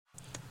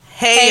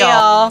Hey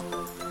y'all!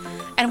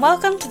 And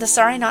welcome to the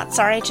Sorry Not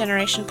Sorry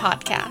Generation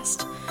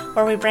podcast,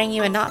 where we bring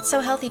you a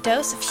not-so-healthy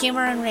dose of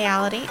humor and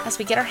reality as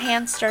we get our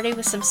hands dirty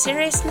with some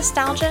serious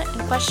nostalgia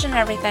and question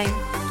everything.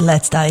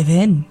 Let's dive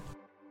in.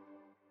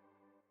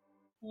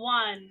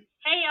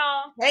 Hey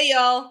y'all! Hey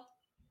y'all!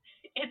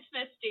 It's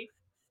Misty.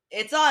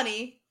 It's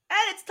Ani.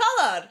 And it's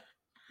Talad.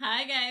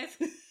 Hi guys.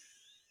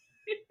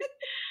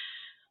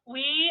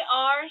 We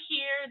are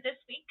here this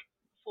week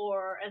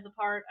as a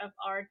part of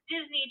our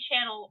Disney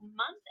Channel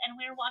month, and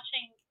we're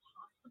watching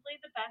possibly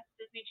the best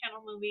Disney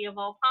Channel movie of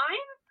all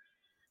time,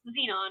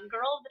 Zenon,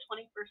 Girl of the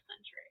 21st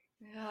Century.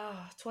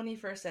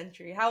 21st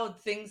century. How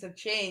things have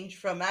changed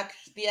from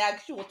the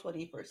actual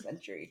 21st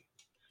century.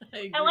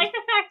 I like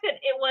the fact that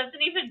it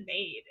wasn't even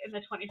made in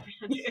the 21st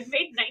century. It was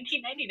made in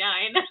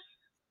 1999.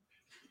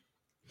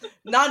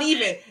 Not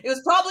even. It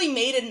was probably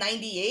made in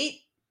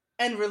 98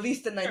 and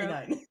released in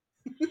 99. And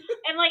they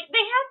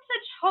had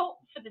such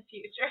hope for the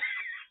future.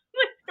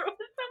 There was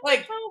so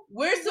much hope.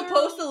 We're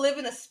supposed to live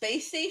in a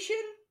space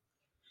station?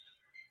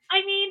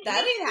 I mean,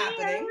 that ain't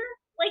happening.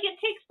 It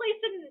takes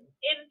place in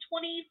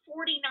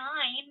 2049.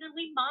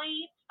 We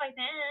might by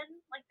then.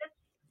 That's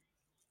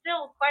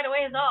still quite a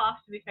ways off,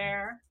 to be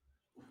fair.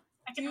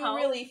 Do you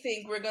really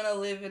think we're gonna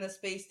live in a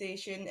space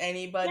station,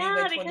 anybody,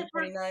 by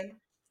 2049?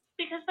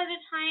 Because by the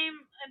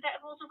time that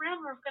rolls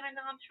around, we're gonna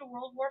go through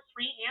World War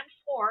III and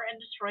IV and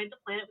destroyed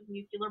the planet with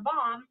nuclear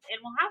bombs,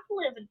 and we'll have to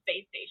live in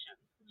space stations.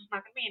 There's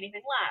not gonna be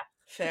anything left.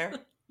 Fair.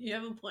 You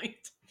have a point.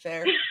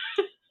 Fair. So,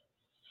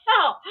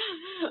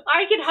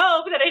 I can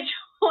hope that in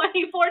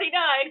 2049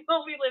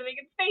 we'll be living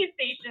in space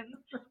stations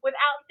with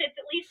outfits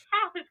at least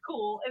half as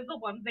cool as the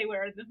ones they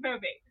wear in this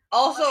movie.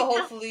 Also,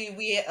 hopefully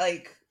we,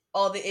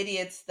 all the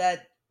idiots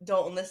that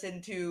don't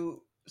listen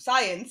to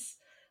science,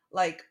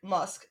 like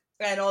Musk,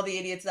 and all the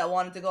idiots that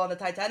wanted to go on the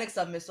Titanic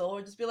submissile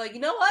will just be like, you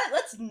know what?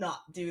 Let's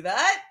not do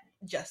that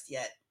just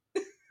yet.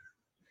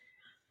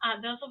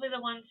 Those will be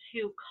the ones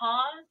who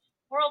caused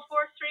World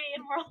War III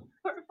and World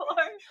War IV.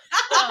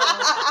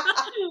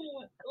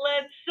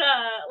 Let's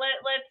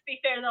be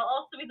fair. They'll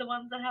also be the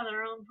ones that have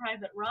their own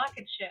private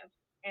rocket ships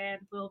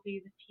and will be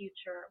the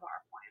future of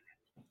our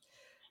planet.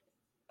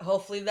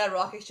 Hopefully that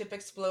rocket ship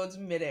explodes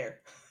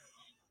midair.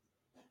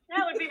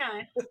 That would be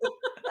nice.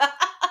 I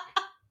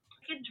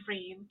can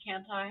dream,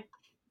 can't I?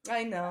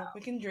 I know. We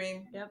can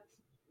dream. Yep.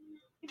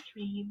 We can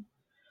dream.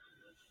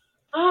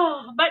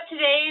 Oh, but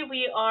today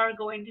we are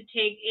going to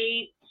take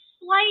a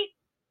slight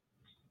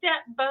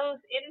step both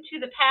into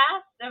the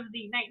past of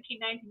the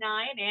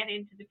 1999 and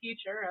into the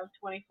future of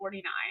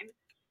 2049.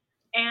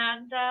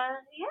 And,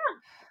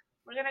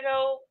 we're going to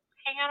go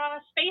hang out on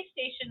a space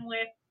station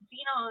with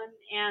Zenon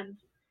and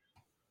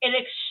an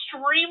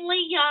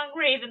extremely young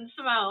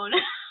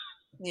Raven-Symoné.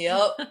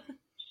 Yep.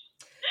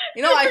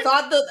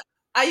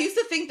 I used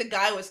to think the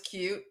guy was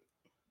cute.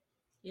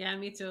 Yeah,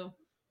 me too.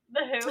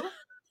 The who?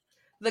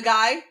 The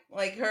guy,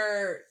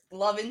 her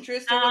love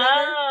interest or whatever.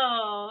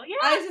 Oh, yeah.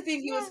 I used to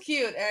think he was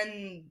cute,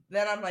 and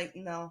then I'm like,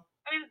 no.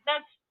 I mean,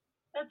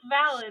 that's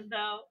valid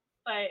though,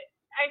 but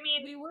I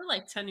mean, we were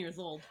 10 years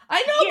old.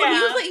 I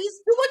know, but he's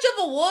too much of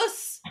a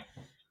wuss.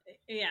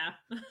 Yeah.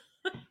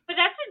 But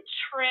that's a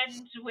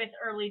trend with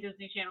early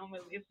Disney Channel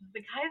movies. The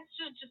guys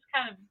just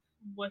kind of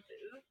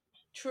wusses.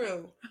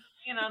 True.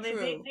 They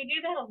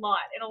do that a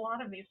lot in a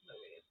lot of these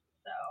movies.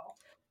 So,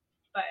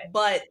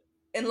 but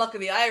in Luck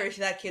of the Irish,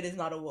 that kid is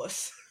not a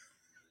wuss.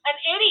 An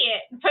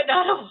idiot, but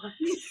not a wuss.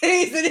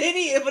 He's an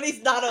idiot, but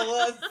he's not a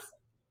wuss. The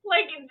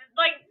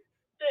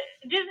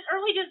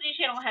early Disney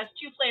Channel has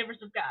two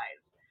flavors of guys.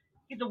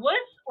 He's a wuss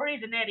or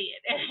he's an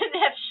idiot, and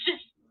that's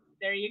just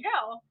there you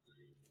go.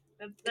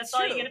 That's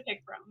all you get to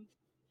pick from.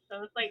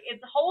 So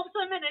it's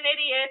wholesome and an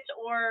idiot,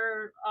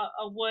 or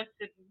a wuss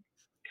and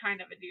kind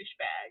of a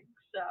douchebag.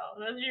 So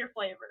those are your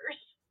flavors.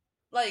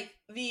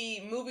 The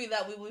movie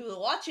that we will be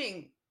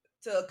watching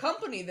to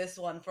accompany this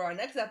one for our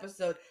next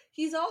episode,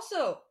 he's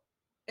also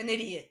an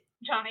idiot.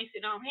 Johnny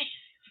Tsunami.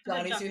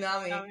 Johnny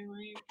Tsunami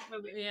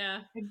movie.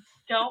 Yeah. I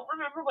don't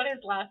remember what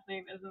his last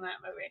name is in that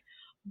movie.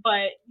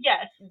 But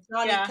yes.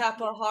 Johnny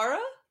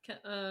Capahara?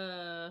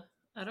 I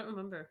don't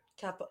remember.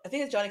 I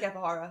think it's Johnny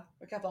Capahara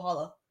or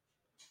Capahala.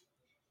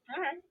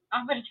 Alright.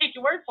 I'm gonna take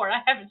your word for it.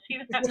 I haven't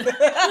seen that.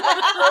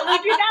 Only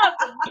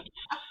 2000.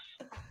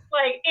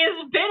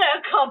 It's been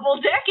a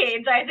couple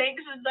decades, I think,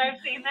 since I've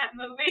seen that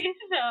movie.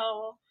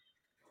 So,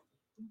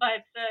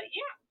 but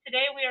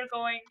today we are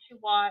going to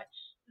watch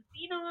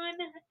Zenon.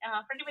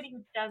 For anybody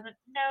who doesn't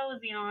know,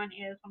 Zenon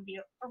is one of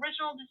the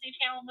original Disney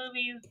Channel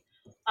movies.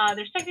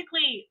 There's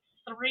technically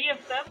 3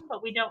 of them,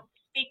 but we don't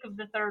speak of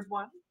the third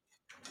one.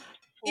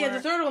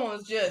 The third one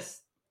was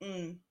just.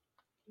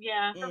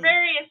 Yeah, for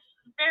various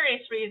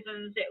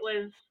reasons, it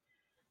was.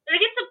 There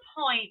gets a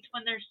point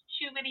when there's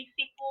too many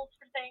sequels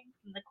for things,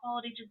 and the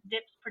quality just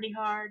dips pretty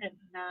hard, and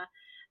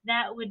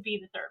that would be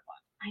the third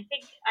one. I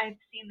think I've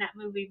seen that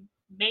movie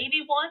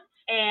maybe once,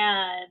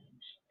 and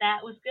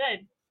that was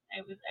good.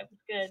 It was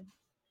good.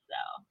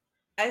 So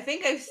I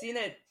think I've seen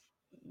it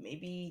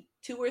maybe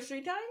 2 or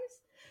 3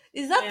 times.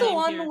 Is that the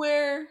one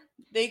where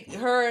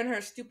her and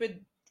her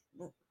stupid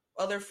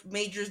other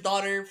Major's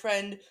daughter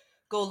friend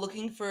go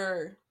looking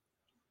for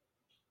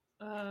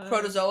Uh,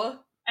 Protozoa?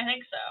 I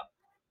think so.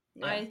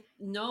 Yeah.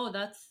 no,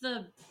 that's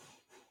the.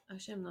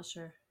 Actually, I'm not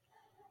sure.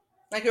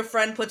 Like her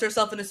friend puts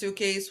herself in a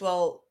suitcase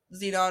while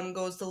Zenon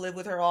goes to live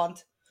with her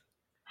aunt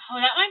Oh,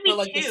 that might be for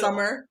like the two.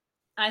 summer.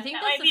 I think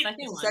That that's might the be-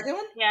 second Is the one. second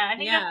one? Yeah, I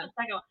think Yeah. that's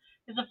the second one.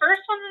 Because the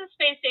first one's in the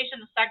space station,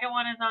 the second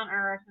one is on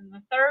Earth, and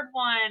the third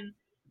one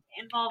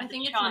involves I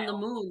think a it's on child. the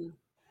moon.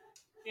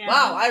 Yeah.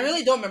 Wow, I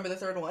really don't remember the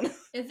third one.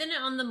 Isn't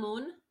it on the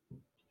moon?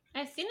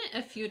 I've seen it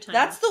a few times.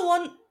 That's the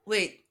one.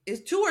 Wait,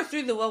 is 2 or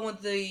 3 the one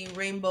with the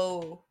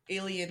rainbow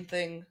alien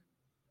thing?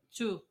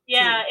 two.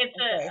 Yeah, Two. it's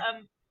Okay.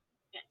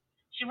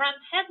 she runs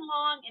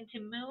headlong into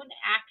moon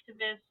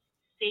activist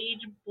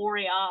Sage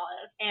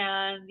Borealis,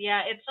 and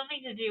yeah, it's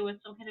something to do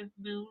with some kind of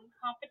moon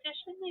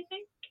competition, I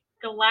think.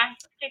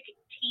 Galactic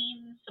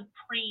Teen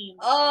Supreme.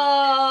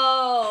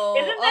 Oh.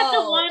 Isn't that the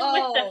oh, one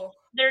with the oh.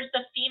 there's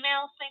the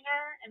female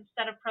singer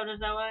instead of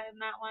Protozoa in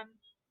that one?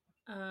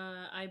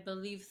 I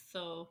believe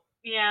so.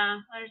 Yeah,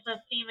 there's a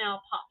female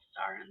pop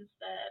star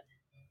instead.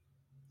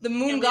 The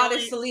moon And we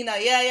goddess only- Selena.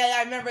 Yeah,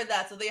 I remember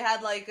that. So they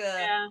had like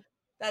Yeah.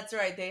 that's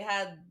right. They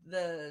had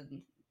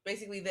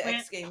basically the We-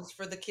 X Games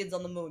for the kids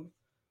on the moon.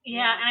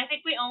 Yeah, and I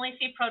think we only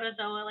see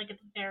Protozoa like at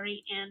the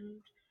very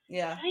end.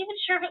 Yeah. I'm not even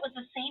sure if it was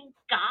the same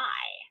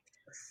guy.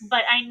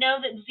 But I know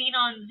that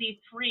Zenon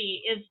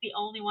Z3 is the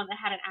only one that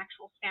had an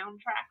actual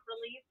soundtrack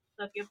release.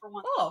 So if you ever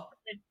want Oh.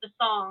 the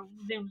song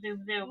Zoom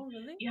Zoom Zoom, Oh,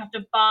 really? you have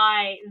to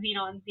buy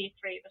Zenon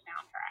Z3 the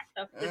soundtrack. So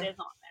it is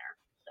on there.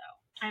 So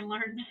I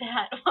learned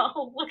that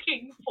while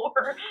looking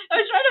for. I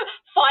was trying to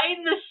find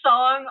the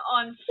song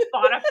on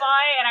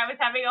Spotify, and I was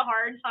having a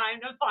hard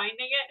time to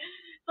finding it.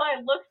 So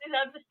I looked it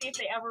up to see if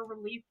they ever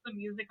released the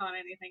music on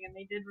anything, and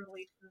they did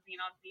release the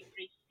Zenon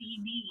Z3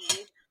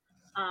 CD.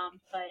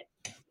 But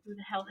who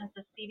the hell has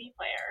a CD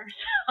player?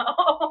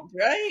 So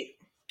Right?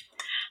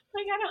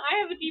 like I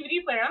have a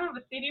DVD player. I don't have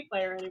a CD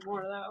player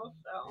anymore though.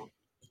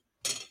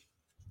 So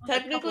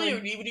Technically, your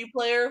DVD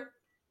player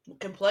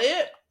can play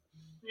it,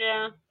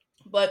 yeah,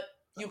 but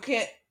you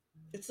can't.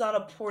 It's not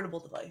a portable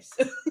device.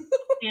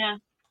 yeah.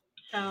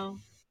 So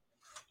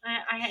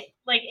I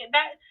like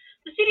that.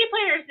 The CD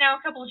player is now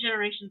a couple of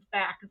generations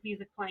back of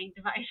music playing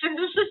devices.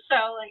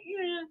 So like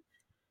yeah.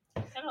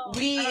 I don't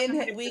think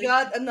it's we pretty-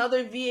 got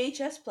another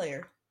VHS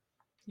player.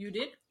 You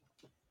did?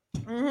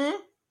 Mm-hmm.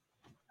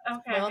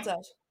 Okay. My aunt's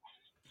house.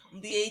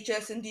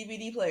 VHS and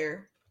DVD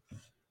player.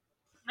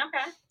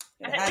 Okay.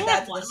 And I think add we that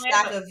have to one. the We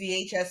have stack of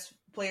VHS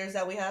players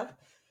that we have.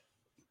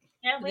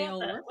 Yeah, Do we they have all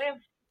work? we have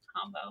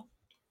combo.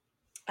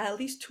 At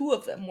least 2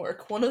 of them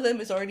work. One of them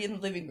is already in the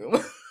living room.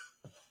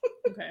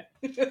 Okay.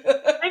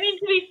 I mean,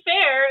 to be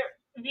fair,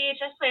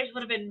 VHS players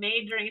would have been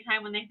made during a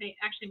time when they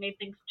actually made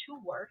things to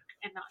work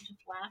and not just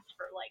last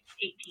for like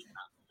 18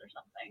 months or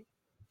something.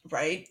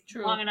 Right?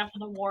 True. Long enough for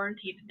the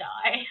warranty to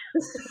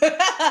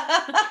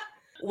die.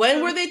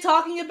 When were they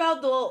talking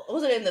about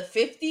was it in the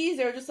 50s?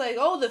 They were just like,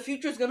 oh, the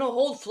future's gonna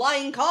hold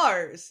flying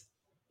cars.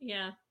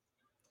 Yeah.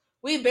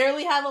 We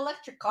barely have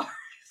electric cars.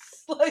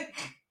 like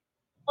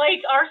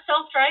Our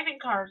self-driving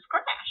cars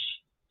crash.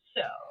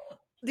 So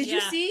Did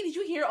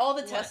you hear all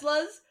the What?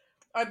 Teslas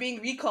are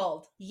being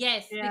recalled?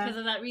 Yes, Yeah. because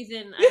of that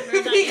reason. I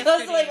heard that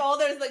because yesterday.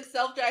 there's like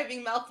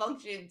self-driving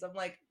malfunctions. I'm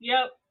like,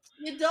 yep.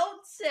 you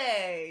don't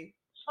say.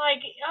 It's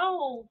like,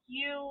 oh,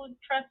 you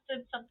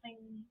trusted something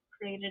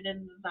created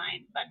and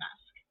designed by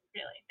Musk.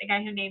 Really, the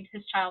guy who named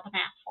his child a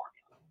math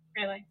formula.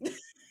 Really,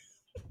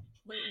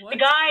 Wait, what? the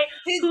guy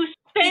His- who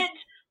spent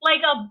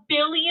like $1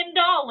 billion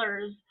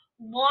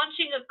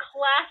launching a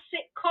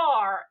classic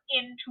car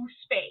into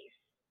space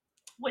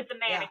with a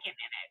mannequin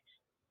in it.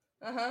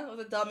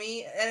 With a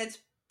dummy, and it's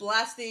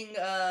blasting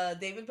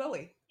David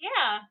Bowie.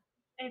 Yeah,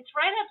 it's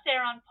right up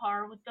there on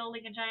par with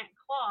building a giant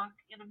clock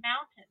in a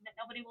mountain that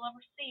nobody will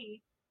ever see.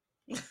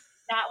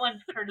 That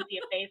one's courtesy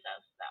of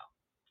Bezos, though.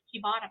 He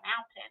bought a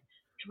mountain,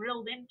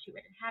 drilled into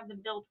it, and had them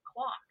build a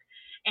clock.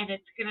 And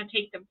it's going to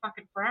take them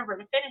fucking forever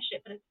to finish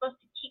it, but it's supposed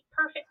to keep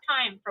perfect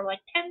time for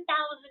like 10,000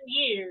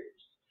 years.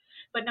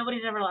 But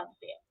nobody's ever allowed to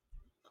see it.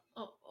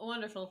 Oh,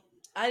 wonderful.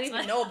 I didn't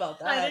even know about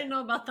that. I didn't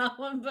know about that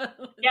one, but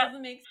it Yep.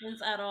 doesn't make sense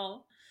at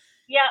all.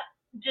 Yeah,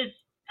 just,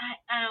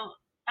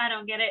 I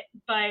don't get it,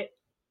 but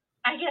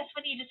I guess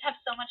when you just have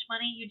so much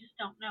money, you just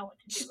don't know what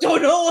to do. Just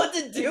don't know what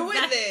to do with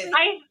Exactly. it.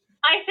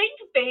 I think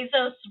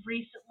Bezos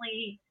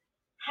recently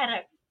had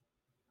a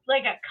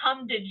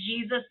come to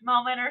Jesus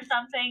moment or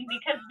something,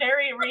 because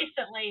very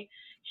recently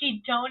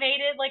he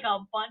donated like a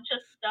bunch of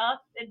stuff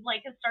and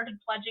like has started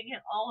pledging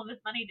all of his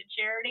money to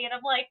charity, and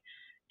I'm like,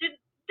 did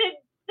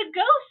the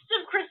ghost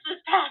of Christmas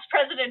past,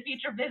 present,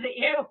 future visit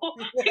you?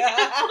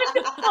 Because what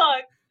the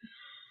fuck?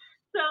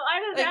 So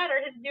either that or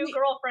his new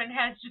girlfriend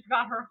has just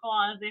got her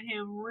claws in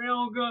him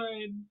real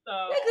good. So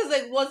Yeah, because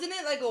like, wasn't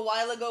it like a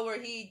while ago where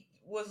he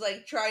was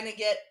like trying to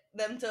get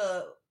them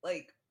to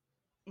like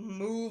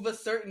move a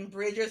certain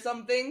bridge or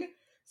something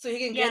so he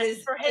can get Yes,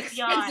 his for his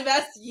expensive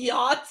ass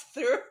yacht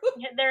through?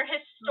 their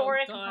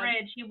historic God.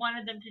 bridge, he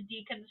wanted them to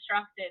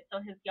deconstruct it so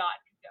his yacht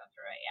could go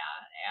through it.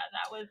 Yeah,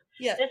 that was.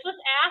 Yeah. This was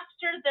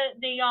after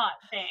the yacht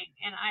thing,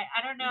 and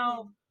I don't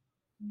know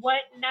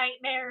what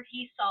nightmare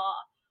he saw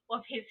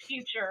of his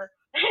future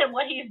and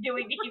what he's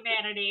doing to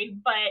humanity,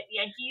 but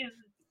yeah, he's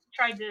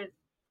tried to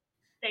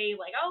say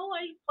like, oh,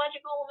 he's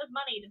pledging all of his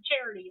money to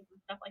charities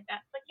and stuff like that.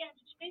 It's like, yeah,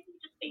 did you maybe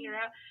just figure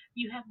out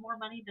you have more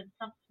money than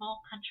some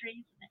small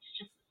countries, and it's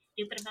just a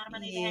stupid amount of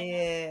money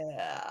they have?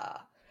 Yeah.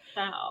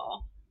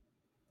 So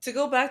To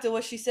go back to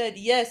what she said,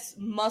 yes,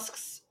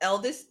 Musk's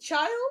eldest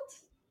child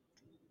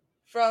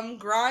from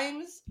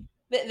Grimes,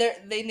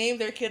 they named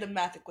their kid a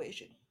math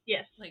equation.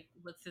 yes, Like,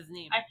 what's his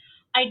name?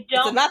 I It's a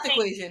don't math think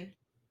equation.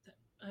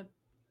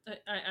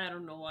 I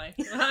don't know why.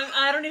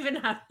 I don't even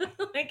have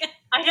like.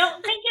 I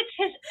don't think it's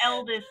his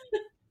eldest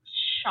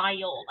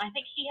child. I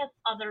think he has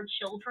other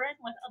children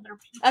with other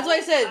people. That's what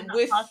I said I'm not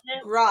with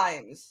positive.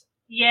 Grimes.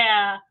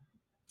 Yeah.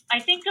 I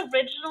think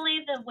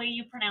originally the way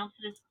you pronounce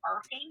it is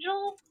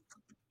Archangel,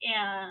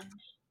 and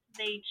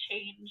they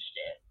changed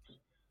it.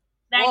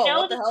 I Whoa, know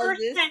what the the hell is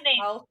first this? time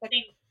How-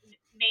 they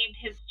named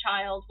his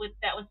child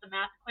that was the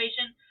math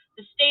equation,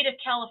 the state of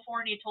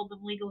California told them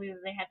legally that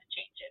they had to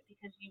change it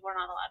because you were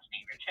not allowed to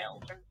name your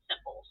child certain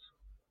symbols.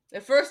 Their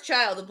first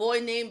child, the boy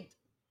named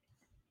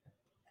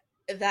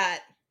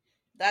that.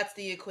 That's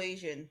the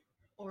equation.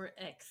 Or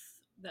X.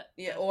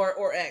 Yeah,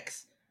 or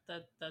X.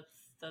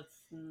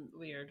 That's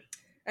weird.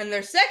 And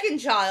their second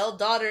child,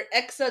 daughter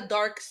Exa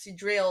Dark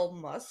Sidrail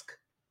Musk,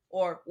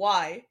 or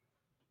Y.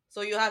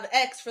 So you have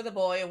X for the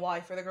boy and Y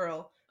for the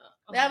girl.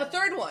 They have a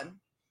third one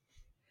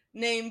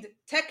named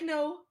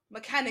Techno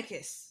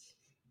Mechanicus.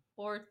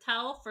 Or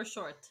Tau for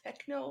short.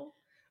 Techno.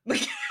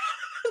 Look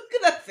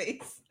at that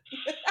face.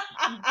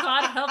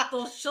 God help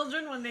those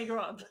children when they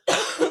grow up.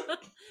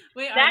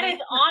 Wait, That is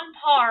on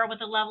par with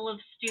the level of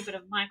stupid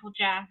of Michael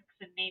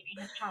Jackson naming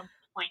his child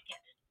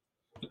Blanket.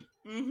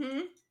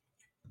 Mm-hmm.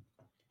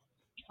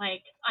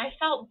 Like, I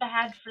felt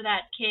bad for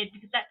that kid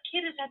because that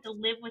kid has had to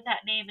live with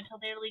that name until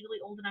they're legally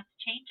old enough to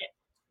change it.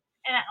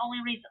 And that only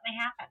recently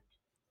happened.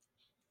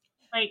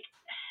 Like,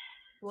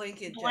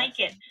 Blanket.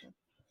 Jackson.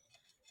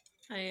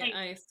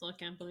 I still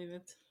can't believe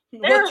it.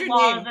 There What's are your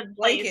laws name? in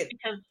place Blanket.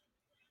 because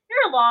there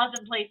are laws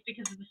in place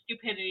because of the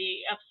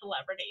stupidity of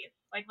celebrities.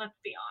 Like, let's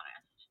be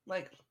honest.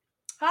 Like,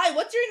 hi,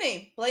 what's your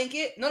name?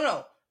 Blanket.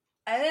 No.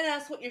 I didn't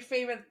ask what your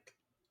favorite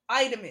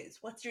item is.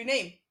 What's your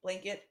name?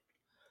 Blanket.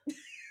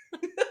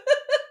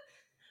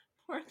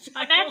 Poor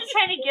child. Imagine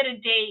trying to get a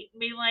date and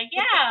be like,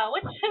 yeah,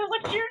 what's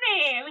your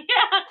name?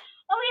 Yeah.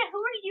 Oh yeah, who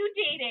are you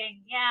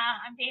dating? Yeah,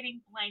 I'm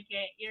dating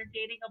Blanket. You're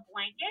dating a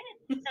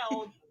blanket?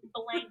 No,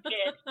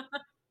 Blanket.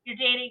 You're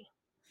dating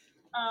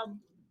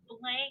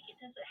blanket.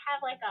 Does it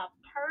have like a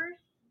purse?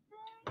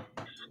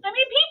 I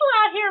mean, people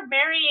out here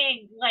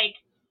marrying like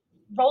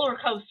roller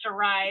coaster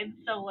rides,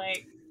 so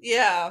like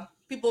Yeah,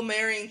 people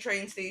marrying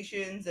train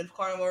stations and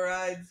carnival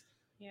rides.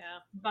 Yeah.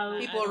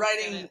 boats. People don't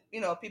writing,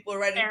 get people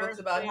writing Ferris books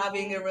about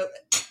having wheels.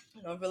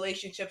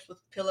 relationships with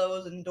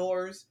pillows and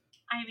doors.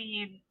 I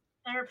mean,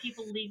 there are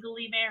people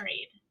legally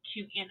married to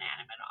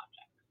inanimate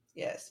objects.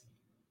 Yes.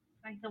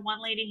 Like the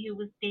one lady who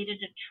was dated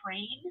a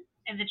train,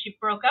 and then she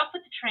broke up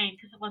with the train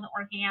because it wasn't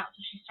working out,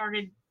 so she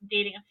started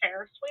dating a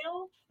Ferris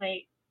wheel.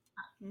 Like,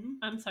 Mhm.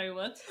 I'm sorry,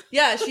 what?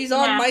 Yeah, she's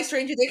on Yeah. My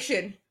Strange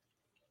Addiction.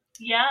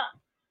 yeah,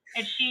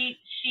 and she's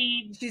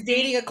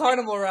dating a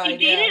carnival ride. She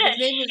dated yeah. a His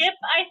name ship,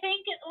 I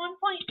think, at one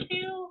point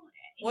too.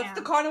 What's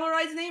the carnival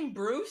ride's name?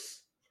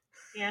 Bruce.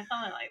 Yeah,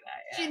 something like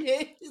that.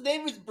 Yeah. His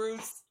name is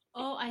Bruce.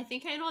 Oh, I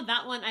think I know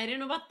that one. I didn't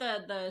know about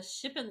the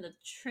ship and the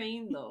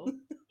train though.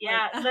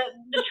 Yeah, Like-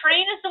 the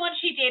train is the one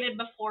she dated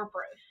before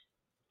Bruce.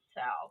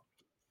 So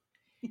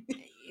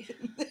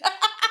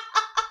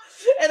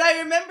And I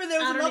remember there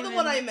was I don't another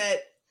one even I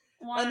met.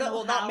 wanna know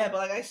Well, not how. met, but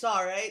like I saw,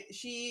 right?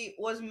 She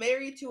was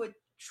married to a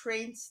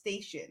train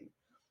station.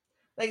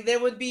 Like there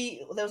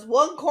was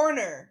one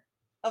corner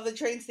of the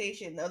train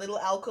station, a little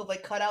alcove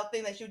like cutout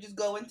thing that she would just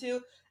go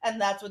into, and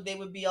that's what they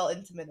would be all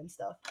intimate and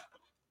stuff.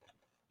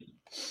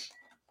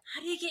 How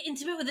do you get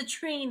intimate with a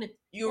train?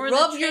 You Or the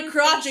rub your train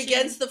crotch station.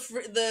 against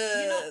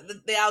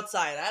the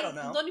outside. I don't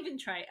know. Don't even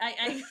try.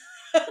 I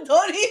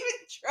Don't even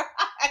try.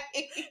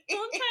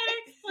 don't try to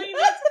explain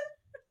it.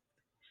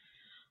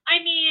 I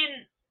mean,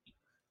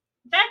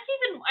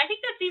 I think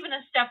that's even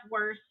a step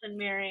worse than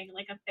marrying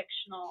like a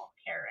fictional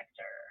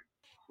character.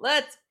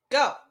 Let's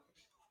go.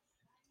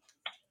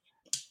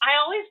 I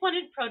always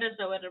wanted Proto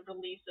Zoa to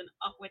release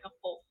like a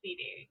full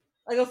CD.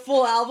 Like a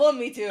full album?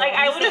 Me too. Like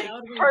I would That have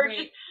would've been purchased.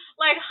 great.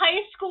 Like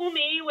high school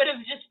me would have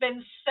just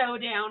been so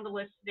down to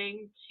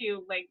listening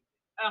to like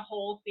a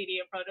whole CD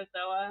of Proto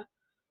Zoa.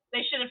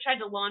 They should have tried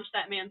to launch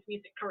that man's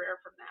music career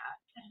from that.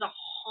 This is a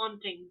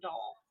haunting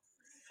doll.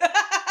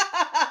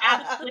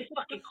 Absolutely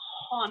fucking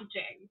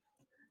haunting.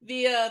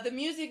 The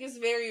music is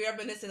very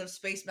reminiscent of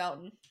Space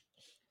Mountain.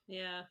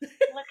 Yeah.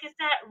 Look at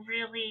that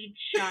really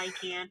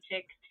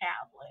gigantic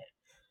tablet.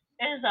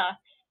 It is a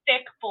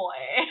thick boy.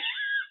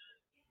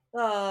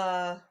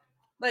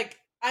 Like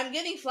I'm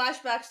getting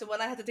flashbacks to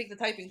when I had to take the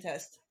typing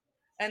test,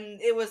 and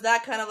it was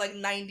that kind of like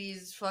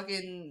 '90s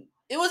fucking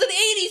It was an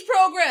 80s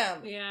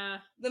program. Yeah.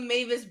 The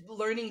Mavis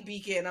learning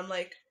beacon. I'm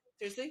like,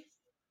 seriously?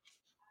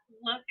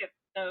 Look at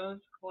those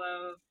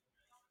clothes.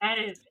 That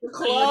is The 80s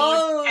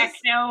clothes.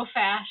 techno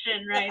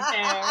fashion right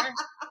there.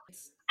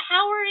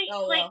 How are you,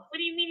 Oh, like, well. what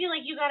do you mean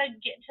you gotta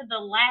get to the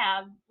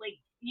lab? Like,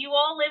 you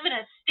all live in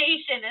a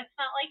station. It's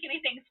not like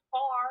anything's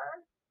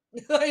far.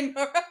 I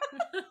know.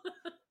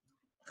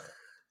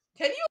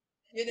 Can you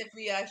imagine if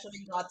we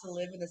actually got to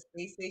live in a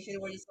space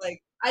station where it's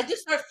like, I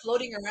just start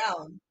floating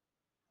around.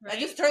 Right? I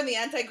just turn the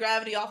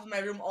anti-gravity off in my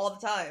room all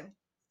the time.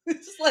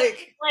 It's just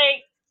like,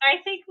 Like,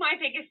 I think my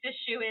biggest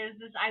issue is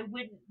I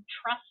wouldn't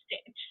trust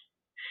it.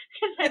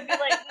 Because I'd be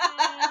like,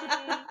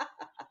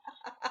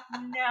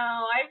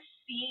 no, I've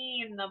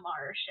seen The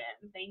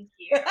Martian. Thank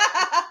you.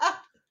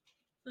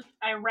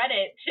 I read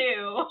it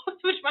too,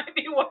 which might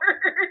be worse.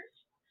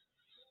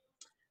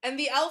 and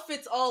the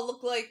outfits all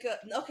look like,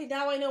 okay,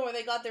 now I know where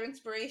they got their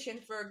inspiration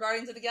for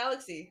Guardians of the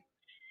Galaxy.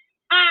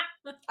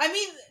 Ah, I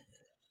mean,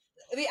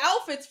 the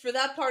outfits for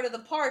that part of the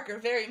park are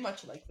very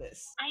much like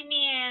this. I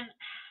mean,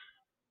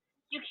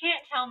 you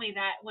can't tell me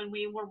that when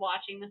we were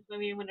watching this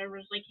movie when it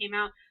originally came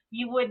out,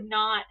 you would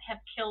not have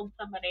killed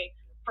somebody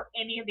for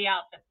any of the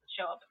outfits that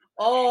show up in this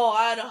movie. Oh,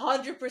 I'd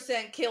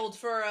 100% killed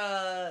for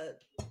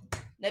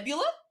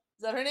Nebula?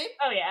 Is that her name?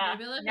 Oh yeah,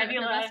 Nebula,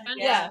 her best friend?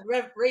 Yeah,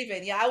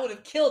 Raven. Yeah, I would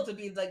have killed to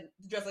be like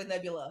dressed like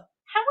Nebula.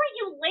 How are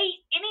you late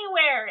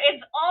anywhere?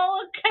 It's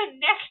all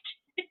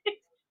connected.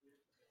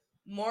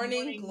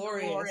 Morning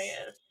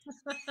glorious.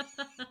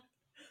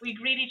 We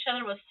greet each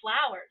other with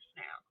flowers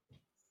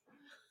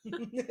now.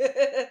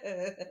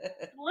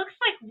 Looks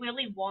like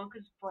Willy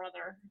Wonka's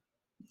brother.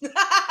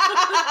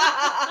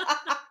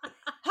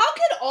 How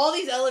can all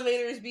these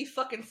elevators be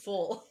fucking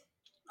full?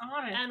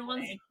 Honestly. And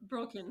one's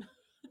broken.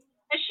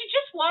 And she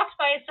just walked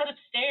by a set of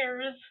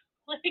stairs.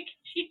 Like,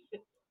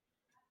 Jesus.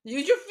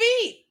 Use your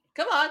feet.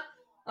 Come on.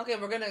 Okay,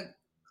 we're gonna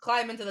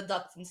climb into the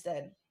ducts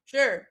instead.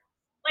 Sure.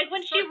 Like,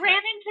 when she Shortcut.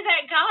 ran into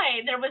that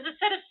guy, there was a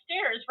set of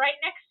stairs right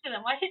next to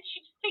them. Why didn't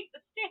she just take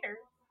the stairs?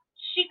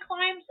 She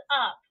climbs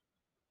up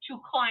to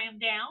climb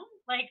down.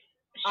 Like,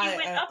 she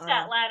went up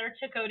that ladder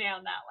to go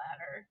down that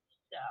ladder.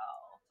 So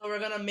we're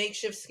gonna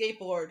makeshift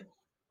skateboard.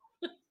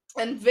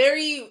 And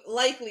very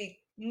likely,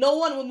 no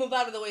one will move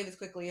out of the way this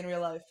quickly in real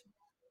life.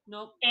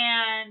 Nope.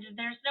 And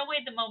there's no way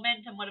the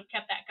momentum would have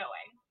kept that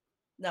going.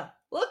 No.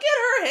 Look at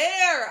her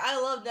hair! I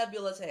love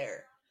Nebula's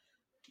hair.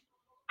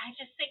 I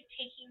just think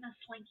taking the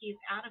slinkies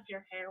out of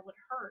your hair would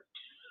hurt.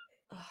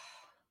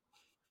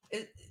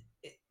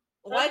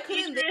 Why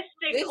couldn't this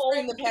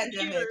during the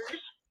pandemic?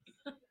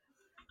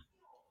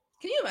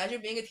 Can you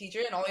imagine being a teacher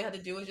and all you had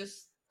to do was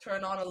just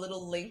turn on a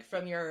little link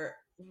from your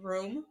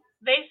room?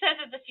 They said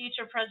that the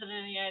future president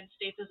of the United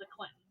States is a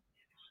Clinton.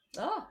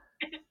 Oh.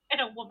 And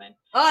a woman.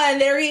 Oh,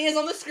 and there he is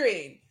on the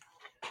screen.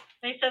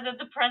 They said that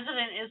the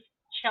president is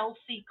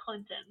Chelsea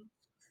Clinton.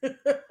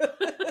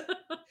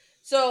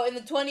 So in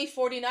the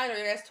 2049 or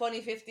I guess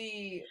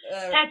 2050...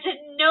 That's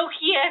a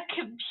Nokia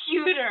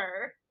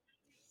computer.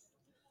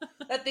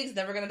 That thing's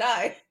never gonna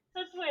die.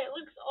 That's why it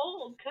looks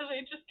old, because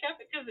they just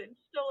kept it because it's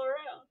still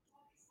around.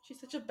 She's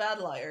such a bad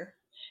liar.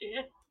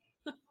 Shit.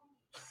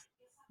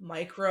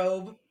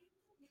 Microbe.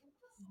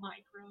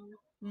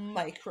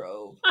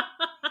 Microbe.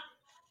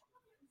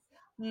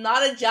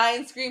 Not a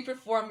giant screen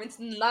performance,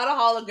 not a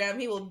hologram.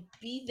 He will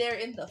be there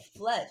in the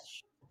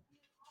flesh.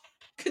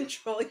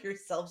 Control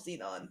yourself,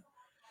 Zenon.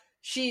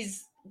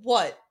 She's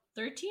what?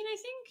 13, I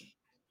think?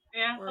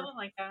 Yeah, something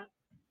like that.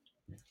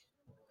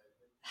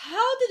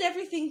 How did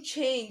everything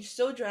change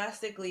so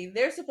drastically?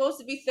 They're supposed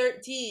to be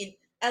 13,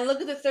 and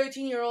look at the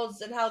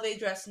 13-year-olds and how they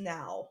dress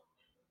now.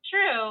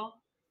 True.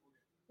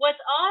 What's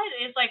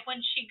odd is, like,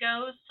 when she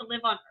goes to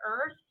live on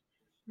Earth,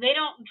 they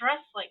don't dress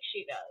like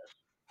she does.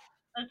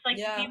 It's like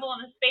the people on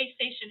the space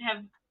station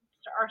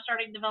are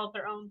starting to develop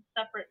their own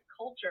separate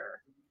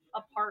culture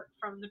apart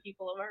from the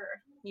people of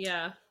Earth.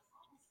 Yeah.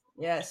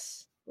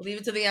 Yes. We'll leave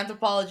it to the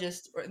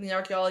anthropologist or the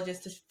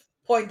archaeologist to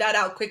point that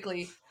out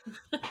quickly.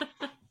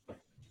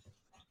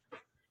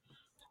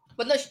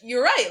 But no,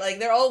 you're right. Like,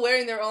 they're all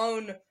wearing their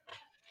own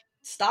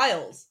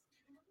styles.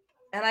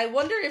 And I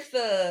wonder if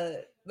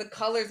the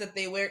colors that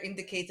they wear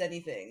indicates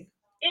anything.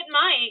 It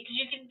might, because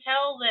you can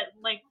tell that,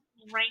 like,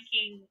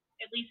 ranking,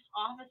 at least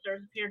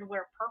officers appear to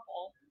wear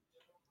purple.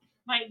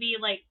 Might be,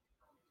 like,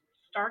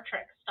 Star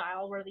Trek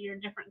style, where your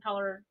different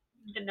color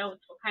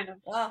denotes what kind of,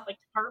 like,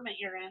 department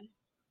you're in.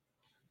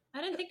 I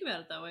didn't think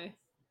about it that way.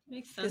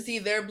 Makes sense. To see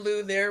they're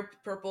blue, they're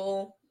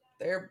purple,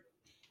 they're...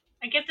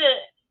 I get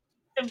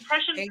the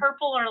impression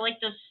purple are, like,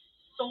 the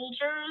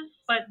soldiers,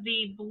 but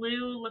the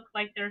blue look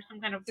like there's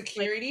some kind of...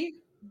 security?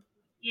 Like,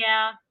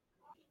 yeah.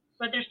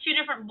 But there's two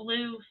different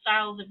blue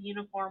styles of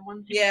uniform.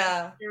 One seems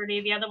to be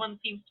security, the other one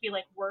seems to be,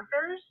 like,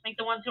 workers. Like,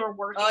 the ones who are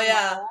working. Oh,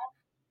 yeah.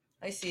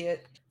 I see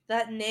it.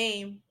 That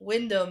name,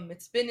 Wyndham,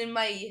 it's been in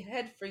my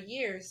head for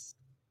years.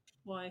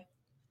 Why?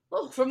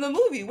 Oh, from the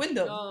movie,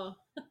 Wyndham. Oh,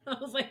 I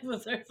was like,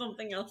 was there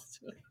something else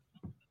to it?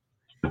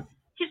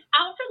 His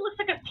outfit looks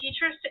like a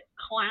futuristic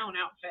clown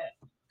outfit.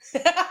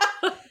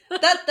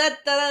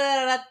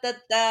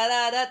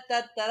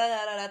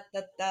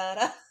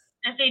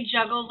 As he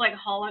juggles like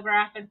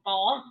holographic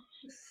balls.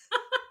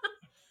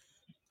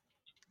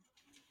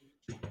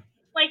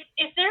 Like,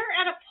 if they're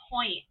at a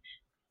point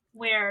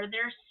where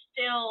they're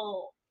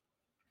still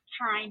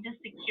trying to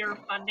secure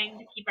funding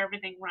to keep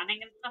everything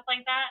running and stuff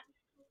like that,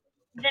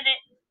 then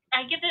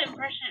I get the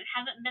impression it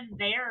hasn't been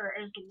there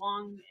as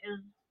long as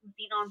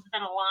Zenon's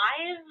been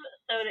alive.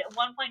 So at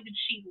one point, did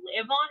she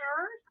live on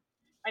Earth?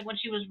 Like when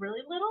she was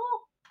really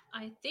little?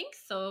 I think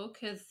so,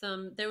 because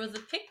there was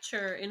a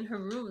picture in her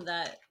room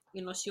that,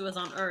 she was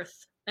on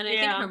Earth. And I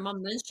think her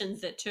mom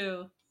mentions it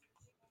too.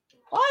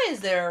 Why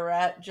is there a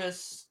rat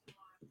just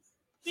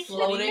He's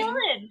floating? just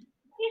chilling.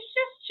 He's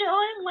just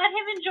chilling. Let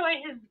him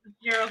enjoy his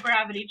zero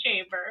gravity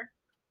chamber.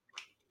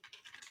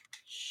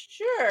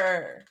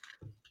 Sure.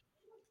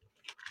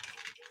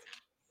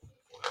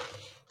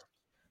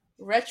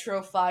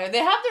 Retro fire. They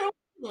have their own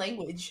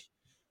language.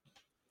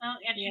 Oh,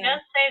 and she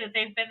does say that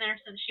they've been there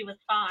since she was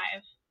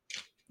 5.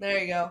 There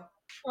you go.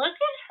 Look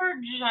at her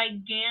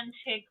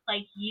gigantic,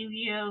 like,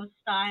 Yu-Gi-Oh!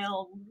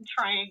 Style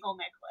triangle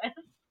necklace.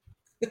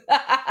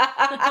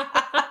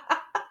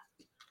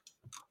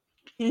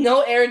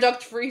 No air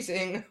duct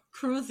freezing.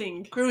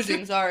 Cruising,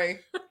 sorry.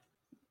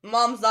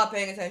 Mom's not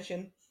paying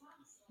attention.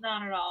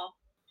 Not at all.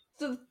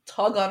 The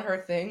tug on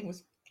her thing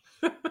was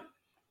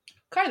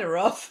kind of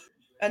rough.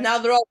 And now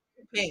they're all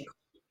pink.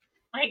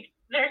 Like,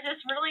 there's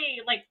this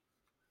really, like,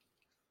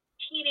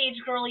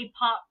 teenage girly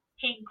pop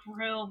pink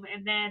room,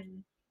 and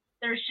then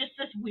there's just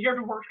this weird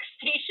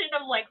workstation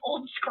of, like,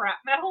 old scrap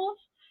metals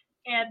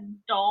and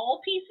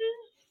doll pieces.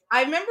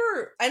 I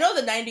know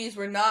the 90s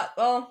were not,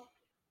 well,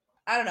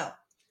 I don't know.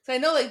 So I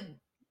know, like,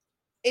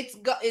 it's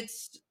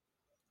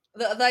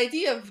the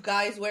idea of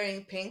guys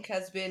wearing pink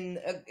has been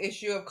an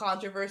issue of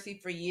controversy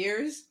for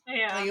years.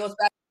 Yeah. Like, it goes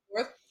back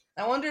and forth.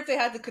 I wonder if they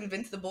had to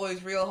convince the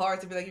boys real hard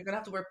to be like, you're gonna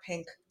have to wear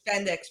pink.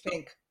 Spandex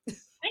pink. I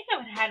think I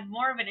would have had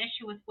more of an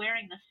issue with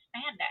wearing the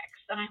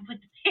spandex than I would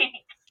the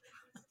pink.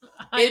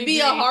 It'd be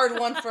a hard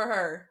one for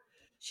her.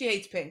 She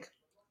hates pink.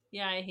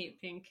 Yeah, I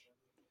hate pink.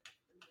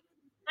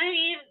 I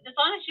mean, as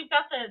long as you've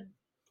got the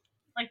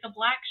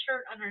black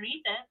shirt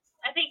underneath it,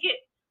 I think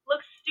it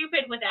looks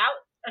stupid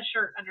without a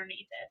shirt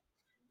underneath it.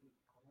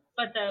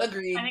 But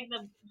Agreed. I think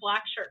the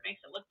black shirt makes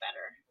it look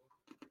better.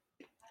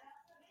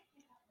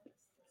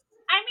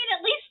 I mean, at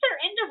least they're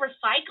into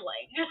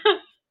recycling,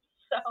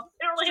 so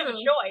they don't really have a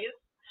choice.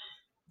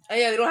 Oh,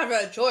 yeah, they don't have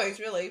a choice,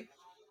 really.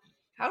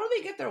 How do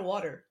they get their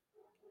water?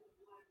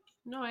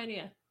 No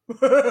idea.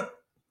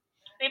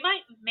 They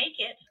might make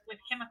it with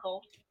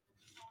chemicals.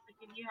 Like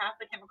if you have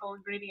the chemical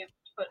ingredients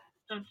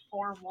to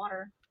form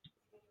water.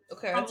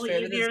 Okay, probably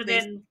that's fair. easier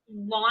than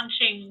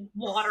launching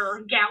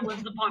water,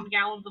 gallons upon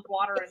gallons of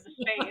water into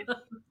space.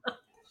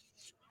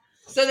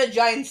 Send a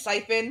giant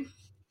siphon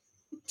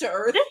to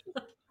Earth.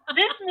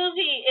 This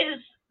movie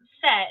is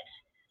set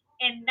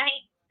in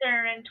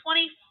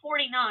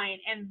 2049,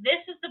 and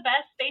this is the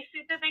best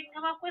spacesuit that they can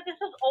come up with. This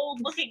is old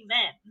looking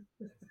then.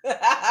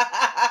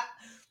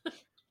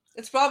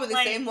 It's probably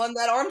the same one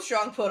that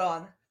Armstrong put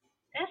on.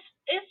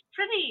 It's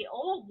pretty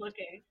old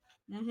looking.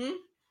 Mm-hmm.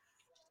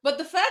 But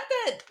the fact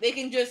that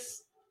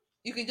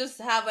you can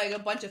just have like a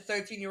bunch of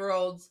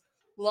 13-year-olds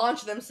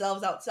launch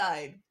themselves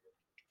outside,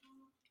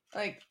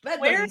 like that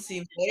doesn't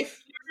seem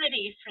safe.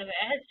 Security for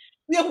this.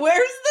 Yeah,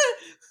 where's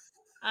the?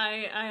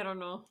 I don't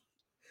know.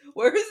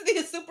 Where's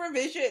the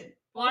supervision?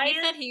 Well, he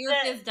said he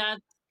used his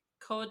dad's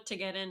code to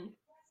get in.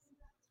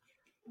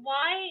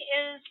 Why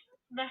is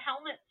the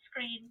helmet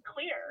screen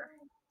clear?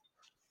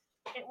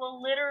 It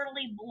will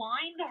literally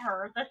blind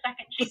her the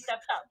second she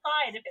steps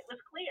outside if it was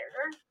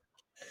clear.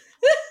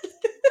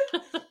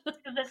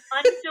 Because an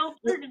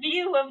unfiltered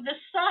view of the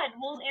sun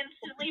will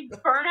instantly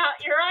burn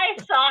out your eye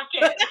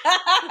socket.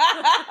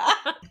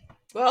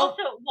 Well,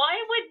 also, why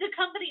would the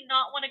company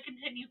not want to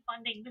continue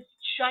funding this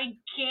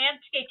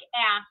gigantic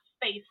ass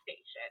space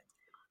station?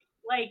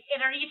 Like,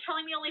 and are you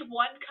telling me only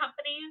one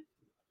company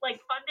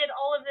funded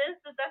all of this?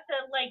 Is that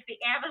the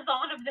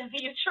Amazon of the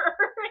future?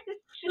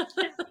 It's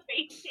just a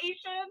space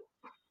station?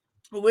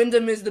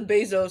 Wyndham is the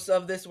Bezos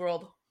of this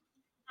world.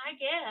 I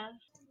guess.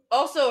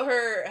 Also,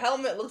 her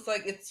helmet looks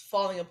like it's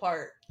falling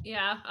apart.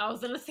 Yeah, I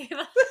was gonna say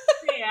that.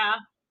 Yeah.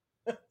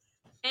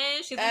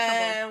 And she's in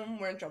trouble. And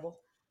we're in trouble.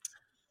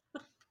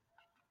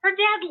 Her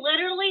dad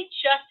literally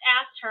just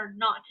asked her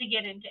not to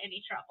get into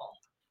any trouble.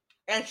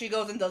 And she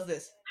goes and does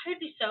this. I would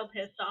be so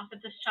pissed off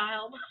at this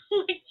child.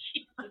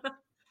 Jesus.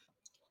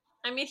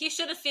 I mean, he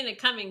should have seen it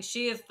coming.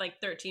 She is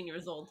 13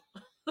 years old.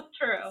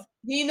 True.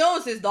 He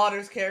knows his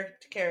daughter's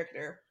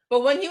character.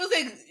 But when he was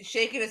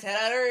shaking his head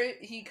at her,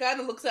 he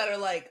kind of looks at her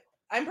like,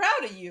 I'm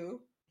proud of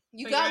you.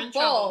 You got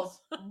balls,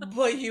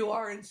 but you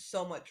are in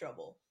so much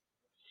trouble.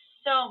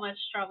 So much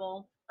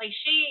trouble.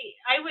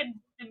 I would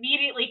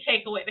immediately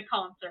take away the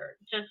concert.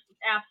 Just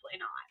absolutely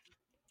not.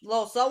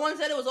 Well, someone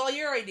said it was all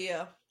your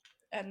idea.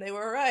 And they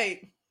were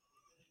right.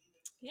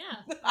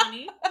 Yeah,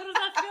 honey. What does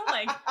that feel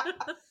like?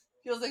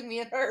 Feels like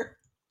me and her.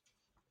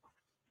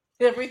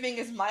 Everything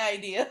is my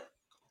idea.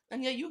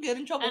 And yet you get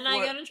in trouble and for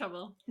I it. get in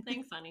trouble.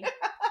 Thanks, honey.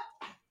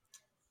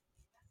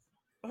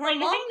 Her Like,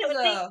 the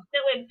thing mom's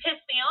that would piss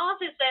me off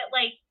is that,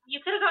 like, you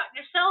could have gotten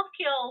yourself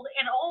killed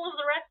and all of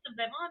the rest of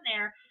them on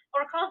there,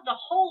 or caused a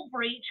hull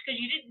breach because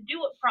you didn't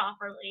do it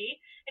properly,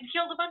 and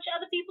killed a bunch of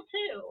other people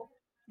too.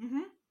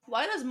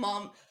 Why does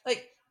mom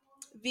like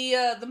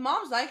the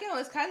mom's nightgown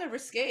is kind of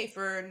risque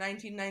for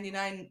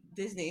 1999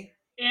 Disney?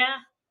 Yeah.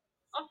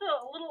 Also,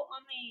 a little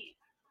on the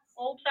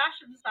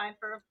old-fashioned side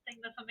for a thing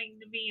that's something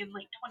to be in,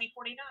 like,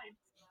 2049.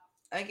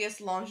 I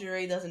guess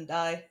lingerie doesn't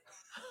die.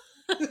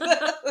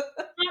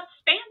 Not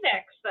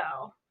spandex,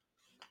 though.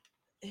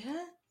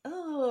 Yeah.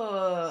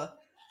 Oh,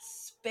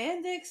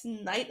 spandex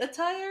night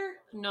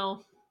attire?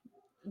 No,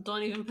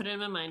 don't even put it in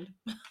my mind.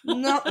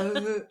 No.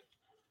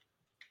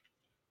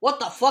 What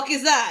the fuck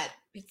is that?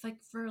 It's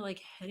like for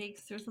like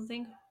headaches or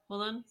something.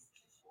 Hold on.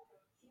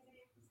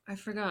 I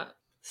forgot.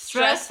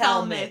 Stress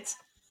helmet.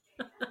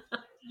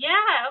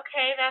 Yeah,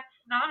 okay, that's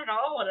not at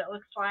all what it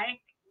looks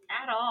like.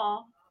 At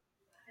all.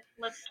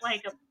 It looks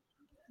like a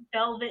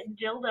velvet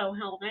dildo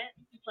helmet.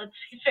 Let's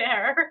be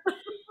fair.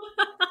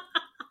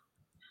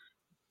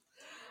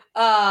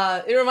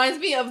 It reminds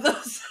me of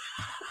those.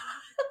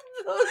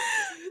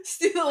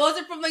 Was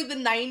it from like the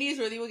 90s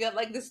where you would get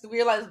like this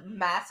weird like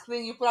mask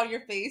thing you put on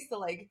your face to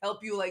like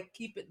help you like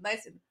keep it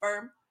nice and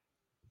firm?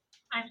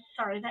 I'm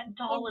sorry, that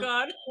doll is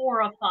God.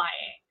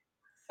 horrifying.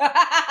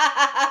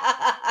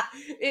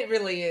 It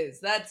really is.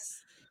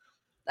 That's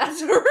a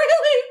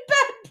really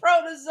bad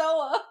Proto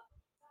Zoa.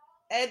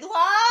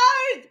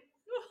 Edward!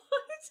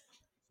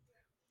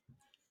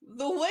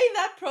 The way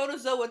that Proto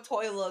Zoa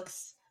toy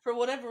looks, for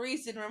whatever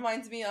reason,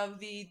 reminds me of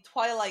the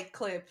Twilight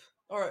clip.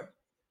 Or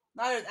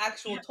not an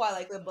actual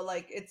Twilight clip, but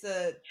like it's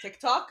a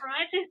TikTok.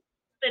 Reminds me of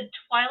the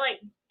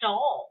Twilight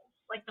dolls.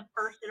 Like the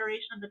first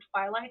iteration of the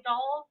Twilight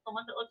dolls, the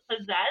ones that look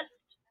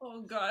possessed.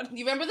 Oh god.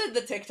 You remember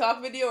the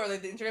TikTok video or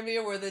like the Instagram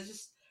video where there's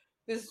just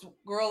this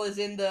girl is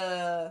in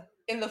the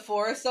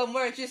forest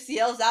somewhere and just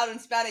yells out in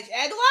Spanish,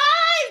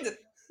 "Edward!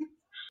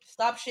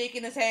 Stop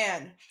shaking his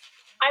hand."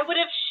 I would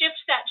have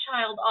shipped that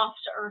child off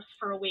to Earth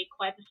for a week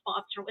while the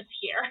sponsor was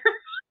here.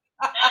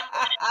 Her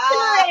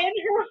and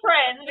her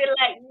friends be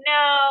like,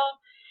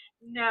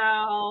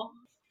 no.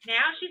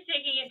 Now she's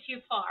taking it too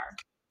far.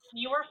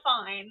 You were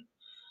fine.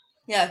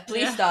 Yeah,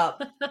 please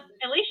stop.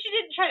 At least she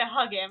didn't try to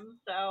hug him,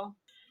 so.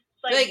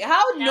 It's Like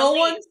how no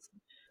one's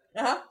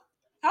how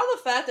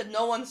the fact that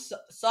no one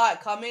saw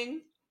it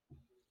coming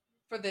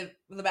for the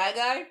bad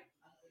guy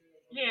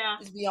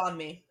is beyond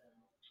me.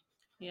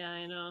 Yeah,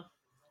 I know.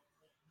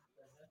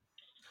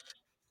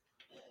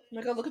 Oh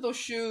my god, look at those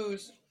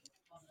shoes.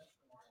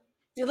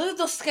 Yeah, look at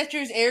those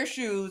Skechers Air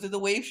shoes or the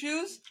wave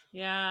shoes.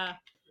 Yeah.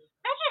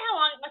 Imagine how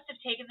long it must have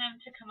taken them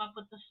to come up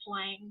with the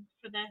slang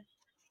for this.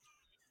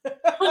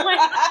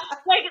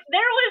 like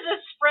there was a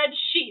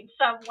spreadsheet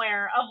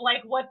somewhere of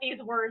like what these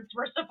words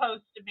were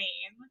supposed to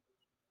mean.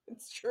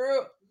 It's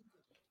true.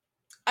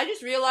 I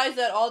just realized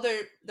that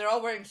they're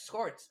all wearing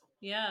skirts.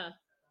 Yeah.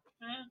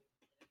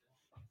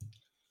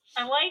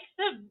 I like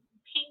the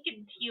pink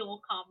and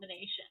teal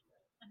combination.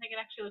 I think it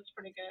actually looks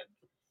pretty good.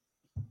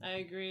 I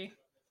agree.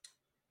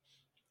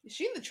 Is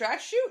she in the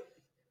trash chute?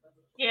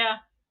 Yeah.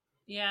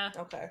 Yeah.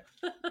 Okay.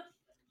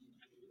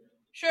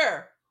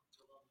 Sure.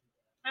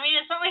 I mean,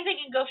 it's not like they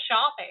can go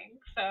shopping,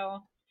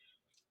 so.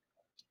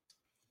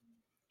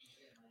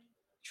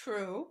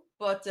 True,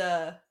 but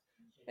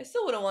I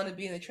still wouldn't want to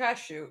be in the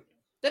trash chute.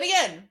 Then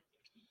again,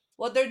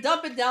 what they're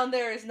dumping down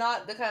there is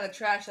not the kind of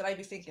trash that I'd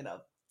be thinking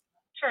of.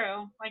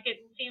 True. Like,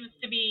 it seems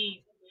to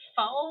be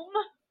foam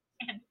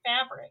and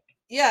fabric.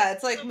 Yeah,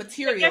 it's like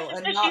material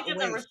and not she's in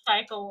waste.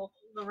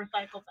 the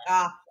recycle bin.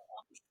 Ah.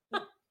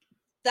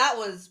 That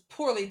was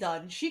poorly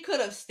done. She could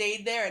have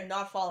stayed there and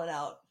not fallen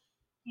out.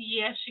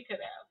 Yes, she could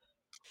have.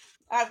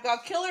 I've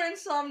got killer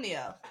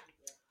insomnia.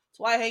 That's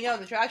why I hang out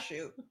in the trash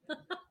chute.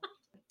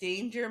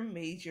 Danger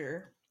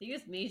major. They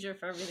use major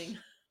for everything.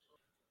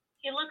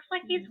 He looks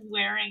like he's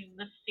wearing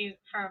the suit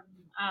from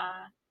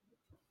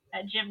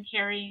that Jim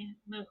Carrey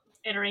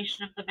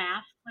iteration of the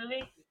Mask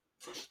movie.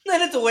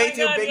 Then it's way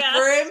too big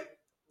for him.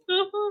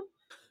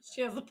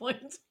 She has a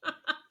point.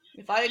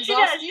 If I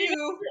exhaust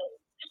you.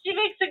 She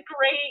makes a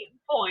great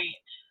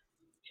point.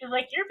 She's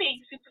like, you're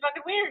being super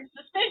fucking weird and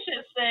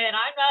suspicious, and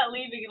I'm not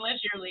leaving unless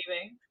you're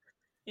leaving.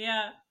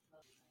 Yeah.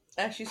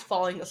 And she's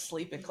falling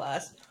asleep in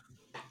class.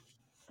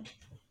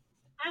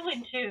 I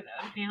would too,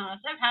 though, to be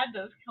honest. I've had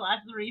those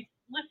classes where you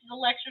listen to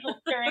lectures while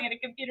staring at a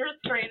computer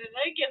screen, and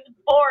it gets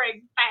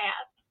boring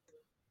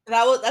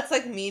fast. That's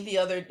like me the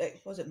other day.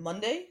 Was it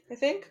Monday, I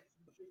think?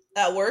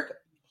 At work.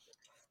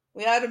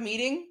 We had a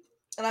meeting,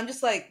 and I'm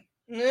just like,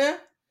 yeah.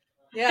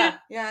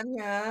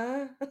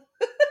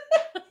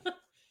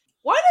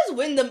 Why does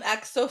Wyndham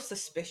act so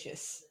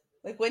suspicious?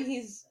 Like when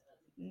he's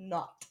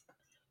not.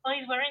 Well,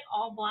 he's wearing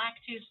all black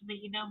too, so that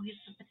you know he's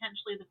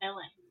potentially the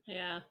villain.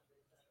 Yeah.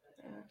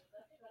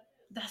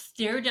 That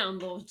stare down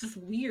though is just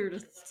weird.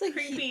 It's like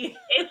creepy.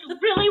 It's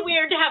really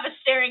weird to have a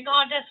staring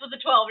contest with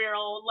a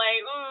 12-year-old.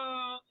 Like,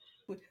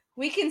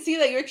 We can see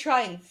that you're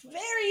trying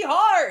very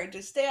hard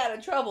to stay out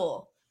of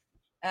trouble.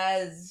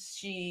 as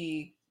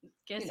she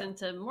Gets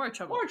into more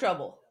trouble. More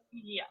trouble.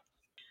 Yeah.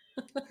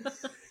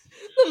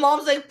 The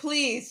mom's like,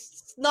 please,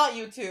 it's not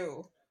you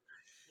two.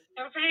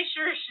 I'm pretty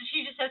sure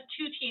she just has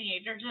 2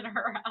 teenagers in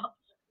her house.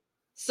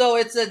 So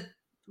it's a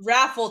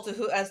raffle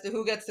as to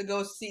who gets to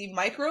go see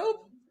Microbe?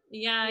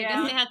 Yeah, I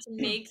guess they had to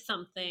make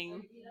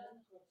something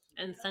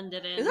and send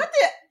it in. Is that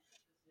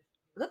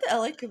the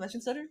LA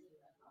Convention Center?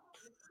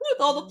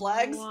 With all the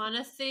flags? I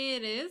wanna say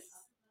it is,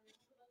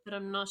 but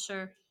I'm not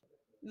sure.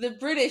 The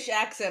British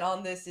accent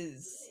on this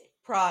is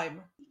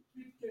prime.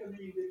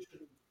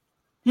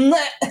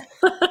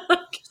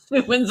 She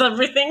wins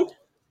everything.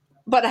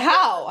 But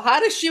how? How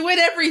does she win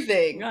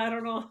everything? I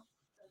don't know.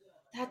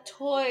 That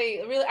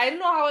toy, really, I don't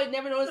know how I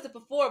never noticed it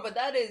before, but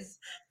that is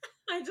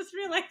I just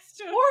realized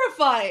too.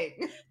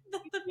 horrifying. The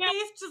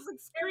face just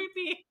looks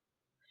creepy.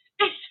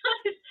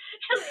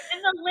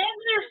 And the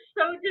limbs are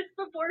so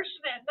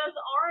disproportionate. Those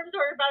arms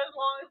are about as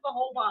long as the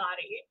whole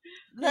body.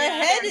 The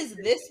head is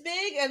this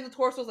big and the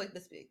torso's like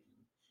this big.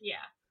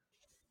 Yeah.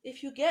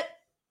 If you get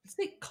this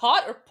thing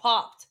caught or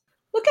popped,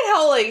 look at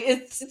how like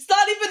it's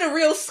not even a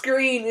real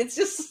screen. It's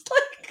just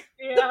like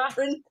the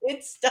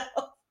printed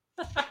stuff.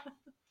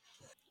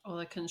 Oh,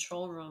 the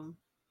control room.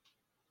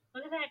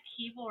 Look at that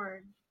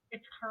keyboard.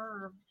 It's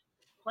curved.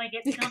 Like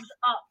it comes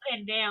up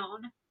and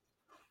down.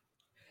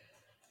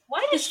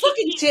 Why does she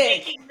keep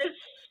making the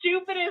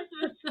stupidest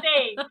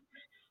mistakes?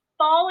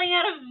 Falling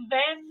out of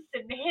vents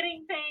and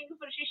hitting things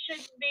when she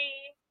shouldn't be.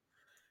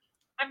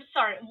 I'm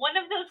sorry. One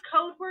of those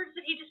code words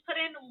that he just put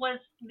in was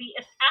the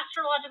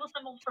astrological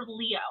symbol for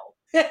Leo.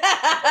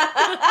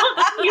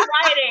 What's he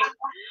writing?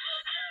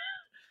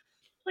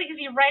 Like, is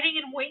he writing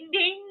in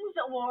wingdings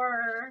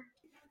or?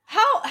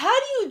 How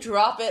do you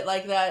drop it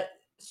like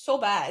that so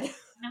bad?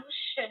 No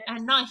shit.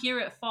 And not hear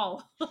it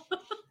fall.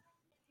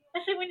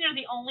 Especially when you're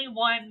the only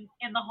one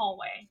in the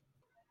hallway.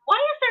 Why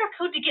is there a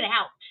code to get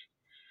out?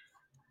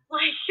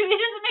 Like, it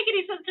doesn't make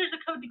any sense there's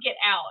a code to get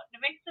out. It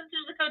makes sense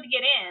there's a code to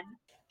get in.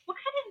 What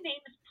kind of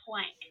name is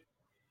Plank?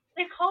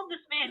 They called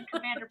this man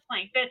Commander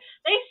Plank. They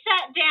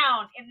sat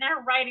down in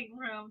their writing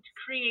room to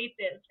create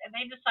this, and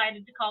they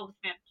decided to call this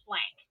man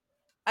Plank.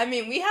 I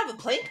mean, we have a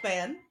Plank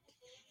man.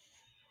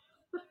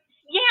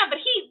 Yeah,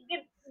 but he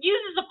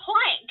uses a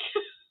plank.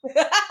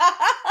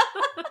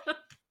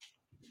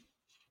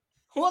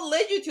 What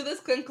led you to this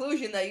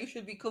conclusion that you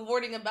should be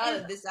cavorting about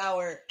at this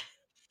hour?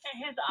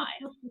 His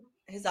eyes.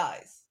 His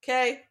eyes.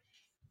 Okay?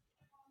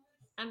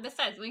 And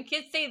besides, when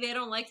kids say they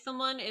don't like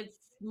someone, it's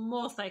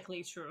most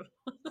likely true.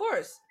 Of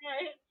course.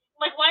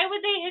 Like, why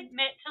would they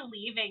admit to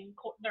leaving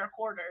their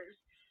quarters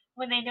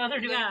when they know they're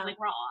doing something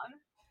wrong?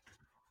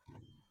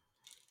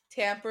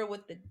 Tamper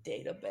with the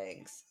data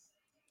banks.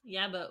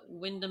 Yeah, but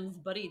Wyndham's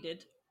buddy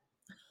did.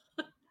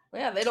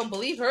 Yeah, they don't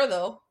believe her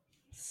though.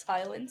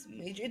 Silence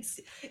major.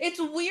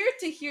 It's weird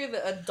to hear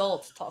the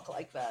adults talk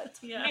like that.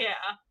 Yeah.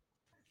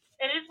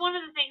 It is one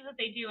of the things that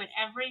they do in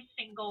every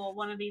single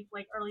one of these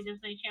like early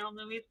Disney Channel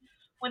movies.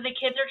 When the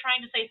kids are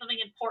trying to say something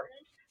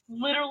important,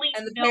 literally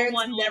and the no parents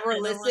one never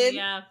listen.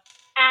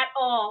 At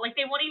all. Like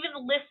they won't even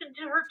listen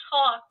to her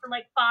talk for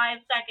like 5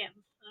 seconds.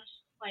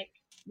 Like,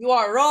 you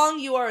are wrong.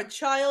 You are a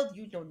child.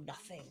 You know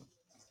nothing.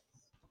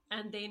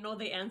 And they know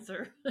the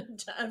answer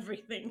to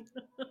everything.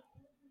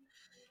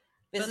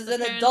 This but is the an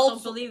parents adult.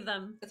 Don't believe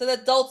them. It's an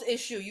adult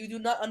issue. You do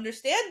not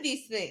understand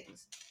these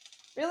things.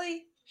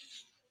 Really?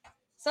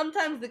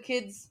 Sometimes the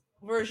kids'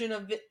 version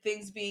of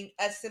things being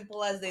as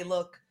simple as they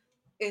look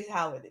is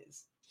how it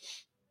is.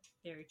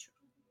 Very true.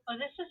 Oh,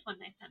 this is when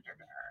they send her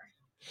to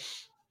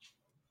Earth.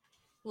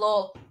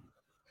 Lol.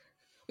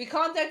 We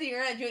contacted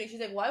your Aunt Judy. She's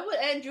like, why would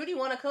Aunt Judy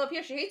want to come up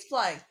here? She hates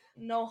flying.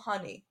 No,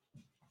 honey.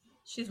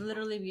 She's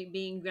literally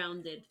being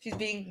grounded. She's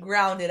being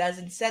grounded, as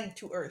in sent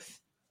to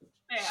Earth.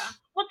 Yeah.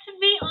 Well, to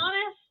be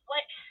honest,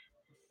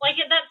 like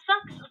that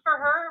sucks for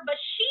her, but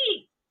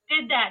she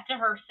did that to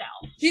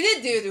herself. She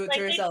did do it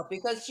to herself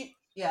because she,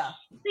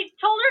 They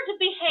told her to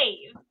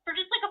behave for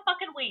just like a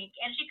fucking week,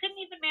 and she couldn't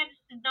even manage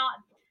to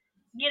not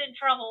get in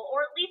trouble,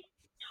 or at least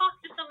talk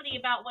to somebody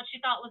about what she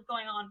thought was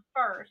going on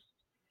first.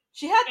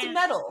 She had to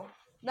meddle.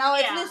 Now,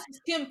 if this was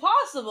Kim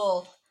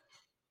Possible,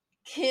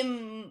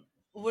 Kim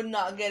would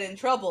not get in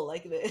trouble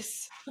like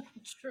this.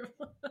 True.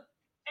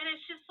 And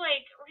it's just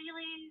like,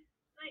 really?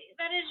 Like,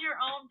 that is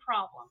your own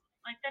problem.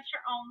 Like, that's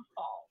your own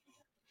fault.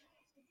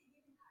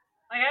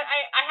 Like,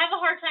 I have a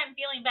hard time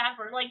feeling bad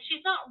for her. Like, she's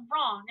not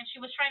wrong, and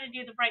she was trying to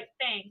do the right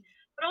thing.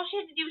 But all she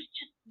had to do was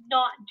just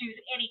not do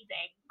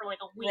anything for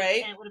like a week,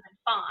 and it would have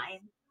been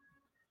fine.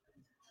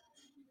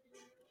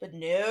 But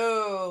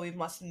no, we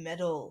must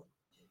meddle.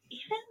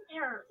 Even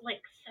their,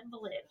 like,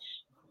 symbolage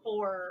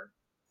for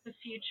the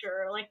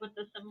future, like, with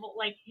the symbol,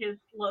 like,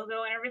 his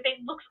logo and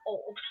everything, looks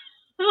old.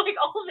 Like,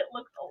 all of it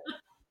looks old.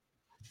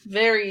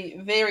 Very,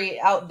 very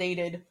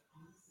outdated.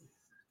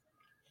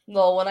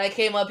 No, when I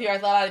came up here, I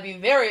thought I'd be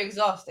very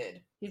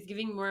exhausted. He's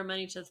giving more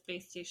money to the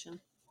space station.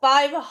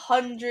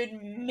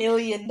 $500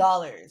 million.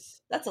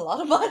 That's a lot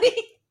of money.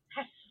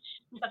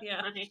 That's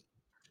money.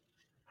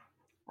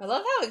 I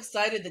love how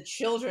excited the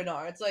children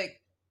are. It's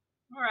like...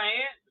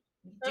 Right.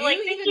 They're like,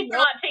 thank you for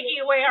not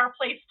taking away our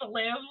place to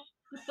live.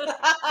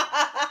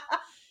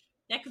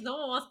 Yeah, because no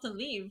one wants to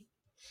leave.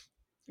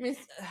 I mean,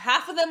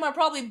 half of them are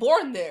probably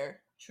born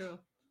there. True.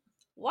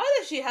 Why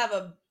does she have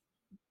a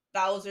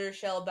Bowser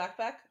shell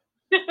backpack?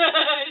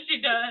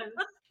 She does.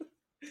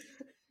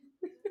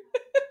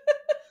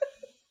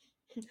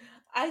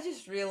 I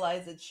just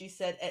realized that she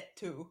said et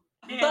tu.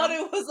 I Yeah. thought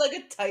it was like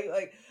a tight,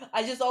 like,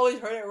 I just always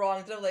heard it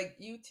wrong. So I'm like,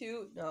 you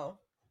too? No.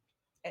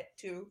 Et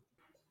tu.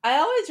 I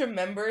always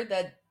remember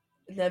that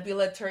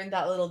Nebula turned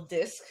that little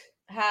disc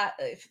hat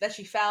that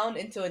she found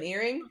into an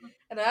earring,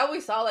 and I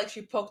always thought like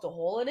she poked a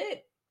hole in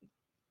it.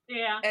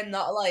 Yeah. And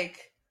not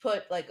like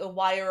put like a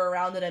wire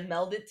around it and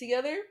meld it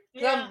together.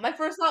 Yeah. My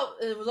first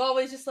thought it was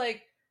always just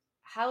like,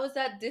 how is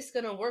that disc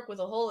gonna work with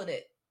a hole in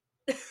it?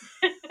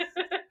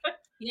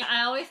 Yeah,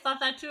 I always thought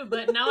that too,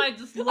 but now I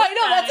just looked I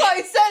know, at that's why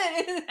I said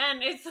it.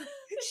 and it's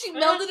She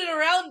melded it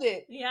around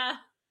it. yeah.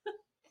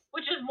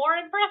 Which is more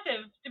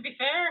impressive, to be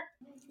fair.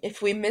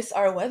 If we miss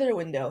our weather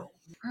window.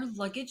 Her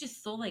luggage is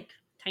so like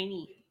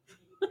tiny.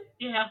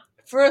 Yeah.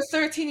 For a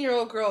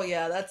 13-year-old girl,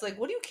 yeah, that's like,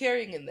 what are you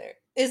carrying in there?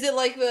 Is it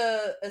like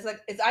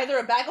it's either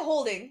a bag of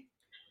holding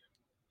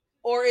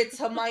or it's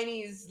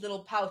Hermione's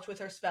little pouch with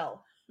her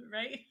spell.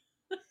 Right?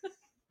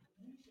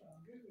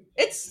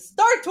 It's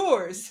Star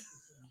Tours.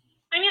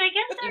 I mean, I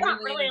guess they're not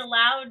really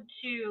allowed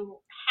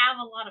to have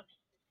a lot of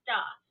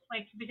stuff,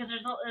 like because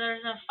there's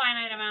a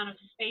finite amount of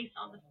space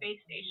on the space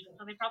station,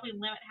 so they probably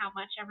limit how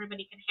much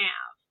everybody can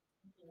have.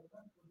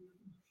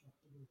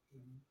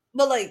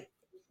 But like,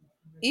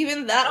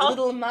 even that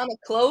little amount of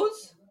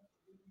clothes.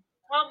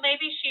 Well,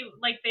 maybe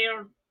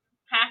they're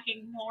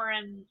packing more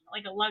in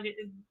like a luggage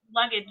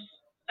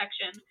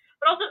section,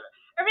 but also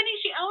everything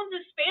she owns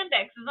is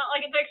spandex. It's not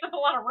like it takes up a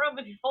lot of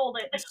room if you fold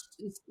it.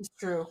 It's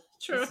true.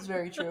 True. This is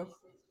very true.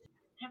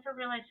 Never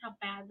realized how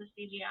bad the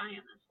CGI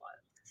in this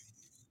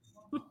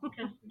was.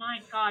 Because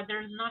my God,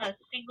 there's not a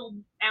single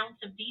ounce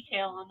of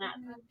detail on that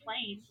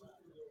plane.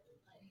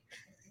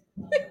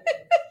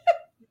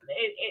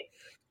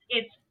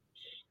 It's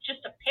just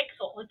a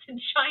pixel. It's a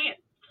giant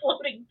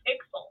floating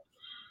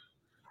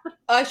pixel.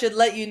 I should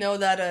let you know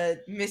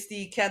that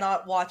Misty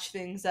cannot watch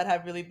things that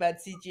have really bad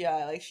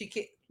CGI. Like she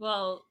can't.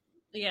 Well,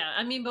 yeah.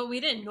 I mean, but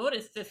we didn't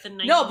notice this in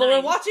 99. No, but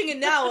we're watching it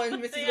now,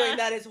 and Misty's going,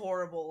 "That is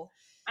horrible."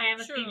 I am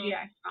a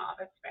CGI snob.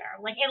 It's fair.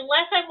 Like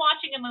unless I'm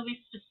watching a movie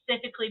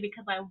specifically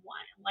because I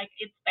want it. Like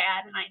it's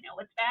bad and I know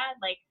it's bad.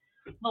 Like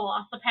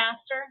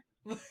Velocipaster.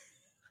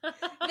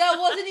 That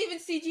wasn't even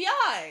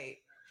CGI.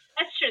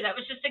 That's true. That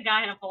was just a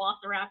guy in a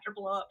Velociraptor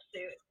blow-up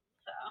suit.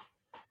 So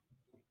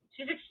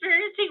she's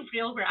experiencing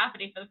real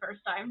gravity for the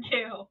first time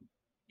too.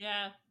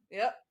 Yeah.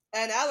 Yep.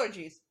 And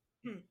allergies.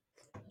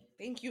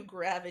 Thank you,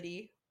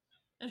 gravity.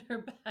 And her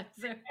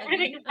bags are heavy.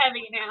 Everything's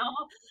heavy now.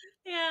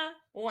 Yeah.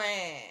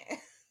 Wah.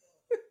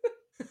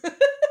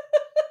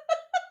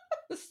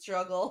 The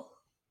struggle.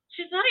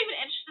 She's not even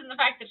interested in the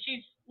fact that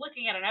she's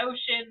looking at an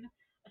ocean,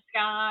 a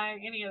sky,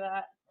 any of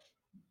that.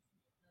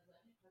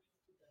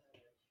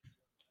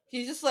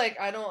 He's just like,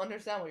 I don't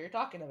understand what you're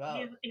talking about.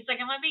 He's like,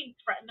 am I being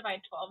threatened by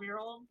a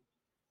 12-year-old?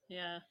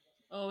 Yeah.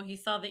 Oh, he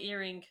saw the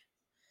earring.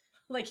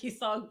 Like he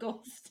saw a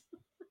ghost.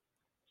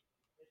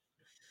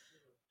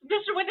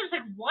 Mr. Wyndham's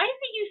like, why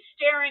are you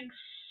staring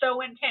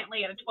so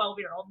intently at a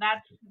 12-year-old?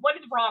 What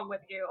is wrong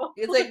with you?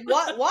 It's like,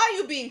 why are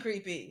you being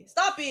creepy?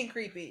 Stop being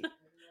creepy.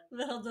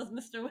 Little does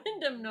Mr.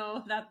 Wyndham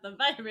know that the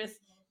virus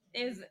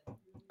is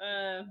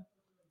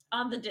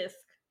on the disc.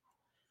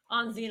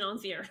 On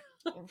Zenon's ear.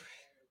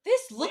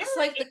 This looks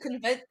like the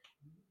convention.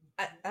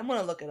 I'm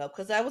gonna look it up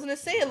because I was gonna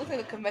say it looked like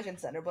a convention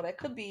center, but I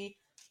could be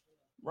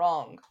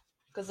wrong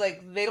because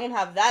like they don't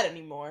have that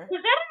anymore.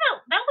 Was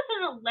that was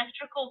an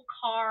electrical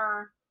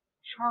car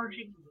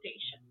charging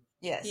station?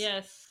 Yes.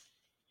 Yes.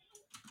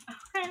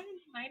 Okay,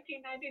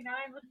 1999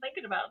 was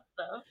thinking about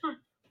stuff.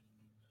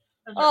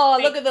 Oh,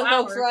 look at the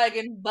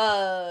Volkswagen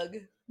Bug.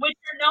 Which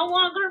are no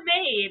longer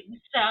made,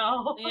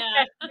 so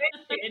yeah.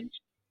 that's vintage.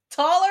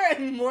 Taller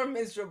and more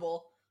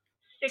miserable.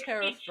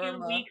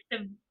 62 weeks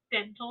of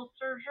dental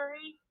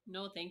surgery?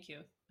 No, thank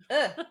you.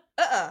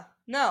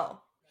 No.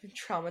 I've been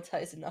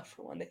traumatized enough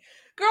for one day.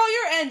 Girl,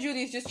 your Aunt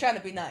Judy's just trying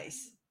to be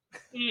nice.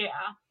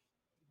 Yeah.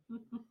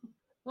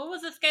 What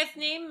was this guy's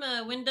name?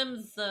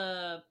 Wyndham's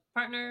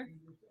partner?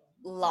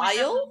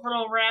 Lyle?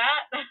 Little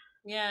rat?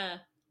 Yeah.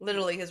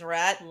 Literally his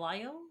rat.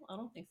 Lyle? I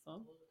don't think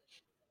so.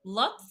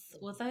 Lutz?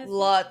 Was that his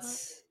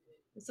Lutz.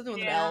 It's something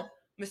with an L.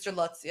 Mr.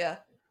 Lutz, yeah.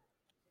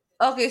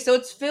 Okay, so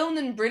it's filmed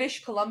in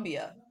British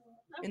Columbia.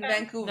 In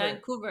Vancouver.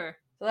 Vancouver.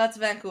 So that's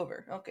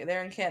Vancouver. Okay,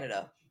 they're in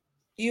Canada.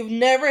 You've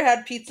never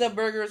had pizza,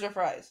 burgers, or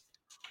fries?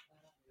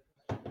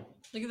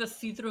 Look at the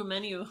see-through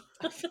menu.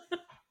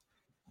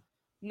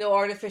 No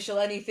artificial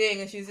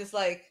anything. And she's just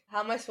like,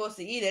 how am I supposed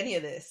to eat any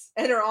of this?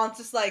 And her aunt's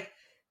just like,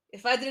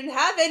 if I didn't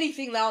have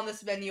anything on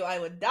this menu, I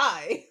would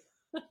die.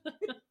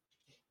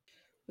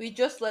 We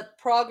just let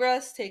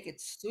progress take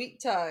its sweet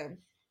time.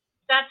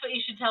 That's what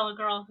you should tell a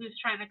girl who's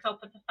trying to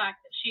cope with the fact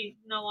that she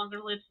no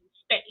longer lives in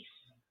space.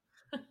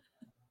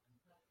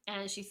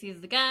 And she sees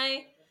the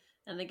guy,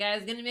 and the guy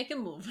is going to make a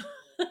move.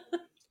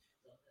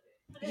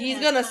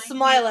 He's gonna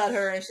smile at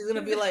her, and she's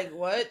gonna be like,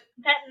 "What?"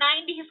 That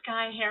 90s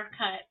guy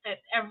haircut that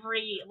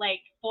every,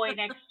 like, boy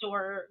next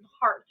door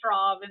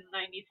heartthrob in the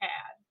 90s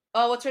had.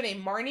 Oh, what's her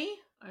name? Marnie?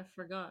 I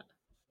forgot.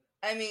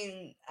 I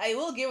mean, I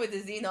will give it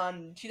to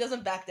Zenon. She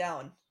doesn't back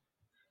down.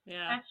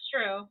 Yeah. That's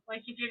true.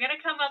 Like, if you're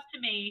gonna come up to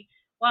me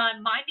while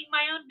I'm minding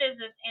my own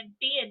business and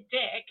be a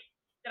dick,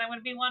 then I'm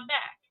gonna be one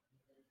back.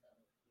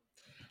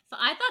 So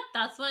I thought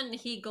that's when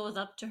he goes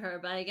up to her,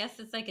 but I guess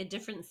it's like a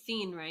different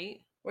scene,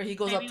 right? Where he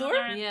goes Maybe up to when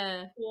her? they're in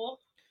Yeah. school.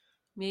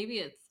 Maybe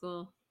it's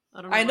school.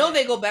 I don't know. I know why.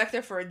 they go back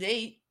there for a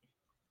date.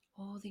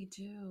 Oh, they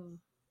do.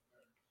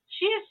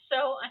 She is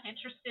so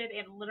uninterested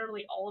in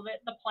literally all of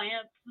it. The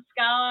plants, the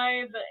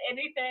sky, the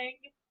anything.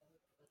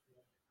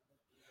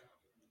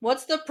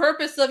 What's the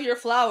purpose of your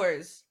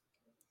flowers?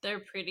 They're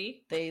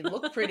pretty. They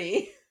look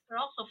pretty. They're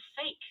also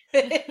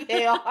fake.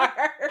 They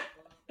are.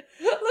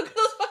 Look at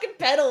those fucking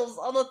petals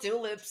on the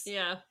tulips.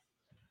 Yeah.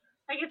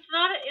 Like, it's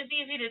not as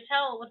easy to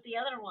tell with the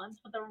other ones,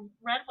 but the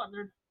red ones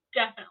are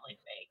definitely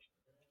fake.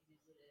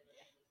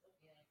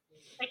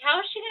 Like, how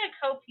is she gonna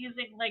cope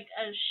using, like,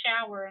 a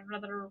shower and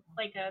rather,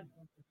 like,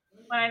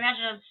 what I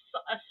imagine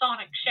a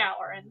sonic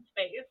shower in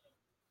space?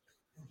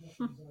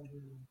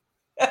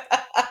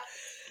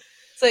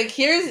 It's like,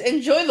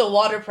 enjoy the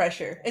water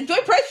pressure. Enjoy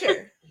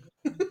pressure.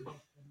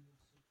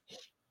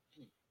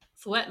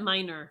 Sweat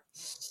minor.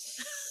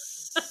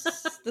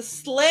 The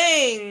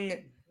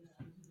slang.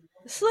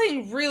 The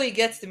slang really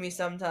gets to me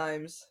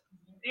sometimes.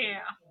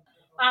 Yeah.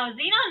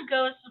 Zenon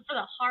goes for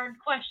the hard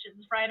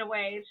questions right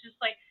away. It's just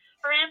like,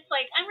 her aunt's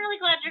like, I'm really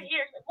glad you're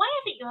here. Like, why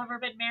haven't you ever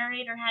been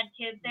married or had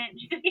kids, Aunt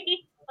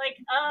Judy? Like,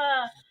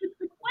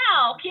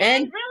 wow, kid,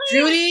 And really?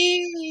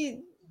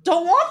 Judy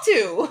don't want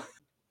to.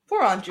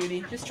 Poor Aunt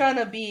Judy. Just trying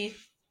to be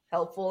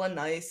helpful and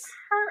nice.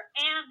 Her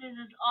aunt is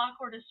as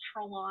awkward as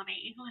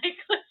Trelawney. Like,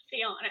 let's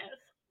be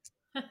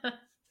honest.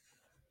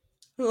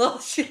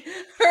 Well,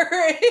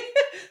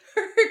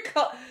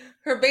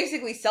 her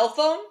basically cell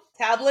phone,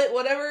 tablet,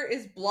 whatever,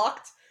 is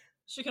blocked.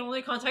 She can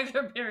only contact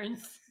her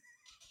parents.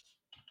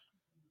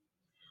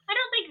 I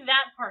don't think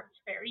that part's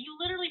fair. You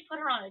literally put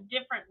her on a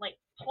different, like,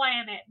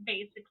 planet,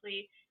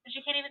 basically, and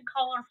she can't even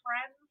call her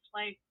friends.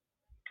 Like,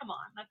 come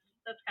on,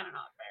 that's kind of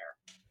not fair.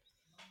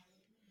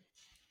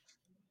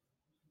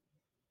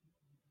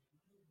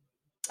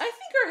 I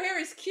think her hair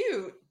is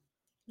cute.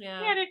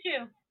 Yeah. Yeah, I do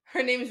too.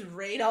 Her name is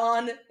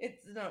Radon.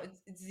 It's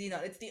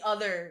Zenon. It's the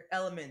other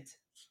element.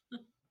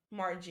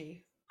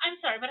 Margie. I'm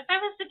sorry, but if I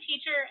was the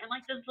teacher and,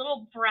 like, this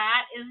little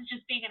brat is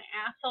just being an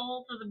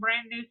asshole to the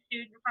brand new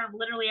student in front of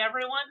literally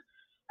everyone,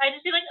 I'd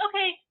just be like,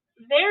 okay,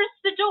 there's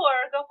the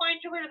door. Go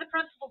find your way to the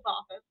principal's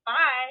office.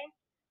 Bye.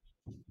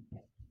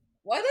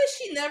 Why does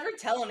she never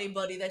tell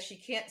anybody that she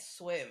can't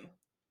swim?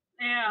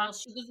 Yeah. Well,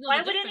 she doesn't know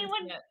Why the would difference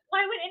anyone? yet.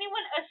 Why would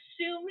anyone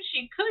assume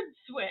she could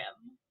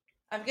swim?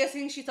 I'm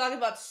guessing she's talking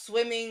about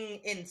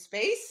swimming in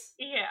space?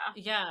 Yeah.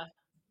 Yeah.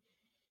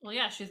 Well,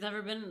 yeah, she's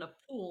never been in a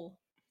pool.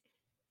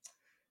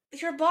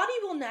 Your body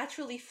will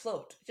naturally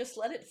float. Just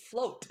let it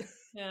float.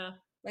 Yeah.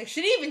 Like,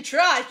 she didn't even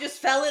try. She just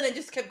fell in and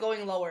just kept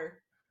going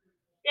lower.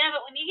 Yeah,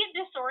 but when you get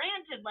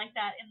disoriented like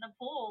that in the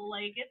pool,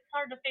 like, it's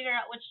hard to figure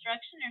out which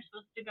direction you're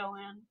supposed to go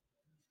in.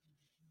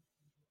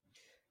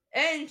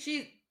 And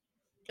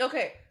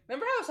okay,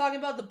 remember how I was talking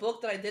about the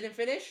book that I didn't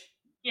finish?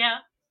 Yeah.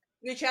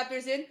 3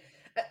 chapters in?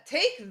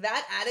 Take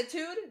that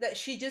attitude that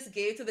she just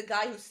gave to the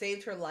guy who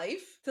saved her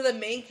life to the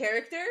main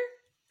character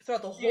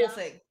throughout the whole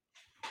thing.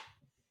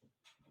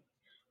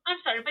 I'm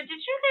sorry, but did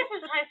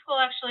your guys' high school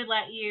actually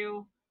let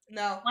you,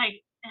 No.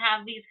 like,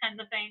 have these kinds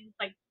of things,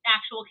 like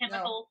actual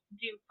chemicals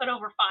put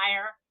over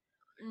fire?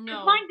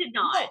 No. Mine did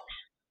not. No.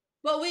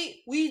 But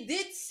we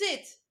did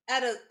sit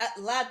at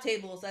lab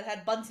tables that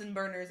had Bunsen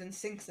burners and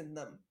sinks in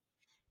them.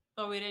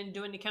 But we didn't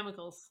do any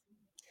chemicals.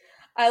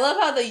 I love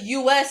how the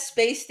U.S.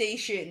 space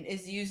station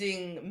is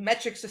using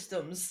metric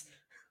systems,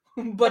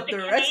 but the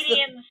rest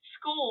Canadian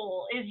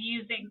school is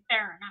using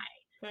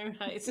Fahrenheit.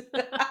 Fahrenheit.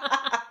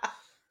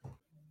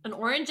 An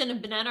orange and a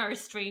banana are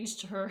strange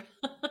to her.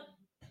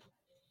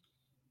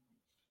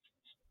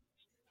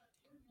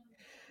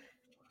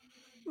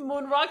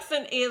 Moon rocks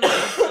and alien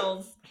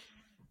pills.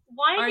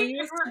 Why Are did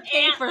you her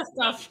paying aunt for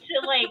stuff?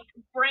 to, like,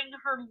 bring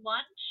her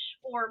lunch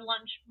or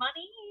lunch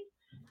money?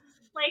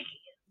 Like,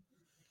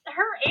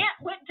 her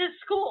aunt went to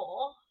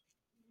school.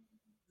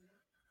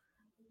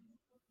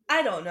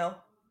 I don't know.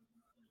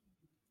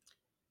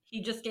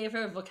 He just gave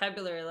her a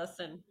vocabulary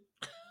lesson.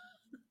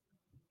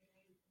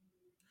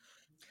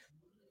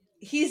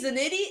 He's an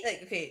idiot.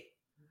 Like, okay,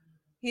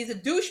 he's a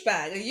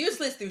douchebag, a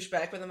useless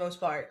douchebag for the most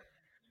part.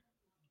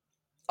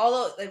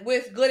 Although, like,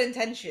 with good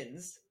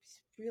intentions,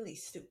 he's really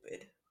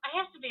stupid. I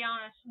have to be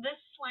honest, this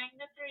slang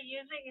that they're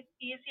using is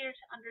easier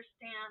to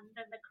understand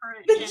than the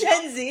current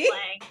Gen Z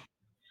slang.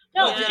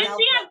 No, Yeah. Gen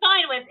Z I'm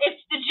fine with.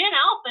 It's the Gen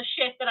Alpha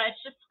shit that I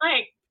just,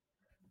 like,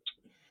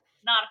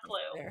 not a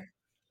clue. There.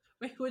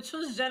 Wait, which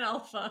was Gen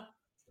Alpha?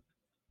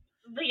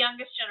 The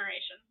youngest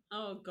generation.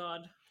 Oh,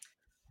 God.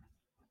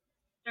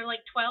 They're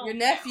like 12 Your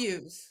now.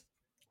 nephews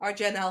are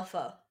Gen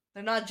Alpha.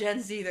 They're not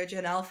Gen Z, they're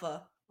Gen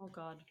Alpha. Oh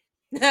God.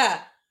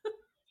 Yeah.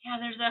 Yeah,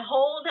 there's a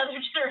whole other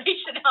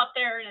generation out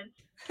there, and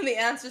it's And the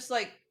aunt's just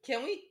like,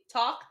 can we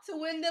talk to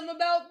Wyndham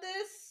about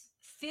this?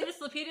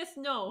 Zedis, lapedis,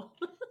 no.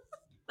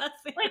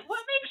 That's it. like, what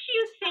makes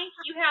you think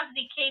you have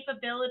the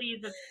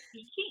capabilities of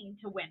speaking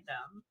to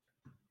Wyndham?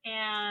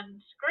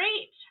 And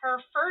great, her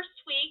first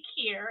week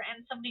here,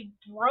 and somebody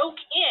broke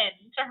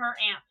into her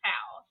aunt's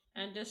house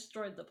And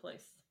destroyed the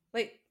place.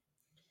 Like,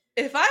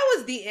 if I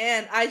was the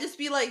aunt, I'd just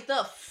be like,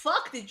 the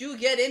fuck did you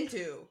get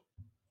into?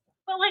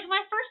 But like, my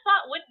first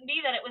thought wouldn't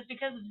be that it was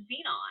because of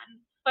Zenon.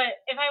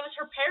 But if I was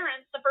her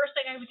parents, the first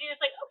thing I would do is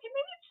like, okay,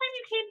 maybe it's time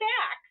you came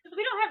back because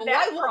we don't have But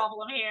that why wo-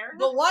 problem here.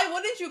 But why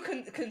wouldn't you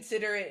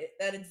consider it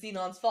that it's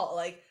Xenon's fault?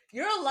 Like,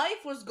 your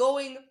life was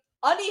going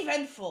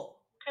uneventful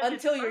 'Cause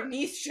until it's your Earth.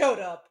 niece showed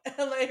up.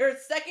 And like, her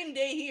second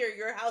day here,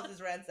 your house is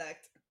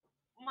ransacked.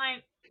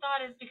 My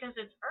thought is because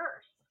it's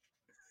Earth,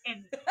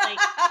 and like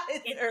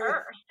it's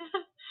Earth.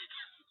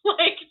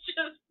 like,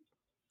 just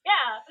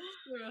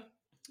yeah.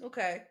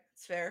 Okay,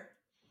 it's fair.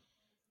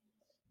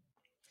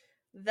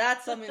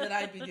 That's something that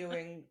I'd be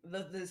doing.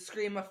 The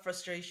scream of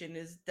frustration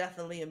is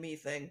definitely a me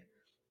thing.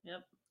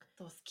 Yep.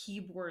 Those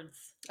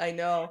keyboards. I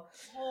know.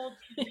 Old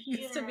It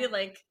used to be computer.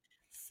 like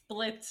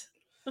split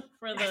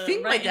for the I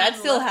think my right dad hand,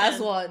 still left has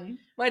hand. one.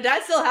 My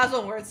dad still has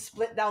one where it's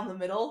split down the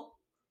middle.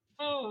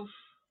 Oof.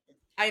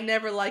 I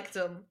never liked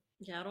them.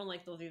 Yeah, I don't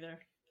like those either.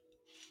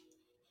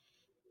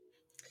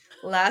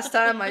 Last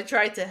time I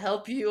tried to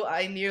help you,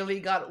 I nearly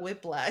got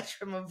whiplash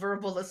from a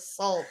verbal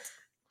assault.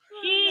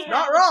 He It's has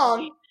not a wrong.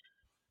 point.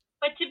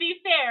 But to be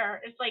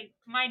fair, it's like,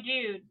 my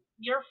dude,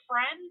 your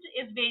friend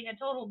is being a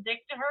total dick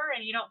to her,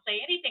 and you don't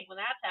say anything when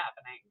that's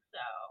happening.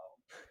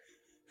 So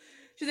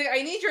She's like,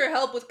 I need your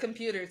help with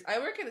computers. I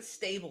work at a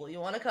stable. You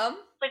want to come?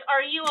 like,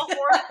 are you a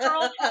horse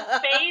girl from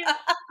space?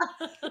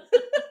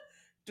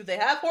 Do they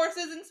have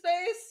horses in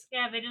space?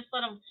 Yeah, they just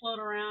let them float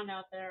around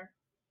out there.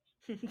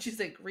 She's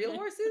like, real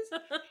horses?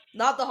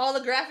 Not the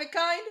holographic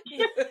kind?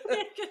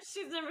 Because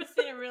she's never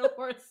seen a real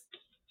horse.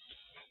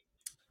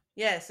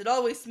 Yes, it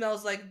always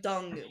smells like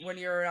dung when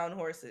you're around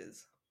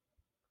horses.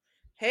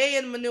 Hay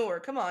and manure,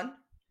 come on.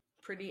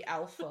 Pretty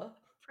alpha.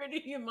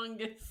 Pretty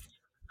humongous.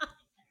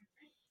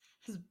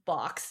 His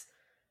box.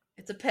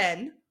 It's a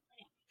pen.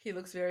 He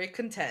looks very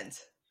content.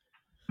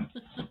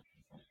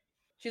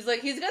 She's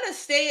like, he's gonna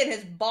stay in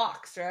his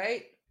box,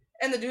 right?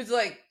 And the dude's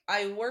like,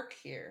 I work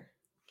here.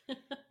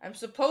 I'm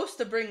supposed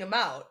to bring him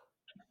out.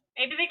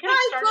 Maybe they could have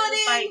Hi, started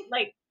this by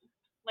pudding!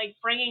 like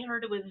bringing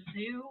her to a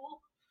zoo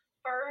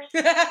first,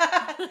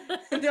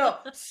 No,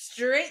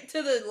 straight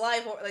to the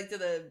live, like to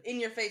the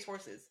in-your-face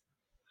horses.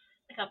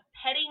 like a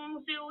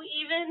petting zoo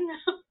even.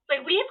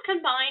 Like, we've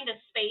combined a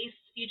space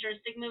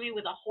futuristic movie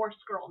with a horse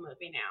girl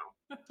movie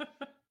now.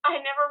 I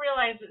never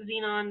realized that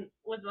Zenon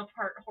was a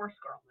part horse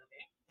girl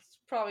movie. That's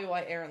probably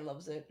why Aaron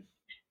loves it.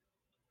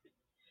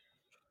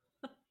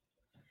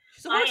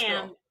 She's a I horse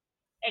am girl.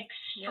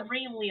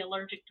 extremely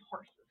allergic to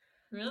horses.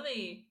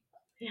 Really?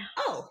 Yeah.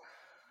 Oh.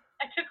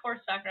 I took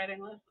horseback riding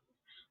lessons.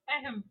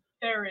 I am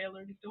very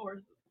allergic to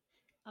horses.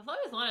 I've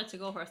always wanted to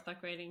go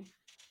horseback riding.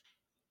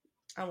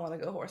 I want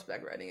to go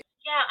horseback riding.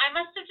 Yeah, I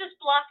must have just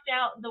blocked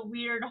out the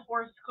weird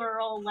horse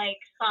girl, like,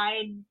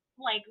 side,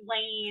 like,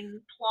 lane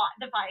plot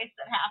device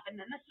that happened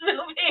in this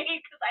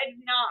movie, because I did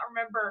not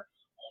remember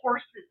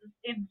horses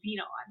in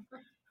Zenon. If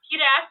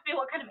you'd asked me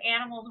what kind of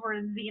animals were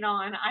in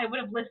Zenon, I would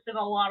have listed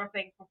a lot of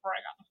things before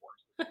I got to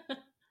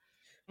horses.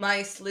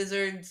 Mice,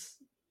 lizards.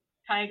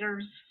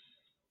 Tigers.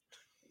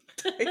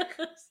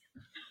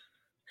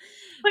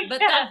 But yeah.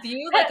 that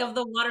view, like, of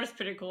the water is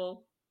pretty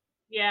cool.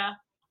 Yeah.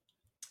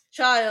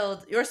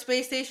 Child, your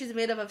space station is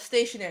made up of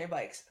stationary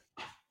bikes.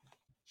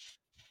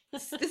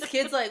 This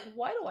kid's like,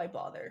 why do I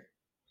bother?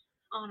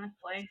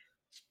 Honestly.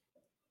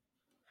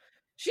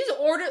 She's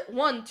ordered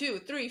 1, 2,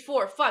 3,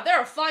 4, 5. There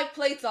are 5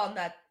 plates on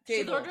that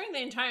table. She's ordering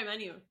the entire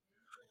menu.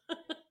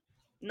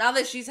 Now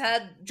that she's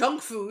had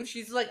junk food,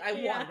 she's like, I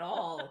Yeah. want it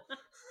all.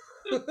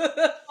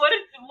 What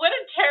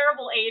a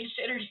terrible age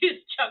to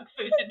introduce junk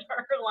food into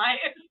her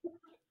life.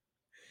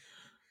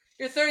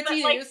 You're 13 But,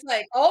 and like- you're just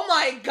like, oh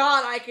my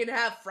god, I can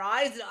have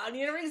fries and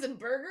onion rings and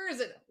burgers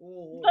and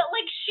ooh. But,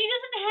 like, she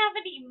doesn't have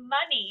any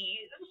money,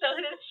 so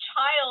this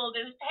child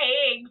is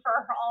paying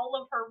for all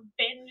of her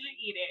binge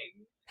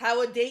eating.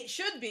 How a date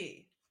should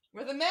be,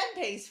 where the man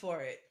pays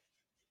for it.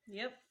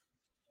 Yep.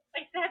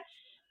 Like, that's,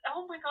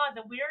 oh my god,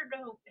 the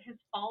weirdo has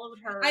followed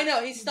her. I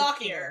know, he's to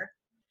stalking here. her.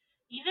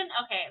 Even,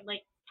 okay,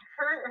 like,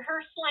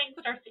 her slang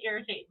starts to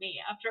irritate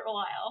me after a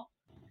while,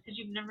 because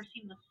you've never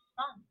seen the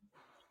sun.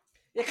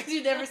 Yeah, because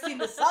you've never seen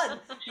the sun.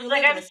 She's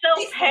like, I'm so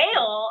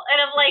pale. And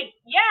I'm like,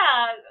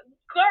 yeah,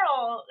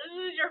 girl,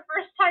 this is your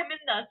first time in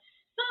the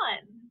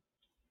sun.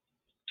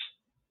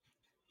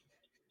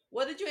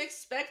 What did you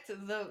expect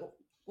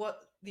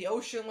the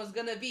ocean was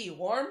gonna be?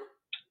 Warm?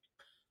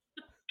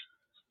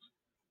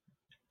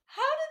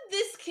 How did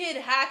this kid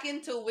hack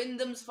into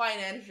Wyndham's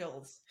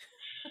financials?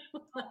 I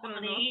don't know.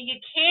 Honey, you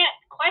can't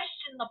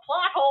question the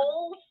plot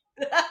holes.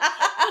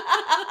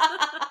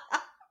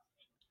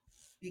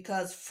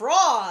 Because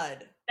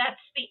fraud. That's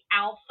the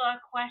alpha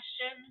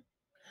question.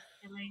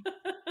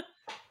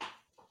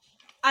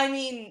 I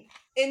mean,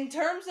 in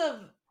terms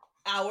of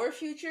our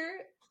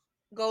future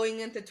going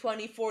into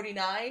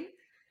 2049,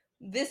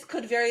 this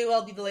could very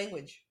well be the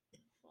language.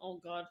 Oh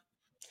God,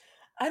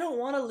 I don't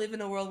want to live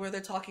in a world where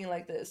they're talking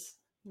like this.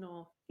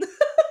 no.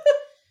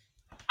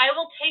 I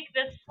will take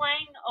this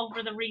slang over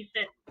the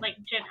recent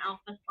Gen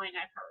Alpha slang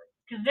I've heard,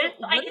 because this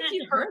So I what can have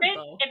you heard, interpret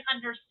though? and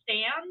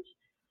understand.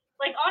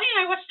 Like Ani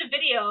and I watched a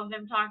video of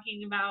them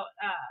talking about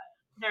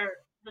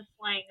the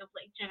slang of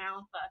Gen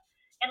Alpha,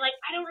 and I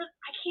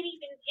can't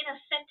even in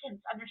a sentence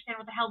understand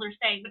what the hell they're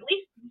saying. But at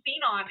least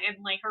Zenon and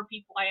her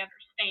people I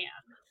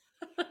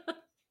understand.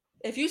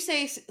 If you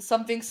say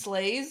something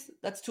slays,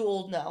 that's too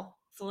old now.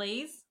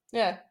 Slays?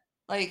 Yeah,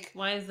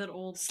 why is it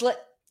old?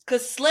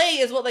 Because slay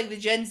is what the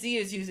Gen Z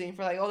is using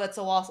for oh, that's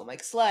so awesome,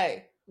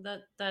 slay.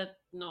 That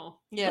no.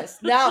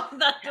 Yes. Now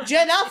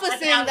Gen Alpha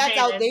saying that's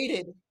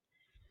outdated.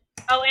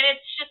 Oh, and it's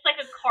just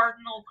a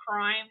cardinal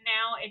crime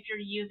now if you're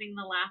using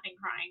the laughing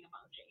crying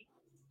emoji.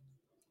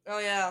 Oh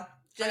yeah,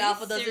 Gen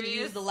Alpha doesn't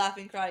use the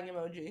laughing crying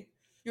emoji.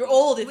 You're We-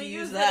 old if we you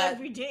use use that it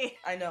every day.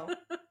 I know.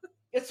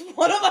 It's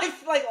one of my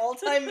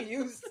all-time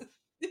used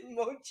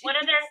emojis. One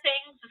of their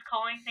things is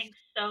calling things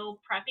so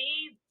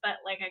preppy, but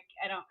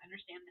I don't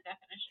understand the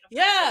definition of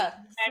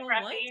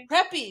preppy. So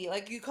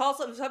Preppy, you call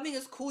something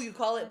is cool, you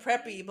call it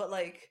preppy, but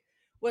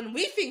when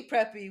we think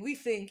preppy, we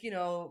think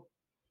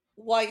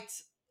white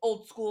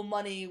old school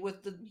money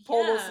with the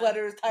polo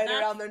sweaters tied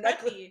around their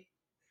necklace.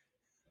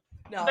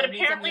 No, but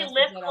apparently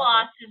lip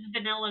gloss is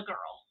vanilla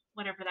girl,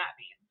 whatever that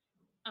means.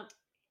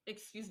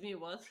 Excuse me,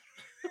 what?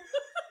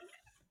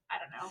 I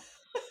don't know.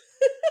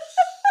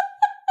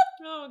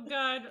 Oh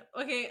God.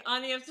 Okay,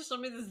 Ani, you have to show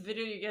me this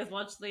video you guys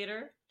watched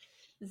later.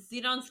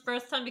 Zedon's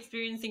first time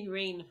experiencing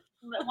rain.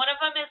 One of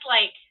them is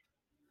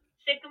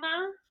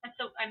Sigma.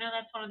 I know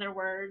that's one of their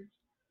words.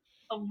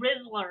 A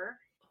Rizzler.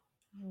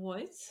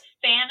 What?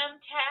 Phantom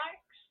Tax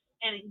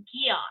and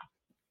Giot.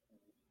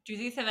 Do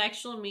these have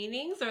actual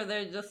meanings, or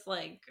they're just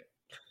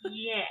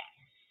Yeah.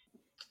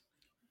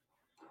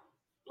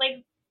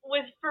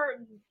 For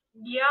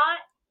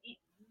Giot,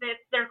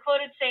 they're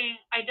quoted saying,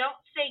 "I don't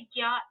say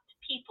Giot to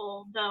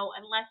people though,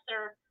 unless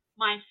they're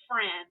my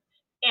friend,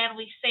 and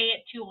we say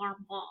it to our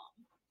mom."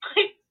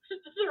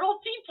 They're all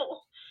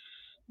people.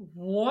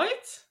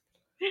 What?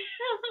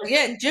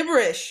 Again,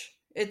 gibberish.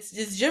 It's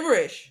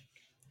gibberish.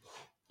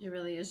 It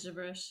really is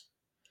gibberish.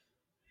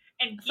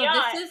 And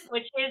Gyat,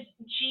 which is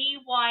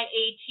Gyat,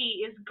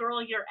 is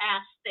girl your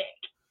ass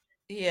thick.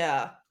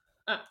 Yeah.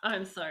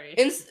 I'm sorry.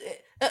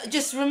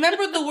 Just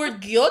remember the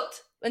word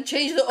gyot and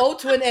change the O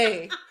to an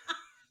A.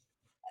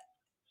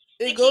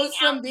 It goes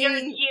from being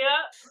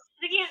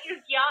sticking out your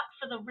gyat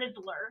for the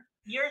Rizzler.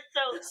 You're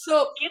so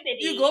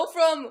skibbity. You go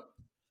from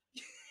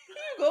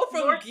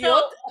You're gyot.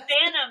 So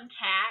Phantom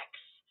Tax.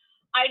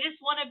 I just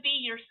want to be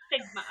your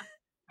Sigma.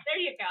 There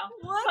you go.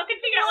 What? Fucking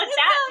figure out what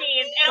that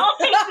means, and I'll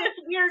take this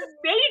weird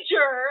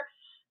major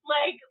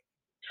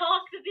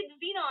talk that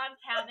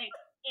Zenon's having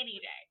any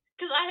day.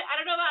 Because I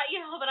don't know about you,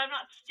 but I'm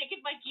not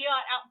sticking my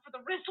gyat out for the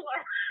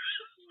Rizzler.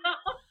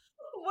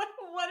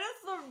 What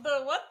is the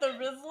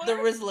Rizzler? The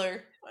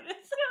Rizzler. What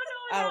is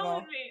I don't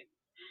know.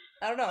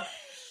 I don't know.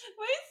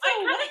 Wait, so I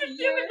kind of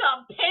assume it's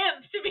a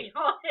pimp, to be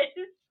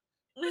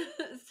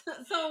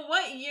honest. So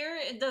what year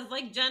does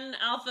Gen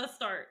Alpha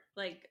start?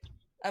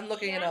 I'm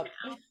looking it up.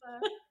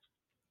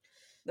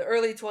 The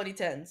early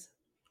 2010s.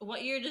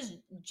 What year does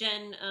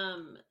Gen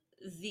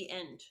Z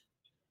end?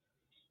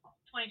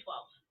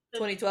 2012.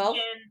 2012?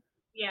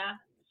 Yeah.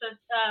 So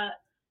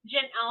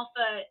Gen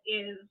Alpha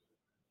is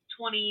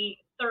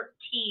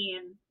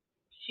 2013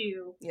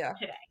 to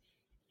today.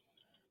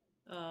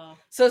 Oh.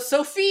 So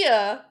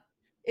Sophia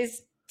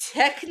is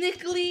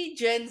technically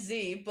Gen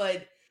Z,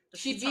 but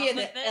she'd be an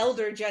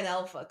elder Gen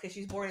Alpha because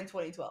she's born in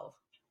 2012.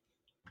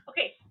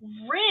 Okay,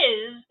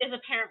 Riz is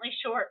apparently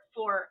short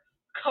for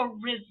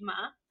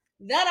charisma.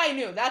 That I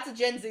knew. That's a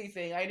Gen Z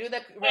thing. I knew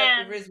that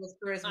Riz was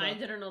charisma. I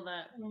didn't know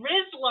that.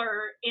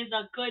 Rizzler is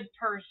a good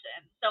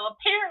person. So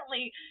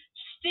apparently,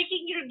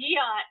 sticking your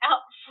gyat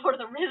out for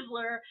the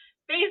Rizzler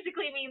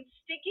basically means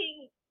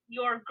sticking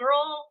your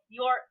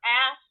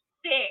ass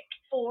thick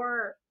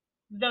for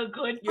the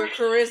good person. Your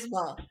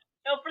charisma.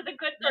 No, for the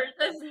good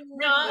person.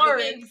 Rizzler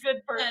is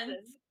good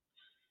person.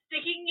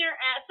 Sticking your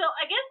ass. So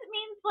I guess it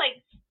means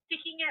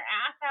sticking your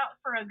ass out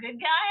for a good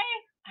guy.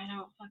 I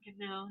don't fucking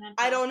know.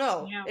 I don't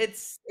know.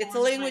 It's a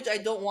language I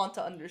don't want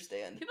to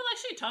understand. People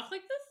actually talk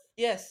like this?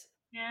 Yes.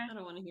 Yeah. I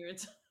don't want to hear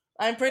it.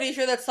 I'm pretty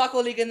sure that Soccer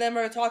League and them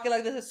are talking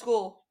like this at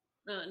school.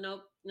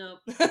 Nope.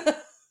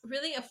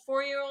 Really? A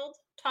 4-year-old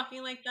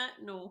talking like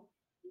that? No.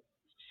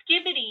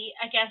 Skibbity,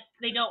 I guess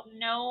they don't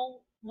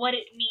know what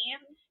it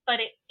means, but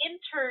it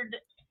entered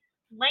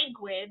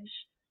language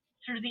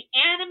through the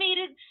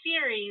animated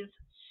series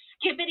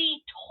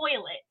Skibbity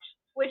Toilet,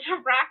 which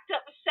racked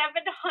up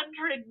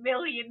 700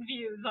 million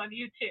views on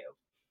YouTube.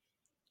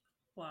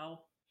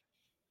 Wow.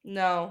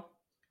 No.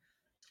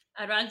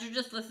 I'd rather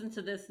just listen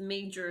to this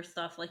major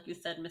stuff, like you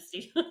said,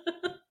 Misty.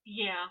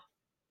 Yeah.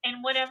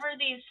 And whatever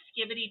these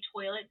skibbity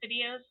toilet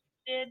videos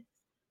did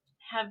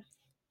have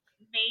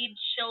made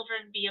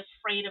children be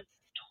afraid of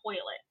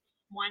toilets.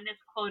 One is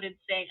quoted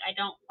saying, "I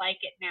don't like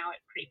it now,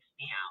 it creeps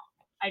me out.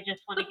 I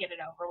just want to get it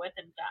over with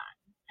and done."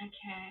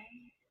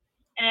 Okay.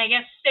 And I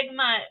guess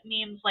Sigma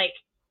means like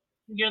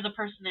you're the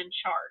person in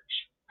charge,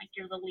 like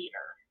you're the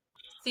leader.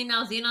 See,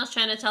 now Xenon's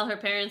trying to tell her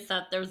parents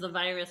that there's a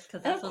virus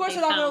because And that's of what course they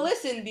they're not found. gonna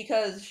listen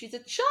because she's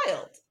a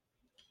child.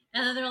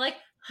 And then they're like,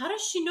 "How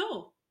does she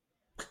know?"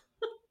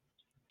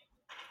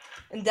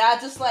 And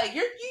Dad's just like,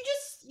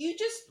 you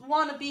just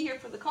want to be here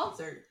for the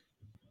concert.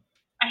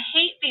 I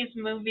hate these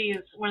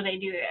movies where they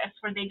do this,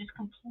 where they just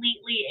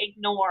completely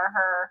ignore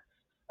her,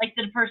 like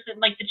the person,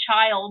 like the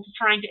child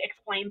trying to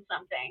explain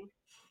something.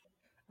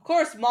 Of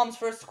course, Mom's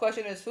first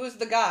question is, "Who's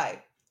the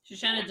guy?" She's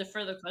trying to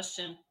defer the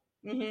question.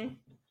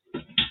 Mm-hmm.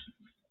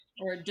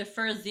 Or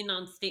defer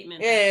Xenon's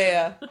statement.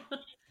 Yeah.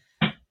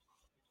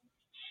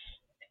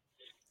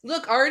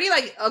 Look, already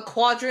like a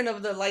quadrant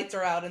of the lights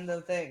are out in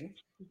the thing.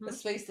 Mm-hmm. The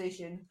space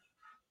station.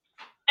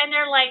 And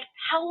they're like,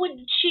 how would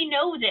she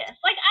know this?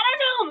 Like, I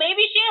don't know,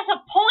 maybe she has a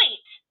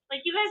point.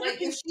 Like, you guys are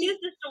confused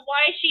as to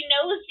why she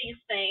knows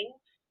these things.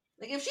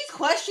 Like, if she's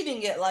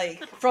questioning it,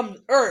 like,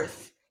 from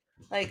Earth,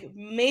 like,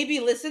 maybe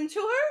listen to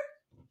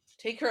her?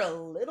 Take her a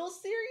little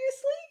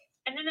seriously?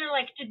 And then they're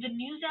like, did the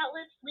news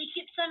outlets leak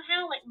it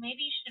somehow? Like,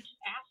 maybe you should have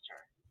just asked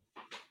her.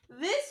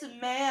 This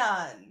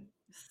man.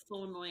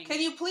 So annoying.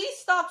 Can you please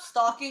stop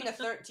stalking a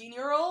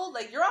 13-year-old?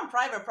 Like, you're on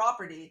private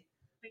property.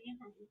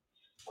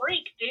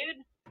 Freak,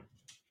 dude.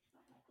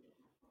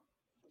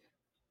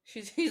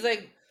 He's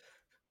like,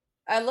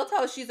 I love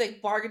how she's like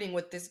bargaining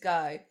with this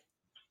guy.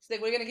 She's like,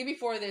 "We're gonna give you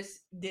for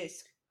this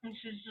disc." And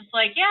she's just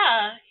like,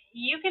 yeah,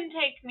 you can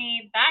take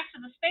me back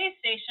to the space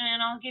station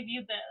and I'll give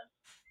you this.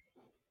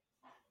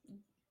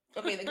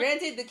 Okay,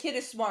 granted, the kid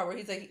is smart where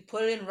he's like,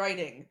 put it in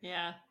writing.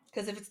 Yeah.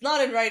 Because if it's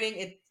not in writing,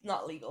 it's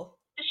not legal.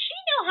 Does she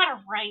know how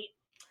to write?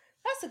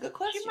 That's a good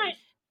question. She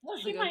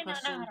might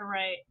not know how to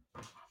write.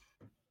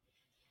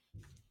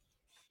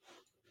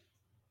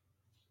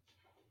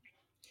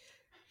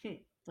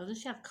 Doesn't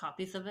she have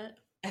copies of it?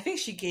 I think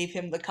she gave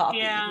him the copy.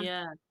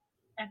 Yeah.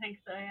 I think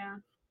so, yeah.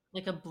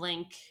 Like a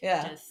blank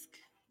disc.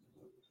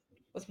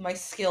 With my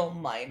skill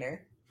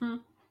minor. Hmm.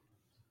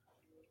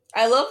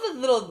 I love the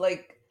little,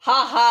 like,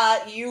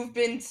 haha, you've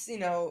been, you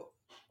know,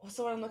 what's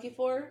the word I'm looking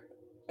for?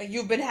 Like,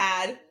 you've been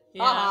had.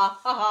 Yeah. Haha,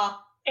 haha.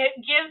 It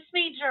gives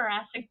me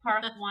Jurassic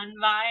Park 1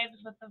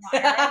 vibes with the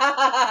virus.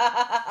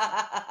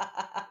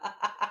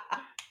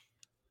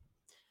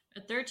 A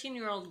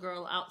 13-year-old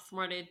girl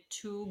outsmarted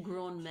 2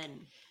 grown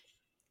men.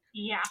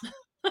 Yeah.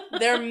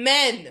 They're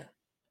men.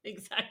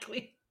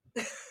 Exactly.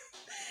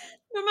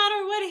 No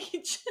matter what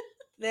age.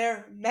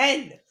 They're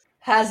men.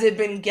 Has it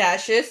been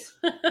gaseous?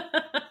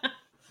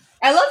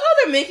 I love how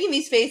they're making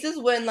these faces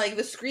when, like,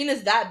 the screen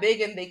is that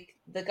big and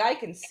the guy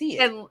can see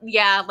it. And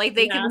yeah, like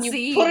they can You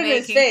see put it in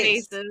his making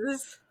face.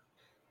 faces.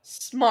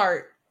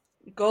 Smart.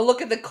 Go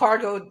look at the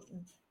cargo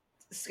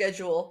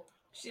schedule.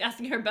 She's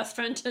asking her best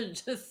friend to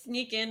just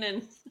sneak in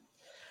and...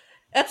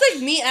 That's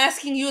like me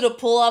asking you to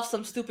pull off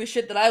some stupid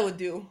shit that I would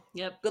do.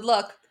 Yep. Good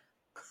luck.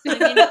 I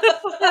mean,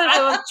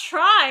 I would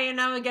try and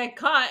I would get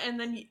caught and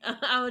then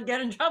I would get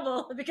in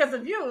trouble because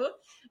of you.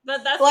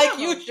 But that's like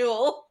normal.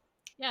 usual.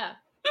 Yeah.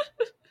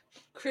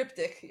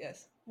 Cryptic,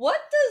 yes. What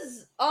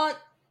does Aunt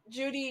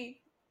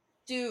Judy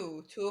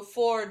do to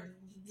afford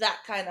that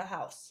kind of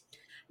house?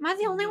 Am I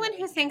the only one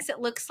who thinks it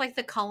looks like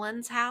the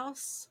Cullens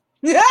house?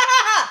 Yeah!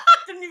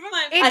 Didn't even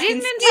mind. It I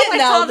didn't can see until it I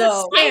now, saw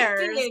though. the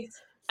stairs.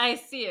 I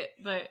see it,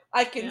 but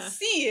I can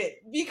see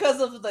it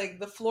because of like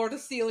the floor to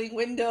ceiling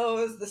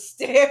windows, the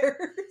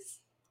stairs.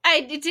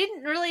 It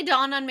didn't really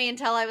dawn on me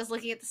until I was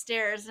looking at the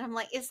stairs, and I'm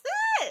like, is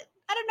that?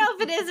 I don't know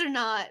if it is or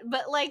not,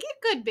 but like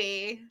it could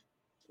be.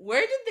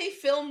 Where did they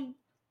film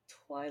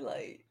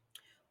Twilight?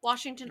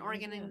 Washington,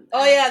 Oregon, and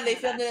Oh yeah, they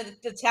filmed it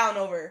at the town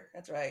over.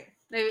 That's right.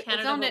 They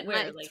Canada, filmed but it in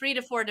where, like like- 3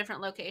 to 4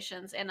 different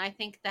locations, and I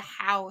think the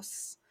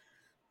house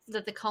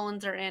that the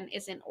Cullens are in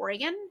is in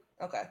Oregon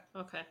Okay.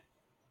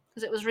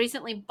 because it was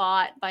recently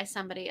bought by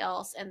somebody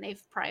else, and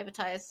they've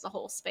privatized the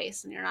whole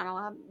space, and you're not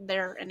allowed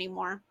there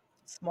anymore.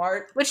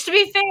 Smart. Which, to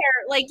be fair,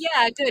 like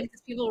yeah, good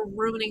because people are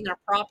ruining their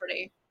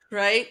property.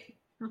 Right?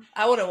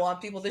 I wouldn't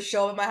want people to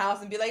show up at my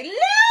house and be like,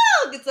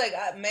 look! It's like,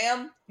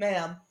 ma'am,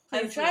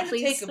 I'm trying to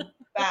take a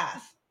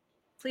bath.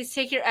 Please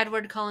take your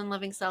Edward Cullen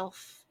living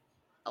self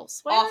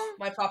elsewhere. Off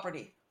my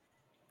property.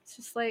 It's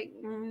just like,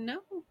 no.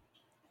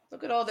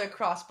 Look at all their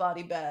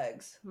crossbody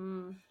bags.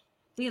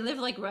 They live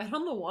like right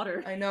on the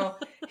water. I know.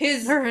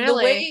 His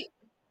Really?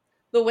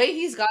 the way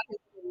he's got his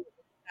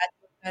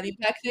fanny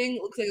pack thing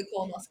looks like a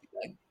colonoscopy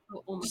bag.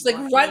 Oh my Just like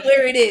gosh. right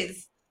where it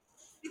is.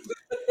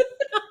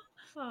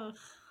 Oh.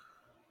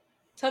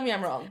 Tell me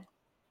I'm wrong.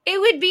 It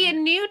would be a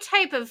new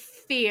type of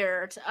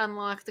fear to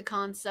unlock the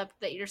concept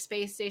that your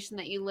space station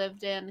that you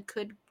lived in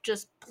could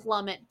just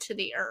plummet to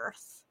the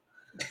earth.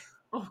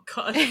 Oh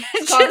god.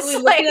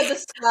 Constantly looking at the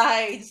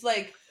sky, just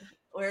like,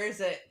 where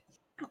is it?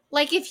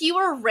 Like if you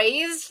were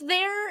raised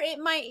there,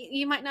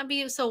 you might not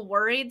be so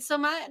worried so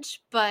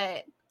much,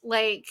 but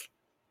Like,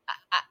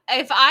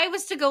 if I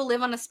was to go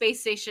live on a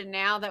space station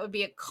now, that would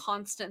be a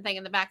constant thing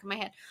in the back of my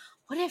head.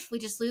 What if we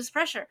just lose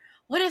pressure?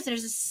 What if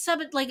there's a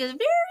very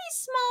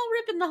small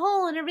rip in the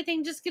hole and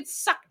everything just gets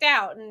sucked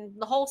out and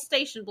the whole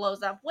station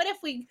blows up? What if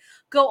we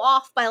go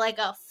off by like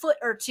a foot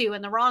or two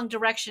in the wrong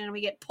direction and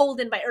we get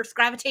pulled in by Earth's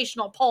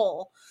gravitational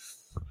pull?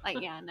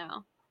 Like, yeah,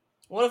 no.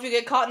 What if you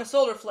get caught in a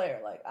solar flare?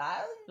 Like,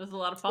 there's a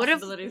lot of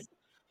possibilities.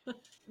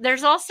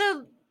 There's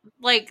also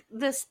like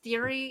this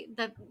theory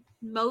that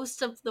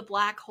most of the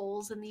black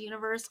holes in the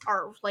universe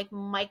are like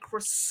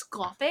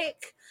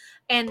microscopic,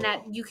 and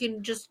that you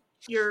can just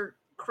your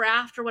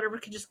craft or whatever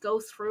could just go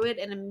through it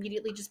and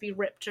immediately just be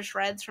ripped to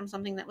shreds from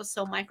something that was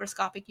so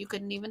microscopic you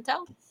couldn't even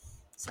tell.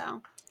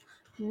 So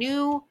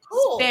new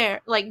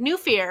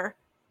fear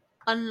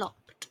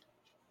unlocked.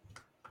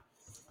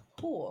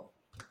 Cool.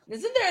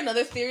 Isn't there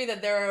another theory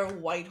that there are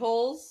white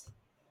holes?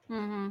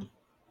 Mm-hmm.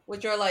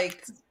 Which are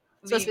like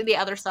supposed to be the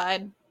other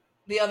side.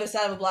 The other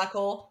side of a black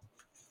hole?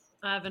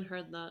 I haven't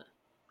heard that.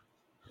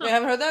 You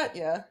haven't heard that?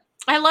 Yeah.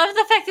 I love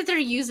the fact that they're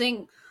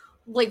using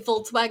like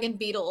Volkswagen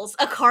Beetles,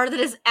 a car that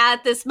is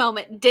at this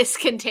moment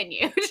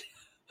discontinued.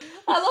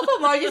 I love how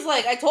Margie's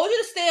like, I told you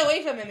to stay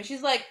away from him. And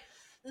she's like,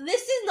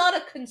 this is not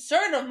a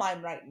concern of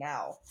mine right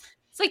now.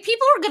 It's like,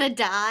 people are gonna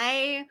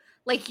die.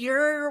 Like,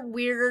 your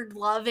weird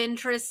love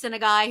interest in a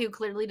guy who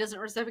clearly doesn't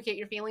reciprocate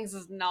your feelings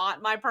is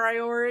not my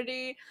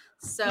priority.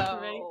 So...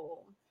 Right.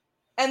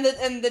 And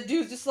the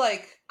dude's just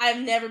like,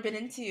 I've never been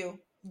into you.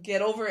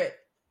 Get over it.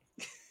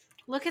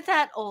 Look at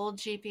that old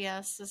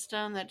GPS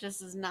system that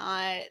just is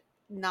not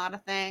a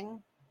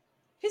thing.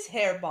 His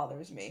hair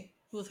bothers me.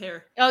 Whose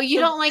hair? Oh, you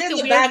don't like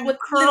the weird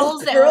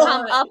curls that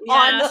come up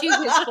onto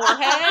his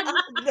forehead?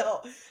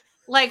 No.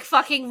 Like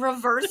fucking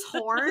reverse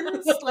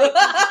horns? Like,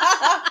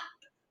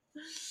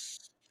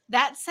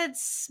 that said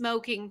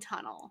smoking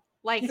tunnel.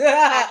 Like,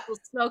 actual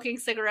smoking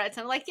cigarettes.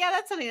 I'm like, yeah,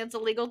 that's something that's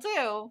illegal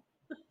too.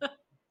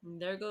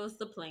 There goes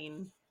the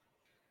plane.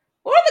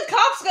 What are the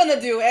cops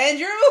gonna do,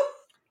 Andrew?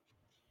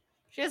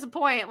 She has a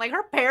point. Like,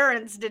 her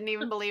parents didn't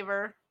even believe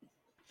her.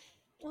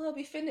 Well, they'll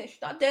be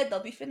finished. Not dead,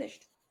 they'll be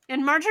finished.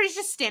 And Marjorie's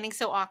just standing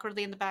so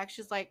awkwardly in the back.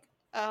 She's like,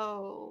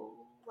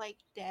 oh, like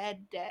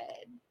dead.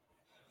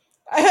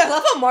 I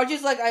love how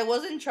Margie's like, I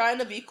wasn't trying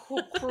to be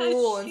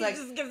cruel. And she like,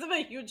 just gives him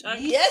a huge hug.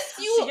 Yes,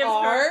 you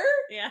are.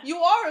 Yeah. You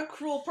are a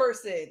cruel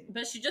person.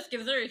 But she just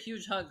gives her a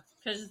huge hug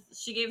because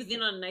she gave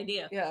Zenon an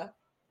idea. Yeah.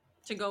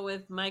 To go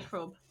with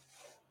microbe.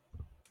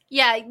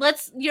 Yeah,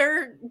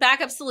 your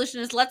backup solution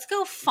is let's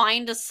go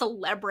find a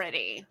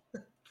celebrity.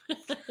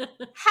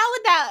 How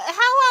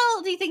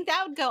well do you think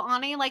that would go,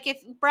 Ani? Like, if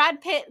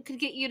Brad Pitt could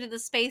get you to the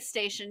space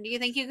station, do you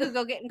think you could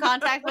go get in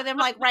contact with him,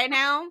 like, right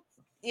now?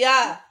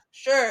 Yeah,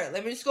 sure.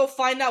 Let me just go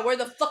find out where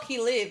the fuck he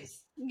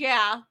lives.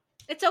 Yeah.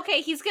 It's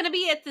okay. He's going to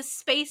be at the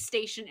space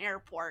station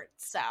airport,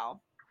 so.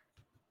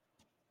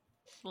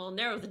 Well,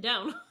 narrows it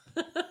down.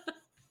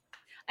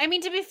 I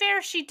mean, to be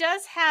fair, she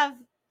does have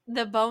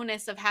the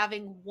bonus of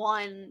having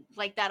won,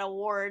 like, that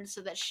award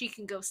so that she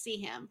can go see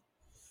him.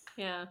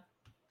 Yeah.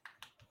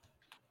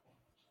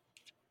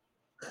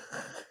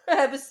 I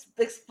have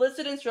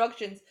explicit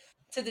instructions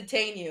to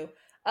detain you.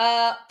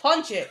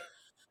 Punch it.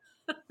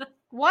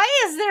 Why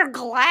is there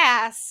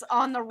glass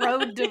on the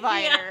road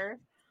divider?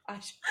 Yeah.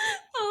 That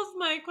was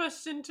my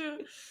question, too.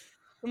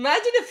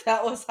 Imagine if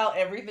that was how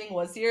everything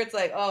was here. It's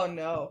like, oh,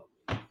 no.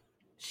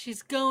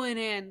 She's going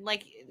in.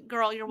 Like,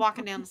 girl, you're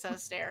walking down the set of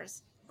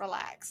stairs.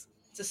 Relax.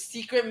 It's a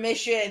secret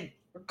mission.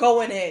 We're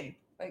going in.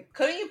 Like,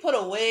 couldn't you put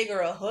a wig or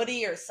a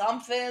hoodie or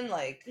something?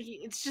 Like,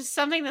 it's just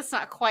something that's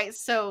not quite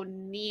so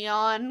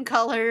neon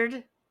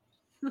colored.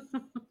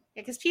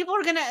 Because people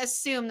are gonna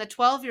assume the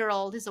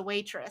 12-year-old is a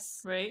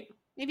waitress. Right.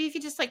 Maybe if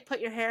you just like put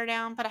your hair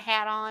down, put a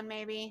hat on,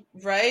 maybe.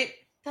 Right?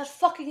 That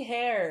fucking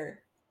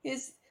hair.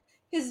 His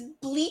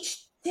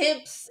bleached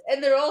tips,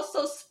 and they're all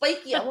so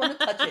spiky. I want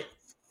to touch it.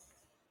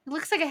 It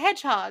looks like a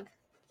hedgehog.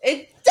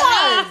 It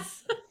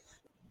does!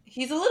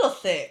 He's a little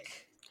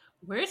thick.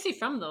 Where is he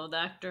from, though, the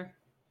actor?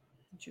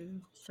 Did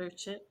you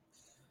search it?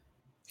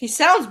 He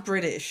sounds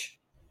British.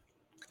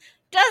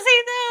 Does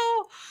he,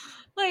 though?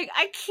 Like,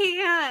 I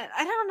can't.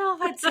 I don't know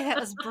if I'd say that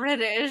was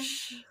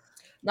British.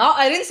 No,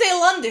 I didn't say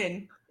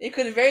London. It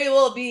could very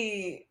well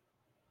be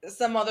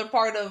some other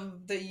part of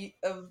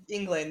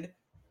England.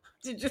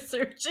 Did you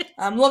search it?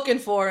 I'm looking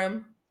for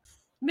him.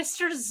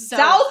 Mr. Zoa.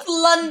 South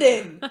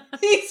London.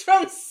 He's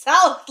from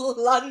South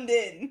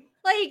London.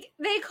 Like,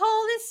 they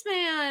call this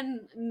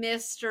man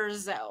Mr.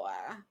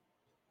 Zoa.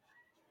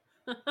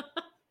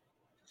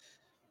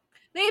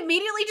 They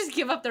immediately just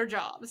give up their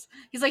jobs.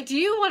 He's like, do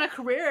you want a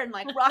career in,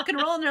 like, rock and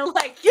roll? And they're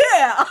like,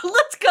 yeah,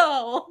 let's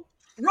go.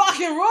 Rock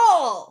and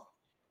roll.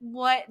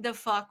 What the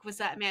fuck was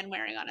that man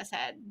wearing on his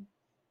head?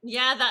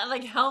 Yeah, that,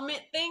 like,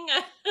 helmet thing.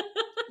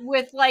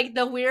 With, like,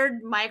 the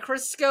weird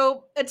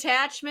microscope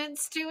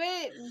attachments to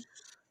it.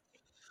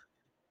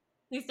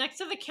 He's next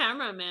to the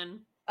cameraman.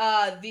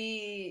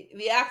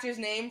 The actor's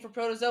name for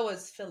Proto Zoa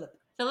is Philip.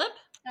 Philip?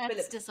 That's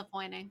Philip.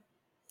 disappointing.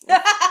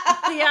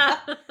 Yeah.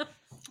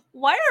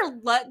 Why are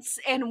Lutz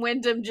and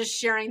Wyndham just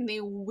sharing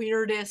the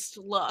weirdest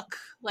look?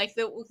 Like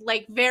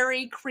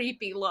very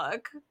creepy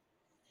look.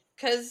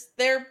 Because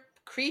they're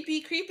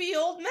creepy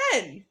old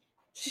men.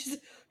 She's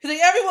like,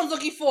 everyone's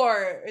looking for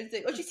her. It's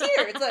like, oh, she's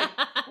here. It's like,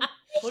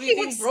 what do you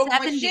think broke my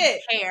 70s shit?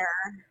 hair.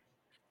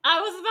 I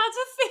was about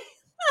to say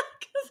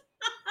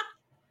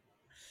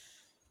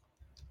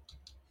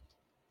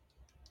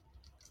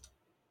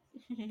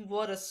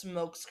What a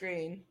smoke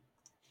screen.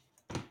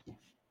 Look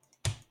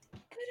at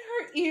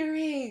her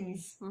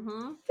earrings. Mm-hmm. I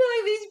feel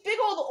like these big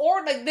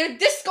old like they're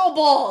disco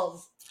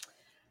balls.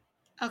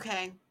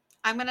 Okay.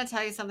 I'm going to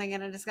tell you something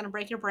and it's going to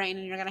break your brain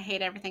and you're going to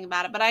hate everything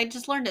about it. But I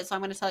just learned it, so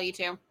I'm going to tell you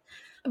too.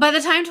 By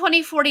the time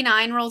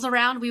 2049 rolls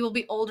around, we will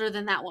be older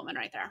than that woman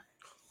right there.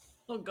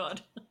 Oh,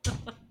 God.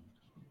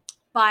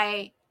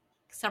 By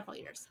several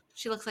years.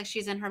 She looks like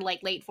she's in her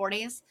late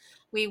 40s.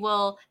 We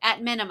will,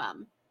 at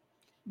minimum,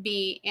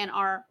 be in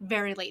our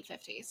very late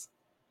 50s.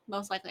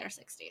 Most likely our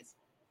 60s.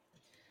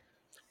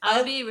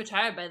 I'll be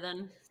retired by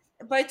then.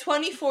 By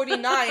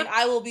 2049,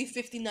 I will be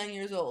 59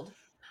 years old.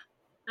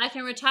 I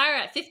can retire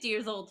at 50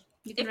 years old.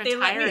 You can if they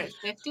let retire me.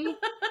 at 50?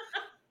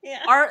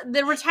 Yeah.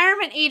 The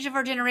retirement age of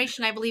our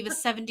generation, I believe, is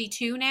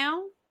 72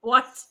 now.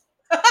 What?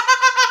 In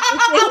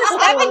the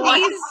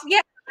 70s.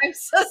 Yeah, I'm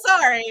so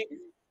sorry.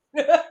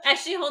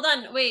 Actually, hold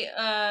on. Wait,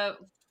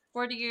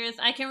 40 years.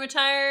 I can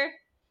retire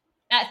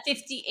at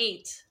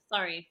 58.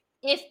 Sorry.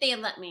 If they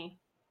let me.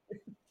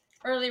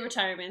 Early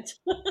retirement.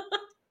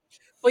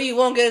 But you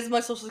won't get as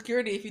much Social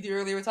Security if you do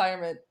early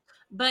retirement.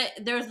 But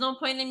there's no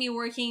point in me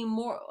working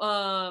more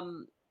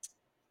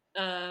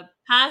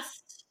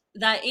past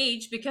that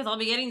age because I'll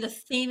be getting the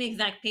same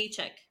exact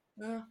paycheck.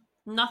 Yeah.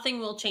 Nothing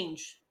will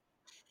change.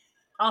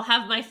 I'll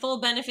have my full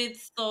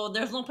benefits, so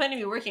there's no point in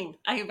me working.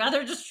 I'd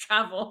rather just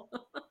travel.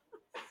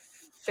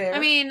 Fair. I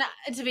mean,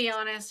 to be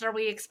honest, are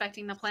we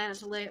expecting the planet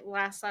to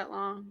last that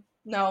long?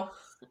 No.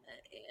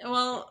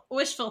 Well,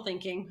 wishful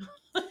thinking.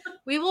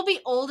 We will be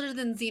older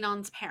than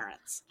Zenon's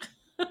parents.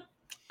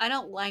 I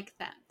don't like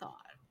that thought.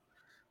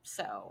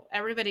 So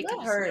everybody That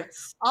can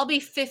hurts. I'll be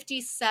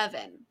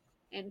 57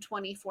 in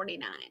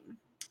 2049.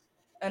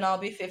 And I'll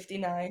be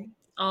 59.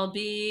 I'll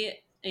be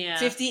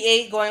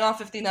 58 going on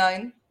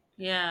 59.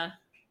 Yeah.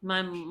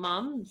 My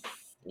mom's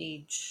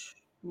age.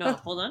 No,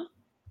 hold on.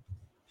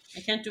 I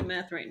can't do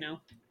math right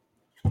now.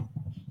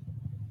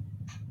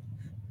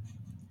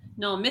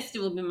 No, Misty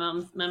will be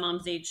my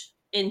mom's age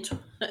in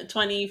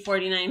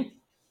 2049.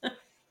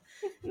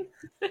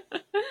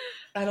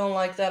 I don't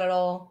like that at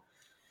all.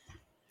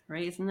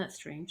 Right? Isn't that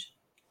strange?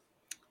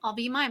 I'll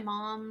be my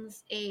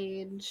mom's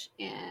age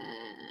in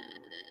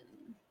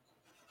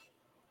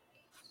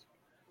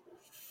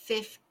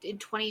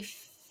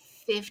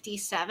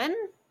 2057.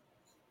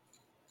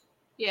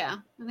 Yeah,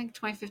 I think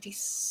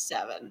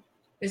 2057.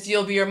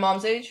 You'll be your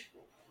mom's age?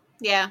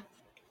 Yeah.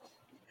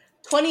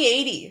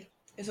 2080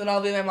 is when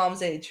I'll be my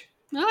mom's age.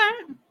 All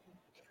right.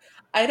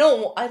 I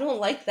don't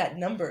like that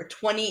number.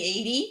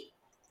 2080?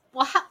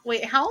 Well,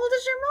 wait, how old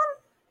is your mom?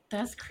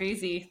 That's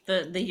crazy.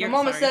 The year. My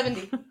mom is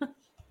 70.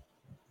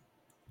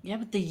 Yeah,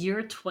 but the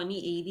year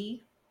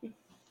 2080.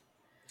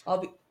 I'll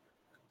be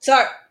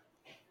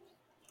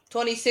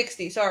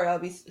 2060. Sorry, I'll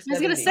be 70. I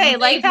was gonna say,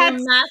 like,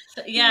 that's math.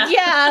 Yeah.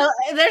 Yeah,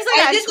 there's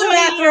like I did the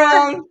math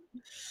wrong.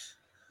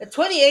 At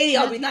 2080,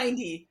 I'll be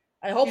 90.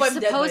 I hope I'm dead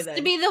by then. Supposed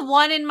to be the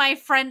one in my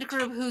friend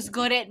group who's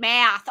good at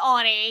math,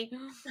 Ani.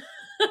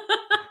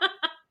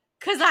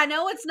 Because I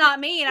know it's not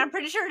me, and I'm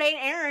pretty sure it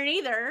ain't Aaron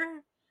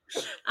either.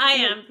 I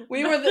am.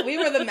 We were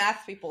the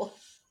math people.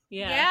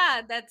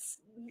 Yeah, that's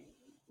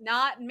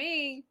not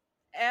me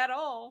at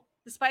all.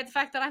 Despite the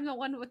fact that I'm the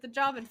one with the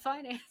job in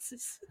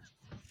finances.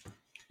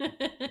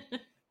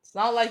 It's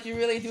not like you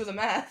really do the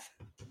math.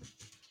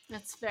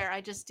 That's fair.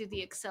 I just do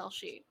the Excel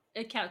sheet.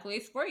 It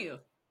calculates for you.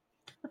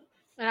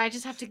 And I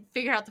just have to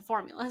figure out the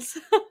formulas.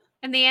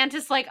 And the aunt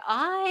is like,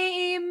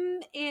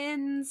 I'm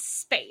in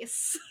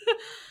space.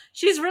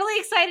 She's really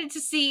excited to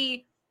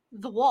see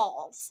the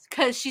walls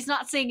because she's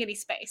not seeing any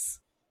space.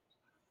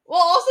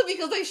 Well, also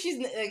because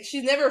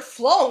she's never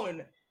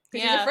flown.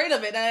 She's Yeah. afraid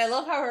of it, and I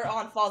love how her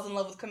aunt falls in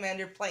love with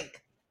Commander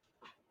Plank.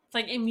 It's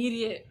like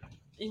immediately.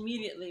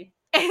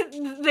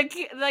 And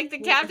the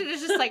captain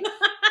is just like,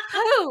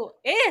 who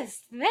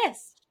is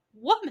this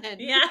woman?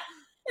 Yeah.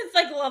 It's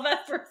like love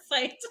at first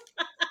sight.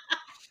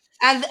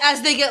 And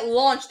as they get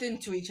launched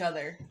into each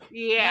other.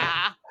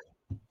 Yeah.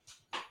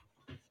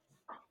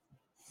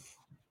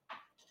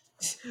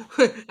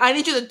 I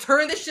need you to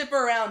turn the ship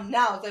around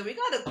now. It's like, we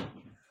gotta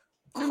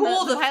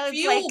cool the pilot's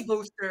fuel like,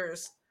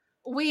 boosters.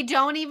 We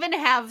don't even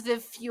have the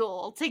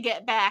fuel to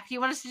get back. You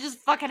want us to just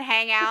fucking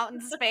hang out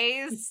in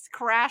space,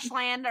 crash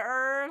land to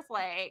Earth?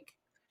 Like,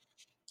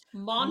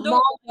 Mondo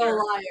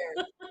liar.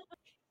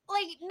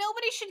 Like,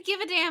 nobody should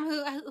give a damn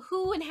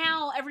who and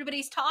how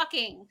everybody's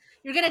talking.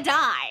 You're gonna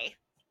die.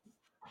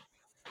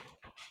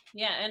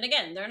 Yeah, and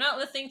again, they're not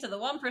listening to the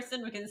one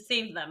person who can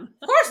save them.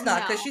 Of course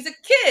not, because she's a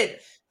kid.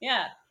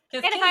 Yeah.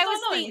 And if I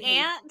was the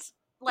aunt,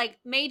 like,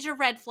 major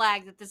red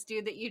flag that this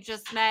dude that you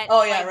just met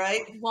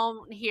right?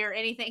 won't hear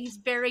anything. He's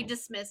very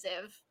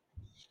dismissive.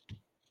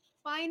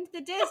 Find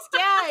the disc.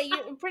 Yeah,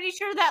 you're pretty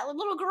sure that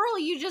little girl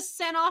you just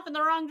sent off in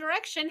the wrong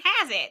direction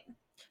has it.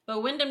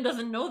 But Wyndham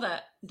doesn't know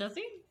that, does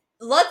he?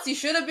 Lutz, you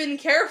should have been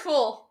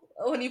careful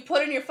when you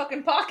put it in your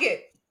fucking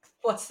pocket.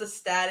 What's the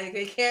static?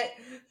 They can't...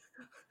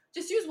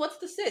 Just use what's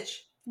the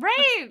stitch.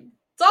 Right.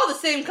 It's all the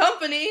same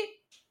company.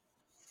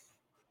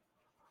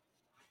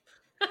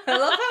 I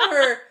love how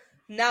her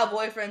now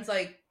boyfriend's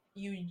like,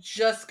 you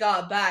just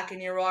got back and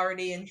you're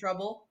already in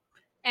trouble.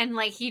 And,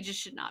 like, he just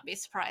should not be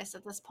surprised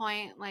at this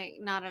point. Like,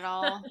 not at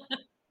all.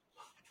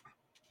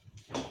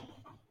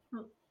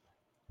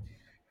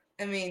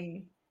 I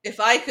mean, if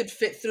I could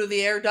fit through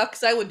the air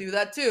ducts, I would do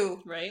that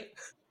too. Right?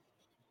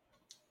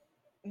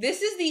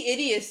 This is the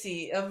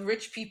idiocy of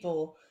rich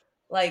people,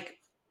 like,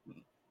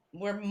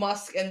 where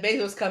Musk and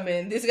Bezos come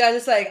in. This guy's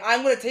just like,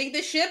 I'm going to take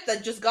the ship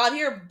that just got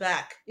here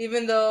back.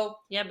 Even though...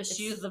 Yeah, but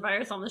she used the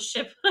virus on the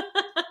ship.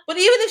 But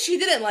even if she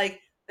didn't,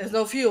 like, there's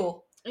no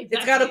fuel. Exactly.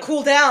 It's got to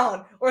cool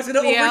down or it's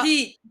going to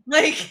overheat.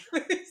 Like...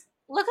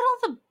 Look at all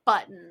the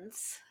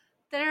buttons.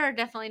 There are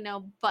definitely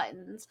no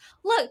buttons.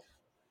 Look,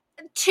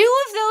 2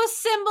 of those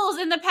symbols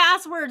in the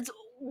passwords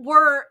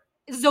were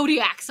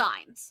zodiac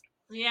signs.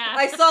 Yeah.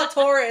 I saw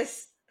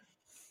Taurus.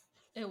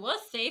 It was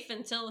safe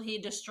until he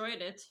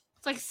destroyed it.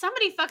 It's like,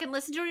 somebody fucking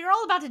listen to her. You're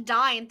all about to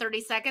die in 30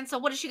 seconds, so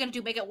what is she going to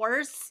do? Make it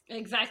worse?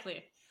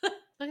 Exactly. Look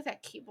at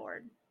that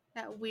keyboard.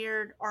 That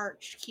weird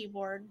arched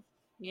keyboard.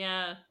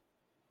 Yeah.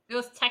 It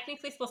was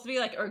technically supposed to be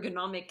like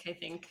ergonomic, I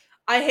think.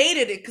 I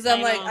hated it because I'm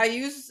I like, know.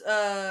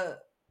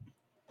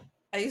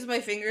 I use my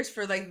fingers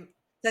for like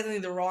technically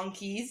the wrong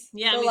keys.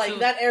 Yeah, so me like too.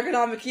 that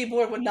ergonomic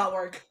keyboard would not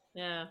work.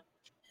 Yeah.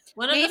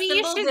 One of Maybe the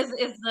you symbols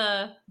is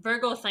the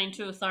Virgo sign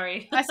too,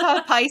 sorry. I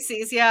saw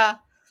Pisces, yeah.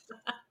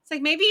 It's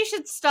like, maybe you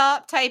should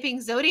stop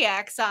typing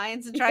zodiac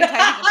signs and try typing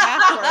a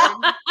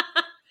password.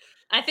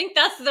 I think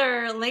that's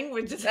their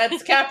language.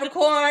 That's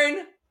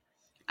Capricorn.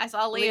 I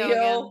saw Leo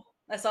again.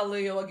 I saw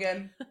Leo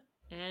again.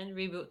 And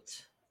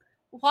reboot.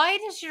 Why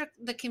does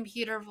the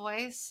computer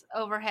voice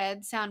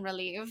overhead sound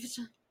relieved?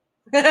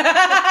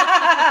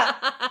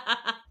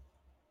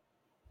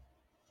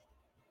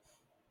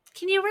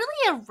 Can you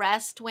really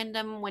arrest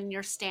Wyndham when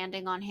you're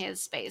standing on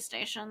his space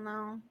station,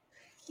 though?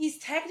 He's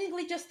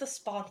technically just the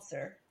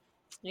sponsor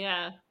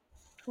Yeah.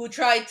 who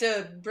tried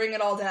to bring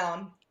it all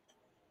down.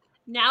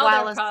 Now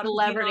While they're a proud of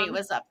celebrity Zenon.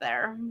 was up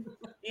there.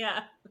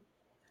 Yeah.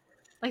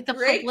 Like, the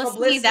Great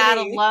publicity that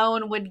publicity.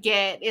 alone would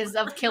get is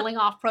of killing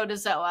off Proto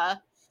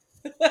Zoa.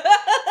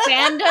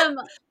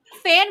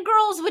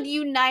 Fangirls would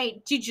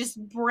unite to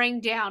just bring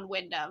down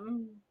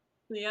Wyndham.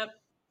 Yep.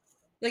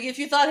 Like if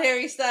you thought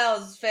Harry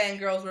Styles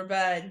fangirls were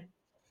bad.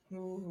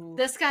 Ooh.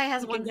 This guy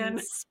has one in Again.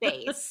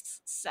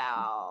 space, so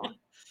I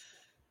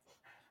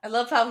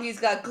love how he's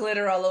got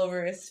glitter all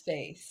over his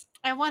face.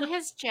 I want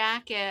his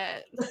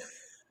jacket.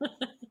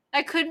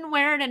 I couldn't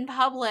wear it in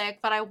public,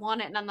 but I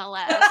want it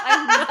nonetheless.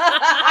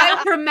 I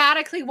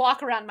dramatically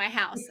walk around my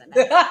house in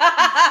it.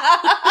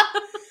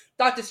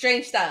 Doctor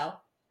Strange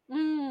style.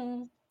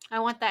 I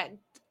want that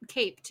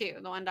cape too,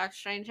 the one Doctor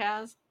Strange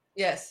has.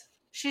 Yes.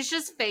 She's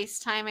just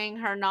FaceTiming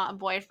her not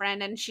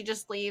boyfriend, and she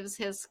just leaves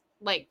his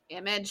like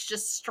image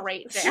just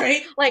straight down,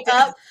 Straight like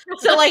up.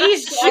 So like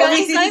he's just Always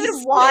he's not even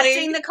sitting.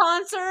 watching the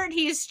concert.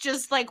 He's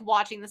just like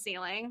watching the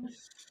ceiling.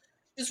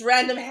 Just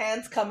random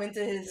hands come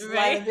into his line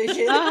Right. of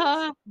vision.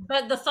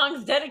 But the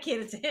song's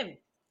dedicated to him.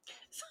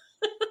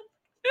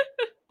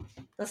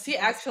 Does he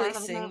Best actually part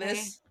of the sing movie.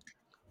 this?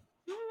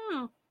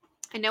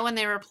 I know when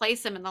they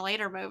replace him in the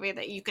later movie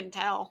that you can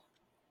tell.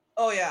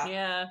 Oh yeah.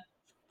 Yeah.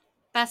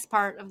 Best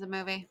part of the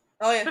movie.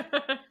 Oh yeah.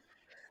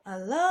 I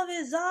love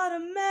is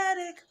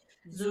automatic.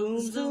 Zoom,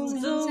 zoom,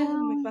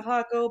 zoom. Make my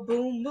heart go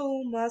boom,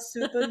 boom. My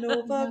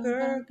supernova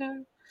girl.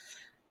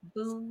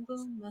 Boom,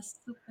 boom, my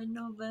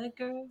supernova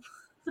girl.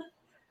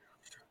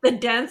 The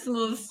dance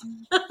moves.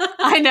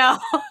 I know.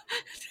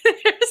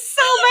 They're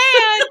so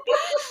bad.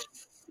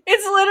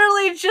 It's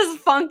literally just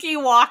Funky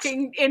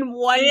walking in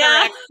one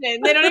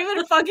direction. They don't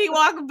even Funky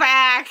walk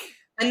back.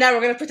 And now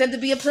we're gonna pretend to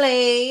be a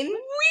plane.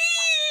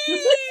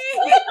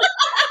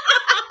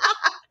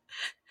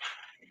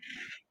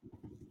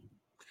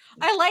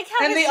 I like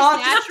how And his the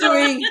artist natural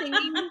doing-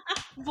 singing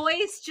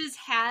voice just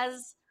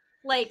has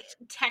like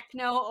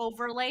techno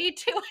overlay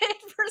to it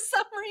for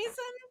some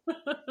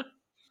reason.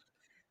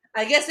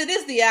 I guess it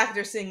is the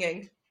actor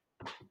singing.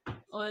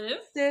 What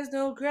if? There's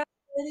no gravity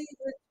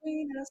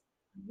between us.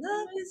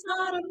 Love is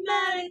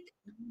automatic.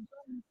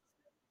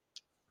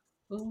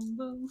 Boom,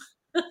 boom.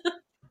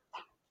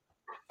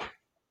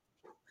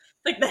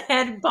 Like the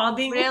head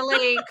bobbing.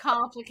 Really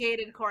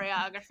complicated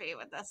choreography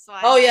with this one.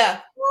 Oh yeah.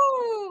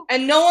 Woo!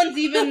 And no one's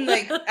even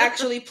like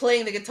actually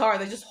playing the guitar,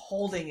 they're just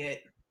holding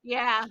it.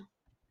 Yeah.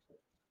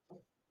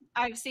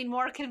 I've seen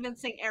more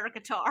convincing air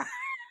guitar.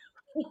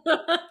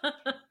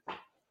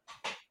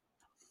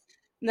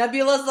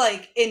 Nebula's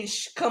like in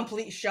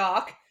complete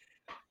shock.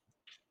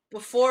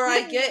 Before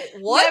I get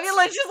what?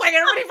 Nebula's just like,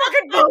 everybody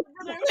fucking move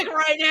like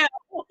right now.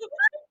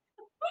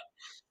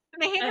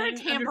 And they hand her a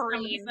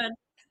tambourine.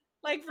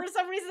 Like, for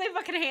some reason, they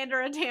fucking hand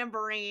her a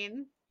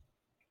tambourine.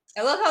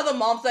 I love how the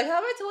mom's like,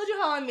 have I told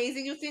you how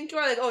amazing you think you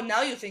are? Like, oh,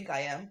 now you think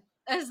I am.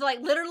 It's like,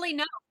 literally,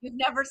 no, you've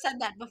never said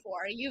that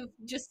before. You've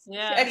just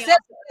Yeah. hit me Except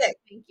off. Nick.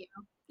 Thank you.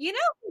 You know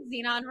who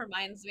Xenon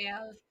reminds me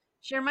of?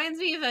 She reminds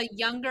me of a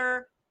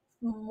younger,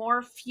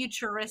 more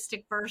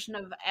futuristic version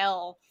of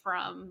Elle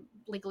from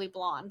Legally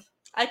Blonde.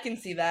 I can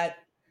see that.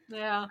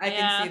 Yeah. I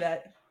can see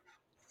that.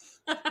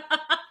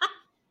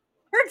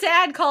 Her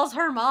dad calls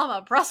her mom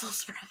a Brussels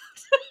sprout.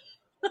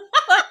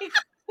 Like,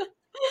 what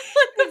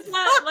the It's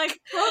not like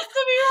supposed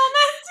to be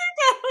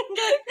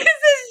romantic.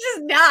 Because it's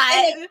just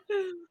not.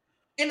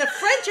 In a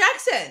French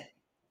accent.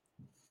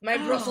 My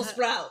Brussels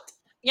sprout.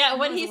 Yeah, That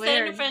what was he said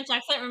in a weird. French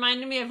accent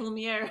reminded me of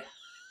Lumiere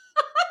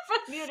from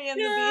Beauty and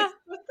Yeah.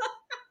 the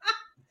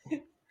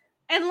Beast.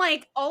 And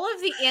like all of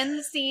the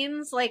end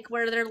scenes, like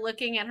where they're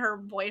looking at her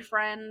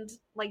boyfriend,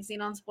 like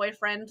Xenon's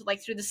boyfriend,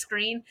 like through the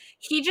screen,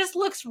 he just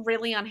looks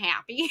really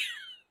unhappy.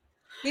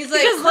 He's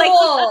like, Because,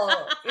 cool. like,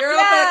 You're up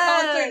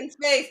at a concert in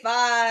space.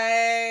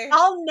 Bye.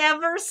 I'll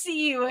never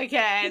see you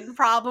again,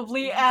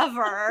 probably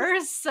ever.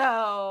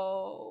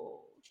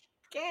 So,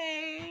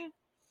 okay.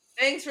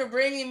 Thanks for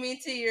bringing me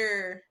to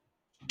your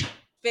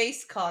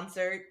space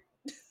concert.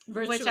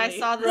 Which I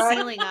saw the Right.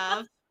 ceiling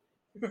of.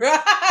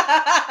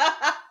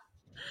 Hello.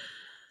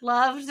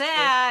 Loved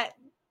that.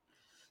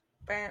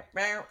 I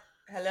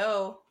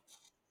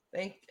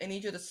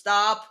need you to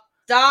stop.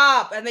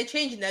 Stop. And they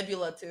changed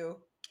Nebula too.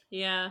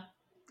 Yeah.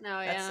 Oh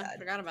That's yeah, sad.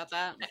 forgot about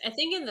that. I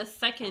think in the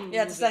second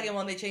Yeah, it's the movie- second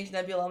one they changed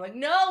Nebula. I'm like,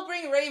 no,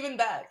 bring Raven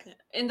back.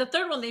 In the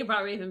third one, they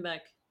brought Raven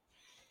back.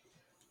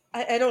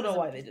 I don't know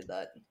why they did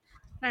that.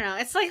 I don't know.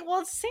 It's like, well,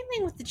 it's the same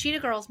thing with the Cheetah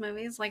Girls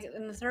movies. Like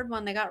in the third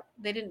one,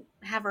 they didn't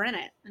have her in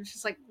it, and it's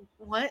just like,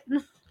 what?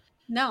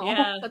 No,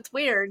 Yeah. that's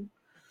weird.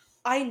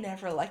 I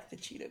never liked the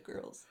Cheetah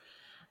Girls.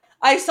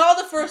 I saw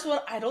the first one.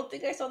 I don't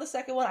think I saw the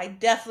second one. I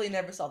definitely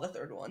never saw the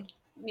third one.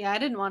 Yeah, I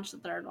didn't watch the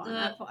third one.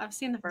 The- I've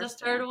seen the The first.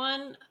 third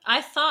one,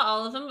 I saw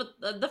all of them,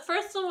 but the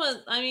first one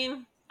was, I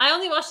mean, I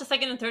only watched the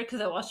second and third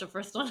because I watched the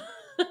first one.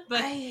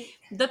 But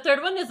the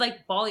third one is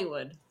like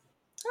Bollywood.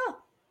 Oh,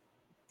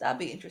 that'd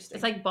be interesting.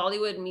 It's like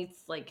Bollywood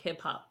meets like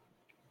hip hop.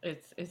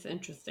 It's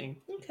interesting.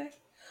 Okay.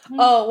 Hmm.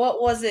 Oh,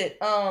 what was it?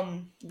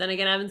 Then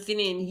again, I haven't seen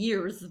it in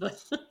years,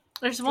 but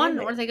There's one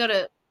Damn it. where they go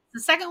to the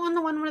second one,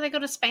 the one where they go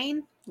to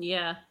Spain.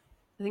 yeah,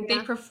 I think Yeah.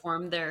 they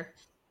performed there.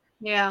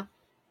 Yeah.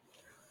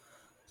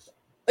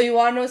 Oh, you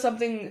want to know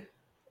something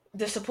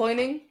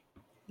disappointing?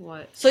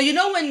 What? So you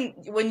know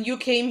when you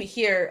came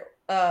here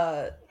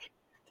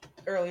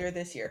earlier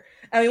this year,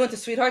 and we went to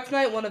Sweethearts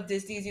Night, one of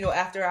Disney's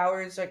after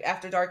hours, like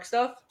after dark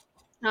stuff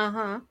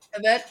Uh-huh.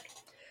 event.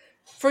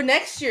 For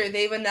next year,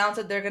 they've announced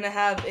that they're gonna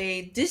have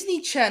a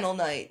Disney Channel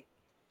night,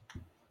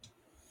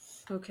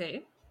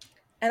 Okay.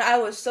 and I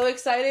was so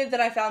excited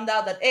that I found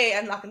out that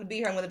I'm not gonna be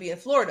here. I'm gonna be in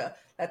Florida.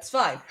 That's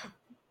fine,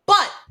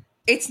 but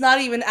it's not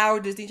even our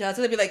Disney Channel. It's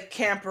gonna be like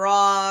Camp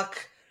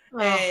Rock.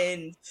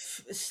 And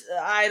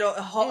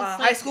High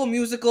like- School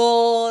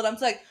Musical, and I'm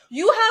just like,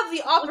 you have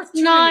the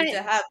opportunity not-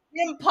 to have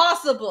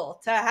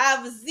Impossible, to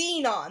have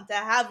Zenon, to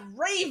have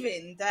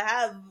Raven, to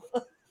have.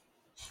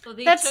 So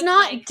they That's took,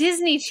 not like-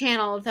 Disney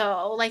Channel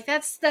though. Like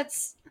that's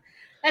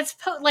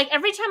like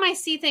every time I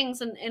see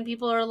things and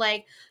people are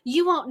like,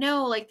 you won't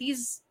know like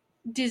these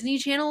Disney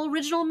Channel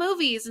original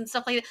movies and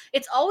stuff like that.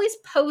 It's always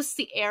post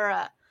the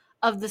era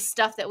of the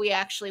stuff that we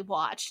actually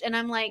watched. And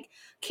I'm like,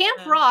 Camp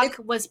Yeah. Rock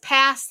was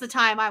past the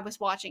time I was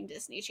watching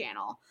Disney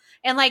Channel.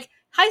 And like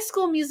High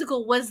School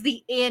Musical was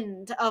the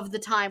end of the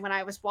time when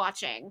I was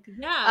watching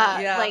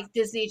Yeah. Yeah. like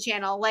Disney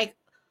Channel. Like,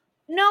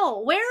 no,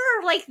 where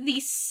are like the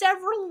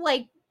several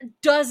like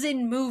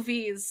dozen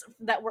movies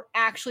that were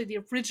actually the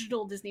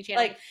original Disney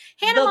Channel? Like,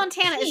 Hannah the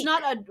Montana is peak.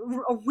 not an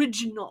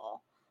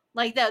original.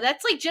 Like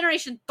that's like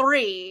Generation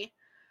 3.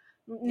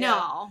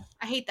 No,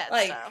 I hate that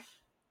Like- stuff.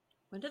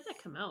 When did that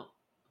come out?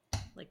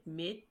 Like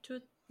mid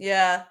 2000?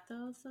 Yeah,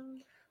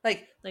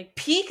 like Like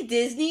peak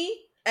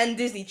Disney and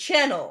Disney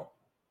Channel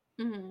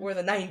Mhm. were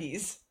the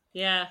 90s.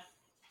 yeah.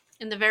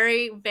 In the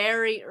very,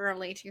 very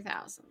early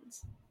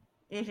 2000s.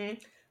 Mm-hmm.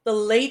 The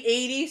late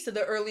 80s to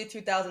the early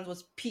 2000s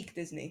was peak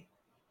Disney.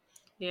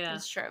 Yeah.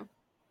 That's true.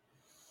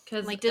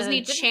 Because Like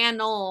Disney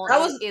Channel That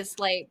was- is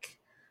like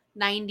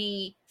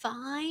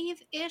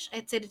 95-ish.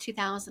 I'd say to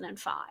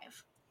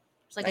 2005.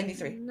 It's like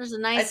 93. There's a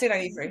I'd nice say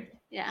 93.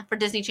 yeah for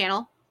Disney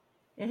Channel.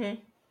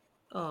 Mm-hmm.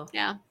 Oh.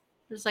 Yeah,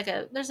 there's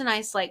a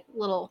nice like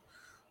little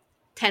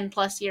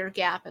 10+ year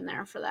gap in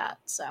there for that.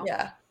 So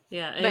Yeah.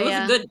 Yeah. And But it was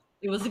yeah. a good.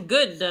 It was a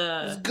good.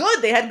 It was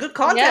good. They had good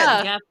content.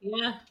 Yeah. Gap.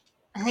 Yeah.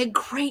 and they had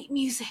great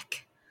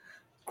music,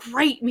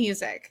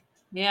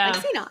 Yeah.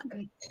 like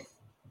Zenon.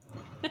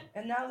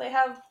 And now they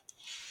have.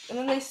 And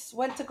then they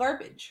went to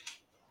garbage.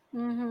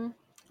 Mm-hmm.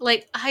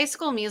 Like High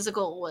School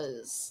Musical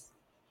was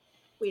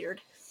weird,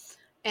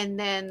 and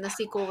then the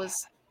sequel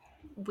was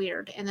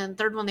weird, and then the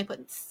third one they put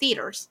in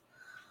theaters,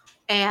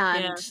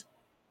 and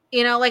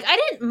like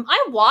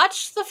I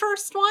watched the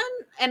first one,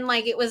 and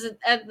like it was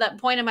at that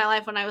point in my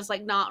life when I was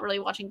like not really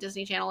watching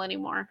Disney Channel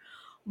anymore,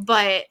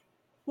 but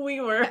We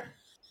were.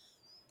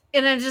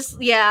 And then just,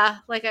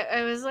 like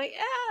I was like,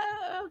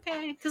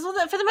 okay. Because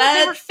for the most,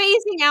 they were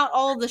phasing out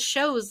all the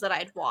shows that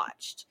I'd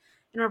watched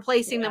and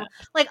replacing them.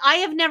 Like, I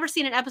have never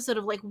seen an episode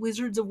of, like,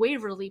 Wizards of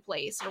Waverly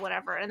Place or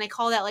whatever. And they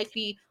call that, like,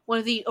 one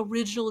of the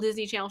original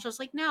Disney Channel shows.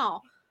 Like,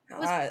 no. It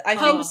was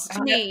post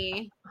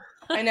me.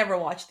 I never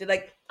watched it.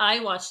 Like,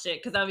 I watched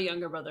it because I have a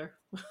younger brother.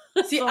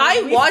 See, So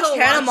I we watched still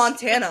Hannah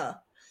watched-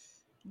 Montana,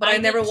 but I I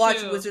never did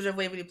watched too. Wizards of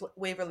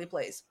Waverly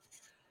Place.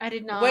 I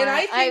did not. When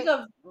I think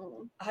of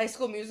High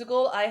School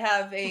Musical, I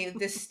have a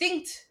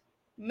distinct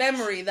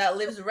memory that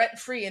lives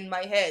rent-free in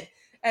my head.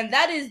 And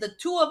that is the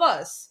two of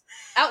us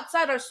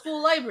outside our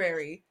school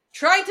library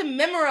trying to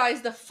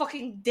memorize the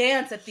fucking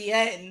dance at the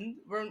end.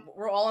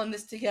 We're all in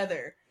this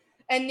together.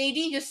 And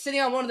Nadine just sitting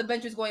on one of the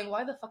benches going,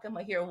 why the fuck am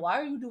I here? Why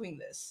are you doing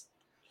this?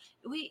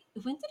 Wait,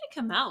 when did it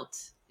come out?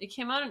 It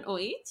came out in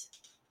 2008?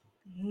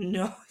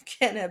 No, it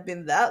can't have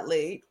been that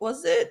late,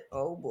 was it?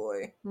 Oh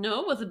boy.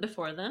 No, was it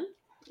before then?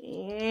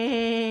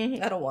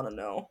 I don't want to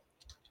know.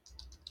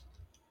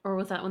 Or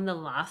was that when the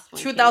last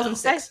one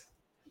 2006.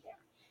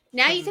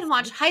 Now you can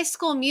watch High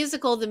School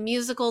Musical,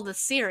 the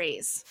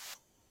series.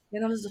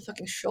 Yeah, there's a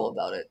fucking show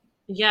about it.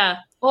 Yeah.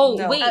 Oh,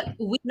 No. wait.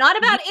 Not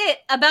about it,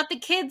 about the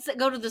kids that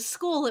go to the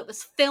school it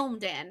was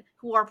filmed in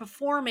who are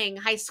performing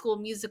High School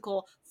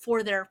Musical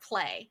for their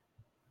play.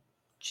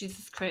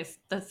 Jesus Christ,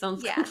 that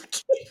sounds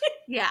complicated.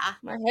 Yeah.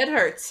 My head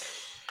hurts.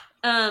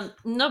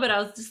 No, but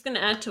I was just gonna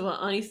add to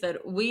what Ani said.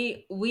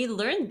 We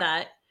learned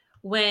that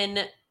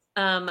when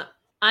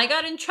I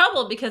got in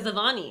trouble because of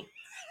Ani.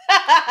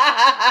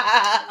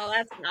 Oh,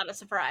 that's not a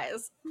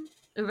surprise.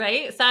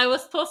 Right? So I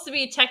was supposed to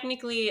be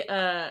technically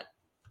helping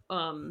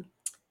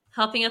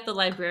out the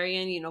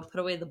librarian, put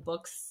away the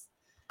books.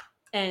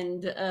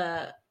 And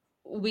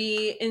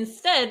we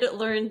instead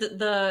learned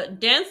the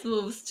dance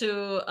moves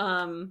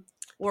to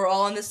we're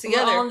all in this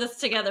together. We're all in this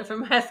together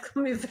from High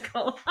School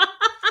Musical. I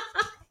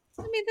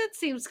mean, that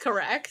seems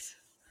correct.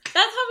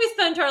 That's how we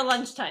spent our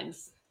lunch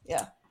times.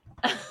 Yeah.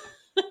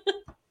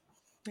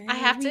 I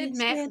have to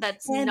admit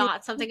that's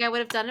not something I would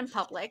have done in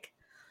public.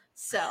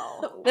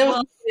 So there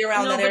was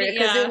around that area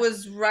because it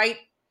was right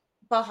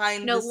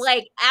behind.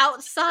 Like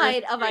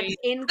outside of an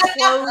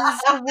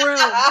enclosed room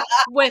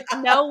with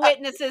no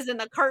witnesses and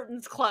the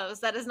curtains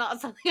closed. That is not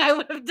something I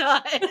would have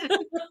done.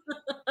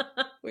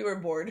 We were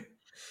bored.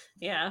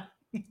 Yeah.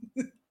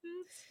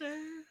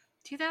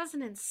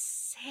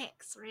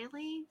 2006,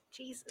 really?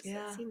 Jesus,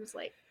 that seems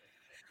like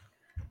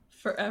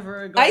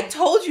forever ago. I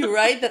told you,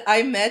 right, that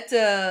I met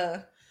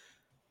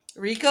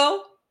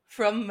Rico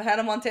from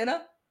Hannah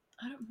Montana.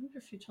 I don't remember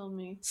if you told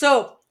me.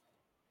 So,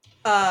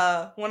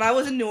 when I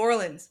was in New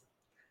Orleans,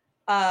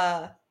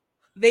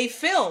 they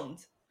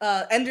filmed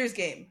Ender's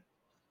Game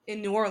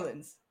in New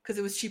Orleans because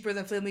it was cheaper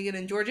than filming it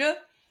in Georgia.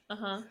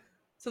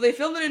 So they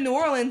filmed it in New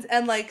Orleans,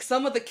 and like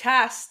some of the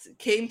cast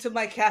came to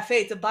my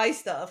cafe to buy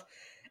stuff,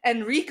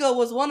 and Rico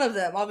was one of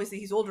them. Obviously,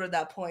 he's older at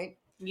that point.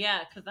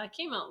 Yeah, because that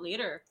came out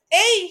later.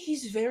 A,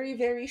 he's very,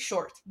 very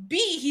short.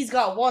 B, he's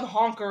got one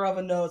honker of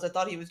a nose. I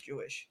thought he was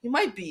Jewish. He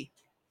might be.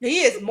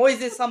 He is.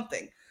 Moises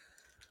something.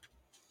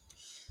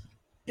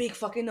 Big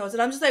fucking nose.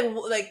 And I'm just like,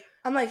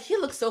 he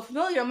looks so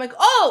familiar. I'm like,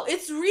 oh,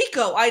 it's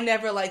Rico. I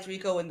never liked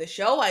Rico in the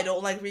show. I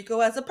don't like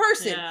Rico as a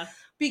person. Yeah.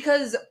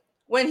 Because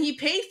when he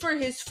paid for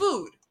his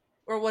food,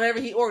 or whatever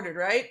he ordered,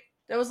 right?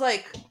 There was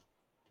like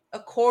a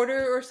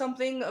quarter or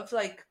something of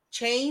like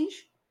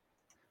change.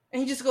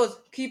 And he just goes,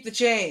 keep the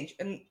change.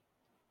 And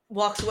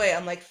walks away.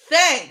 I'm like,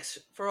 thanks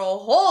for a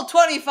whole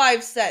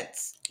 25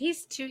 cents.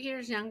 He's 2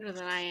 years younger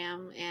than I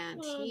am,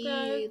 and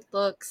he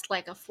looks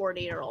like a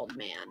 40-year-old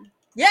man.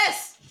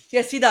 Yes!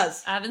 Yes, he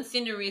does. I haven't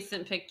seen a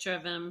recent picture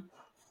of him.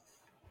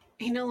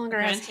 He no longer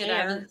has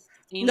hair.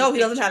 No, he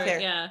doesn't have hair.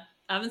 Yeah.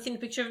 I haven't seen a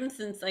picture of him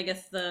since, I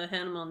guess, the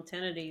Hannah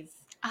Montana days.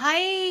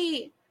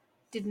 I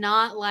did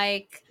not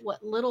like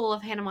what little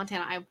of Hannah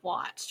Montana I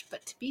watched,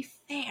 but to be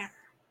fair,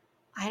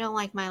 I don't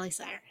like Miley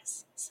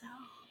Cyrus, so...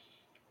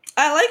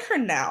 I like her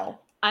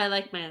now. I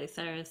like Miley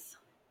Cyrus.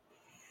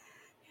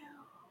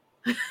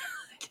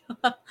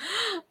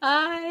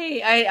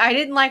 I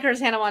didn't like her as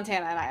Hannah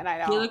Montana, and I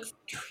don't. He looks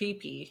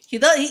creepy. He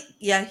does.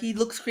 He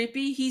looks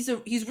creepy. He's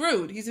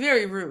rude. He's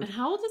very rude. And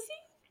how old is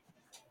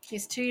he?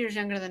 He's 2 years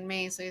younger than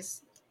me, so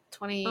he's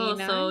 29. Oh,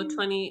 so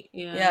 20.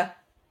 Yeah.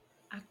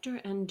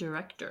 Actor and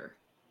director.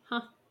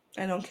 Huh.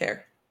 I don't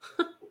care.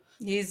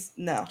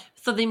 No.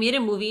 So they made a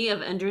movie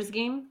of Ender's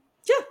Game?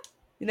 Yeah.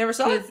 You never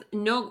saw it?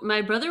 No,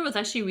 my brother was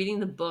actually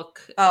reading the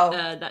book. Oh.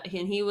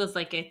 And he was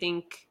like, I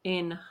think,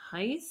 in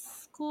high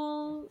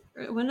school.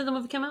 When did the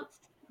movie come out?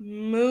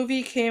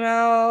 Movie came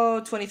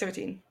out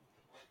 2013.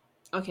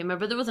 Okay, my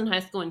brother was in high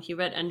school and he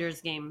read Ender's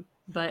Game,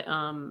 but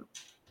I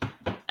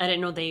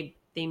didn't know they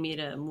made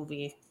a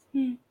movie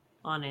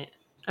on it.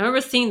 I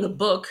remember seeing the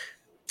book.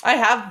 I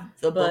have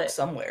the book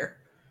somewhere,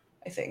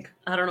 I think.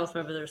 I don't know if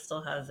my brother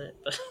still has it,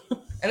 but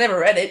I never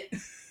read it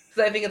because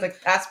I think it's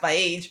like past my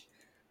age.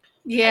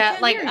 Yeah,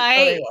 like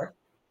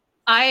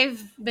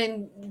I've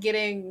been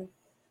getting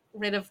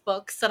rid of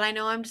books that I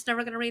know I'm just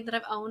never going to read that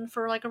I've owned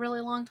for like a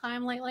really long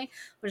time lately,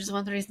 which is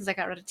one of the reasons I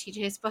got rid of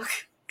TJ's book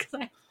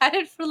because I had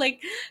it for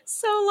like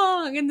so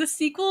long, and the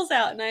sequel's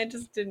out, and I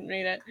just didn't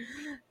read it.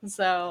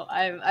 So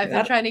I've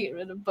been trying to get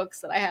rid of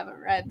books that I haven't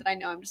read that I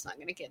know I'm just not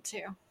going to get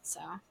to. So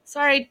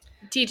sorry,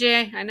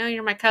 TJ. I know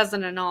you're my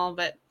cousin and all,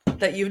 but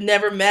that you've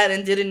never met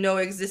and didn't know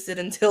existed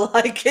until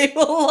I came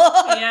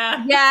along.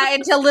 Yeah,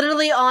 until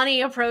literally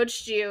Ani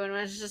approached you and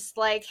was just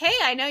like, "Hey,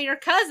 I know your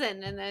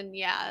cousin," and then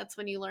that's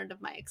when you learned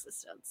of my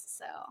existence.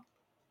 So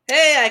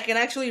hey, I can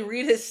actually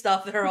read his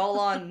stuff. They're all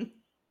on.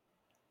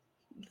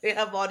 They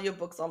have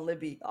audiobooks on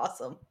Libby.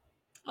 Awesome.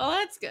 oh,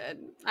 that's good.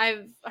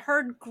 I've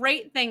heard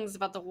great things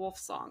about the Wolf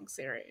Song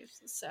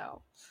series.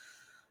 So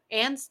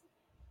and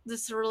the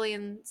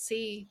Cerulean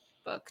Sea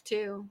book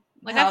too.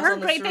 Like I've House on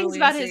heard the great things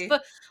Cerulean about his Sea.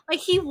 book. Like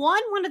he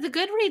won one of the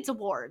Goodreads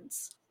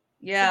awards,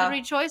 the Yeah.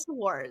 Goodreads Choice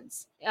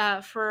Awards,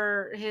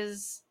 for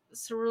his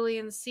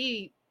Cerulean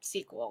Sea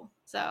sequel.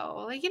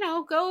 So like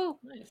go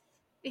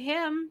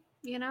him.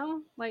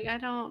 Like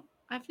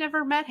I've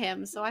never met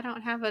him, so I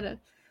don't have a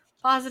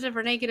positive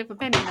or negative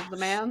opinion of the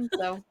man.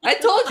 So I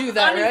told you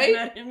that, Ani's right?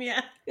 met him,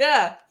 yeah.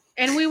 Yeah.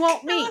 and we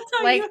won't meet. That's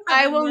how Like you I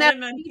haven't will met never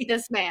him, Ani. meet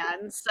this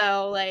man.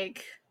 So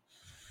like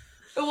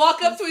I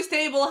walk up to his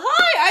table.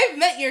 Hi, I've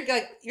met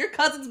your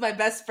cousin's my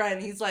best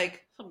friend. He's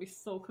like, I'll be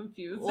so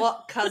confused.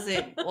 what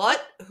cousin?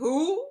 What?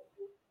 Who?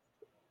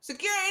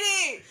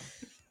 Security.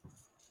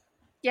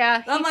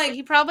 yeah, I'm like,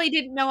 he probably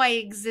didn't know I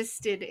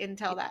existed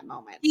until that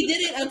moment. he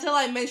didn't until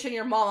I mentioned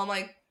your mom. I'm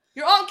like,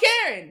 your Aunt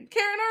Karen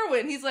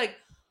Irwin. He's like,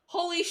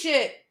 holy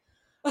shit.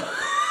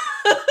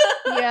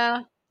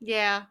 yeah.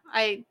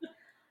 I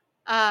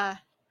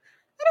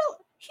don't.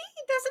 He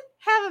doesn't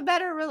have a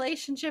better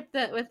relationship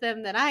with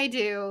them than I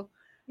do.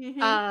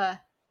 Mhm.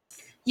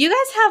 You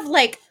guys have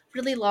like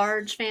really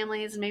large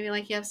families, and maybe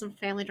like you have some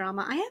family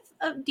drama. I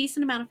have a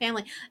decent amount of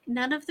family.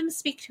 None of them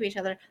speak to each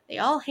other. They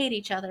all hate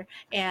each other,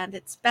 and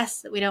it's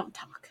best that we don't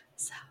talk.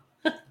 So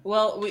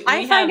Well, we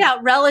I find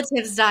out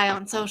relatives die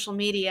on social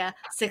media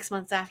 6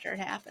 months after it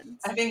happens.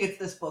 I think it's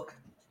this book.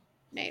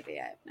 Maybe,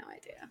 I have no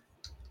idea.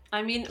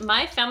 I mean,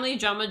 my family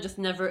drama just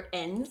never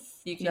ends.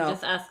 You can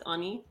just ask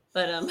Ani,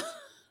 but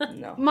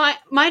No.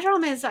 My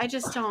drama is I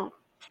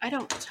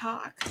don't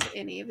talk to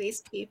any of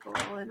these people,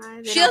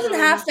 and She doesn't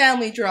have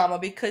family drama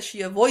because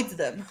she avoids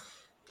them.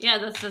 yeah,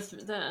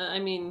 I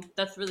mean,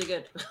 that's really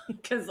good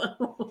because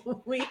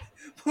we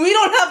Oh,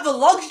 don't have the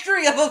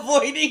luxury of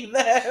avoiding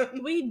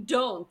them. we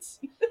don't,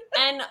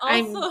 and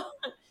also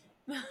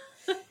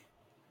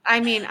I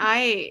mean,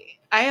 I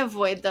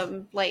avoid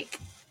them like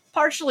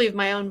partially of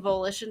my own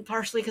volition,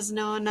 partially because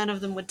none of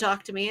them would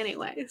talk to me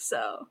anyway.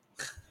 So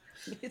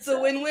it's a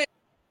win-win.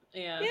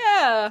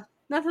 yeah,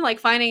 nothing like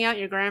finding out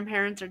your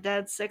grandparents are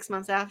dead 6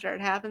 months after it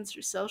happens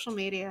through social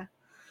media.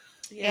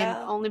 Yeah.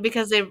 And only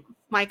because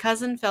my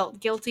cousin felt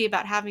guilty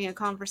about having a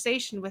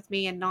conversation with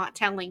me and not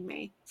telling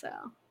me. So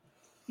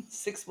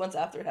 6 months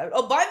after it happened.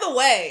 Oh, by the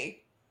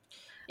way.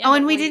 yeah,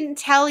 and we didn't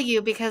tell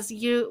you because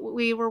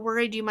we were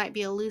worried you might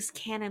be a loose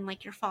cannon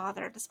like your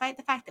father, despite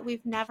the fact that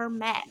we've never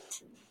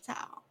met. So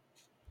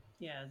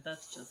yeah,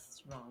 that's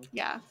just wrong.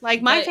 yeah,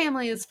 like my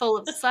family is full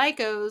of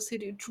psychos who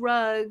do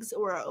drugs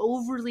or are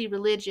overly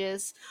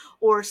religious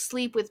or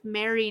sleep with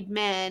married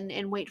men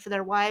and wait for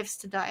their wives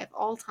to die of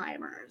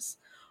Alzheimer's.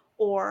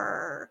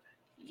 Or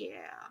Look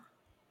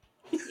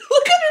at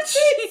her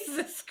face.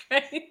 Jesus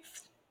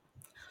Christ.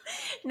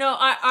 No,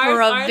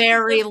 for a ours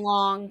very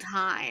long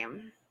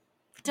time.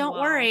 Don't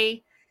Wow.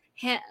 worry,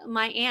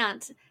 my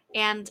aunt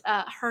and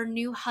her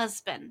new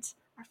husband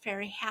are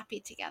very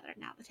happy together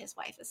now that his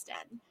wife is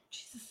dead.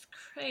 Jesus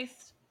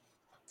Christ.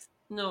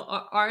 No,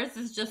 ours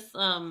is just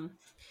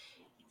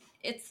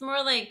it's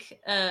more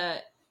like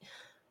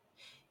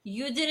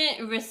you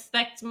didn't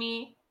respect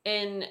me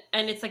and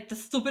it's like the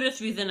stupidest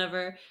reason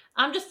ever.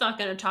 I'm just not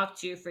gonna talk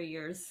to you for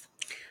years.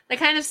 The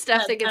kind of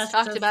stuff that gets That's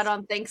talked just- about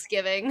on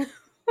Thanksgiving.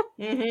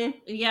 Mm-hmm.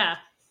 Yeah.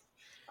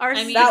 Ours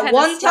I is mean, the that kind of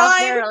one stuff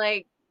time, where,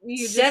 like,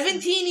 you just-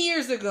 17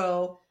 years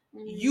ago,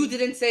 you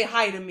didn't say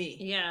hi to me.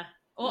 Yeah.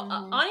 Well,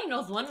 Mhm. Ani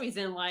knows one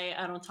reason why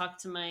I don't talk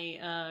to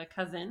my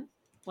cousin.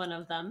 One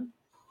of them.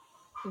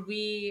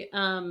 We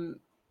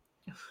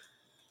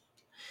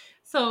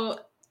So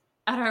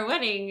at our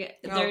wedding,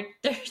 their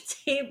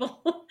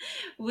table,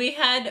 we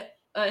had.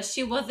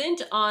 She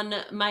wasn't on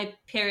my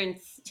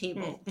parents'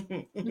 table,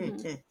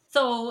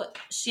 so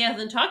she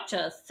hasn't talked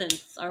to us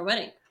since our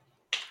wedding.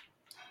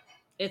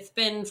 It's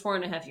been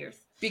 4.5 years.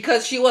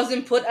 Because she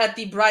wasn't put at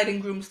the bride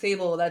and groom's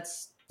table.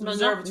 That's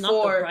reserved not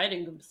for the bride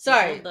and groom's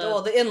sorry,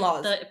 table, the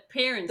in-laws, the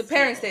parents, the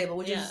parents' table,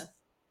 which is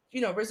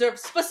reserved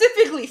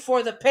specifically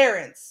for the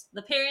parents,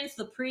 the parents,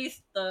 the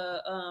priest,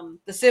 the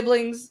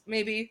siblings,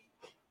 maybe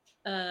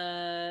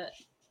not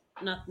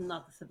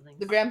the siblings,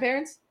 the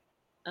grandparents.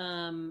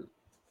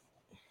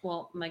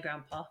 Well, my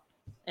grandpa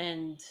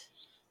and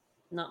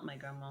not my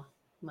grandma.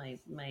 My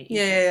my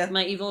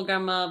evil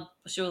grandma.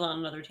 She was on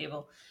another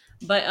table,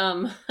 but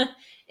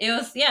it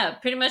was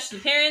pretty much the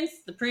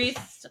parents, the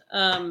priest,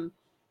 and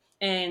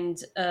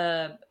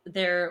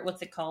their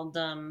what's it called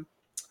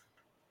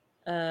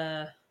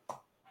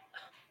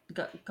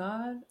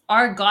God,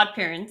 our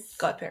godparents.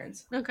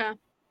 Godparents. Okay.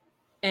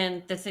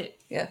 and that's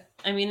it. Yeah.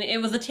 I mean,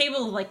 it was a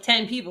table of like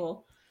 10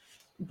 people,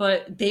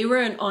 but they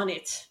weren't on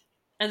it.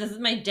 And this is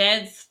my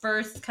dad's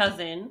first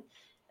cousin.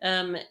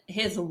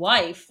 His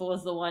wife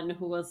was the one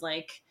who was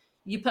like,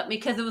 you put me,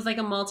 because it was like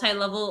a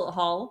multi-level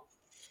hall.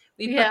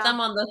 We put them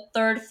on the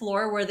 3rd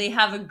floor where they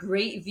have a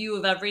great view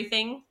of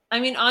everything. I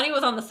mean, Ani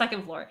was on the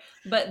 2nd floor,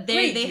 but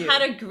they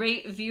had a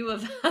great view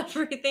of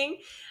everything.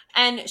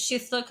 And she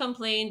still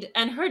complained,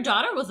 and her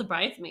daughter was a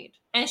bridesmaid,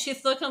 and she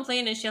still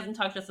complained, and she hasn't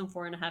talked to us in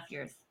 4.5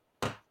 years.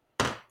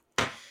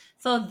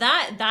 So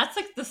that's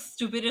like the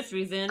stupidest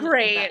reason.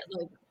 Great. That,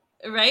 like,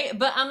 right?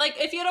 But I'm like,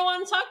 if you don't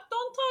want to talk,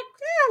 don't talk.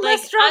 Yeah, Like,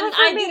 less drama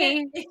for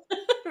me. didn't,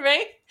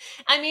 right?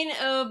 I mean,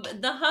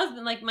 the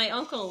husband, like my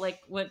uncle,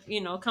 like what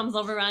comes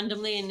over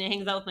randomly and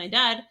hangs out with my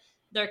dad.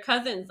 They're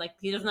cousins. Like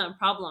he doesn't have a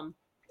problem.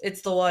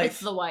 It's the wife. It's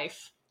the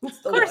wife. It's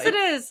the Of course wife. it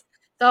is.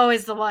 It's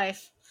always the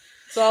wife.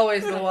 It's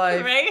always the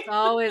wife. Right? It's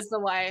always the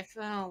wife.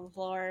 Oh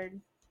Lord,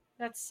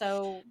 that's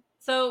so.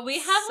 So we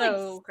have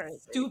So like crazy.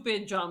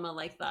 stupid drama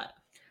like that.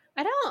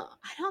 I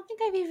don't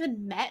think I've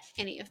even met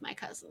any of my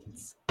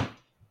cousins.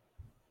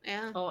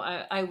 Yeah. Oh,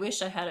 I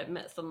wish I hadn't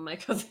met some of my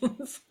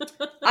cousins.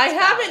 I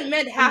haven't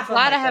met half I'm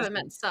glad of my I haven't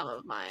cousins. met some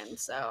of mine.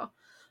 So,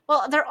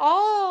 well, they're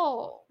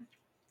all.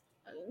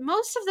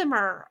 Most of them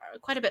are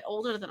quite a bit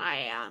older than I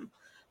am.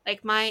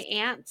 Like my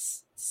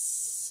aunt's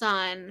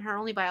son, her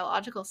only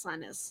biological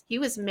son, he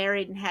was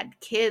married and had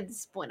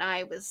kids when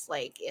I was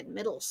like in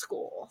middle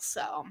school.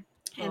 So,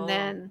 and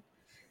then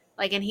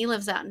like, and he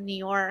lives out in New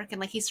York, and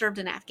like he served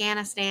in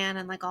Afghanistan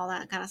and like all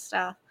that kind of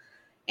stuff.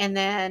 And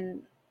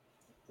then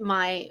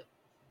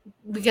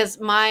because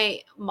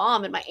my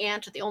mom and my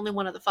aunt are the only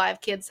one of the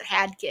 5 kids that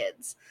had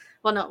kids.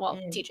 Well, no,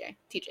 TJ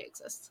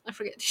exists. I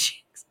forget TJ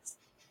exists.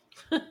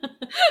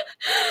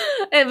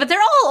 But they're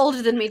all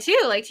older than me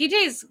too. Like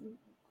TJ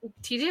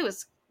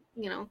was,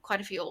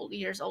 quite a few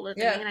years older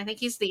than me, and I think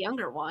he's the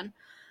younger one.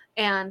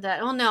 And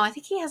no, I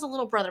think he has a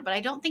little brother, but I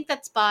don't think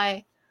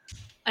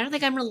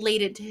I'm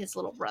related to his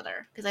little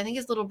brother, because I think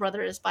his little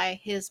brother is by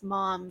his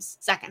mom's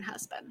second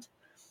husband.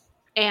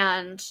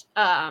 And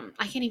I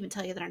can't even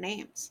tell you their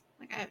names.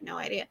 Like I have no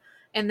idea.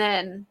 And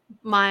then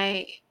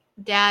my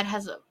dad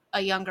has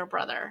a younger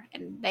brother,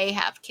 and they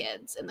have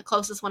kids. And the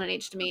closest one in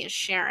age to me is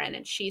Sharon,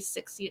 and she's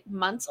 6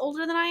 months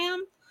older than I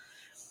am.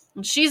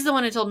 And she's the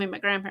one who told me my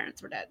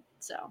grandparents were dead.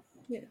 So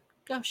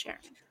go Sharon.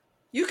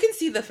 You can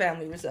see the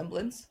family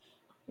resemblance.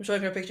 I'm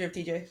showing her a picture of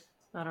TJ.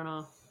 I don't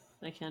know.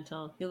 I can't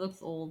tell. He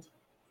looks old.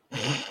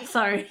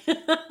 Sorry.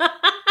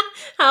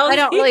 I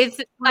don't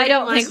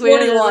think we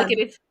really look at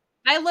it.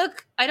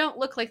 I don't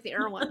look like the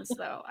Irwins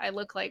though. I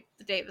look like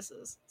the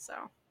Davises. So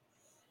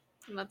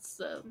and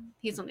that's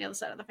he's on the other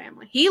side of the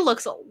family. He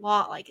looks a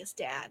lot like his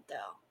dad though.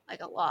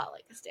 Like a lot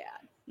like his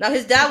dad. Now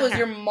his dad was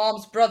your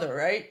mom's brother,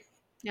 right?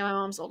 Yeah, my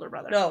mom's older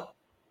brother. No,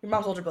 your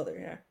mom's older brother.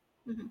 Yeah.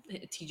 Mm-hmm.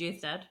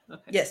 TJ's dad.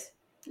 Okay. Yes.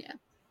 Yeah.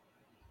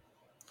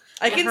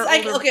 I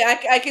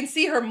can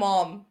see her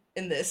mom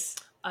in this.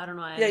 I don't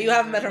know. You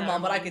haven't met her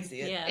mom, but I can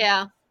see it.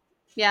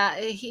 Yeah.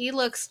 He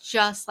looks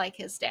just like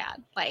his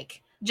dad.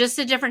 Like just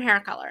a different hair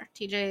color.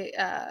 TJ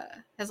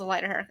has a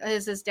lighter hair.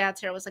 His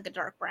dad's hair was like a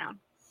dark brown.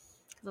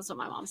 That's what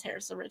my mom's hair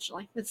is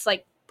originally. It's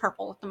like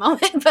purple at the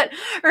moment, but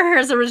her hair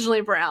is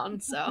originally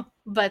brown. So,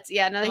 but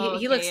yeah, no,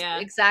 he looks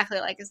exactly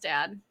like his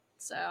dad.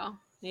 So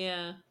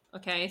yeah,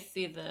 okay, I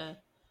see the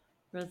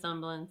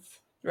resemblance.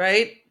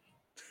 Right?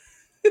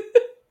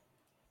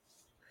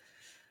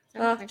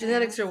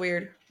 Genetics are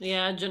weird.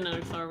 Yeah,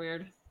 genetics are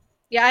weird.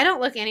 Yeah, I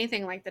don't look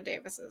anything like the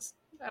Davises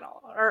at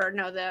all, or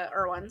no, the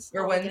Irwins. I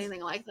don't look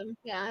anything like them.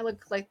 Yeah, I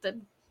look like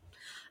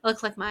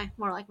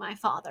more like my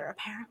father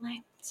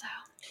apparently. So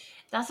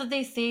that's what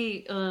they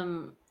say.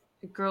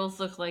 Girls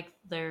look like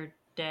their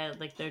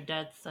dad, like their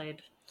dad's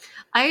side.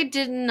 I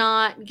did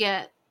not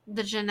get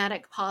the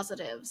genetic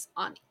positives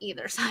on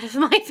either side of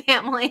my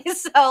family,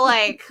 so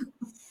like.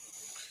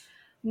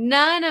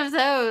 None of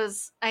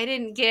those. I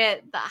didn't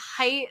get the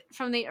height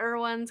from the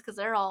Irwins because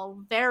they're all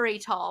very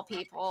tall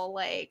people,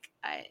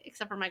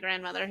 except for my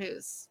grandmother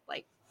who's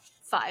like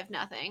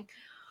 5'0".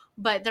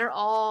 But they're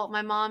all.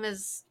 My mom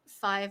is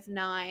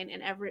 5'9",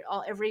 and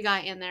every guy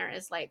in there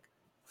is like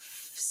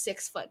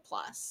 6 foot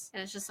plus.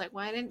 And it's just like,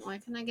 why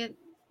couldn't I get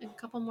a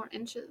couple more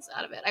inches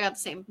out of it? I got the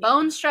same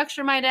bone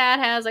structure my dad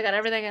has. I got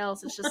everything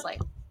else. It's just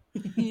like.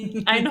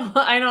 I know.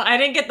 I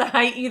didn't get the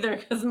height either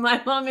because my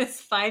mom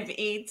is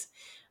 5'8".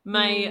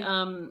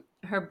 My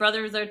her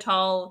brothers are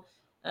tall.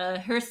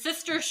 Her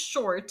sister's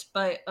short,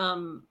 but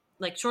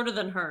like shorter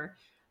than her.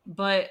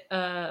 But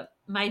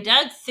my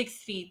dad's 6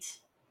 feet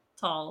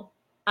tall.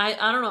 I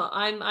don't know.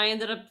 I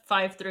ended up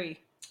 5'3".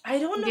 I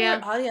don't know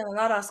where Adia and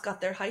Naras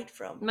got their height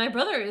from. My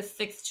brother is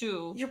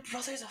 6'2". Your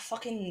brother's a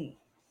fucking.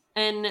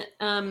 And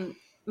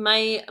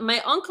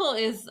my uncle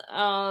is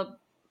a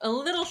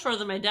little shorter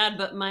than my dad,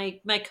 but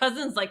my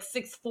cousin's like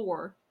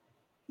 6'4".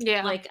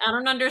 Yeah. Like, I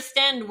don't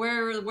understand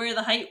where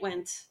the height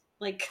went.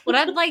 Like, what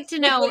I'd like to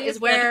know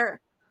is where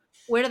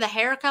the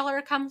hair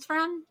color comes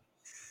from.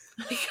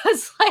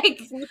 Because,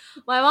 like,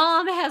 my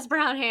mom has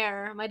brown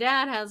hair. My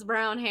dad has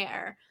brown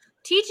hair.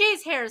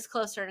 TJ's hair is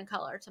closer in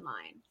color to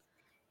mine,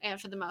 and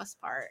for the most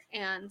part,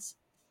 and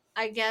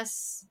I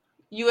guess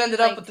You ended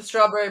like, up with the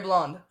strawberry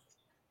blonde.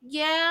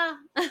 yeah,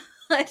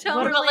 I don't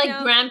What about really like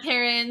know.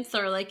 grandparents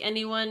or like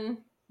anyone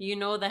you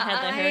know that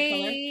had that hair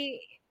color?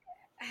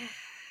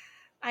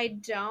 I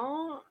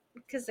don't,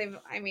 because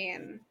I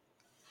mean,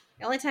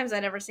 the only times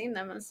I'd ever seen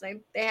them is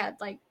they had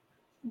like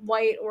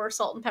white or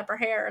salt and pepper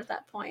hair at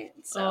that point.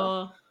 So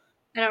Oh,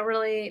 I don't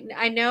really,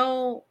 I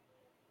know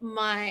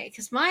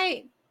because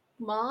my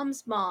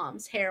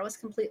mom's hair was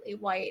completely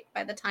white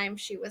by the time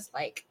she was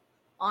like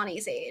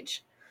Ani's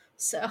age.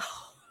 So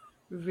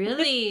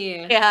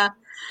really? yeah,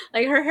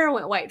 like her hair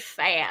went white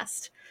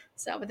fast.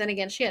 So, but then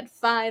again, she had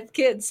 5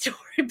 kids to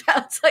worry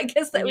about. So I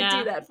guess that would do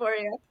Yeah. that for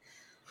you.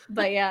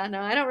 But yeah,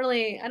 no, I don't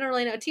really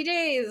know.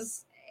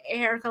 TJ's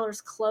hair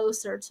color's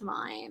closer to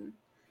mine,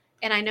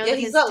 and I know Yeah, that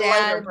he's his got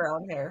lighter dad,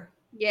 brown hair.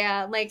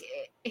 yeah, like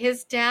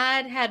his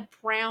dad had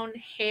brown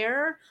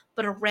hair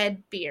but a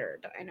red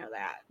beard. I know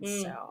that.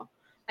 So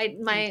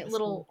my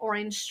little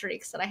orange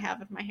streaks that I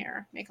have in my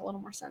hair make a little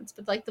more sense.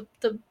 But like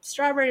the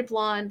strawberry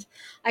blonde,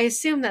 I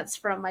assume that's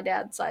from my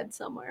dad's side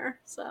somewhere.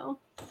 So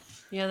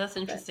Yeah, that's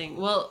interesting.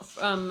 Well,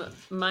 from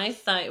my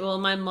side,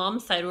 my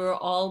mom's side, we were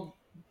all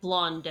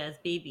blonde as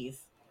babies.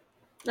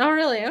 oh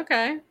really?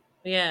 Okay.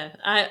 Yeah,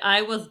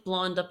 I was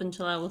blonde up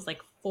until I was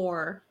like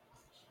 4,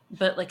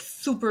 but like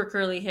super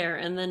curly hair,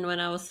 and then when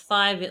I was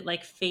 5, it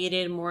like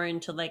faded more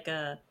into like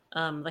a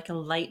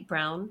light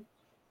brown,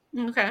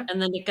 Okay.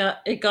 and then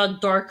it got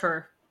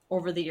darker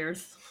over the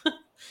years.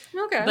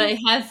 Okay. But it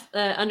has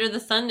under the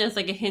sun, there's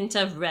like a hint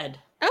of red.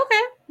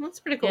 Okay. That's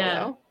pretty cool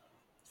Yeah. though.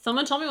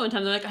 Someone told me one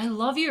time, they're like, "I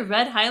love your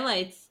red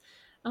highlights."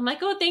 I'm like,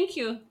 "Oh, thank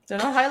you." They're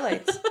not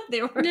highlights.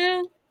 They were.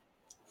 Yeah.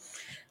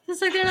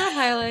 It's like they're not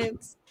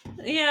highlights.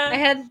 Yeah.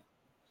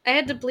 I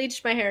had to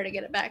bleach my hair to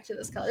get it back to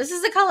this color. This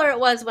is the color it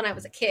was when I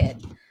was a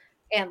kid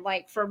and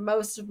like for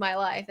most of my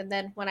life. And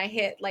then when I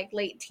hit like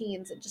late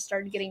teens, it just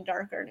started getting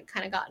darker and it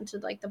kind of got into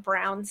like the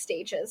brown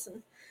stages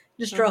and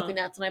just drove me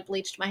nuts. And I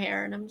bleached my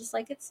hair and I'm just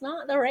like, it's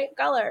not the right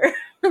color.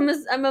 I'm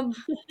a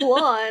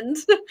blonde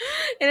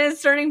and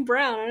it's turning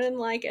brown. I didn't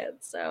like it.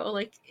 So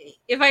like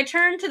if I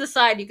turn to the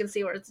side, you can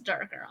see where it's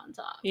darker on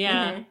top.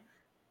 Yeah. Mhm.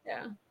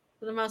 Yeah.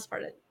 For the most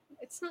part,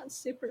 it's not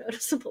super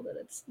noticeable that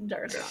it's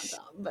darker on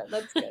top, but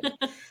that's good.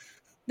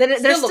 Then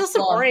there's still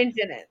some orange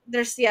in it.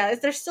 There's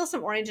still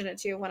some orange in it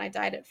too when I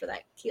dyed it for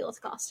that Keyleth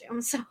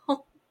costume. So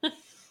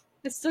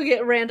I still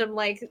get random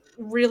like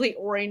really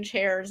orange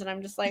hairs, and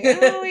I'm just like,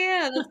 oh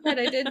yeah, that's right.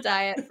 I did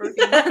dye it for a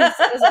few months.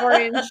 It was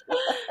orange.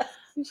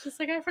 It's just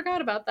like I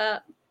forgot about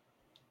that.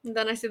 And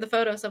then I see the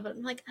photos of it.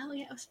 I'm like, oh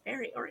yeah, it was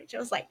very orange. It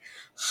was like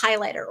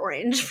highlighter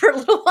orange for a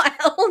little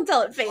while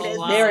until it faded.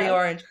 wow. Very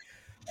orange.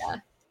 Yeah.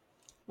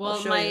 Well,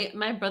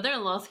 my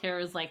brother-in-law's hair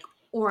is like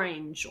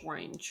orange.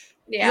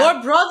 Yeah.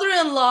 Your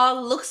brother-in-law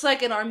looks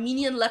like an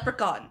Armenian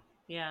leprechaun.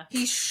 Yeah.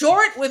 He's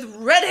short with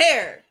red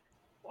hair.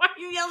 Why are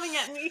you yelling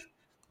at me?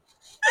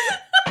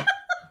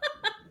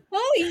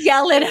 Don't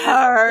yell at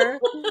her.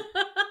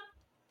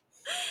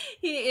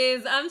 He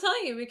is. I'm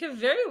telling you, we could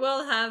very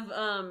well have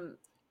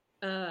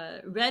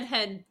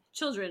redhead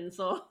children.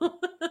 So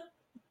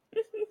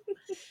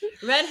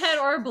redhead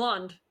or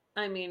blonde.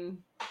 I mean,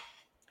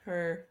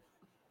 Her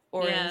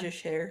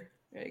orangish hair.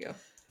 There you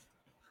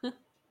go.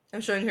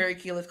 I'm showing her a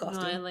Keyleth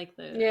costume. no, I like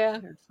the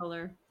hair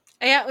color.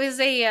 Yeah, it was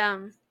a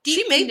deep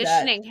She made that.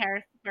 conditioning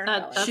hair color.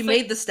 That's She like-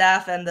 made the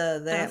staff and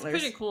the That's antlers.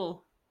 pretty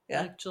cool.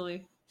 Yeah.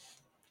 Actually,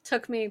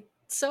 Took me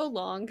so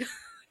long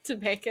to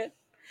make it.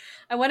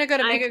 I want to go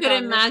to I MegaCon could this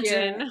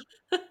year. imagine.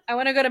 I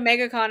want to go to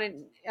MegaCon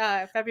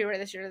in February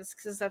this year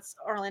because that's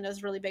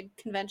Orlando's really big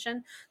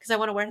convention. Because I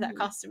want to wear that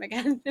costume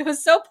again. It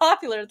was so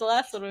popular the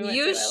last one we went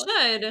You to.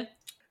 should.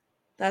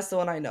 That's the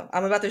one I know.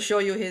 I'm about to show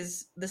you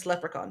this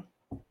leprechaun.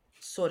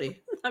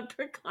 Sorry.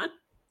 Leprechaun.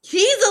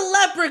 He's a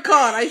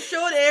leprechaun. I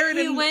showed Aaron.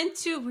 He and... went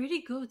to, where'd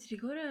he go? Did he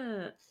go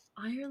to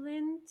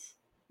Ireland?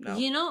 No.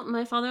 You know,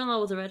 my father-in-law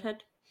was a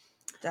redhead.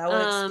 That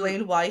would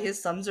explain why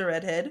his son's a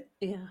redhead.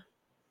 Yeah.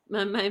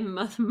 My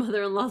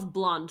mother-in-law's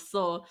blonde.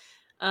 So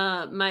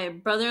my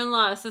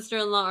brother-in-law,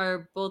 sister-in-law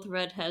are both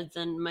redheads,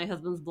 and my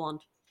husband's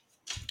blonde.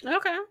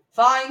 Okay.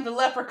 Find the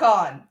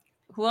leprechaun.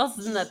 Who else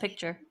is in that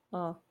picture?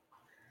 Oh.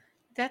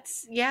 That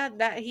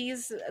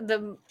he's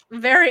the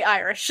very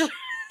Irish.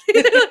 He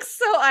looks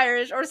so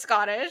Irish or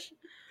Scottish.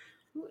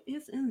 Who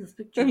is in this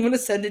picture? I'm going to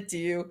send it to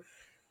you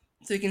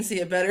so you can see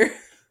it better.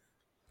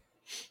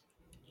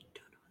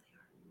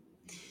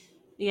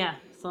 Yeah,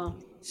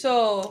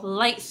 So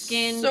light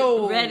skin,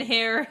 red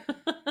hair.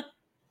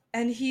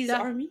 And he's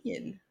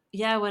Armenian.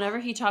 Yeah, whenever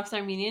he talks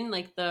Armenian,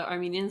 like the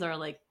Armenians are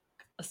like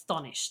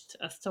astonished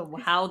as to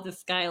how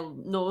this guy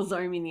knows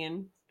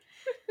Armenian.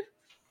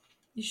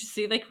 You should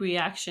see like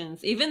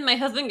reactions. Even my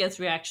husband gets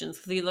reactions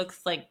because he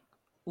looks like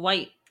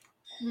white.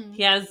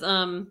 He has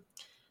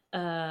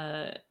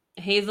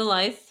hazel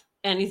eyes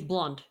and he's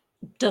blonde.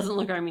 Doesn't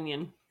look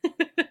Armenian.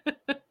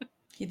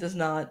 He does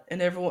not,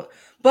 and everyone.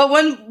 But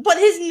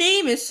his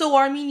name is so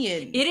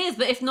Armenian. It is,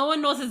 but if no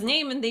one knows his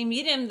name and they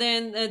meet him,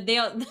 then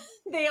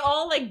they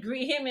all like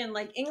greet him in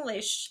like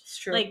English. It's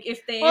true. Like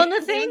if they Well, and the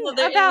even thing though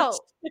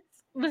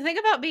they're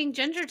about being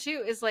ginger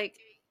too is like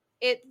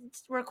it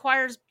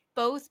requires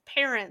both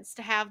parents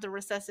to have the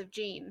recessive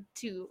gene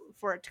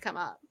for it to come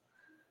up.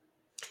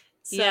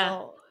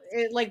 So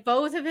like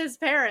both of his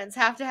parents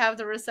have to have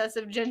the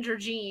recessive ginger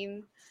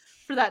gene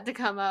for that to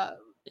come up.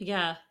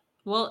 Yeah.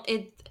 Well,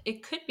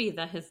 it could be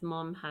that his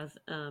mom has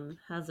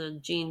a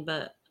gene,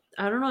 but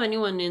I don't know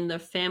anyone in the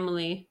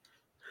family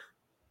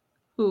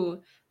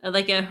who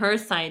like at her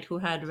side who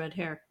had red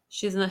hair.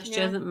 She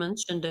hasn't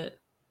mentioned it.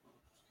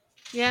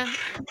 Yeah,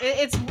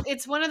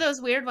 it's one of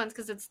those weird ones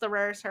because it's the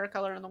rarest hair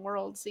color in the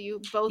world. So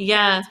both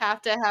Yeah. parents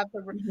have to have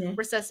the Mhm.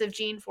 recessive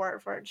gene for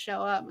it to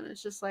show up, and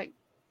it's just like,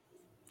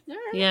 all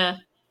right. Yeah.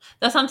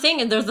 That's what I'm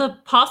saying. There's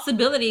a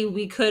possibility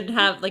we could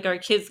have, like, our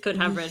kids could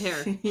have red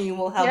hair. You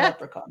will have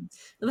leprechauns.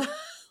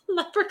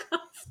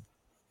 Leprechauns.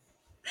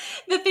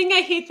 The thing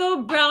I hate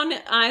though, brown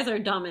eyes are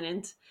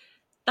dominant.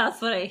 That's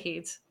what I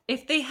hate.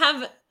 If they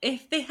have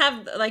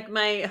like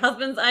my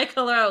husband's eye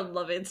color, I would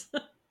love it.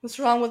 What's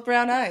wrong with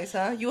brown eyes,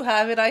 huh? You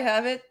have it, I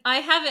have it. I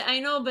have it,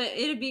 I know, but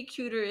it'd be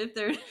cuter if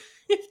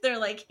they're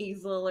like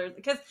hazel or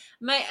because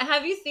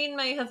have you seen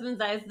my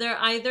husband's eyes? They're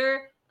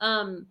either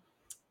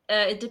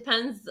it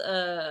depends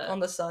On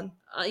the sun.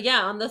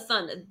 Yeah, on the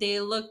sun. They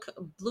look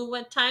blue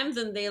at times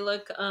and they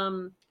look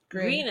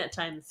green at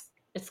times.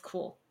 It's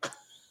cool.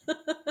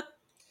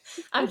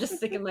 I'm just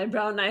sick of my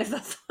brown eyes,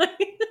 that's why.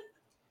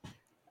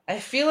 I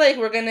feel like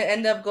we're gonna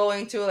end up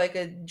going to like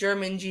a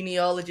German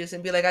genealogist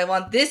and be like, I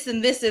want this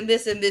and this and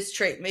this and this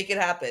trait. Make it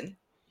happen.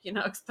 You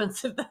know how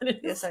expensive that is?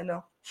 Yes, I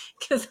know.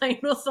 Because I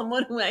know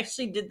someone who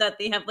actually did that.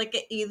 They have like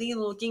an alien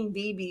looking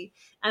baby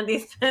and they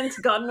spent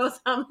God knows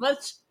how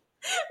much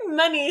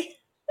money.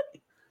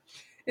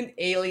 An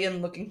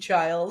alien looking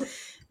child.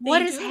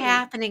 What is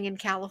happening in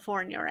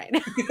California right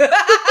now?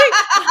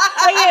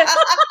 I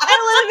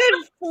live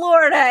in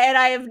Florida and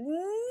I have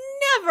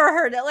never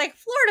heard that. Like,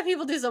 Florida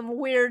people do some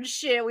weird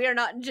shit. We are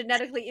not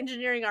genetically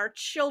engineering our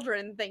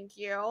children, thank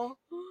you.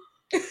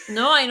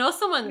 No, I know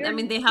someone. I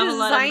mean, they have a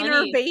lot of money.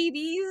 Designer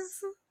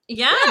babies.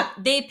 Yeah,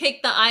 they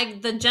pick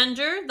the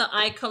gender, the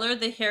eye color,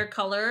 the hair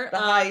color, the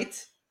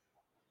height.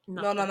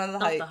 Not the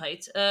height. The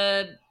height.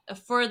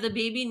 For the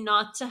baby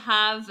not to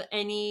have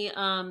any,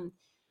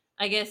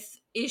 I guess,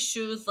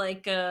 issues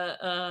like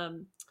I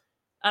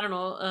don't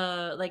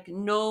know, like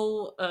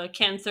no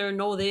cancer,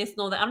 no this,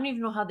 no that. I don't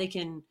even know how they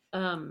can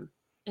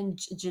and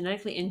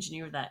genetically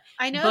engineer that.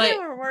 I know they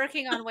were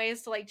working on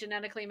ways to like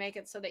genetically make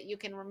it so that you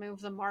can remove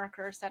the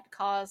markers that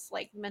cause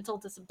like mental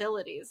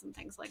disabilities and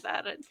things like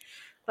that.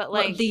 But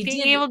like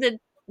being able to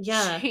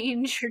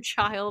change your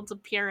child's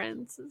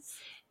appearance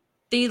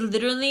they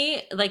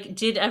literally like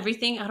did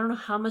everything. I don't know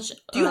how much.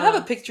 Do you have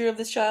a picture of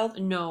this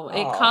child? No,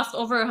 it cost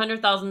over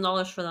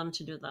 $100,000 for them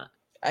to do that.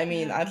 I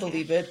mean, I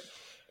believe it.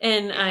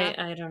 And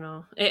I don't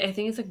know. I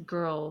think it's a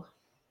girl.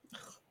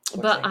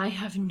 But I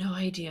have no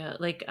idea.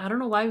 Like, I don't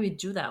know why we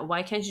do that.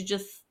 Why can't you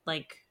just,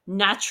 like,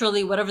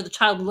 naturally, whatever the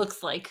child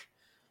looks like?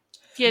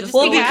 Yeah,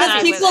 well,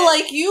 because people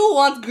like you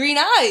want green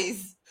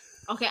eyes.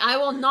 Okay, I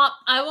will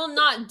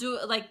not do,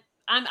 like,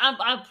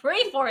 I'll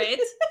pray for it,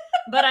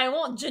 but I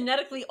won't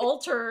genetically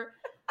alter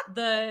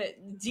the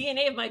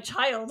DNA of my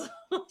child.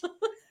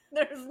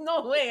 There's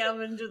no way I'm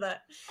going to do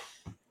that.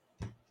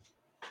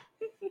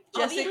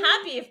 I'll be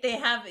happy if they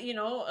have,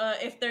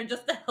 if they're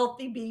just a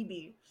healthy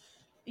baby.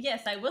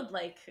 Yes, I would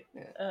like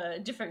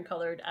different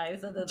colored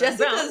eyes other than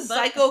Jessica's brown,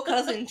 psycho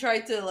cousin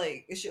tried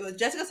to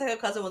Jessica's psycho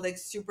cousin was like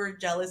super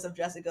jealous of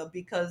Jessica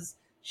because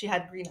she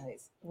had green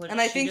eyes.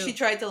 And I think she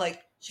tried to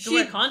like she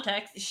wear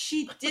contacts.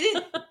 She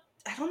didn't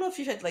I don't know if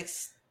she tried like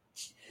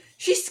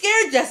she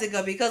scared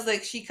Jessica because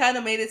like she kind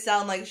of made it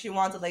sound like she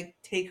wanted to like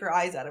take her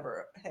eyes out of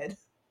her head.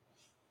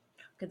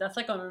 Okay, that's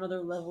like on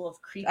another level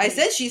of creepy. I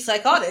said she's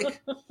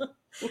psychotic.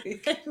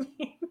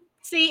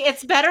 See,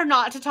 it's better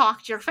not to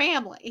talk to your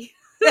family.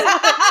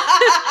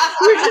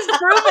 You're just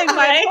proving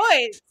my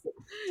point.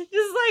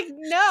 Just like,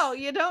 no,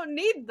 you don't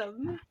need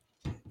them.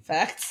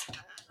 Facts.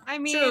 I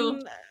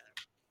mean,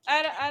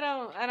 I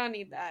don't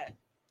need that.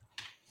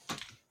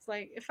 It's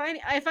like if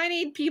I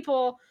need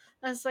people,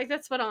 that's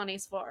what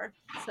Ani's for.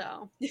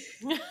 So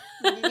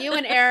you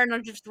and Aaron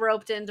are just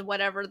roped into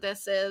whatever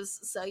this is,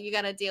 so you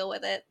got to deal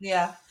with it.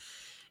 Yeah.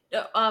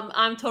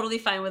 I'm totally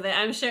fine with it.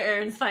 I'm sure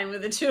Aaron's fine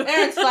with it too.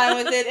 Aaron's fine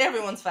with it.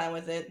 Everyone's fine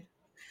with it.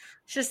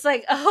 It's just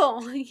like,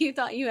 oh, you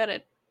thought you had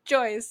a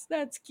choice.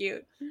 That's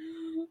cute.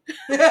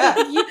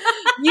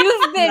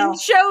 You've been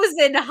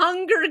chosen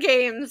Hunger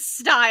Games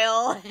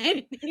style,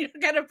 and you're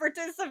gonna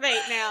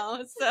participate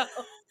now. So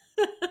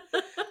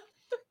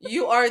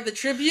you are the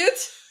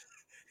tribute.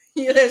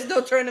 Yeah, there's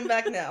no turning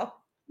back now.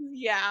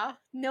 Yeah,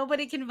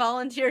 nobody can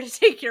volunteer to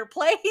take your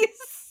place.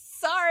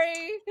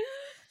 Sorry.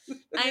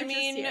 I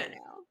mean,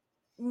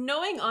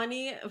 knowing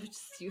Ani, I'm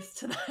just used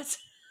to that.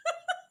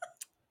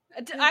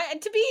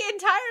 To be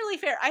entirely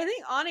fair, I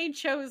think Ani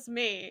chose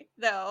me,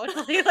 though.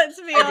 Let's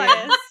be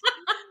honest.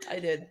 I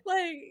did.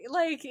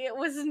 Like it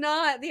was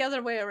not the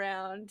other way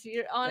around.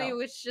 Your Ani No.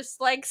 was just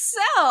like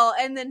sell,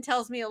 and then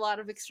tells me a lot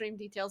of extreme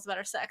details about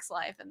her sex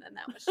life, and then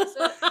that was just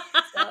it.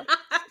 So.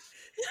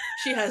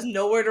 She has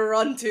nowhere to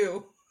run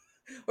to.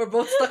 We're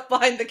both stuck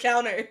behind the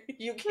counter.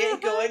 You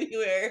can't go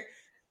anywhere.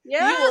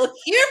 Yeah. You will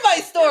hear my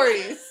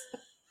stories.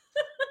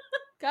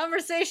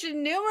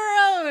 Conversation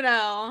numero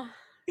uno.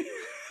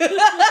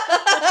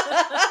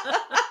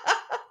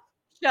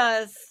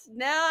 Just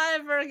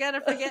never gonna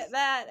forget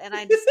that. And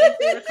I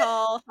distinctly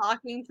recall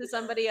talking to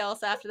somebody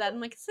else after that. I'm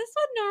like, is this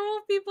what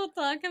normal people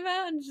talk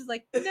about? And she's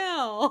like,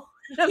 no.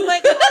 And I'm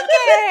like,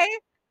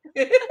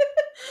 okay.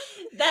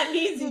 That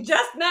means you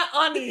just met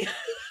Ani.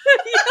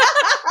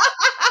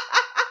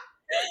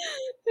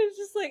 It's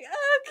just like,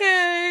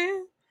 okay.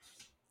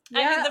 I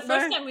mean, the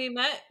first time we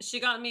met, she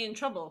got me in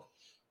trouble.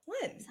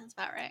 When? Sounds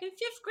about right. In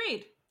 5th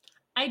grade.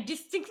 I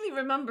distinctly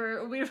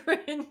remember we were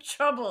in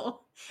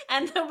trouble,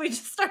 and then we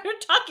just started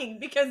talking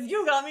because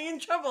you got me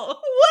in trouble. What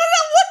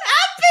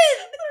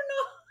happened? I don't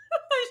know.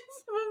 I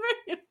just remember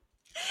it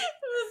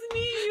was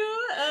me, you,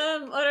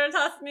 Orar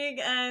Tasmig,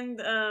 and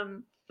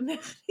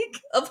Mehrik.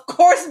 Of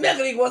course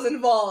Mehrik was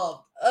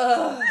involved.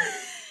 Ugh.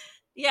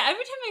 Yeah,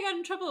 every time I got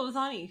in trouble, it was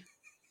Ani.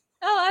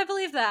 Oh, I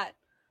believe that.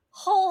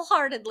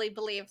 Wholeheartedly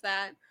believe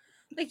that.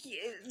 Like,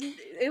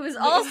 it was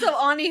also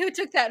Ani who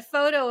took that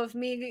photo of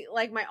me,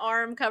 like, my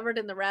arm covered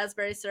in the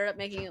raspberry syrup,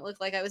 making it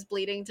look like I was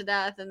bleeding to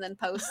death, and then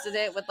posted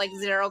it with, like,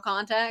 zero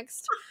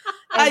context.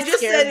 I just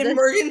said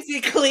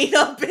emergency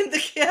cleanup in the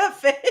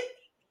cafe.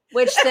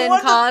 Which then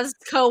caused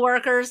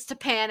coworkers to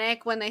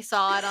panic when they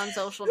saw it on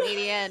social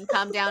media and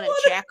come down and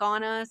check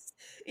on us.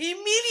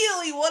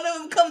 Immediately, one of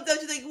them comes down,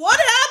 she's like, what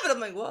happened? I'm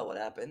like, what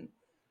happened?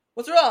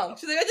 What's wrong?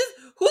 She's like,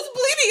 who's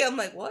bleeding? I'm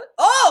like, what?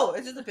 Oh,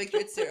 it's just a picture,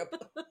 it's syrup.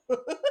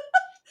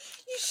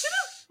 You should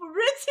have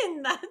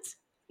written that.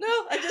 No,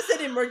 I just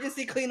said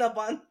emergency cleanup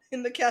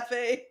in the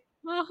cafe.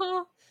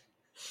 Uh-huh.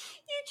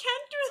 You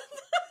can't do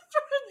that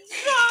for a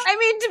job. I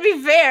mean, to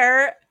be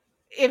fair,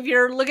 if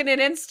you're looking at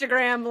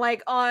Instagram,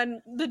 like,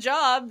 on the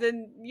job,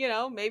 then, you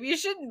know, maybe you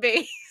shouldn't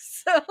be.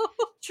 So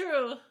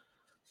True.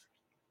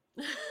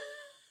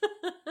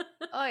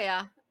 Oh,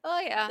 yeah.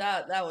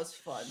 That was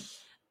fun.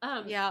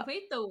 Yeah.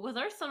 Wait, though, was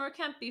our summer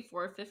camp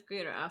before 5th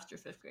grade or after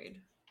 5th grade?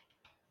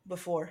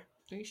 Before.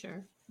 Are you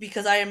sure?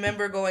 Because I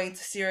remember going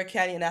to Sierra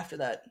Canyon after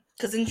that.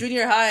 Because in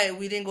junior high,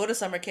 we didn't go to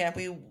summer camp.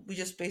 We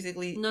just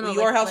basically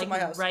your house or my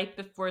house. Right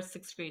before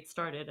 6th grade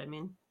started. I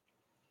mean,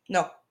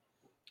 no.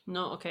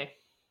 Okay.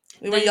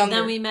 We were younger.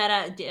 Then we met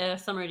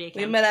at summer day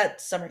camp. We met at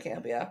summer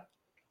camp, yeah.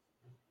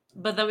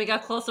 But then we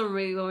got closer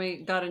when we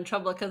got in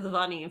trouble because of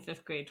Ani in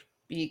 5th grade.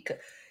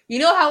 You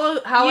know how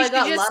I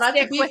got just Lara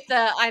stick to be with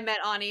the I met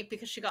Ani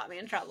because she got me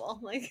in trouble.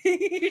 Like,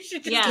 you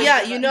should just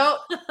yeah. You know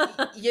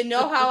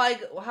how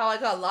I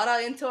got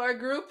Lara into our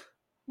group.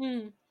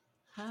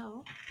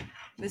 How?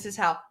 This is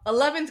how.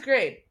 11th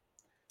grade.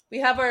 We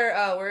have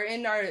we're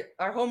in our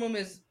homeroom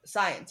is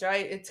science,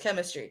 right? It's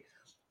chemistry.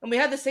 And we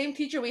had the same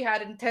teacher we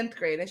had in 10th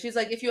grade. And she's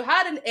like, if you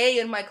had an A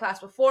in my class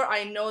before,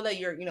 I know that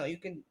you're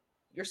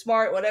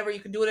smart, whatever,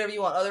 you can do whatever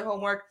you want, other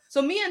homework. So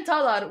me and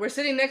Talad were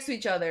sitting next to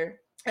each other,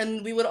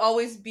 and we would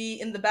always be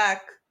in the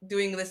back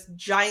doing this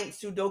giant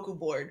Sudoku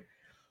board.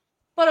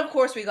 But of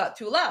course we got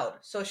too loud.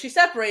 So she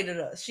separated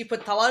us. She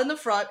put Talad in the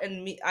front,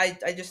 and me, I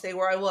just stayed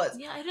where I was.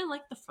 Yeah, I didn't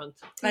like the front.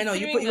 I know,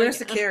 you were next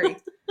to Carrie.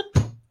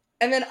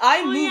 And then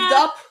I moved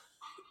up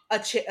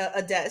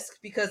a desk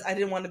because I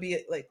didn't want to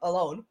be like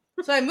alone.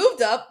 So I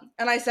moved up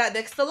and I sat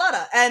next to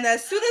Lara. And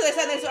as soon as I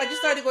sat next to her, I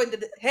just started going,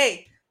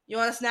 hey, you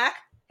want a snack?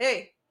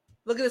 Hey,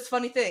 look at this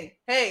funny thing.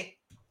 Hey.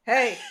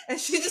 And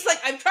she's just like,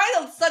 I'm trying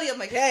to study. I'm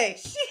like, hey.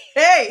 She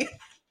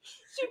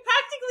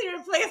practically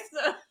replaced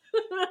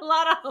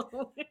Lara.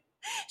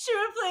 She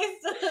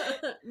replaced,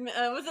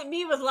 was it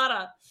me with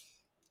Lara?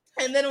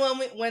 And then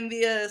when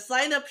the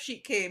sign-up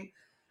sheet came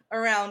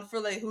around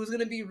for like who's going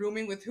to be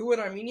rooming with who in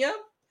Armenia,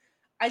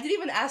 I didn't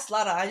even ask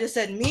Lara. I just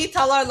said, me,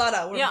 Talar,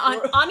 Lara.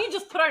 Ani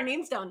just put our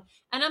names down.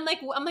 And I'm like,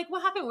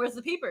 what happened? Where's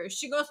the paper?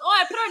 She goes, oh,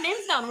 I put our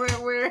names down.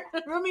 We're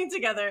rooming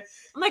together.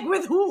 I'm like,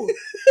 with who?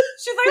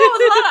 She's like, oh,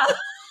 with Lara.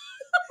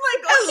 I'm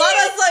like, okay. And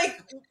Lara's like,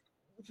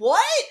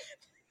 what?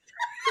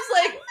 She's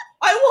like,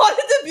 I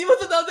wanted to be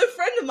with another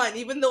friend of mine,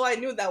 even though I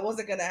knew that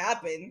wasn't going to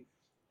happen.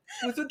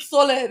 It was with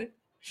Soler. Because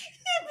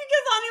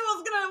Ani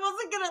wasn't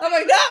gonna. I'm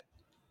like, no.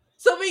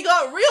 So we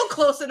got real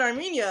close in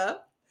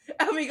Armenia.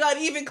 And we got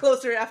even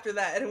closer after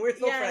that, and we're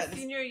still friends.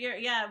 Senior year,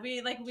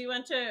 we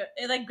went to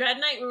like grad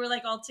night. We were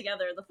like all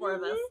together, the four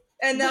of us.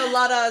 And now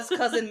Lara's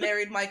cousin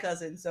married my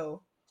cousin,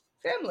 so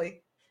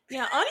family.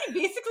 Yeah, Ani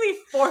basically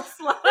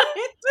forced Lara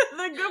into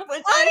the group.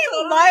 Ani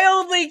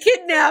mildly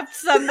kidnapped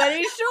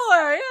somebody.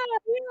 Sure, yeah. I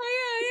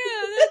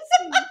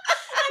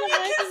mean,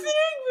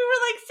 considering we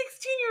were like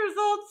 16 years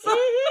old, so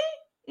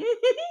sure,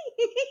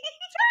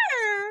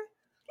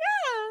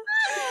 yeah.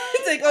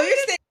 It's like, oh, you're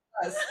staying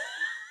with us.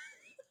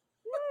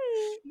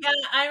 Yeah,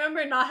 I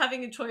remember not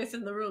having a choice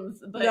in the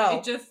rooms, but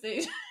it just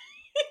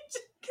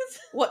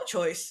what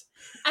choice?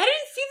 I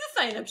didn't see the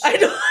sign-up sheet. I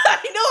know.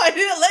 I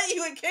didn't let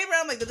you. It came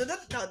around like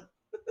done.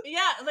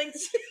 Yeah, like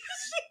she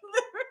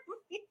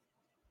literally.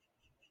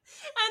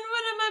 And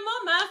when my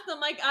mom asked, I'm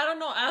like, I don't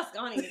know, ask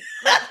Ani. Like,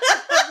 I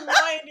have no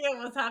idea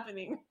what's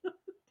happening.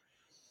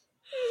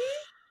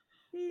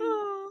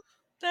 Oh,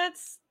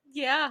 that's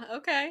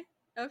okay.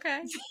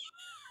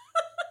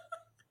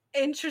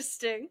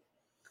 Interesting.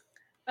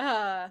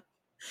 Well,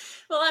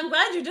 I'm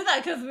glad you did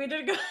that because we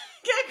did get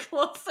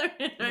closer.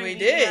 We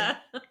did.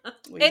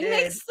 We it did.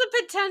 makes the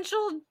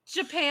potential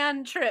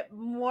Japan trip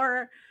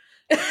more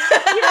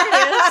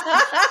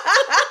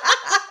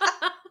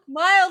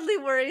mildly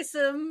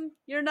worrisome.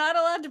 You're not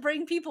allowed to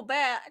bring people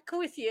back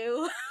with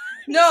you.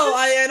 No,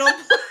 I don't.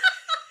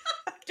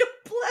 I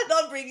don't plan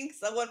on bringing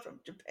someone from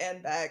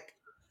Japan back.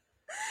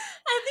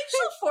 I think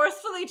she'll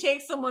forcefully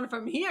take someone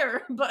from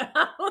here, but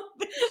I don't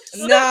think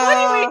she'll.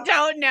 No. We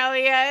don't know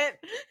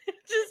yet.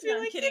 Just be No,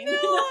 I'm like, kidding. you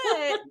know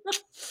what?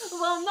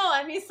 Well, no,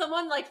 I mean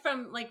someone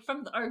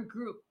from our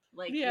group.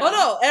 Like, Yeah. Oh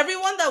no!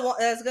 Everyone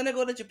that's gonna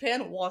go to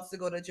Japan wants to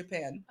go to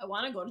Japan. I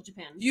want to go to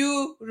Japan.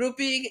 You,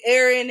 Rupig,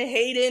 Aaron,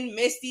 Hayden,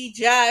 Misty,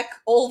 Jack,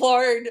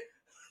 Olvard,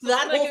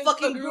 that Like whole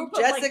fucking a group,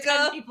 of, like, Jessica,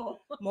 10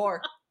 people.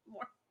 more.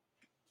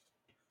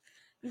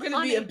 I'm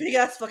gonna be Honey. a big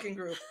ass fucking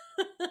group.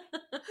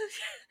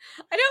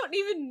 I don't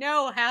even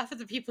know half of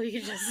the people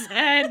you just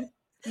said.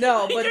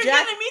 No, but You're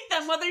Jack, gonna meet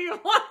them whether you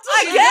want to.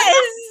 I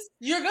guess.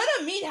 you're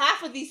gonna meet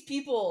half of these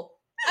people.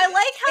 I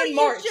like how In you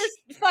March.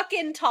 just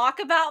fucking talk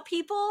about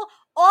people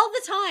all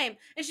the time.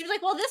 And she's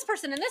like, well, this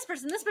person and this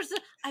person, this person.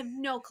 I have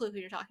no clue who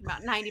you're talking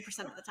about 90%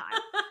 of the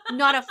time.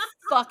 Not a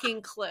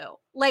fucking clue.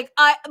 Like,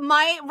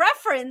 my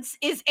reference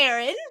is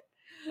Aaron,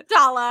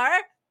 Dalar,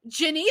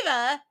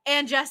 Geneva,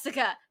 and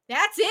Jessica.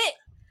 That's it.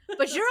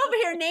 But you're over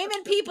here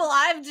naming people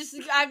I've just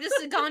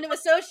gone to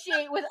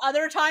associate with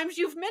other times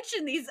you've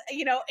mentioned these,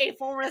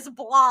 aphorous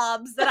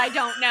blobs that I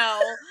don't know.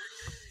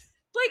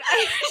 Like,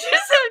 I just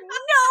have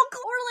no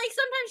clue. Or, like,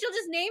 sometimes you'll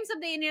just name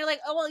something and you're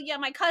like, oh, well, yeah,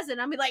 my cousin.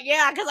 I'll be like,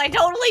 yeah, because I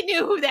totally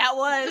knew who that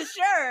was,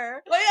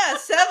 sure. Oh yeah,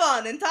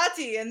 Sevon and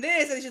Tati and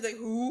this, and she's like,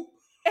 who?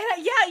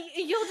 And yeah,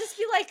 you'll just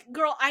be like,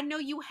 girl, I know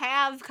you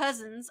have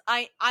cousins.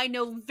 I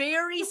know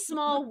very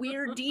small,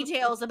 weird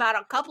details about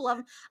a couple of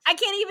them. I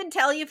can't even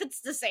tell you if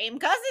it's the same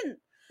cousin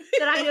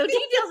that I know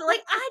details.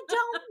 Like, I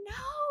don't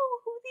know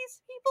who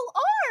these people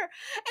are.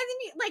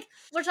 And then,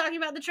 we're talking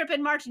about the trip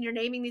in March and you're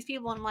naming these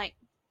people, and I'm like,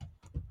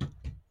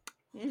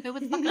 who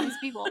the fuck are these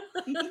people?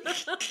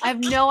 I have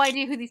no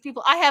idea who these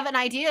people. I have an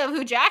idea of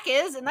who Jack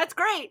is, and that's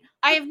great.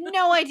 I have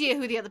no idea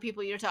who the other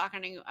people you're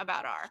talking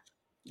about are.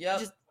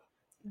 Yep.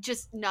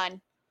 Just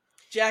none.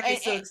 Jack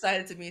is so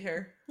excited to meet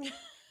her.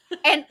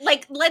 And,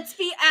 let's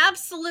be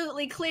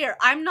absolutely clear.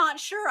 I'm not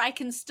sure I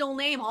can still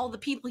name all the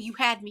people you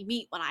had me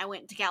meet when I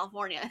went to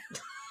California.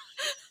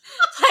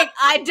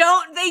 I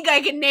don't think I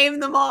can name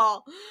them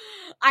all.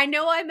 I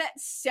know I met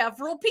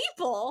several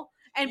people,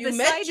 and You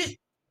besides,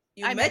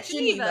 met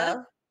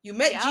Geneva. You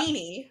met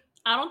Jeannie.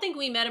 I don't think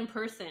we met in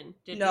person.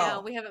 Did No. we?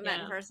 No, we haven't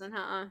met in person,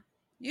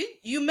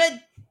 You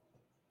met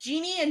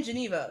Jeannie and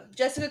Geneva.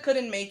 Jessica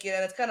couldn't make it,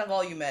 and it's kind of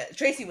all you met.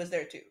 Tracy was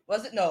there too.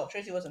 Was it? No,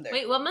 Tracy wasn't there.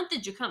 Wait, what month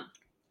did you come?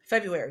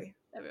 February.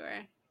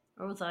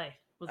 Or was I?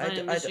 Was I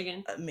in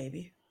Michigan?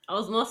 Maybe. I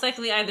was most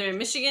likely either in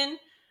Michigan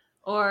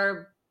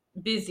or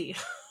busy.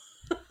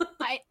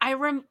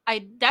 I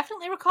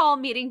definitely recall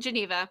meeting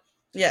Geneva.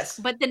 Yes.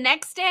 But the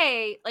next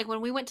day,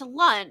 when we went to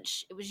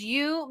lunch, it was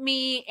you,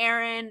 me,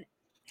 Aaron.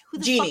 Who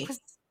the Jeannie. fuck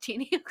was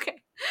Jeannie?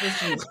 Okay. It was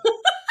Jeannie.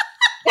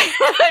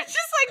 It's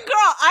just like, girl,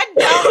 I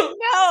don't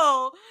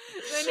know.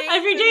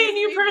 Every day a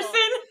new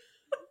person.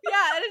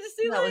 Yeah, and it just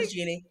seemed That like was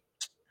Jeannie.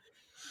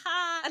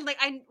 and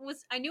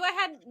I knew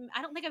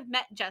I don't think I've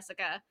met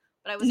Jessica,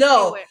 but I was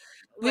No. aware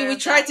We of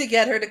tried that. to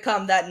get her to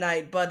come that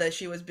night, but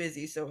she was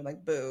busy, so we're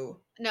like, boo.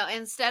 No,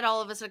 instead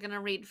all of us are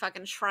gonna read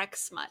fucking Shrek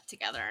smut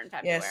together in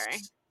February.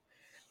 Yes.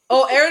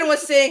 Oh, Erin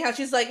was saying how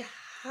she's like,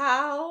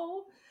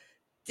 how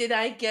did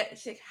I get?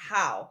 She's like,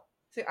 how?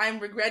 She's like, I'm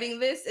regretting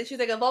this, and she's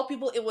like, of all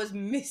people, it was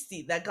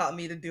Misty that got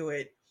me to do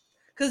it,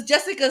 because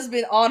Jessica's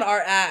been on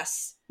our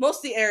ass,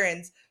 mostly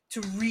Erin's,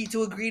 to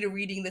agree to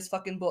reading this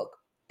fucking book,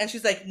 and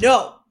she's like,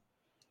 no.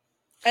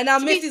 And now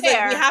Misty's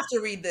like, we have to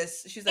read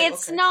this. She's like,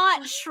 it's okay.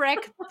 not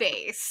Shrek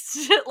based.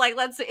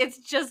 It's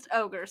just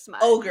ogre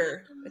smut.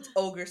 It's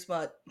ogre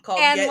smut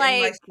called And, Get in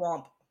My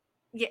Swamp.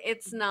 Yeah,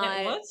 it's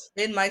not. What?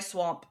 In My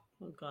Swamp.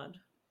 Oh God.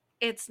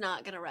 It's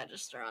not gonna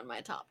register on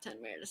my top 10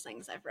 weirdest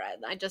things I've read.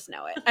 I just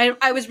know it.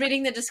 I was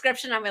reading the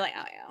description. I'm like,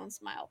 oh yeah,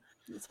 it's mild.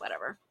 It's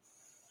whatever.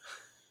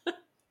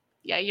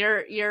 Yeah,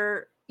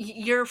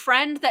 your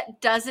friend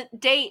that doesn't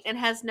date and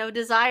has no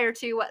desire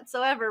to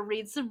whatsoever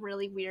reads some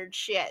really weird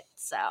shit.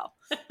 So,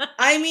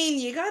 I mean,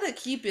 you gotta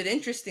keep it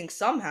interesting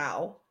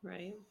somehow,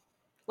 right?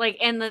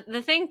 And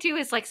the thing too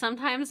is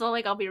sometimes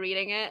I'll be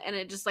reading it and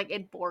it just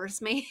it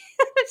bores me.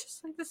 It's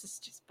just this is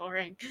just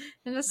boring.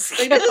 And this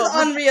is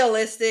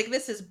unrealistic.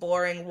 This is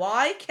boring.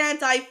 Why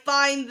can't I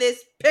find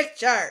this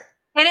picture?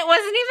 And it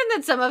wasn't even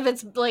that some of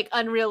it's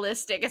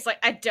unrealistic. It's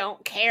I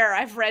don't care.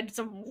 I've read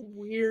some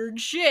weird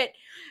shit,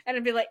 and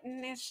I'd be like,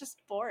 it's just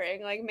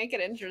boring. Make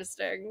it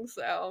interesting.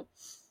 So,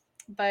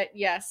 But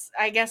yes,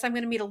 I guess I'm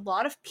going to meet a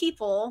lot of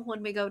people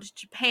when we go to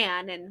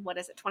Japan in, what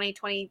is it,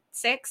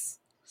 2026?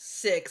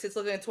 6. It's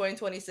looking at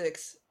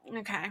 2026.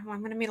 Okay, well, I'm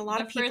going to meet a lot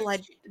The of people I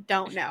first-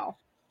 don't know.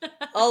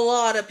 A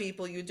lot of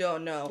people you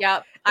don't know.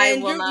 Yep, I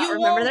And will not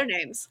remember their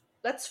names.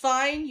 That's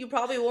fine. You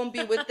probably won't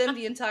be with them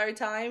the entire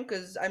time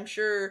because I'm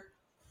sure,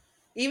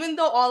 even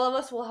though all of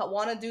us will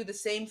want to do the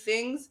same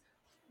things,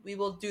 we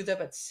will do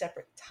them at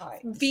separate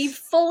times. Be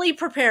fully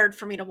prepared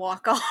for me to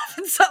walk off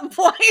at some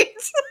point.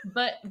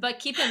 But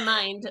keep in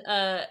mind,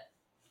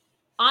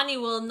 Ani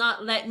will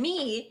not let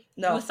me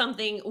No. do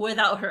something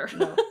without her.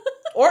 No.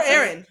 Or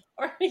Aaron.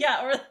 or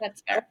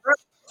That's fair.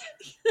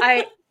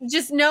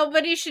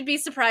 Nobody should be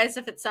surprised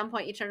if at some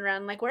point you turn around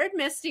and like, where'd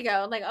Misty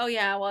go? Like, oh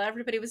yeah, well,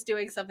 everybody was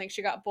doing something.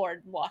 She got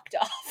bored and walked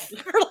off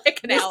for like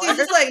an hour. Misty's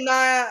just like,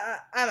 nah,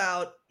 I'm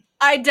out.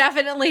 I do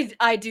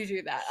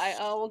that. I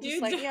will just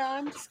You like, do- yeah,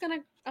 I'm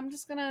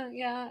just gonna,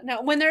 yeah.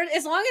 No, when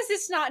as long as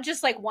it's not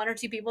just like one or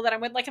two people that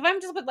I'm with, like if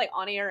I'm just with like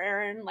Ani or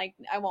Aaron, like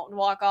I won't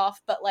walk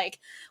off. But like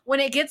when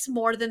it gets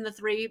more than the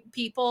 3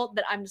 people,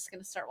 that I'm just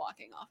gonna start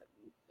walking off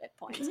at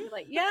points. Mm-hmm. Be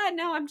like, yeah,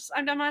 no,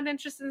 I'm not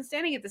interested in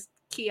standing at this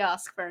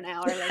kiosk for an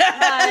hour. Like,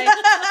 bye.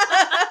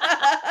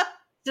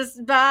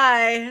 Just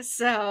bye.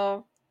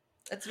 So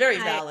That's very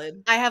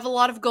valid. I have a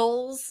lot of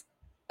goals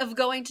of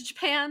going to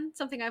Japan,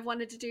 something I've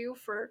wanted to do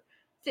for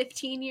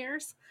 15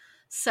 years.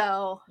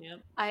 So Yep.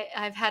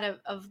 I've had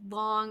a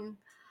long,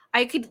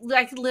 I could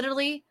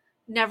literally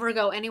never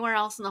go anywhere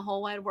else in the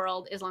whole wide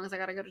world as long as I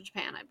got to go to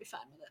Japan. I'd be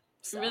fine with it.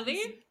 So,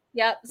 Really?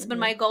 yeah, it's been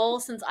my goal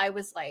since I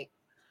was like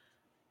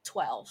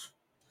 12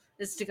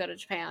 is to go to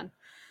Japan.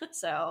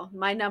 So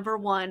my number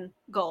one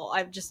goal,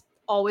 I've just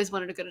always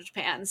wanted to go to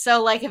Japan.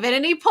 So like if at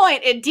any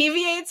point it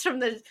deviates from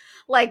the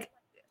like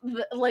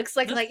looks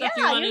like The yeah, stuff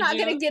you wanna you're not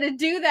gonna get to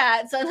do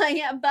that. So I'm like,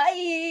 yeah,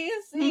 bye.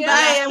 See ya.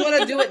 Bye, I'm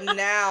gonna do it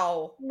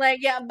now. Like,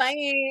 yeah, bye.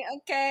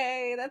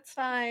 Okay, that's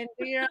fine.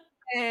 Do your own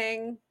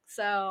thing.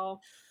 So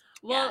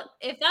Well,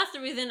 if that's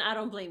the reason, I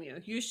don't blame you.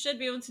 You should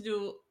be able to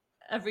do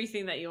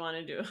everything that you want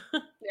to do.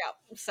 yeah.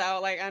 So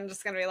like I'm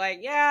just gonna be like,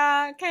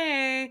 yeah,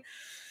 okay.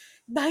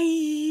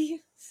 Bye.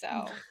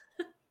 So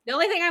the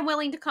only thing I'm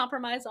willing to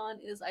compromise on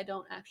is I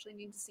don't actually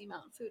need to see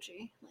Mount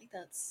Fuji. Like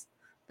that's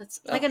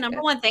like a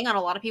number one thing on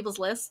a lot of people's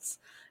lists.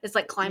 It's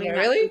like climbing Mount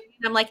really? Fuji.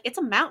 And I'm like, it's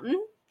a mountain.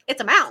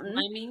 It's a mountain.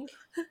 Timing.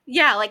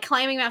 Yeah, like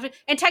climbing Mount Fuji.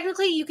 And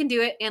technically you can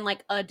do it in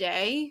like a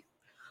day,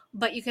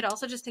 but you could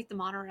also just take the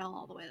monorail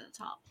all the way to the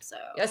top. So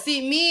Yeah,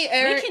 see, me,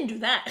 Aaron. We can do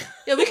that.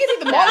 Yeah, we can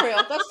take the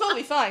monorail. That's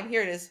totally fine.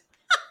 Here it is.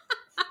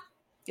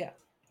 Yeah,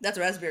 that's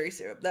raspberry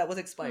syrup. That was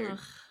expired. Ugh.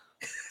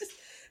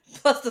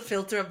 Plus the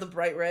filter of the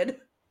bright red.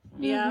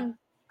 Yeah. Mhm.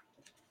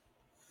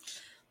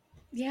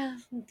 Yeah.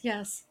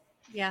 Yes.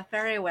 Yeah.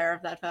 Very aware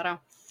of that photo.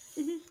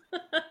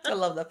 I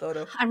love that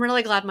photo. I'm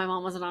really glad my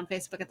mom wasn't on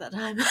Facebook at that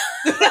time.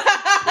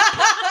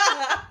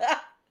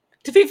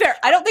 To be fair,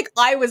 I don't think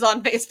I was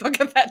on Facebook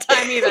at that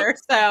time either.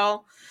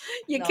 So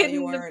you No, couldn't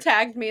you have weren't.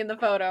 tagged me in the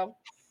photo.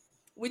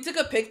 We took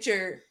a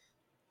picture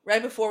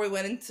right before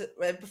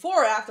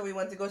or after we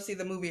went to go see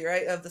the movie,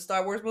 right? Of the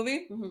Star Wars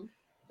movie. Mhm.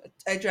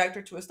 I dragged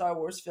her to a Star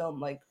Wars film,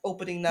 like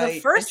opening night. The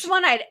first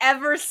one I'd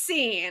ever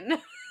seen.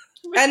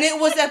 And it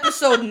was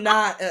episode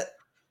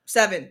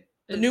 7.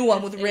 The new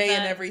one with Is Rey that-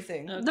 and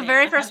everything. Okay, The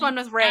very I first one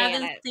haven't- was Rey I in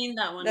haven't it. seen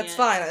that one That's yet.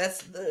 fine.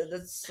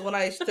 That's the one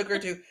I took her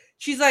to.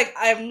 She's like,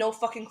 I have no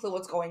fucking clue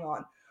what's going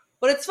on,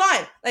 but it's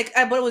fine. Like,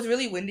 but it was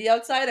really windy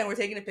outside, and we're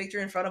taking a picture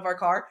in front of our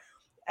car,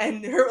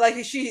 and her like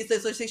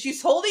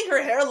she's holding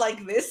her hair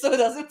like this so it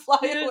doesn't fly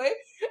away,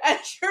 and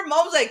her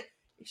mom's like,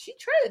 is she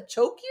trying to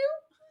choke you?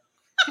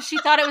 Because she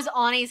thought it was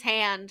Ani's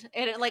hand.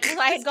 And it, like, 'cause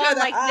I had It's gone kinda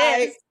like high.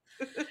 this.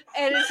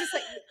 And it's just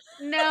like,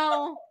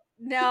 no,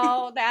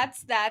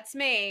 that's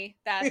me.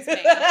 That's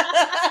me.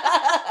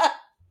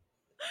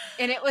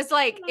 And it was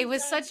like Oh, it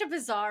was God. such a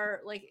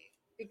bizarre like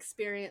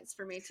experience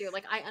for me too.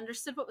 Like I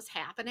understood what was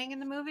happening in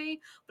the movie,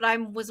 but I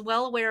was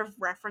well aware of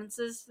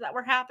references that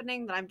were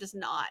happening that I'm just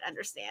not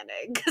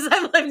understanding because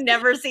I've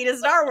never seen a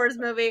Star Wars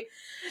movie.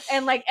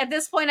 And like at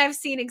this point I've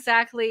seen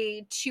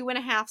exactly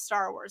 2.5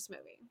 Star Wars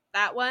movie.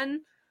 That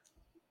one,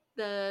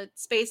 the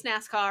Space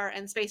NASCAR,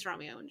 and Space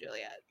Romeo and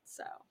Juliet.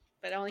 So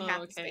but only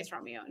half the Space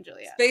Romeo and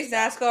Juliet. Space so.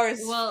 NASCAR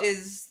Well-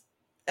 is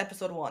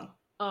episode 1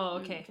 Oh,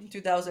 okay. from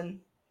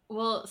 2000.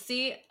 Well,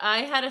 see, I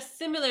had a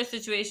similar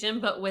situation,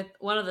 but with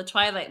one of the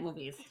Twilight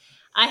movies.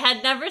 I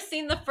had never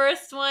seen the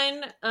first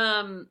one,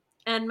 and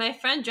my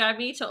friend dragged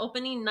me to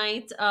opening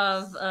night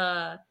of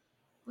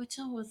which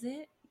one was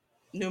it?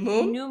 New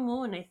Moon. New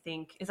Moon, I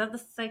think. Is that the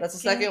second? That's the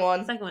second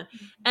one. Second one.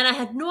 And I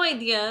had no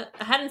idea.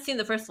 I hadn't seen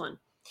the first one.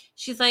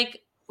 She's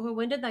like, "Well,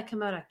 when did that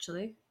come out,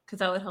 actually? Because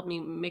that would help me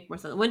make more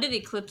sense. When did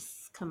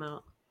Eclipse come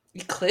out?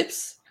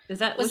 Eclipse. Is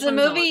that Was which the one's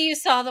that movie one? you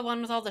saw the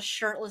one with all the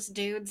shirtless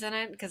dudes in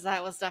it? Because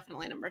that was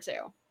definitely number 2.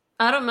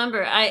 I don't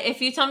remember. If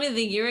you tell me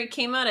the year it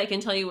came out, I can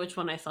tell you which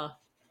one I saw.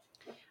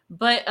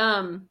 But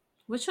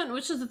which one?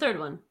 Which was the third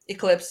one?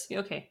 Eclipse.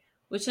 Okay,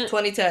 which one?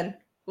 2010.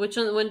 Which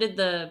one? When did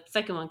the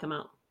second one come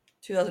out?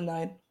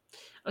 2009.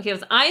 Okay, it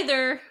was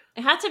either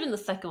It had to have been the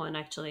second one,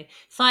 actually.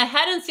 So I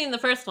hadn't seen the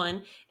first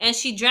one, and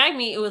she dragged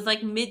me. It was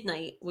like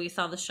midnight. We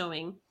saw the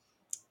showing,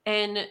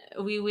 and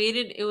we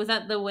waited. It was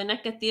at the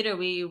Winnetka Theater.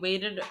 We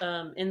waited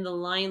in the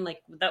line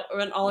like that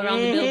went all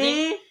around the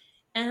building,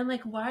 and I'm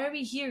like, "Why are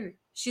we here?"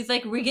 She's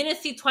like, "We're gonna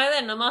see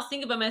Twilight," and I'm all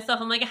thinking by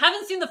myself. I'm like, "I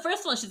haven't seen the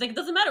first one." She's like, "It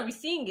doesn't matter. We're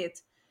seeing it."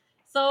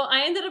 So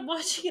I ended up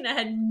watching it. I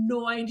had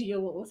no idea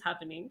what was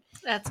happening.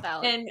 That's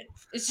valid. And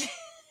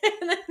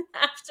and then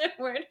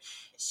afterward,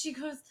 she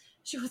goes,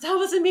 "That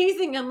was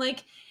amazing." I'm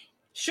like,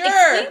 Sure.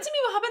 "Explain to me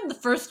what happened in the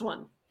first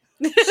one."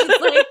 She's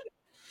like,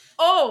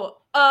 "Oh,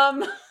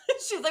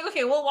 she's like,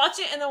 okay, we'll watch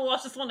it and then we'll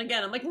watch this one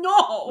again." I'm like,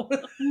 "No,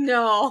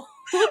 No.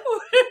 we're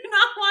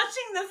not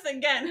watching this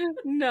again."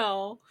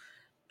 No.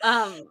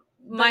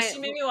 But she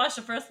made me watch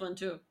the first one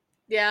too.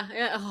 Yeah.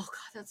 Oh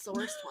god, that's the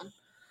worst one.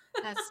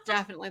 That's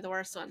definitely the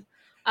worst one.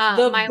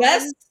 The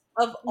best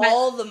of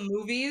all the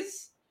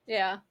movies,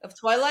 of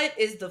Twilight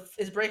is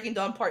Breaking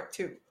Dawn Part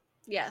 2.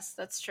 Yes,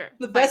 that's true.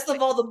 The best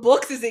of all the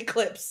books is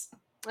Eclipse.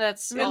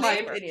 That's in my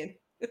opinion.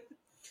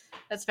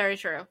 That's very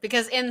true.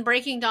 Because in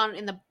Breaking Dawn,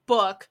 in the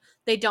book,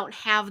 they don't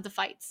have the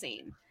fight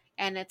scene,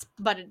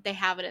 but they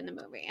have it in the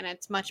movie, and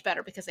it's much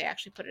better because they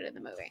actually put it in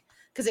the movie.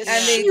 Because it's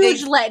a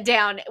huge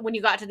letdown when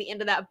you got to the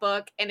end of that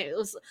book, and it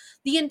was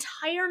the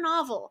entire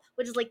novel,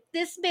 which is like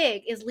this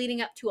big, is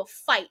leading up to a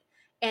fight,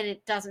 and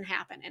it doesn't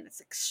happen, and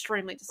it's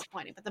extremely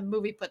disappointing. But the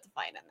movie put the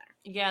fight in there.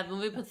 Yeah, the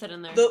movie puts it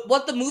in there.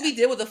 What the movie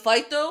did with the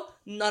fight, though,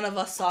 none of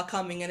us saw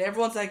coming, and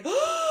everyone's like,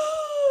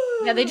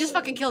 yeah, they just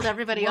fucking killed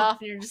everybody off,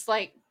 and you're just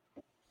like,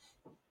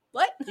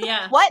 what?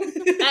 Yeah. What?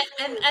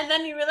 and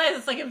then you realize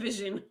it's like a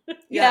vision.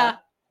 Yeah.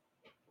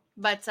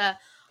 But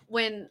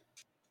when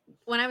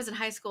I was in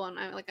high school and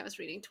I was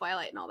reading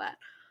Twilight and all that,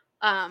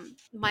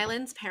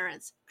 Mylin's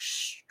parents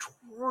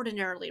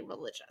extraordinarily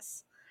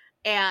religious,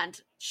 and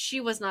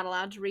she was not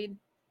allowed to read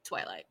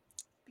Twilight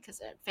because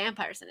there are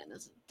vampires in it.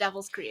 There's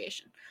devil's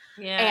creation.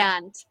 Yeah.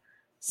 And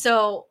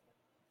so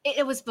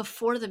it was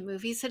before the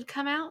movies had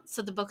come out,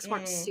 so the books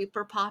weren't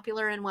super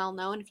popular and well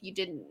known if you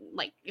didn't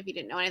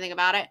know anything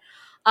about it.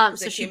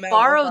 So she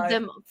borrowed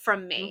them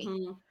from me.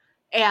 Mm-hmm.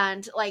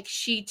 And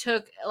she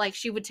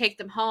would take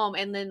them home,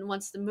 and then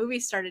once the movie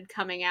started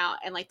coming out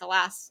and the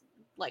last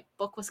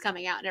book was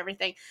coming out and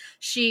everything,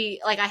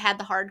 she I had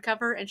the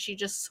hardcover, and she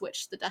just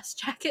switched the dust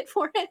jacket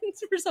for it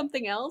for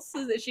something else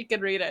so that she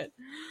could read it.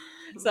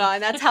 So,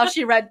 and that's how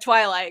she read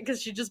Twilight,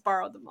 because she just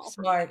borrowed them all.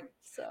 Smart. From me,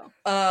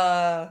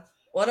 so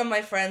one of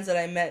my friends that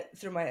I met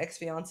through my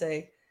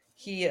ex-fiance,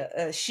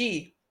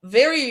 she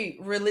very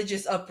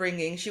religious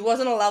upbringing. She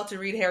wasn't allowed to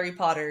read Harry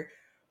Potter,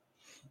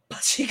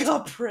 but she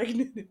got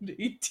pregnant in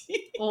 18.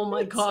 Oh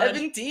my god.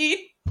 17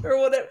 or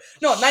whatever.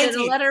 No, 19.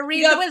 Should've let her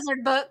read the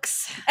wizard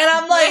books. And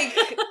I'm like,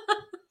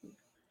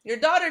 your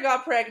daughter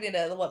got pregnant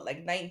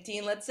at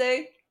 19, let's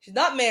say? She's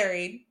not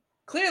married,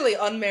 clearly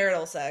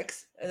unmarital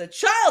sex, there's a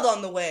child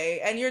on the way,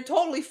 and you're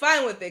totally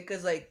fine with it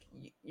because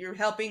you're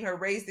helping her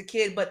raise the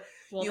kid, but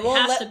you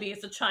won't have to be.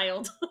 It's a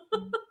child.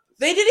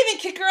 They didn't even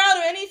kick her out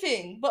or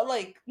anything. But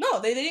no,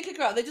 they didn't kick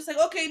her out. They just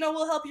okay, no,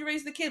 we'll help you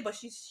raise the kid. But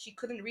she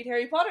couldn't read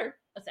Harry Potter.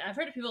 I've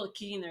heard of people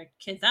kicking their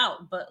kids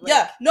out, but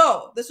yeah,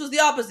 no, this was the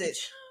opposite.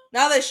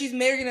 Now that she's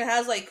married and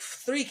has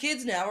 3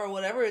 kids now or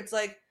whatever, it's we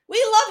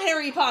love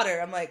Harry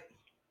Potter. I'm like,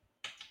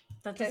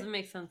 that doesn't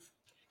make sense.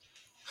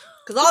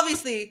 Because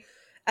obviously,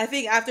 I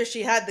think after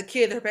she had the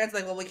kid, her parents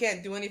were well, we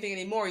can't do anything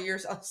anymore. You're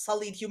a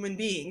sullied human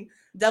being,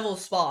 devil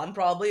spawn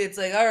probably. It's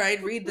all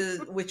right, read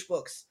the witch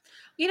books.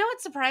 You know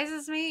what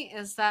surprises me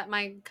is that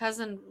my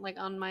cousin,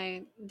 on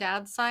my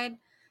dad's side,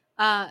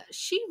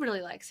 she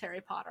really likes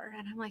Harry Potter.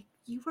 And I'm like,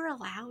 you were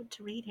allowed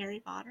to read Harry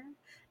Potter?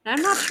 And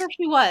I'm not sure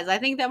she was. I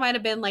think that might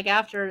have been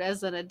after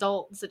as an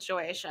adult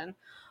situation.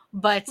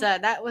 But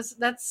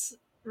that's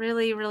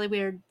really, really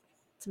weird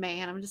to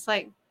me. And I'm just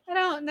like,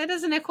 that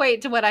doesn't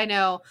equate to what I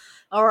know.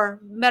 Or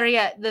better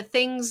yet, the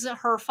things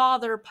her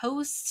father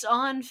posts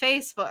on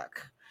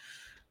Facebook.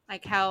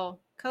 Like how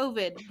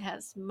COVID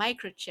has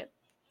microchips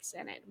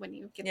in it when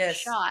you get the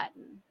shot.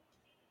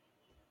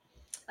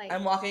 And,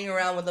 I'm walking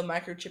around with a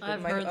microchip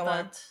in my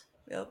arm.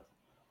 Yep.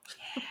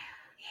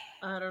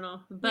 I don't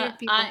know,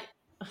 but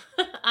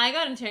I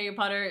got into Harry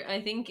Potter. I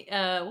think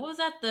what was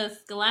that? The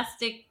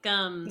Scholastic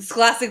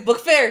Book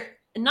Fair.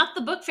 Not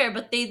the book fair,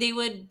 but they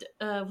would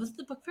was it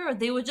the book fair? Or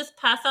they would just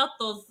pass out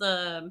those.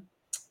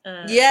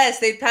 Yes,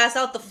 they pass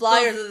out the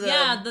flyers.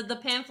 The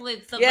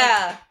pamphlets.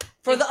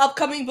 For the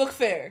upcoming book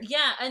fair.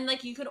 Yeah, and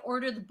you could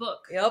order the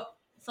book. Yep.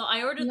 So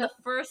I ordered the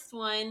first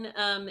one.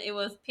 It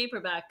was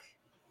paperback,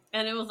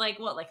 and it was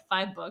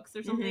 $5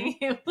 or something.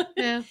 Mm-hmm.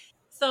 Yeah.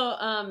 So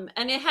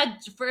and it had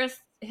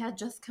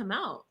just come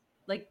out,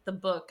 the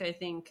book. I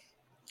think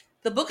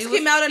the books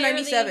came out in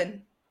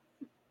 97,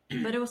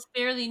 but it was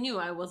fairly new.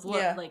 I was 7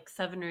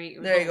 or 8 years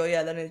old. There you go.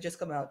 Yeah, then it just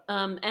come out.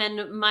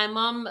 And my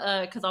mom,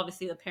 because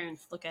obviously the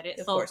parents look at it.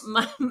 Of so course.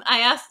 I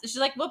asked, she's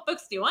like, "What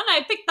books do you want?"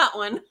 I picked that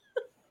one.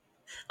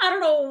 I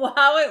don't know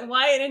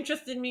why it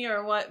interested me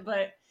or what,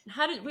 but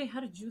how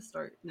did you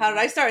start? How did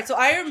I start? So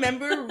I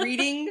remember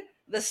reading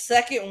the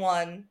second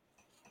one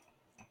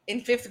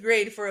in 5th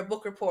grade for a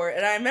book report,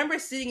 and I remember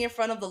sitting in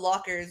front of the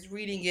lockers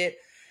reading it,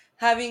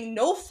 having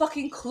no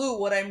fucking clue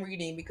what I'm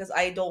reading because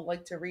I don't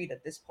like to read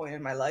at this point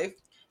in my life.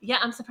 Yeah,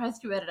 I'm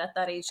surprised you read it at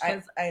that age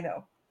because I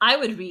know. I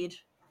would read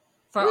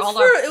for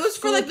It was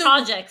for like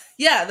projects.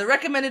 The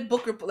recommended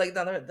book report, like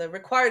the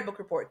required book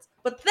reports.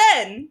 But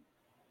then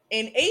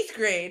in 8th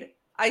grade,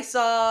 we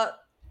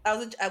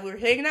were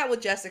hanging out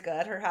with Jessica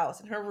at her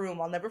house in her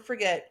room. I'll never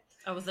forget.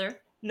 I was there.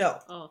 No.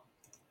 Oh.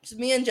 So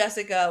me and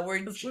Jessica were.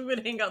 We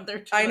would hang out there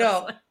too. I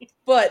know,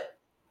 but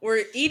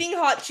we're eating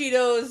hot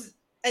Cheetos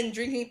and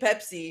drinking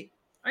Pepsi.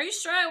 Are you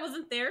sure I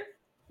wasn't there?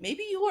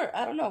 Maybe you were.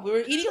 I don't know. We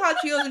were eating hot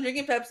Cheetos and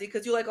drinking Pepsi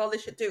because you like all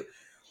this shit too.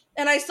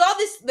 And I saw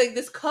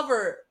this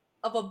cover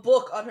of a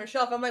book on her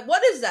shelf. I'm like,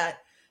 what is that?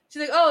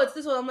 She's like, oh, it's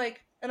this one. I'm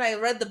like, and I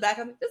read the back.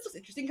 I'm like, this looks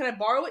interesting. Can I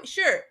borrow it?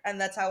 Sure. And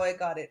that's how I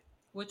got it.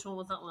 Which one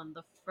was that one?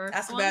 The first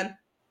Azkaban. one?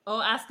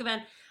 Oh,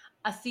 Azkaban.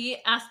 I see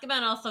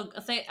Azkaban also.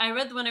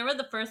 When I read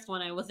the first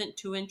one, I wasn't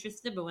too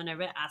interested, but when I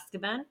read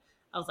Azkaban,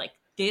 I was like,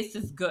 this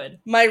is good.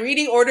 My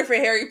reading order for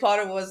Harry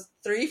Potter was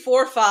 3,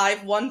 4,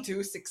 5, 1,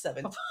 2, 6,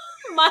 7.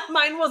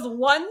 Mine was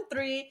 1,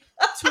 3,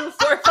 2,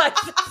 4, 5,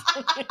 6,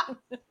 7.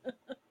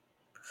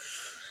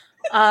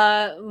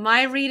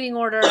 My reading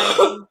order I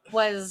think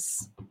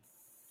was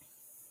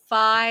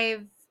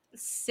 5,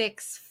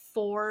 6,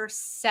 4,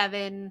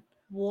 7,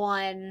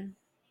 1.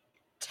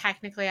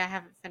 Technically, I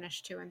haven't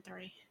finished 2 and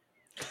 3.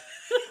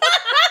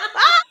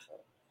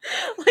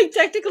 Like,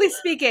 technically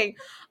speaking,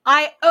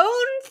 I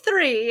own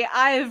 3.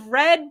 I've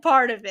read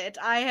part of it.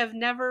 I have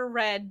never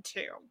read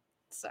 2.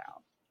 So.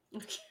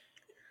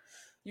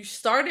 You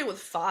started with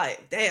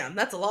 5. Damn,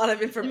 that's a lot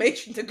of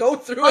information to go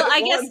through. Well,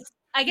 once.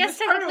 I guess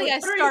technically I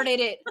started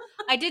it.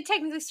 I did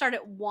technically start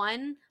at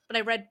 1, but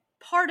I read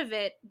part of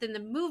it. Then the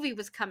movie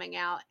was coming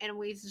out, and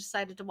we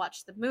decided to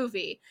watch the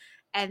movie.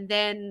 And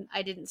then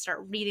I didn't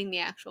start reading the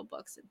actual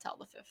books until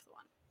the 5th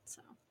one.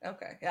 So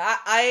okay, yeah,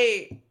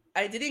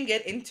 I didn't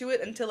get into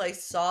it until I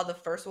saw the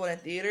first one in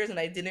theaters, and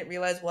I didn't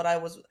realize what I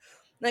was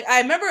like.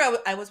 I remember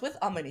I was with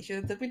Amani. She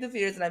took me to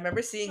theaters, and I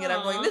remember seeing it.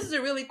 I'm going, this is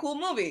a really cool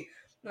movie,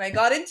 and I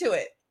got into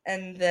it,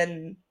 and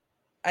then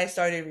I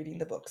started reading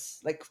the books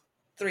like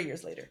 3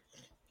 years later,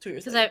 2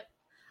 years later. Because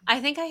I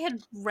think I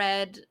had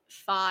read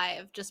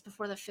 5 just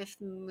before the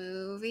 5th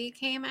movie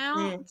came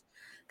out.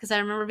 Because I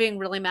remember being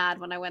really mad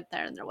when I went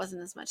there and there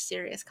wasn't as much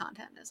serious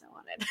content as I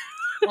wanted.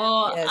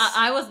 Well, Yes.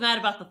 I was mad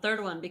about the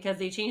 3rd one because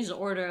they changed the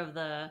order of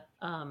the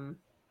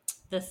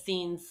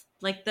scenes.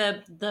 Like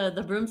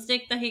the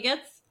broomstick that he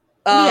gets.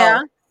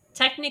 Yeah.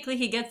 Technically,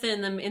 he gets it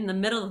in the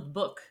middle of the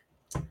book.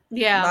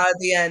 Yeah. Not at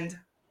the end.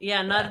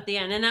 Yeah, not at the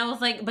end. And I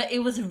was like, but it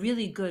was a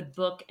really good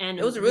book and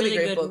it was a really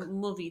great good book.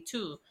 movie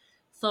too.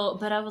 So,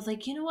 but I was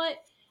like, you know what?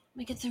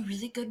 Like, it's a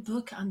really good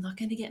book. I'm not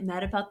gonna get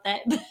mad about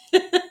that.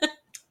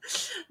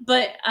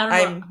 But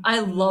I don't know. I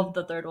love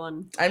the 3rd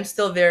one. I'm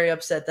still very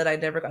upset that I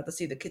never got to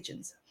see the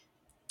kitchens.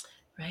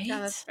 Right?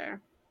 Yeah, that's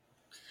fair.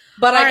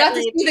 But I got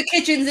to see the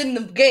kitchens in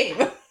the game.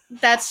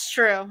 That's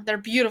true. They're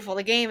beautiful.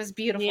 The game is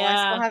beautiful. Yeah.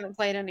 I still haven't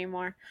played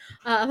anymore.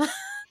 I know.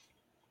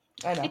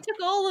 It took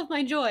all of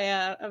my joy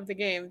of the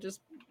game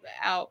just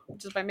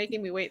by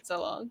making me wait so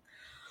long.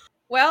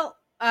 Well,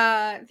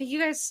 thank you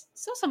guys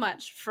so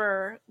much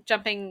for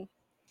jumping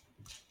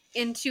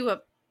into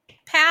a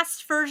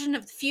past version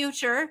of the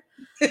future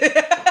with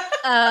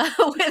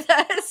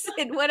us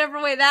in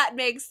whatever way that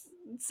makes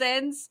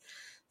sense.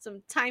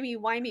 Some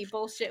timey-wimey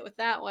bullshit with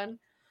that one.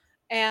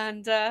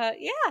 And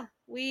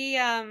we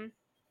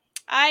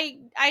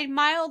I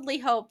mildly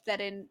hope that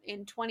in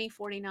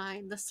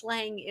 2049 the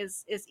slang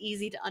is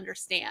easy to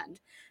understand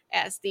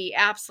as the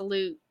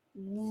absolute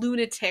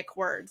lunatic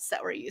words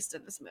that were used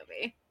in this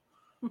movie.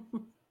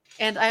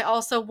 And I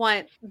also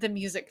want the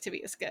music to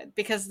be as good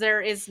because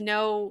there is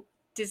no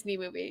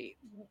Disney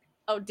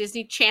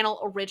Channel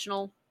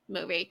original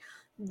movie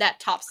that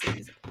tops the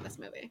music in this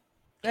movie.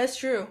 That's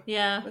true.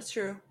 Yeah. That's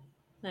true.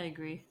 I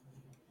agree.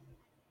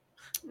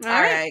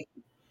 All right.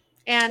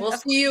 And we'll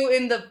see you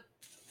in the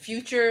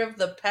future of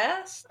the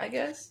past, I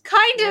guess.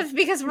 Kind of,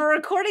 because we're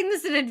recording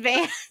this in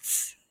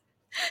advance.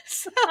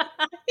 So,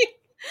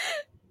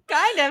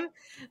 kind of.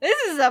 This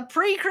is a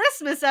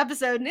pre-Christmas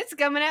episode, and it's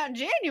coming out in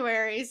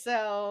January.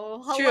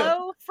 So,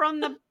 hello from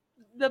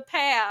the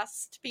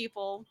past,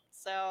 people.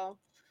 So,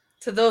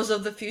 to those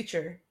of the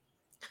future,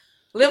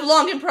 live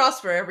long and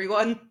prosper,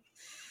 everyone.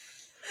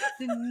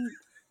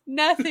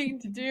 Nothing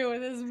to do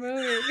with this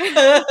movie.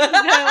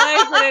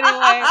 I like it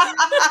anyway.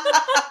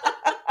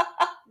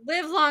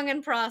 Live long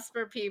and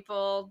prosper,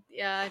 people.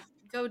 Yeah,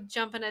 go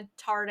jump in a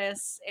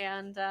TARDIS.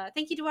 And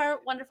thank you to our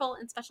wonderful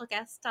and special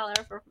guest, Tyler,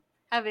 for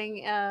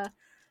having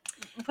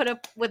put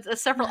up with a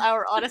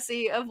several-hour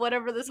odyssey of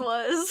whatever this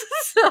was.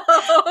 So,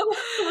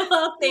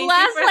 the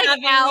last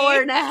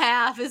hour and a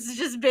half has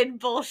just been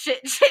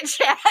bullshit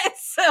chit-chat.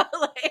 So,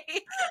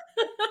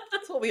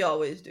 that's what we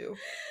always do.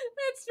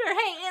 That's fair.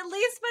 Hey, at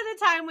least by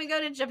the time we go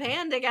to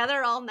Japan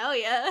together, I'll know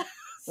you.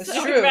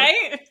 That's true.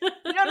 Right?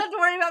 You don't have to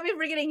worry about me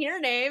forgetting your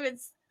name.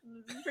 It's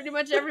pretty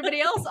much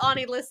everybody else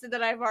Ani listed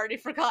that I've already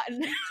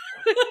forgotten.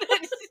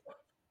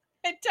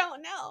 I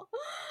don't know.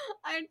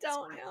 I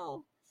don't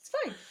know. It's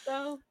fine.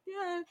 So,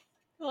 yeah.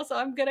 Also,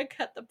 I'm going to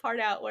cut the part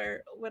out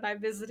where when I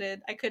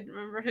visited, I couldn't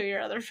remember who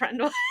your other friend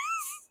was.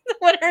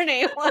 What her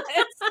name was.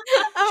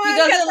 She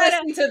doesn't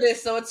listen to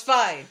this, so it's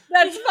fine.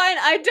 That's fine.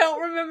 I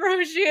don't remember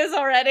who she is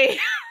already. I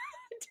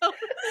don't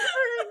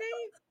remember her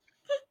name.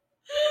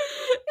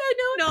 I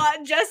know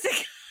not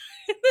Jessica.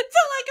 That's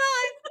all I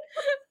got.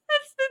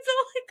 That's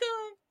all I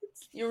got.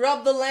 You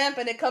rub the lamp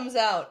and it comes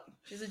out.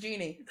 She's a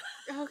genie.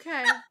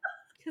 Okay.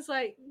 Because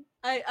like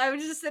I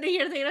was just sitting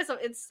here thinking of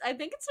something. I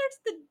think it starts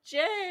with the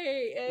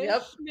J.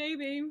 Yep.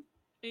 Maybe.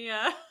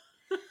 Yeah.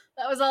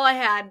 That was all I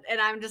had.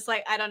 And I'm just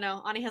like, I don't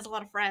know. Ani has a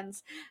lot of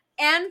friends.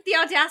 And the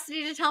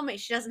audacity to tell me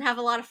she doesn't have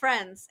a lot of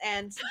friends.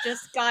 And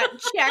just got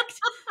checked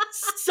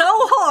so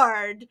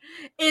hard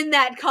in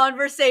that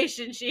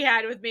conversation she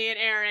had with me and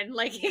Aaron.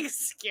 Like,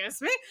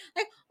 excuse me?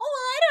 Like, oh, well,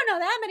 I don't know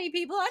that many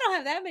people. I don't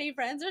have that many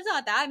friends. There's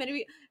not that many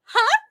people.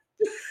 Huh?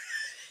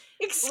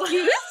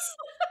 Excuse?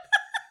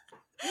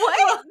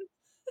 What?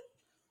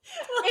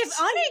 If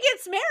Ani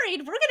gets married,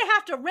 we're going to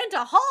have to rent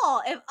a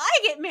hall. If I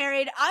get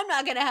married, I'm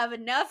not going to have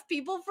enough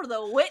people for the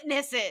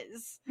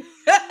witnesses. So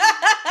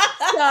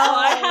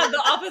I had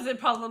the opposite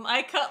problem.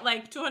 I cut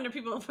like 200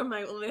 people from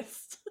my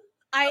list.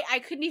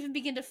 I couldn't even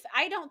begin to...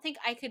 I don't think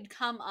I could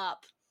come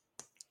up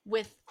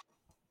with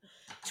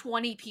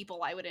 20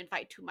 people I would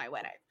invite to my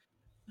wedding.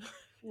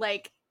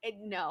 Like,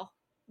 no.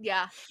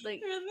 Yeah.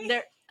 Like,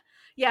 Really?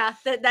 Yeah,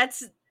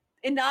 that's...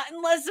 And not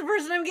unless the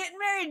person I'm getting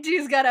married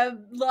to's got a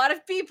lot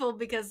of people,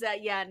 because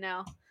yeah,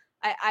 no.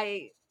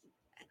 I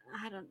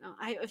don't know.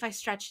 If I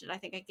stretched it, I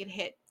think I could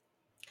hit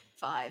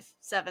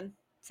 7.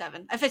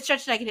 If I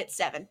stretched it, I could hit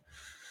 7.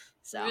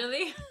 So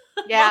Really?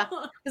 yeah.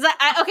 Because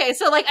okay,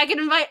 so like I can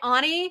invite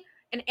Ani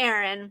and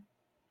Aaron,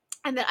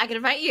 and then I can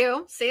invite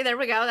you. See, there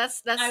we go.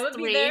 That's I would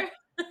 3. be there.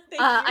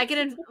 I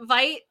can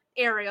invite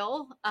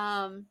Ariel.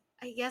 I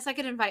guess I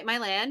could invite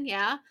Mylan,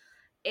 yeah,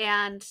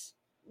 and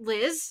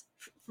Liz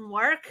from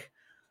work.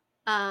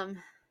 And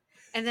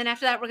then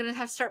after that, we're gonna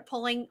have to start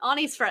pulling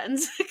Ani's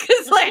friends,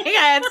 because like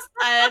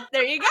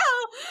there you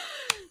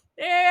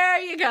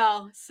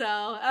go. So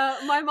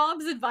my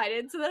mom's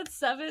invited, so that's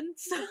 7.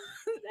 So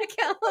that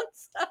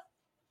counts. So,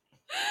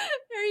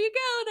 there you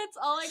go. That's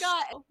all I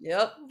got.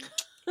 Yep.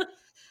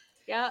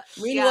 Yeah.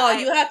 Meanwhile,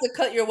 you have to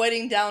cut your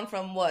wedding down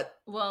from what?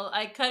 Well,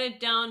 I cut it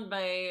down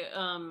by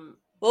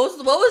What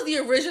was the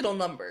original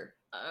number?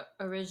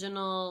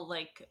 Original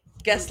like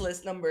Guest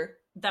list number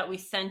that we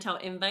sent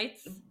out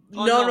invites.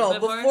 No,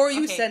 before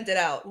you sent it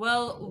out.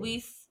 Well,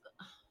 we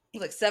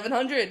like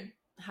 700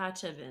 had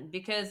to have been,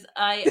 because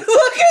I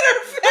look at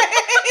her face.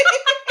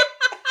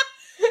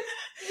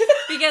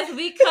 Because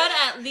we cut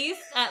at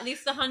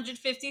least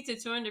 150 to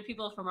 200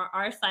 people from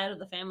our side of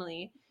the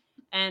family,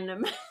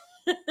 and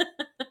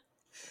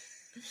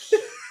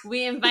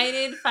we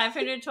invited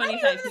 525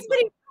 people.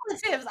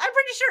 Relatives. I'm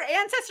pretty sure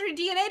Ancestry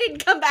DNA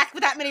didn't come back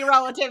with that many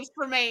relatives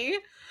for me.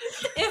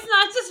 It's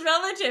not just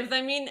relatives.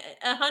 I mean,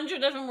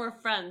 100 of them were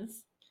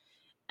friends.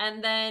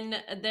 And then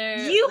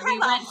you have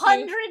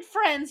 100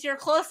 friends you're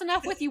close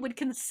enough with you would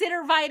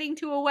consider inviting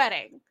to a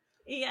wedding.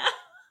 Yeah.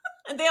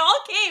 And they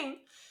all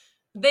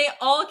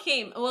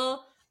came.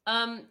 Well,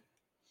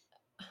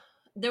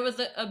 there was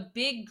a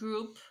big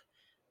group,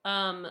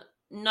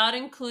 not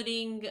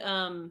including,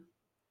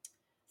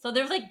 so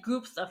there's like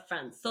groups of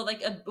friends. So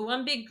like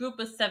one big group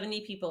was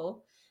 70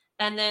 people.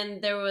 And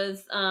then there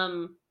was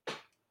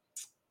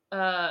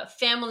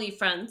family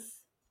friends.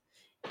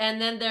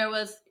 And then there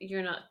was,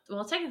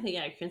 technically,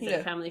 yeah, I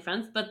consider family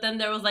friends. But then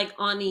there was like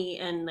Ani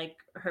and like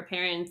her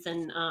parents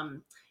and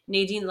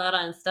Nadine,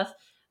 Lara and stuff.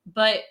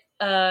 But,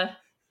 and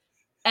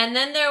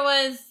then there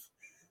was,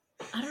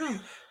 I don't know.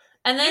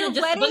 And then your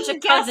just a bunch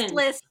of guest cousins.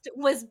 List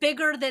was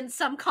bigger than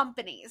some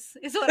companies,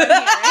 is what I'm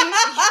hearing.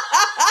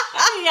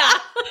 Yeah.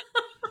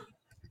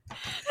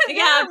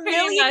 Yeah, $1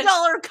 million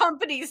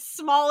companies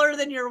smaller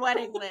than your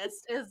wedding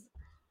list is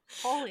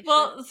holy shit.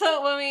 Well,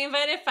 so when we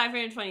invited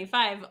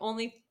 525,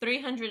 only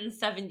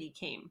 370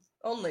 came.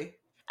 Only.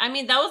 I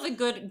mean, that was a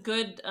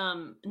good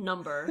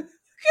number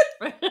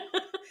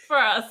for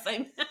us. I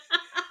mean,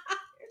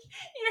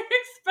 your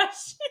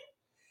expression.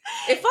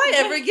 If I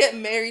ever get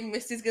married,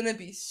 Misty's gonna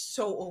be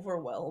so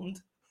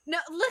overwhelmed. No,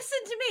 listen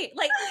to me.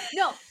 Like,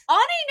 no, Ani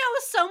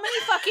knows so many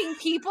fucking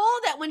people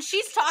that when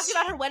she's talking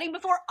about her wedding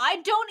before, I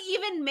don't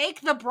even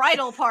make the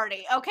bridal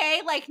party,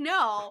 okay? Like,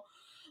 no.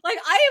 Like,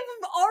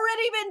 I've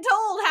already been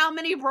told how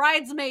many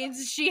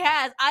bridesmaids she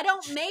has. I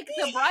don't make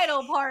the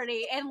bridal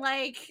party. And,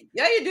 like...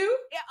 Yeah, you do.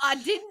 I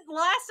didn't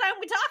last time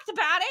we talked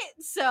about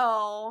it,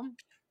 so...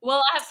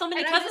 Well, I have so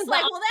many cousins.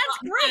 Like, well,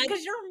 that's great,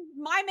 because you're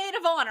my maid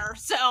of honor,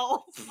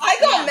 so... I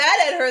got mad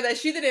at her that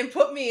she didn't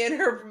put me in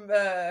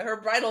her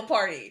bridal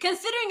party.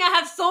 Considering I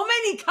have so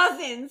many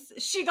cousins,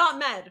 she got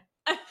mad.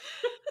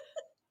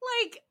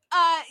 Like,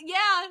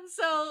 yeah,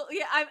 so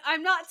yeah,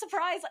 I'm not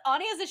surprised.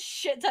 Ani has a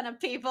shit ton of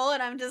people,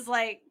 and I'm just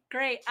like,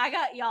 great, I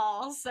got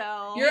y'all.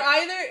 So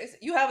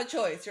You have a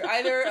choice. You're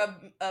either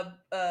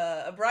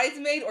a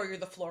bridesmaid or you're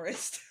the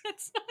florist.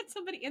 it's not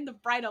somebody in the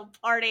bridal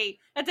party.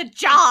 That's a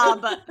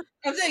job.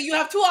 I'm saying you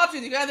have two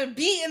options. You can either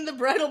be in the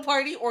bridal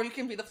party or you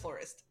can be the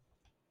florist.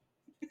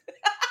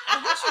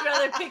 I should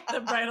rather pick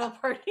the bridal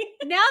party.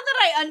 Now that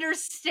I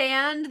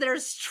understand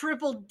there's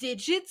triple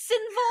digits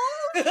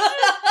involved,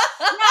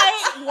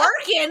 that ain't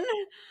working.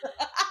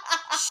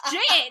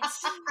 Shit.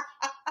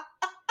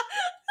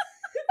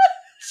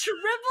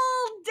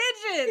 Triple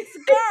digits,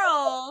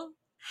 girl.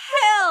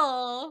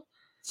 Hell.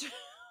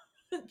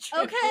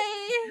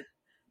 Okay.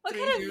 What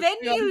kind of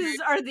venues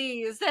are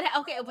these?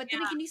 Okay, but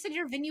then again, you said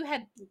your venue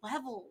had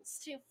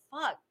levels too.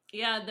 Fuck.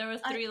 Yeah, there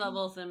was 3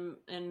 levels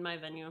in my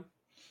venue.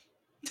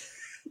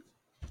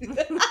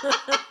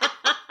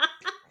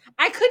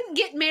 I couldn't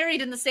get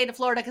married in the state of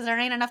Florida because there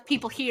ain't enough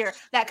people here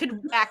that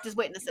could act as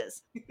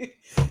witnesses.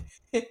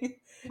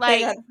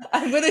 Hang on.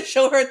 I'm gonna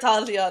show her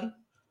Talion.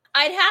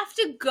 I'd have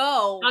to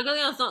go not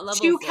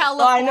to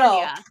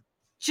California Oh,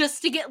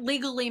 just to get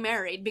legally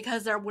married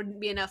because there wouldn't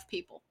be enough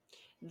people.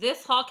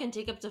 This hall can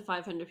take up to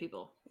 500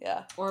 people.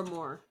 Yeah. Or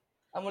more.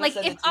 I'm gonna Like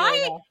send if it to you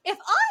right now. if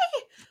I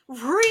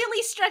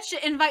really stretch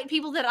to invite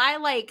people that I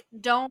like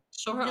don't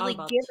Show her really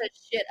Autobots. give a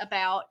shit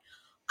about,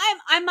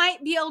 I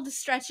might be able to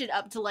stretch it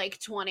up to like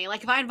 20.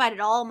 Like if I invited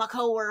all my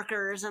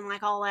coworkers and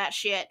like all that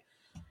shit,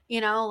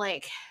 you know,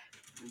 like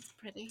that's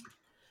pretty.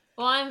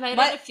 Well, I invited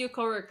a few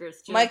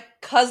coworkers too. My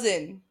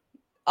cousin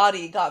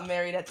Adi got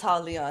married at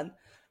Talion.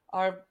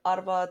 Our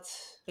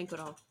Autobots. Banquet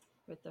hall,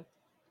 right there.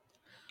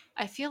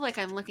 I feel like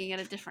I'm looking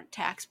at a different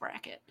tax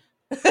bracket.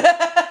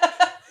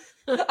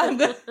 I'm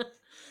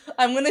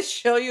gonna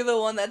show you the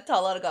one that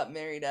Talada got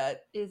married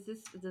at.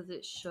 Does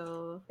it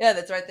show? Yeah,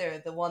 that's right there.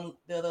 The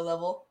other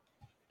level.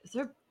 Is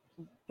there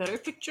a better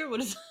picture? What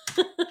is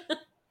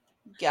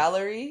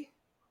Gallery.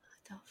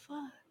 What the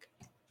fuck?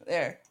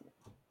 There.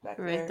 Back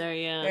right there,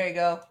 yeah. There you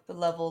go. The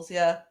levels,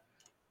 yeah.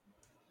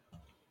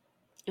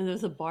 And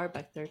there's a bar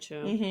back there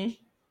too. Mm-hmm.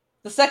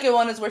 The second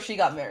one is where she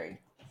got married.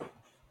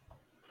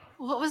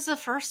 What was the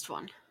first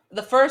one?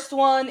 The first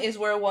one is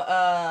where one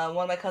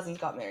of my cousins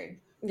got married.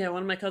 Yeah,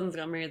 one of my cousins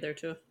got married there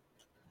too.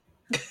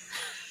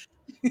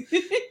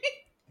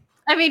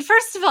 I mean,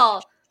 first of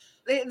all,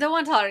 the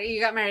one Tyler you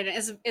got married in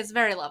is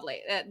very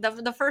lovely.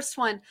 The first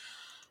one,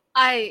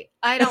 I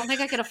don't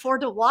think I could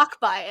afford to walk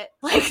by it.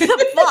 Like the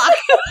fuck.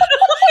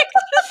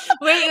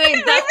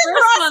 Wait, that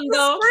first one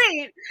though.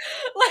 Street.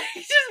 Like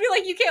just be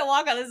like, you can't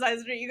walk on this side of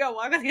the street. You gotta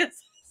walk on the other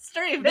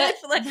street,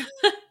 bitch. Like,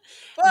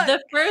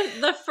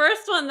 the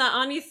first one that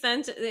Ani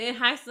sent, it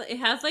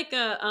has like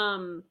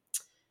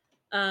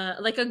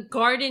a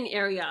garden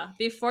area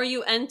before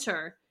you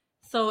enter.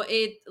 So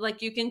it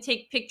like you can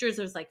take pictures.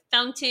 There's like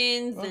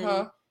fountains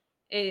and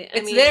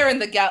it's there in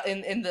the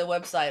in the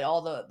website.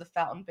 All the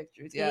fountain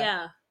pictures.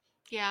 Yeah.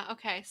 Yeah.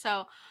 Okay.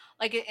 So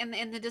like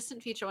in the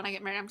distant future, when I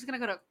get married, I'm just gonna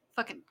go to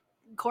fucking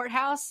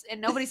courthouse and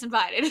nobody's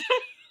invited. As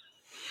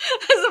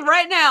of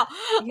right now,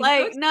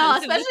 like no,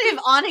 especially if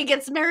Ani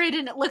gets married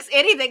and it looks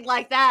anything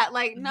like that.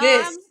 Like no,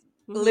 this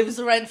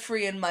lives rent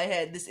free in my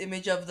head. This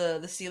image of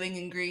the ceiling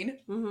in green.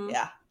 Mm-hmm.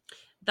 Yeah,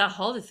 that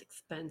hall is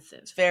expensive.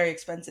 It's very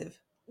expensive.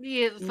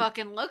 It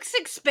fucking looks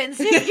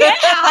expensive. Yeah,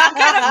 I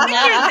kind of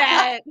figured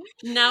that.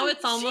 Now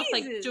it's almost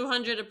like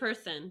 $200 a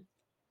person.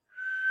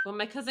 When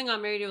my cousin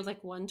got married, it was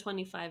like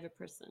 $125 a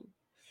person.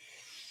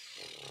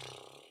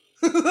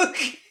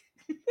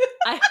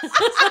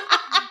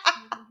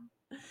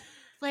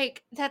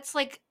 Like that's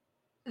like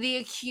the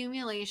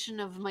accumulation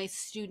of my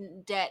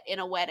student debt in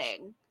a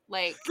wedding.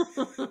 Like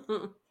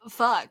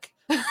fuck.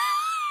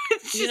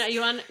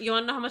 You want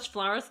to know how much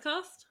flowers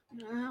cost?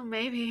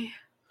 Maybe.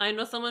 I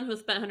know someone who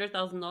spent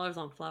 $100,000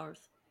 on flowers.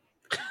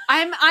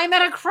 I'm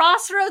at a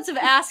crossroads of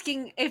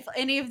asking if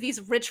any of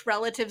these rich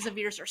relatives of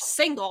yours are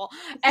single,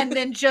 and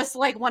then just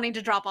like wanting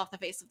to drop off the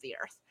face of the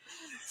earth.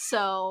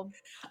 So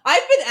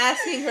I've been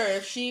asking her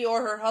if she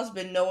or her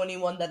husband know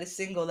anyone that is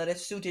single that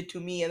is suited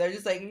to me, and they're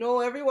just like, no,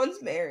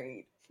 everyone's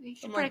married. You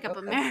can break up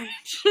a marriage.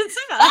 It's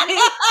fine.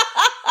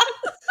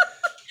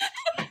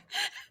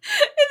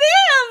 If they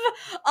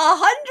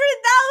have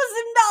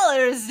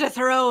 $100,000 to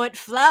throw at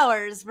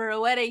flowers for a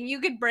wedding, you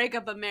could break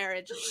up a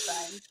marriage. It's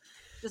fine.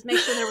 Just make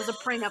sure there was a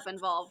prenup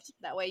involved.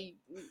 That way,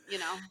 you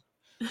know.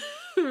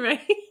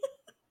 Right?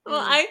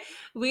 Well,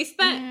 we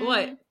spent,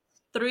 what,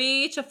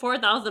 $3,000 to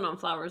 $4,000 on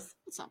flowers.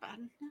 That's not bad.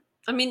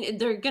 I mean,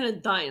 they're gonna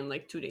die in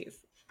like 2 days.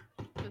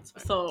 That's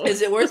fine. So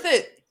is it worth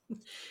it?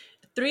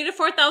 $3,000 to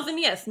 $4,000,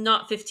 yes.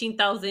 Not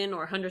 $15,000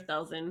 or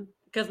 $100,000.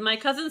 Because my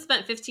cousin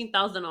spent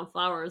 $15,000 on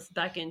flowers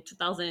back in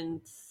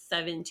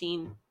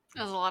 2017.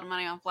 That was a lot of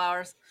money on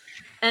flowers.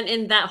 And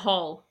in that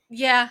hall.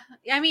 Yeah.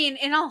 I mean,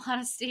 in all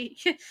honesty,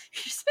 you're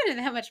spending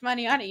that much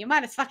money on it. You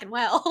might as fucking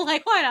well.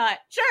 Like, why not?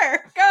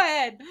 Sure. Go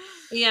ahead.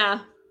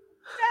 Yeah.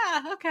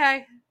 Yeah.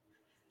 Okay.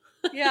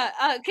 Yeah.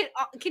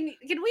 Can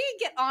we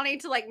get Ani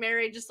to like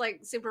marry just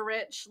like super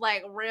rich,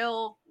 like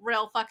real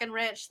fucking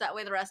rich? That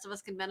way the rest of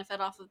us can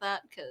benefit off of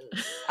that.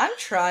 Because I'm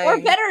trying.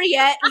 or better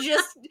yet,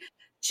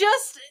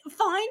 just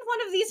find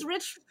one of these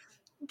rich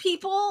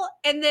people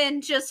and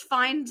then just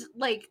find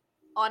like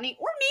Ani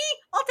or me.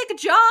 I'll take a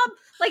job.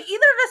 Like either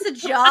of us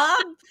a job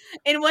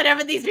in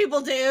whatever these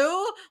people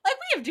do. Like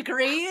we have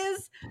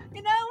degrees.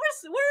 You know,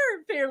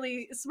 we're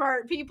fairly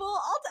smart people.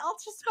 I'll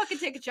just fucking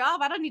take a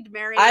job. I don't need to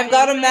marry. I've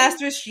got a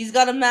master's. She's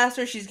got a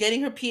master's. She's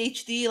getting her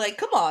PhD. Like,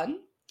 come on.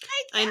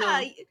 I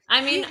know.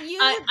 I mean,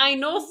 I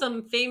know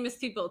some famous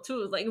people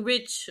too, like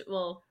rich.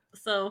 Well,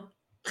 so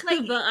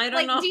like, but I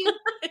don't know.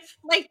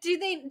 Do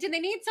they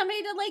need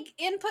somebody to like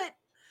input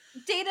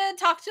data,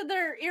 talk to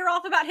their ear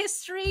off about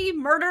history,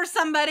 murder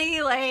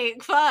somebody?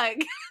 Like, fuck.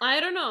 I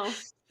don't know.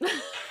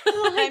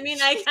 I mean,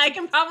 I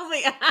can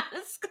probably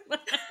ask.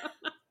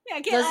 Yeah,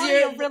 get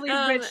a really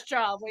rich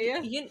job,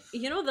 will you?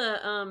 You know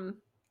the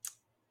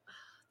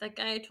that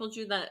guy I told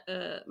you that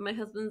my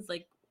husband's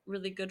like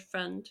really good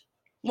friend.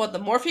 What, the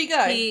Morphe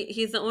guy?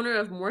 He's the owner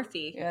of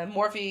Morphe. Yeah,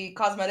 Morphe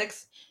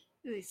Cosmetics.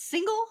 Is he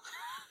single?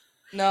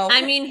 No.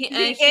 I mean,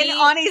 in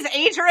Ani's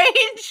age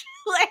range,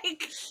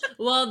 like.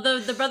 Well,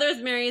 the brother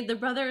is married. The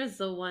brother is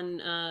the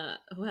one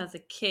who has a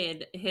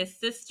kid. His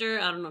sister,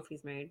 I don't know if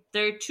he's married.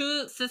 There are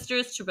 2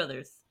 sisters, 2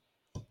 brothers.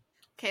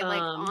 Okay,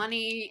 like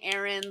Ani,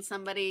 Aaron,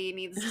 somebody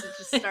needs to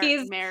just start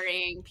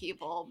marrying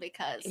people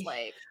because,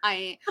 like,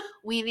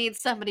 we need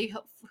somebody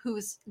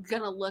who's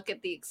gonna look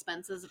at the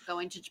expenses of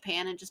going to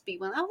Japan and just be,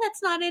 well, oh,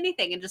 that's not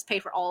anything, and just pay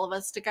for all of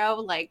us to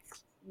go. Like,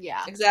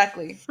 yeah,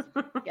 exactly.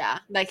 Yeah,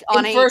 like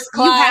Ani, first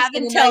class, you have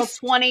until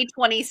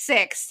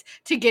 2026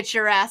 to get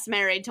your ass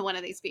married to one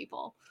of these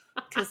people,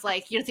 because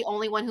like you're the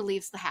only one who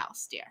leaves the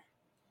house, dear.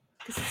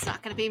 Because it's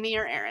not gonna be me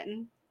or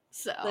Aaron.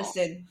 So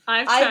listen,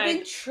 I've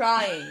been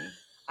trying.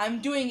 I'm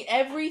doing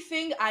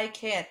everything I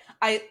can.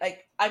 I'm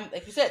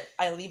like you said,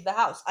 I leave the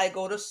house. I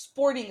go to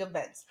sporting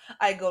events.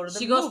 I go to the movies.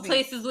 She goes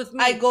places with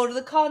me. I go to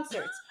the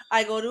concerts.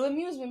 I go to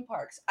amusement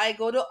parks. I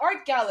go to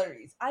art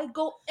galleries. I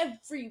go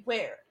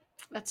everywhere.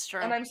 That's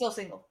true. And I'm still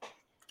single.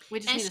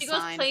 And she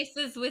goes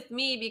places with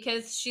me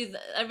because she's,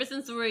 ever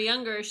since we were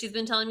younger, she's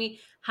been telling me,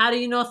 how do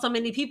you know so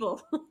many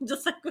people?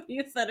 Just like what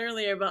you said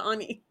earlier about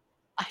Ani.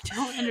 I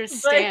don't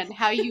understand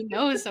how you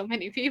know so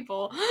many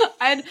people.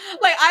 I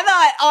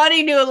thought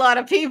Ani knew a lot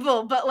of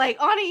people, but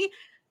like Ani,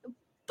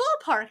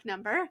 ballpark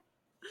number.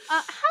 How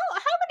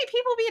many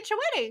people will be at your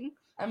wedding?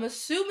 I'm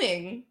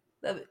assuming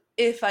that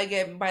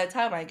by the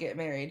time I get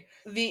married,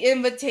 the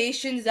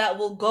invitations that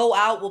will go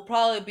out will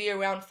probably be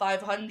around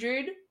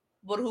 500,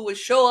 but who would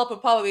show up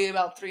would probably be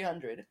about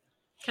 300.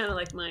 Kind of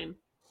like mine.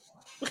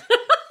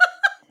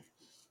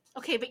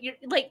 Okay, but you're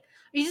like,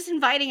 are you just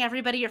inviting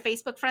everybody you're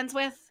Facebook friends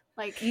with?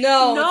 Like,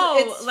 no,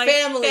 it's like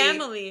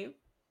family.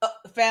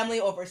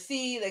 Family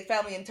overseas, like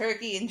family in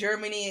Turkey, in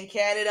Germany, in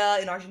Canada,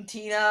 in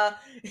Argentina.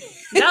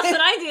 That's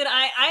what I did.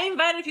 I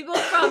invited people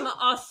from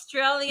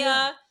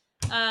Australia,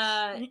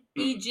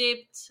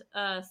 Egypt,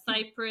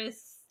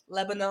 Cyprus,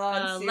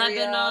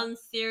 Lebanon,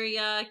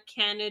 Syria,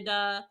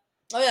 Canada.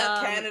 Oh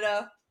yeah,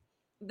 Canada.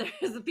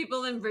 There's the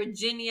people in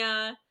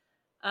Virginia,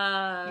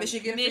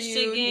 Michigan for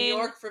you, New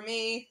York for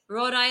me,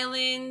 Rhode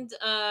Island,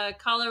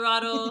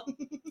 Colorado,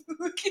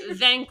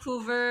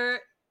 Vancouver,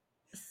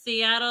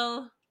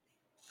 Seattle.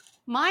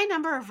 My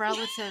number of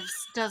relatives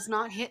does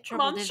not hit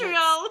triple digits.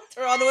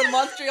 Toronto and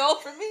Montreal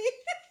for me.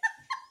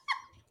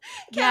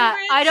 Yeah,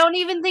 I don't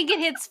even think it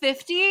hits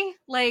 50.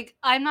 Like,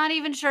 I'm not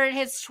even sure it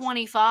hits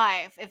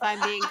 25, if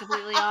I'm being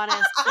completely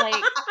honest.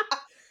 Like,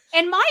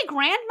 and my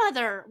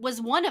grandmother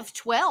was one of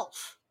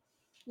 12.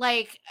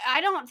 Like,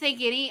 I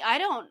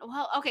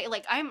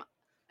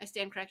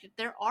stand corrected.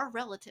 There are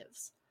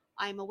relatives.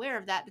 I'm aware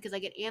of that because I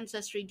get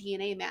ancestry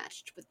DNA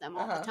matched with them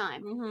all the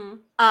time.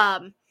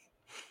 Mm-hmm.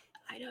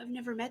 I've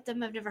never met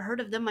them. I've never heard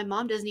of them. My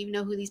mom doesn't even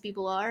know who these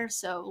people are.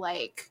 So,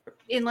 like,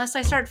 unless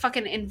I start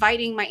fucking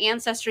inviting my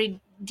ancestry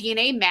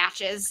DNA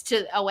matches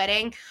to a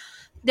wedding,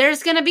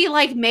 there's going to be,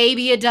 like,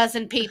 maybe a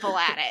dozen people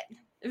at it.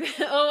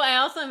 Oh, I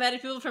also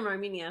invited people from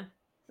Armenia.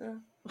 Yeah.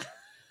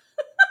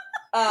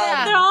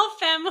 They're all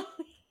family.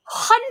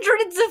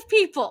 Hundreds of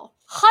people.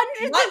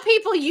 Of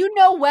people you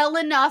know well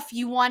enough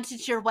you want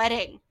at your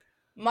wedding.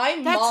 My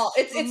mom,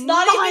 it's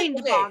not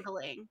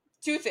mind-boggling. Okay.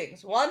 2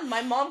 things. One,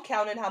 my mom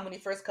counted how many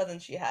first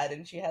cousins she had,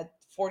 and she had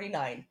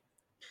 49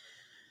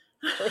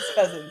 first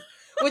cousins,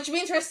 which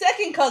means her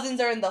second cousins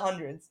are in the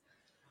hundreds.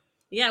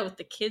 Yeah, with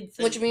the kids.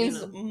 Which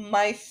means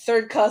my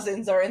third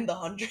cousins are in the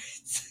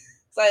hundreds.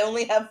 So I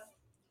only have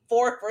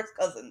 4 first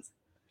cousins.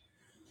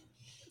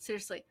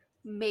 Seriously,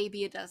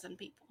 maybe a dozen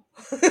people.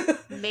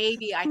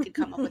 Maybe I could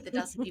come up with a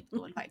dozen people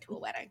to invite to a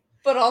wedding.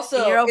 But also,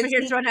 and you're over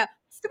here throwing out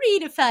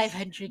 300 to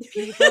 500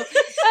 people.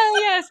 Oh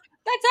yes,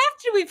 that's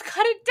after we've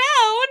cut it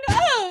down.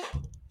 Oh,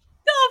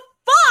 the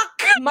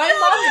fuck!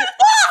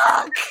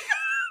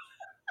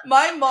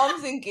 My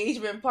mom's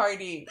engagement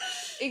party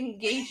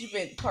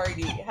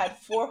had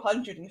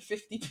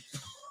 450 people.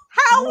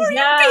 How are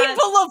you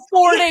people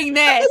affording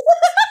this?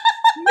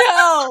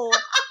 No,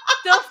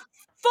 the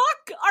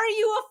fuck are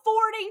you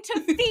affording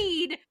to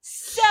feed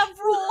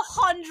several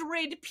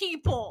hundred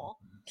people?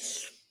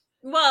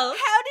 Well,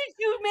 how did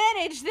you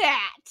manage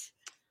that?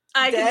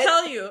 I can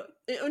tell you.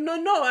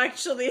 No,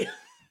 actually.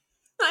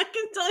 I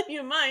can tell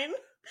you mine.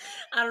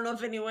 I don't know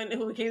if anyone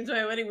who came to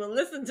my wedding will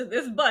listen to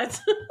this, but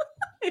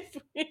if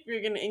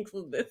you're going to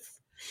include this.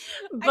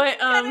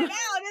 But I can cut it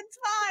out. It's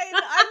fine.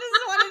 I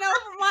just want to know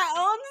for my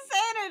own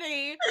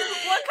sanity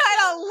what kind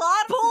of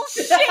lot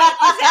bullshit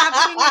is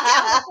happening in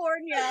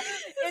California,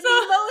 in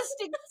the most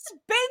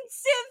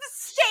expensive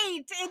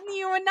state in the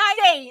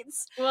United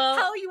States. Well,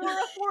 how you are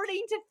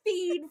affording to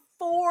feed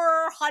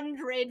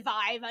 400,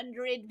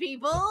 500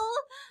 people.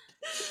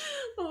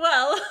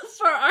 Well,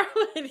 for our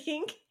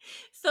wedding,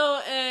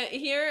 so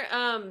here,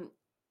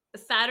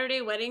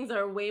 Saturday weddings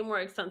are way more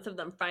expensive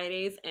than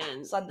Fridays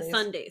and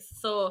Sundays.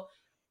 So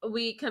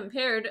we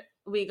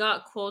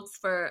got quotes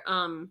for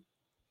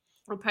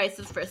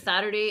prices for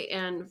Saturday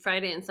and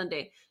Friday and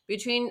Sunday.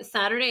 Between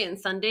Saturday and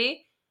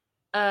Sunday,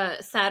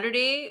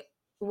 Saturday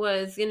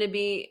was going to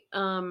be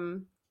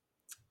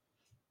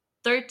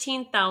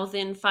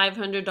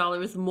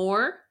 $13,500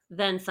 more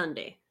than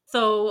Sunday.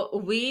 So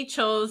we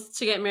chose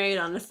to get married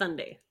on a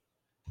Sunday.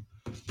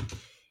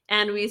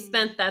 And we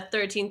spent that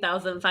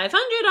 $13,500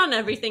 on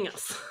everything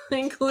else,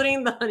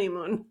 including the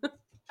honeymoon.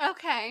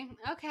 Okay,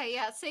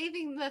 yeah,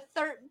 saving the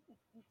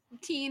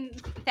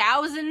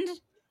 $13,000.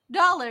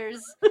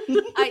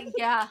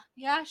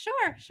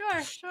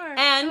 Sure.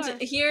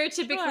 And here,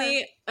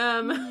 typically,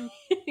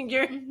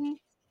 you're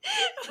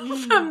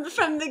from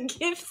the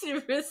gifts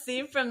you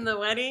receive from the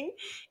wedding,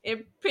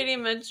 it pretty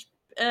much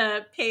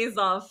pays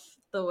off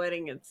the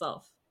wedding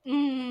itself.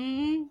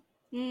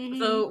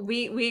 So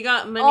we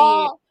got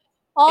money.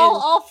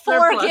 All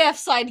 4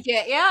 gifts I'd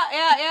get.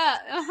 Yeah.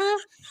 Uh-huh.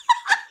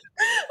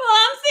 Well,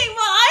 I'm saying,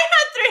 I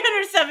had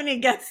 370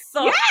 gifts.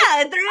 So.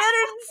 Yeah,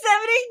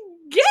 370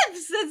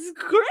 gifts. That's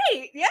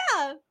great.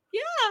 Yeah.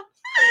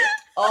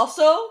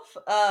 Also,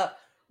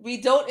 we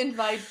don't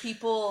invite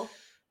people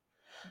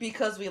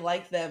because we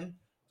like them.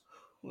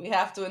 We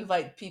have to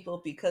invite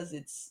people because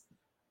it's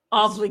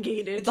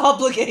obligated. It's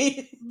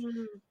obligated.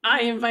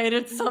 I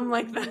invited some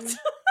like that.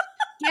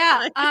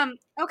 Yeah.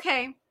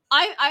 Okay.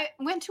 I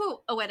went to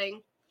a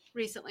wedding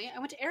recently. I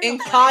went to Ariel's in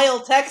Kyle,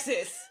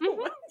 Texas. A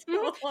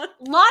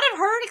lot of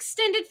her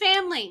extended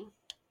family.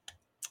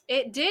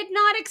 It did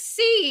not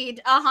exceed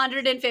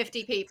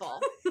 150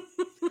 people.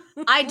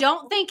 I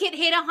don't think it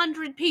hit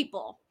 100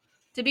 people.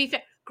 To be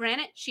fair,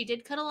 granted, she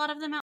did cut a lot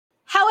of them out.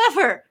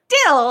 However,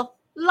 still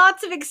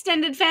lots of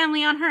extended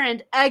family on her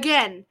end.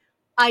 Again,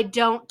 I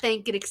don't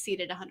think it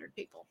exceeded 100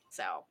 people.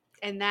 So,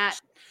 and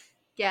that,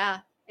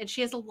 yeah, and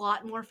she has a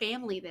lot more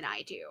family than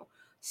I do.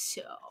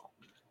 So,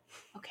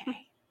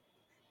 okay.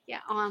 Yeah,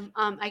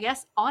 I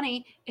guess,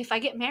 Ani, if I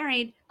get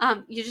married,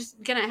 you're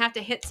just gonna have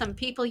to hit some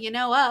people you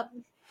know up,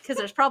 because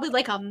there's probably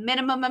like a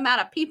minimum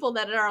amount of people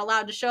that are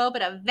allowed to show up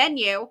at a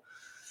venue.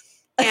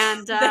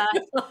 And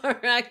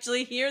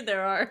actually here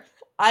there are.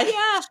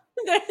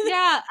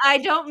 Yeah, I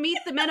don't meet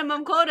the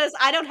minimum quotas.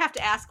 I don't have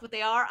to ask what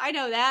they are. I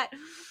know that.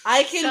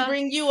 I can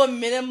bring you a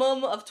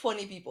minimum of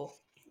 20 people.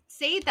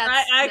 See,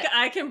 that's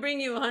I can bring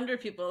you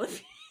 100 people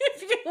if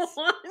you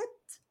want.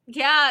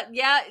 Yeah,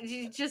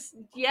 you just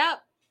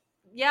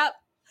Yep.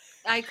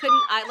 I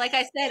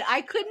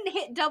couldn't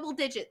hit double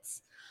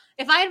digits.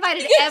 If I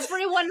invited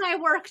everyone I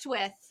worked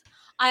with,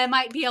 I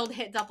might be able to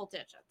hit double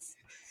digits.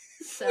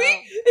 So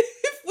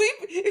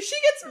if she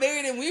gets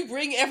married and we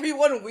bring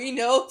everyone we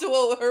know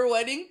to her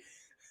wedding,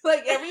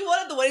 like everyone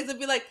at the weddings would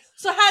be like,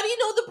 "So how do you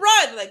know the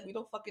bride?" Like, we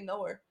don't fucking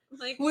know her.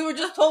 Like, we were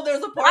just told there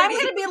was a party. I'm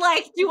gonna be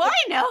like, "Do I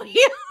know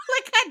you?"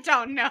 Like, I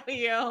don't know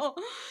you. I'll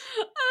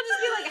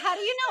just be like, "How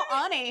do you know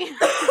Ani?" I'm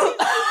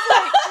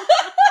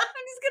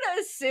just gonna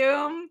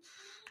assume.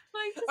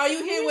 Like, are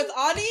you here with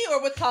Ani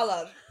or with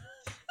Talab?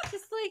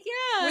 Just like,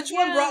 yeah. Which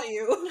one brought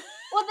you?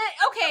 Well, then,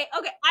 okay.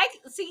 I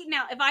see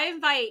now. If I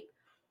invite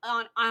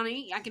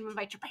Ani, I can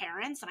invite your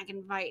parents, and I can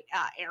invite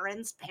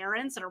Aaron's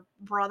parents and her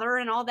brother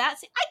and all that.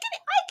 See, I can.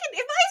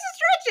 If I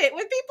stretch it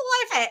with people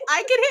I've hit,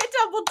 I can hit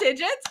double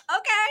digits.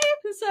 Okay.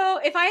 So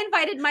if I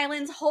invited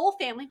Mylin's whole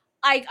family,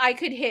 I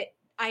could hit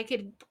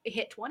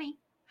 20.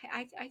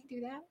 I could do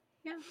that.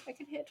 Yeah, I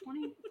could hit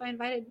 20 if I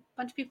invited a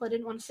bunch of people I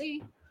didn't want to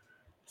see.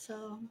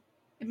 So.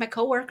 And my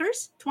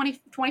coworkers,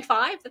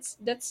 25.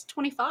 That's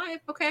 25.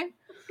 Okay.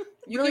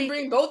 You can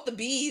bring both the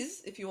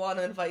bees if you want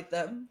to invite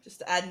them, just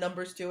to add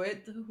numbers to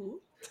it.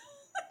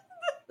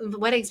 The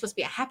wedding's supposed to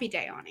be a happy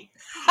day, Ani.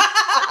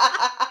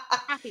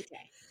 Happy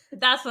day.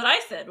 That's what I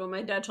said when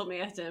my dad told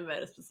me I had to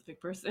invite a specific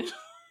person.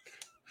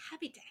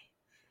 Happy day.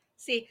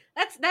 See,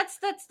 that's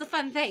the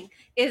fun thing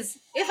is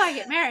if I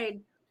get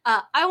married,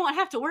 I won't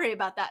have to worry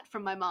about that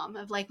from my mom.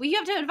 Of like, well, you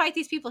have to invite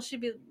these people.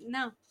 She'd be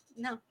no.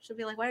 She'll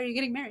be like, why are you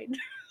getting married?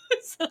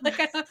 So like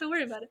I don't have to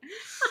worry about it.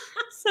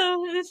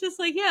 So it's just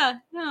like, yeah,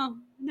 no.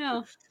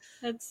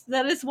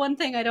 That is one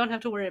thing I don't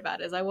have to worry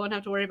about is I won't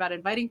have to worry about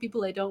inviting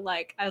people I don't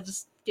like. I'll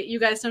just get you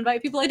guys to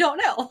invite people I don't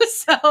know.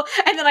 So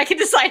and then I can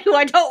decide who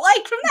I don't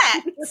like from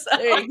that. So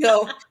there you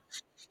go.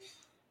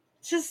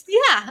 Just,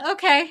 yeah,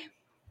 okay.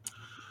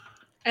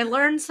 I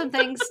learned some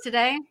things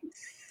today.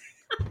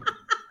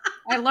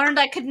 I learned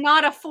I could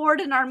not afford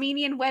an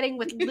Armenian wedding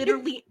with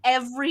literally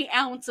every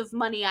ounce of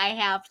money I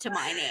have to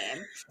my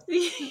name.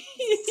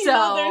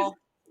 So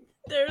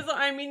there's an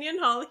Armenian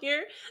hall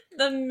here.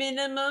 The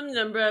minimum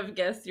number of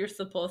guests you're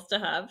supposed to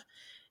have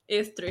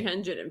is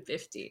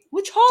 350.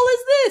 Which hall is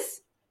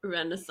this?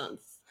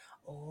 Renaissance.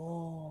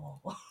 Oh.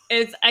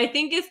 I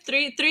think it's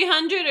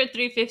 300 or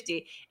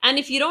 350. And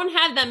if you don't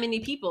have that many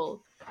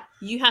people,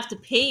 you have to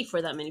pay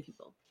for that many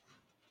people.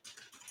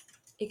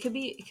 It could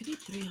be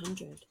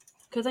 300.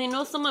 Because I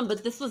know someone,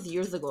 but this was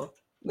years ago.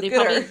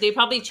 They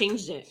probably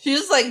changed it. She's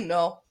just like,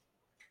 no.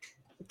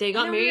 They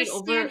got married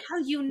over how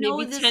you know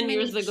maybe this 10 many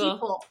years ago.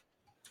 people.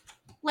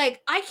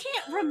 Like, I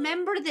can't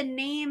remember the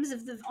names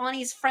of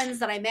Ani's friends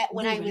that I met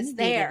when I was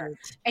there.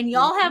 And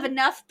y'all have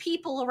enough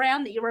people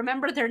around that you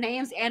remember their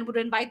names and would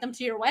invite them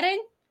to your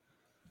wedding?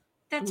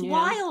 That's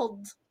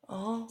wild.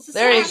 Oh,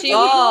 there you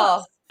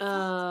go.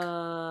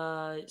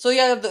 So you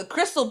have the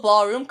Crystal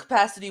Ballroom,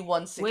 capacity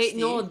 160. Wait,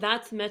 no,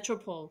 that's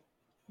Metropole.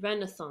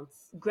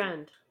 Renaissance.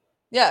 Grand.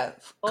 Yeah,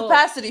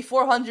 capacity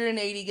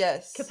 480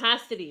 guests.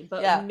 Capacity,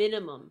 but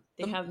minimum.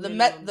 They have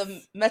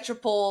the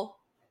Metropole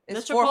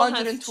is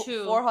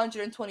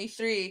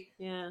 423.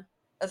 Yeah.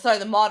 Sorry,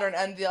 the modern,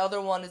 and the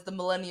other one is the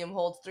Millennium,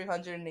 holds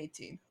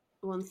 318.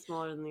 One's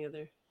smaller than the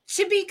other.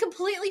 To be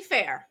completely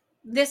fair,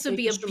 this would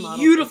be a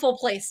beautiful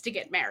place to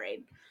get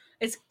married.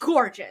 It's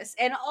gorgeous,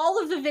 and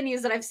all of the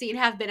venues that I've seen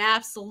have been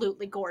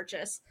absolutely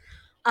gorgeous.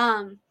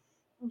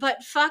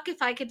 But fuck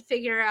if I could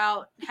figure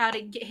out how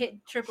to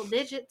hit triple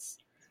digits.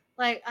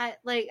 I'd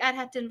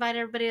have to invite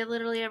everybody I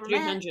literally ever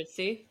 300, met.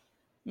 see?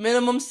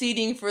 Minimum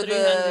seating for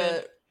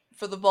the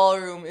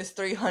ballroom is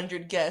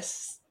 300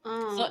 guests.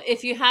 So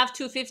if you have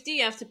 250,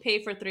 you have to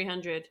pay for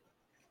 300.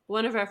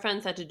 One of our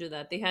friends had to do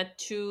that. They had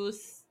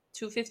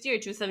 250 or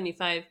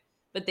 275,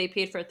 but they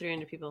paid for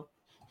 300 people.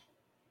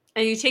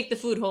 And you take the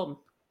food home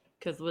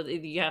because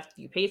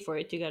you paid for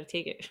it. You got to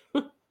take it.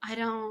 I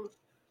don't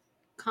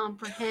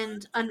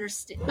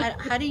understand.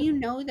 How do you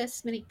know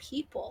this many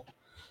people?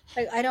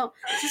 Like, I don't.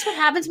 Is this what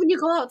happens when you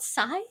go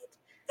outside?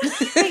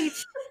 Like,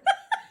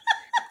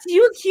 do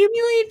you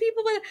accumulate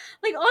people?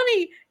 Like,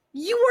 Ani,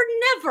 you were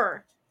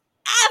never,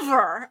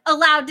 ever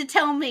allowed to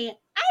tell me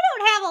I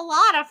don't have a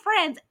lot of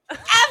friends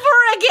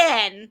ever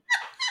again.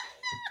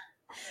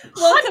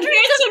 Well,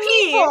 Hundreds of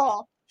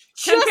people.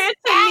 Compared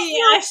to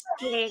me,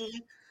 asking.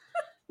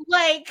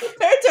 Like,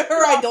 compared to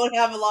her, I don't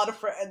have a lot of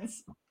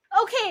friends.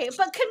 Okay,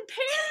 but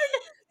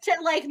compared to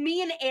like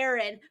me and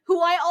Erin,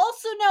 who I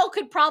also know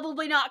could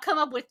probably not come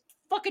up with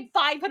fucking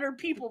 500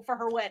 people for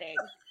her wedding.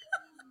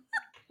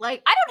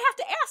 Like, I don't have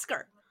to ask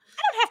her.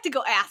 I don't have to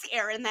go ask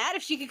Erin that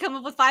if she could come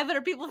up with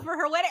 500 people for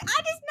her wedding. I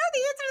just know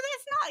the answer to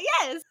this. Not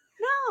yes.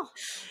 No,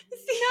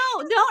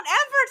 don't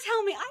ever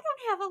tell me I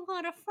don't have a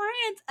lot of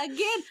friends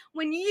again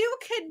when you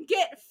could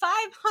get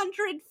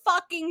 500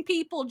 fucking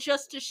people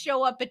just to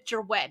show up at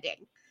your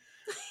wedding.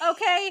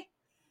 Okay?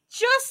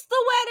 Just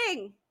the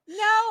wedding.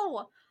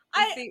 No.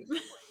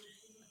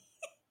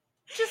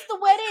 Just the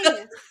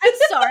wedding. I'm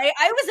sorry.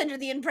 I was under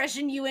the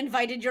impression you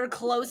invited your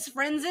close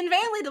friends and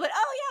family to it.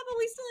 Oh yeah, but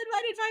we still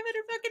invited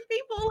 500 fucking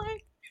people.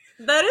 Like,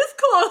 that is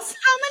close.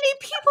 How many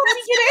people do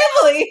you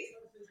family? know?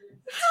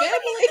 How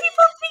many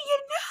people do you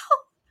know?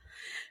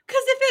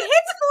 Because if it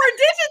hits 4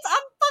 digits,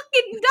 I'm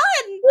fucking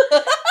done.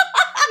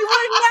 You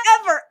were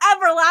never,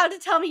 ever allowed to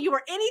tell me you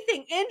were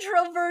anything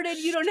introverted.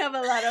 You don't have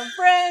a lot of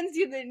friends.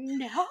 You didn't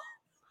know. No.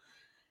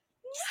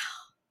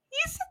 You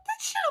set that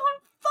shit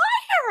on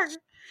fire.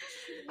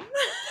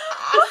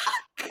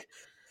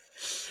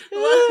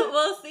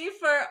 Well, see,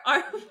 for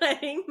our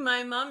wedding,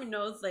 my mom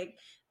knows, like,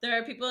 there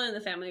are people in the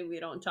family we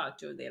don't talk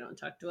to. They don't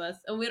talk to us.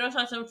 And we don't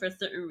talk to them for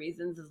certain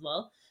reasons as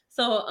well.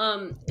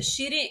 So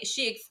she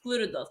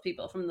excluded those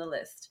people from the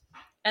list.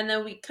 And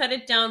then we cut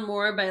it down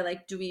more by,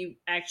 like, do we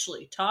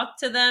actually talk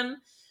to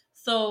them?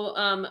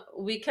 So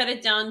we cut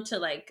it down to,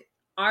 like,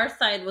 our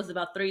side was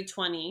about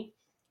 320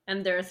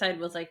 and their side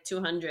was like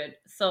 200.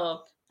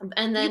 So,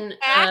 and then you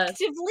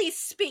actively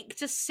speak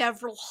to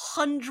several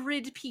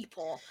hundred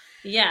people.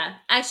 Yeah,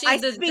 actually, I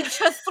speak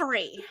to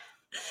 3.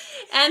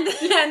 And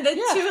the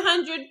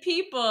 200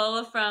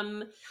 people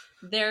from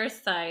their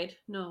side.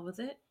 No, was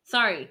it?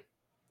 Sorry.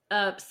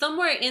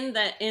 Somewhere in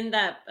that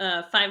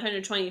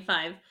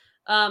 525,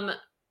 my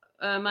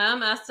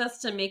mom asked us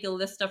to make a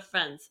list of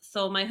friends.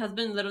 So my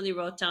husband literally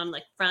wrote down,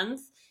 like,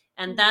 friends,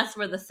 and that's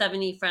where the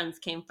 70 friends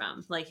came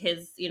from. Like,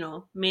 his,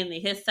 mainly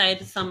his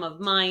side, some of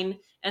mine,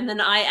 and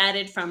then I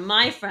added from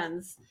my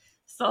friends.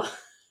 So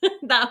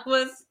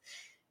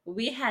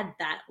we had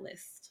that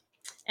list,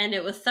 and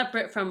it was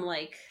separate from,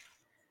 like,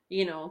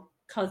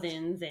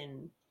 cousins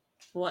and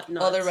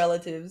whatnot. Other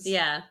relatives.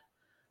 Yeah.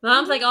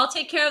 Mom's like, I'll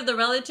take care of the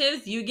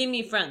relatives. You give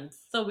me friends.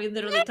 So we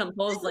literally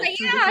composed like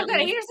I've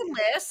got here's a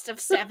list of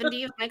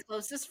 70 of my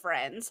closest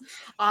friends.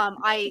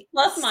 I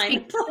plus mine.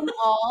 Speak to them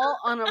all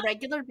on a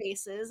regular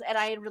basis, and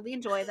I really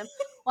enjoy them.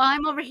 While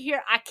I'm over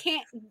here, I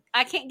can't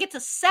get to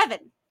 7.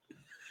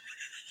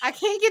 I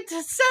can't get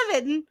to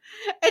 7.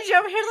 And you're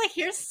over here like,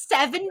 here's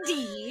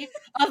 70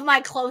 of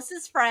my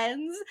closest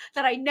friends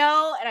that I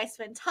know and I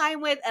spend time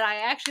with and I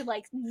actually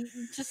like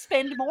to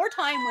spend more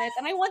time with,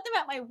 and I want them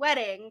at my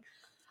wedding.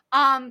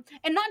 And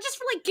not just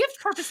for like gift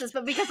purposes,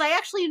 but because I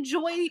actually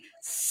enjoy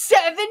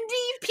 70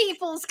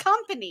 people's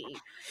company.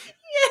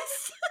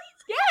 Yes.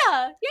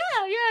 Yeah.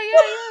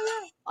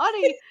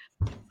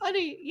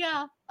 Honey,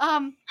 yeah.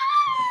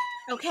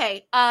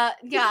 Okay.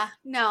 Yeah.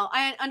 No,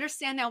 I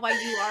understand now why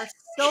you are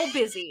so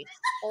busy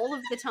all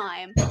of the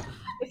time.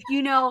 If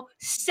you know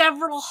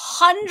several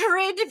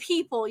hundred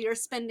people you're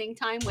spending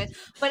time with,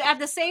 but at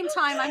the same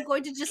time, I'm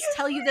going to just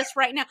tell you this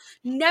right now: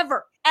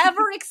 never,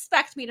 ever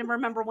expect me to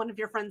remember one of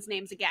your friends'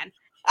 names again.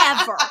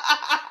 Ever.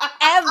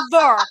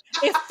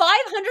 If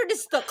 500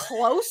 is the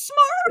close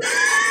mark,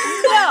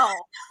 no.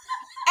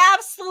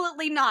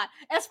 Absolutely not.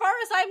 As far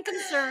as I'm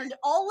concerned,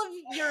 all of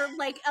your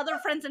like other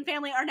friends and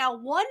family are now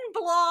one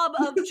blob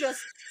of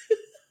just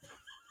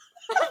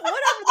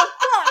whatever the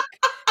fuck.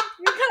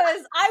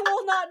 Because I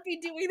will not be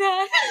doing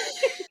that.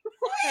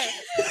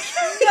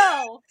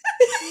 No.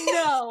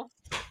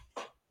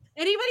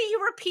 Anybody you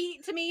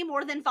repeat to me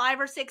more than 5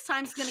 or 6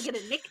 times is gonna get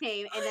a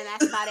nickname, and then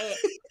that's about it.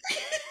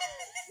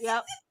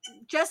 Yep.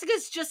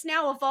 Jessica's just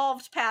now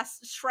evolved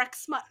past Shrek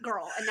Smut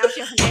Girl, and now she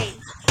has a name.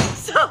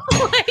 So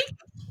like.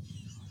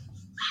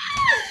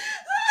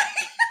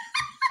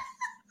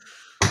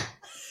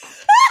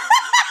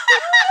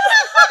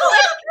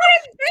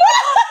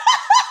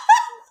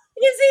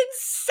 Is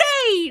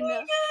insane.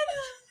 Oh,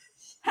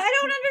 I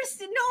don't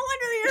understand. No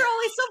wonder you're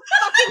always so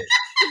fucking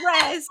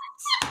stressed.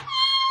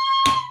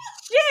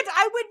 Shit,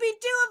 I would be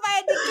too if I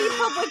had to keep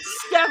up with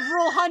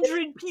several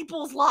hundred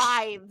people's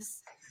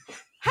lives.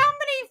 How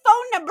many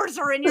phone numbers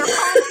are in your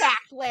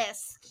contact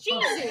list?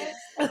 Jesus.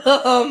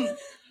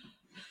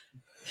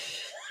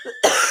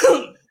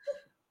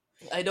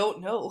 I don't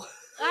know.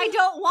 I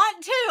don't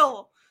want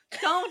to.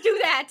 Don't do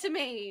that to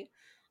me.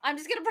 I'm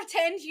just gonna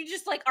pretend you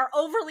just like are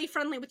overly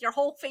friendly with your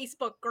whole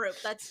Facebook group.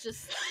 That's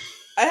just.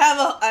 I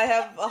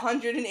have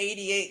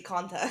 188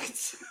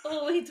 contacts.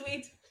 Oh wait.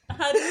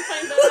 How do you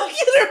find out? Look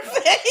at her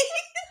face.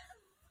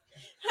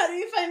 How do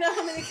you find out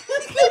how many?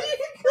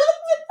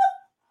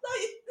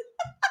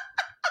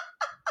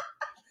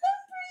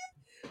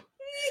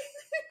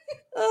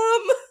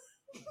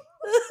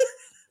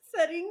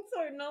 Settings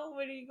or no?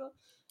 Where do you go?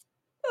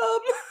 I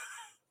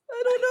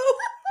don't know.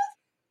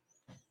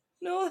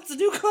 No, it's a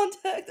new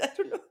contact. I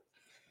don't know.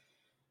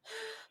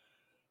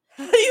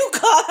 How do you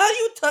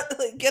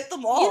get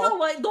them all? You know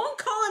what? Don't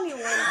call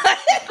anyone.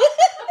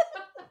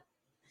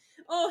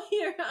 Oh,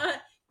 here,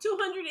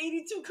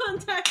 282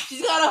 contacts.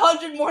 She's got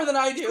 100 more than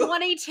I do.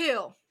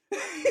 22.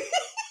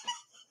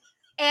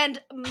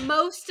 And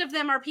most of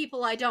them are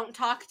people I don't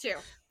talk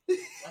to.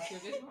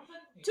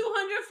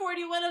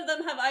 241 of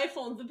them have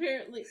iPhones,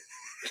 apparently.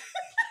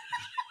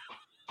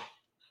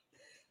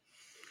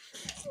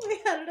 Wait,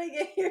 how did I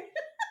get here?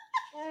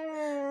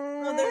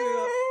 Oh, there we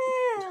go.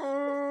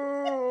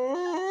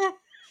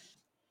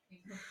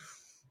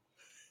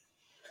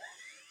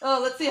 Oh,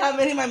 let's see how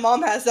many my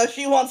mom has now.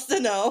 She wants to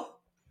know.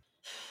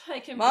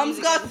 Mom's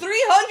got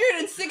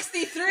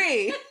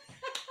 363.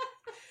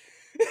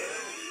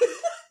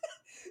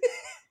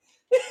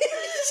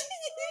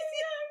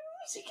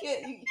 She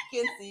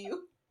can't see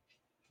you.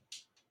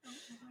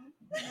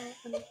 I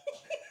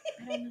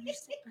don't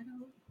understand. I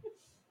don't.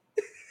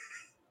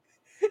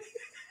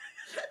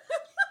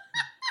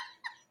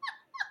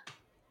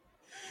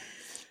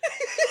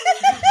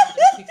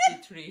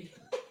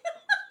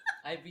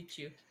 I beat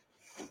you.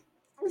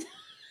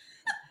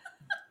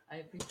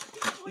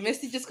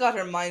 Misty just got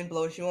her mind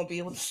blown. She won't be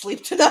able to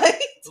sleep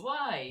tonight.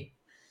 Why?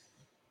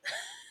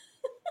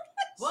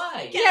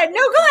 Why? Yeah,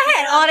 no, go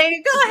ahead,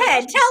 Audie. Go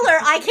ahead. Tell her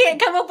I can't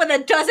come up with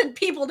a dozen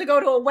people to go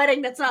to a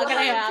wedding that's not going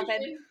to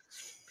happen.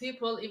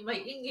 People in my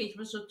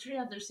engagement, so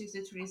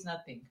 363 is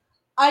nothing.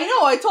 I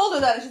know, I told her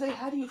that. And she's like,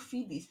 how do you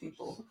feed these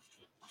people?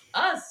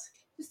 Us.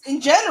 Just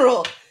in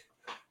general.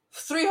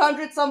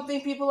 300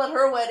 something people at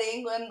her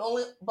wedding,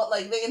 but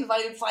they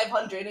invited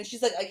 500, and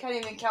she's like, I can't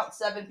even count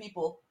 7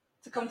 people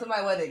to come to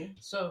my wedding.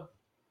 So,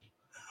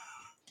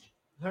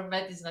 her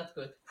math is not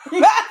good.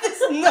 Math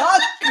is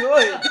not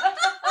good.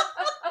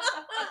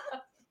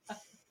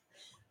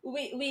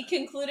 We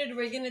concluded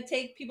we're gonna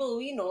take people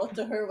we know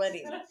to her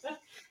wedding.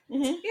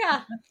 Mm-hmm.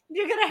 Yeah,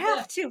 you're gonna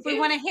have to if we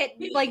want to hit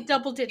like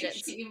double digits.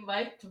 If she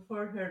invite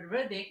for her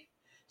wedding,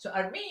 so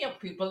army of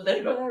people that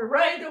are gonna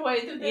right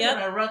away to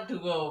run to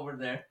go over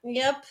there.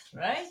 Yep.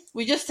 Right?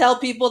 We just tell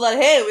people that,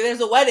 hey,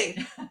 there's a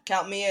wedding.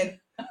 Count me in.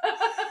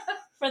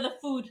 For the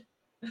food.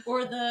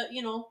 Or the,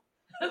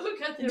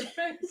 Look at your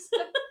face.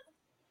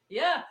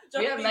 Yeah,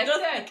 we are just like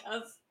that.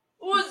 because.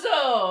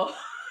 Uzo!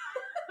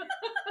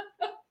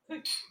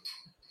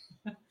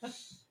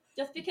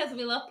 Just because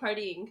we love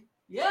partying.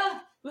 Yeah.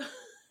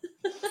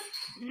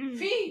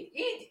 Feed,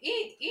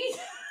 eat.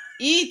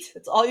 Eat.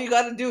 That's all you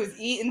gotta do is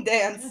eat and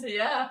dance.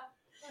 Yeah.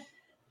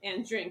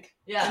 And drink.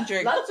 Yeah. And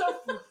drink. Lots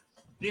of food.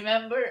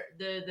 Remember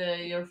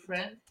your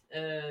friend,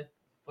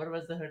 what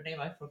was her name?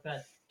 I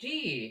forgot.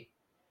 G.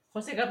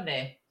 Jose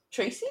Gabne.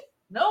 Tracy?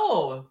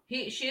 No,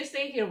 she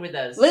stayed here with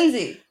us.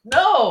 Lindsay?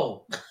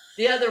 No,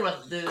 the other one.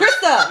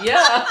 Krista!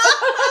 Yeah.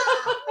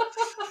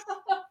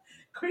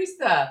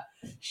 Krista.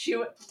 She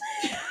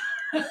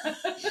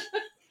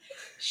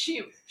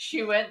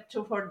went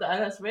to for the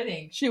Anna's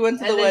wedding. She went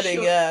to the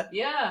wedding, yeah.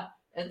 Yeah,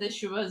 and then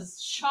she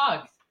was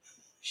shocked.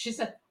 She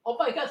said, "Oh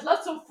my God,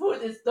 lots of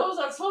food! Those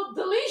are so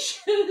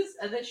delicious!"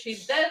 And then she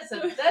danced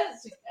and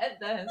danced and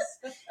danced.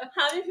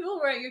 How many people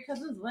were at your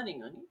cousin's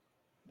wedding, Ani?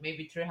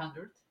 Maybe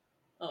 300.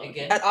 Oh,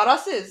 Again. At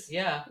Aras's?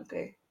 Yeah.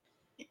 Okay.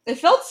 It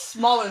felt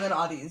smaller than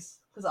Adi's.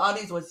 Because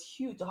Adi's was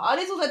huge.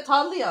 Adi's was at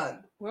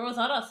Tadlian. Where was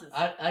Aras's?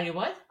 Are you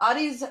what?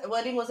 Adi's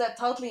wedding was at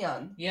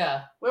Tadlian.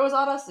 Yeah. Where was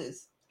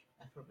Aras's?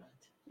 I forgot.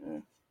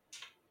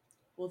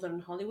 Was it in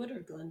Hollywood or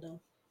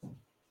Glendale?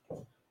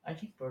 I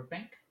think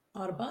Burbank.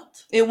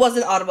 Arbat? It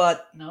wasn't Arbat.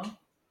 No,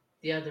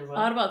 the other one.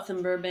 Arbat's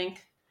in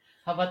Burbank.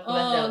 How about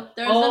Glendale?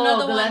 There's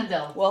another one.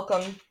 Glendale.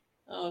 Welcome.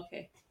 Oh,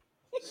 okay.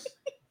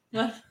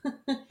 What?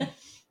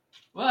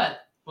 What?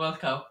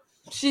 Welcome.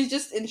 She's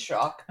just in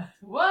shock.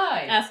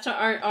 Why? As to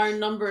our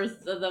numbers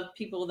of the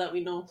people that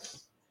we know.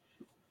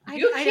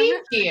 You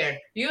came here.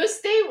 You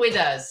stay with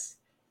us.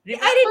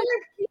 Remember? I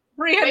didn't.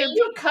 When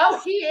you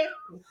come here.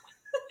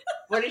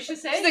 What did she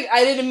say? She's like,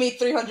 I didn't meet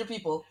 300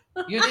 people.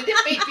 You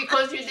didn't meet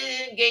because you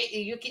didn't get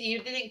you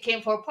didn't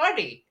came for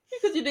party.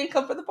 Because you didn't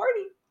come for the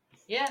party.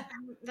 Yeah,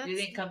 you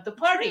didn't come to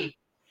party.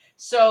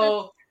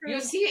 So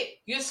you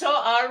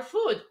saw our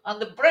food on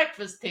the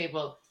breakfast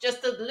table,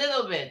 just a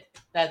little bit.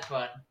 That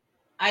one,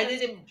 I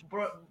didn't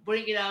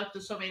bring it out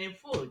to so many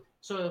food,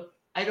 so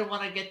I don't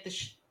want to get the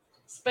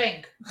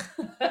spank.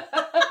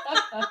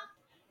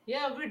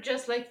 Yeah, we're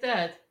just like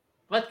that.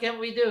 What can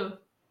we do?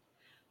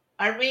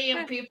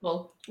 Armenian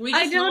people.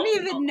 I don't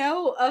even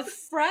know a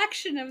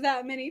fraction of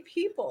that many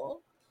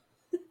people.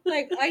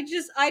 Like, I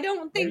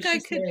don't think I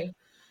could. Say?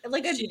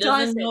 Like She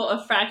doesn't know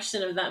a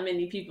fraction of that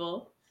many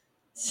people.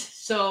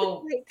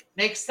 So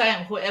next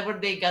time, whoever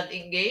they got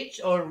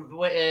engaged or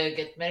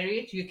get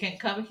married, you can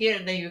come here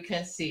and then you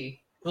can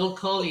see. We'll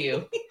call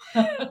you.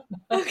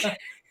 Okay.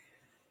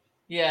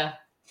 Yeah.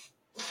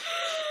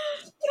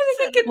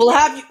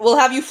 We'll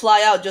have you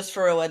fly out just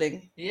for a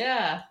wedding.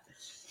 Yeah.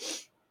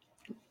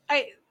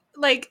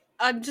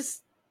 I'm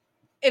just,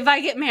 if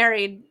I get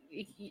married,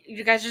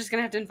 you guys are just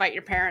gonna have to invite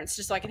your parents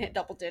just so I can hit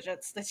double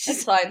digits. That's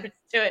just fine. Let's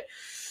do it.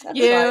 That's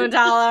You, fine.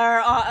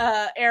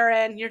 Dollar,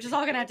 Aaron, you're just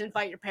all gonna have to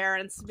invite your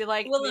parents. Be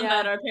like, We'll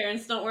invite our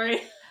parents, don't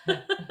worry.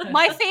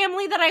 My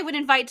family that I would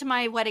invite to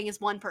my wedding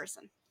is one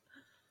person.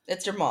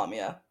 It's your mom,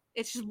 yeah.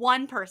 It's just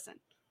one person.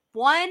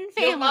 One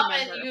family Your mom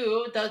member. and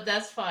you,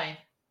 that's fine.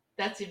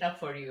 That's enough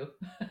for you.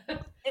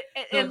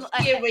 And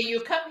Here, when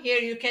you come here,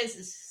 you can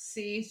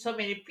see so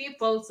many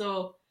people.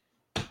 So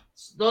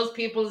those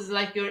people is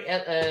like your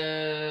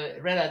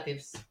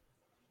relatives.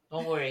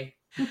 Don't worry.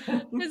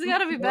 it's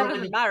gotta be better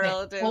than my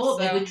relatives. Oh,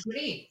 so. the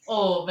tree.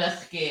 Oh,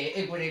 Meske.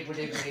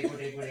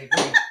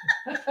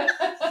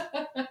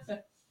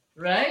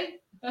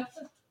 Right?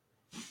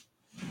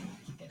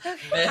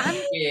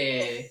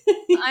 Meske.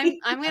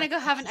 I'm gonna go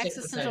have an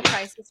existential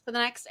crisis for the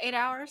next 8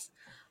 hours.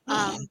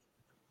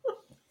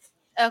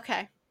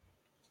 Okay.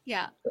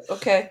 Yeah.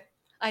 Okay.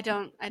 I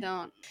don't.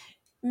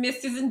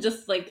 Misty's in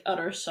just like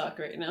utter shock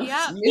right now.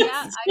 Yeah.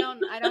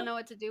 I don't know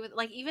what to do with it.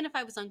 Like, even if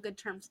I was on good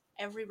terms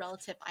with every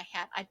relative I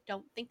had, I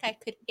don't think I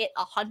could hit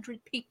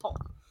 100 people.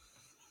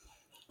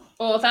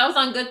 Well, if I was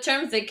on good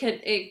terms, it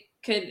could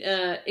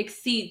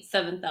exceed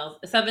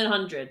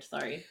 700.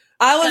 Sorry.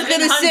 I was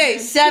gonna say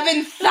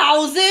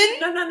 7,000.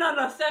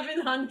 No,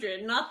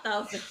 700, not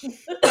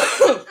 1,000.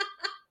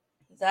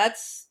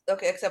 That's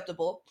okay.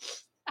 Acceptable.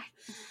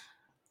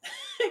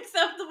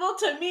 Acceptable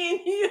to me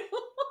and you.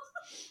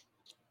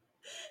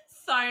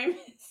 Sorry,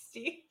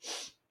 Misty.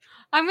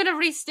 I'm gonna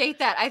restate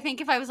that. I think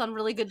if I was on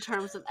really good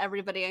terms with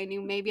everybody I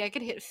knew, maybe I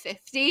could hit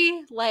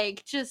 50.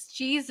 Like, just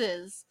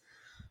Jesus.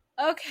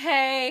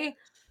 Okay.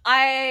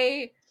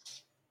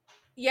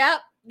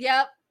 Yep.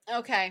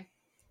 Okay.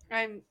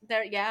 I'm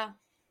there. Yeah.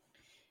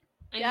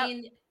 I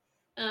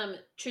mean,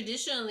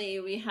 traditionally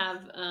we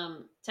have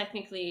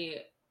technically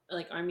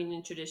like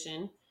Armenian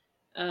tradition.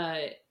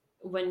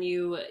 When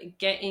you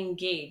get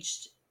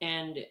engaged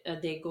and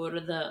they go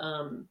to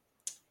the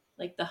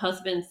like the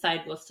husband's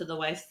side goes to the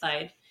wife's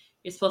side,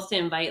 you're supposed to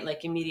invite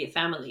like immediate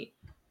family.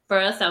 For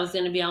us, that was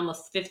going to be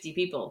almost 50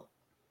 people,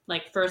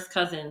 like first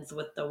cousins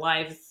with the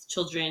wives,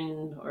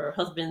 children, or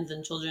husbands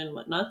and children and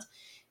whatnot.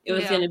 It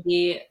was going to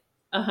be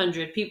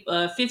 100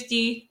 people,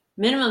 50,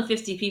 minimum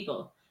 50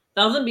 people.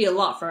 That was going to be a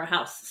lot for our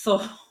house.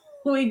 So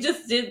we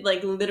just did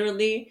like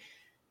literally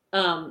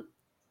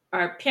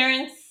our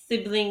parents,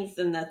 siblings,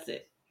 and that's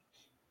it.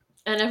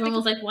 And everyone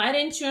was like, why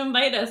didn't you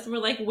invite us? We're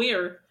like,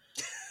 where?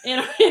 In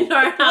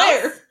our house.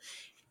 Where?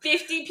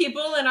 50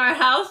 people in our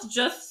house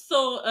just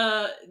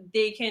so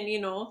they can,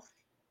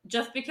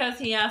 just because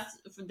they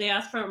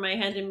asked for my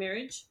hand in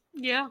marriage.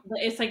 Yeah.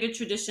 But it's like a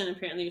tradition.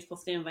 Apparently you're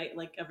supposed to invite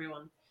like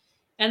everyone.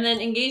 And then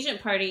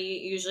engagement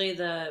party, usually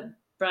the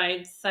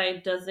bride's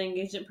side does the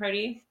engagement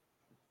party.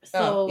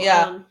 So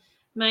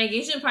my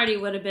engagement party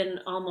would have been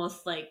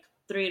almost like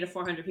 300 to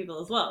 400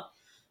 people as well.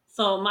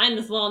 So might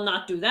as well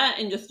not do that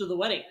and just do the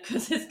wedding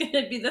because it's going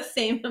to be the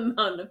same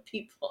amount of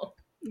people.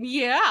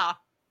 Yeah.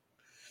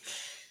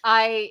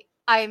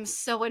 I'm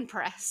so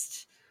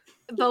impressed.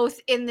 Both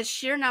in the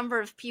sheer number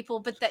of people,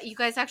 but that you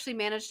guys actually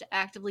managed to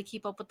actively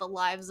keep up with the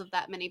lives of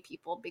that many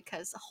people,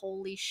 because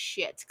holy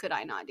shit, could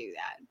I not do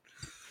that?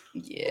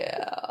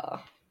 Yeah,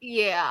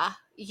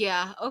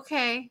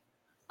 okay.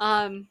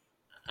 I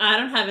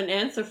don't have an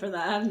answer for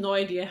that. I have no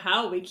idea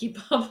how we keep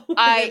up with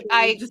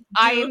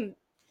I'm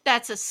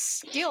that's a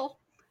skill.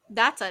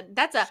 That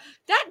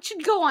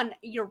should go on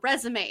your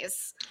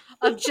resumes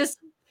of just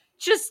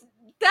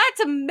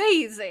that's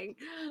amazing.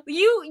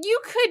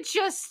 You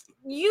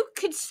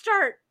could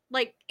start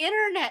like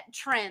internet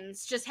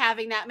trends, just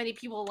having that many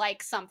people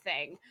like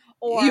something,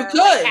 or You could.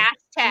 like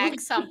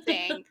hashtag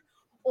something,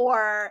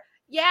 or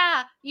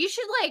yeah, you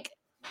should like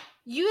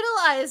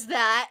utilize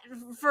that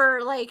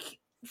for like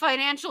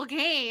financial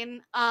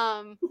gain.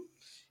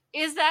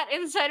 Is that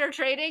insider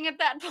trading at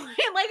that point?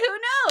 Like, who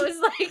knows?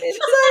 Like,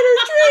 insider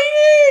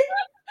trading.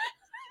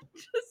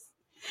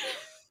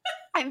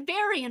 I'm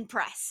very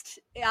impressed.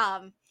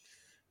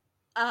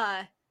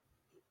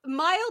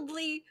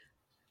 Mildly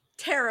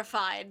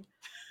terrified,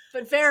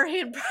 but very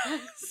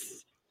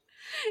impressed.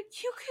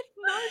 You could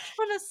march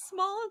on a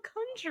small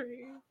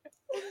country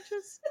and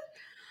just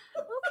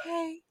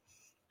okay.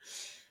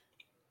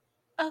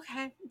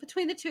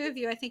 Between the two of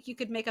you, I think you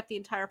could make up the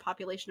entire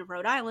population of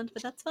Rhode Island,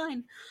 but that's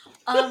fine.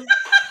 What's the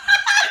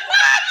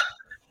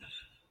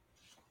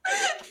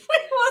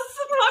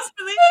population?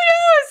 Who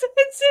knows?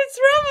 It's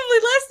probably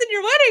less than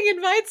your wedding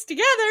invites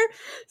together.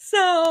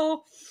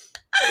 So,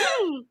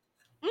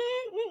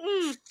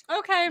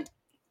 okay.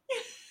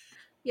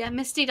 Yeah,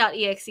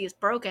 Misty.exe is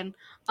broken.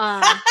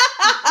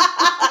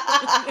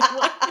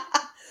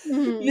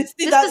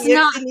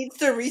 Misty.exe needs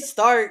to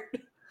restart.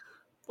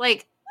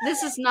 Like,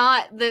 this is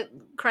not the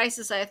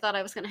crisis I thought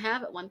I was going to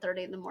have at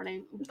 1:30 in the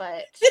morning,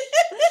 but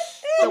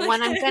the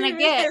one I'm going to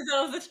get.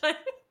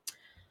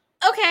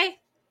 Okay.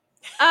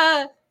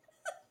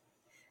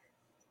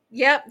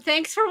 Yep,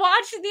 thanks for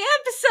watching the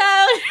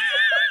episode.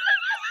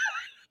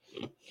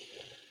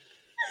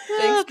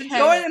 Thanks for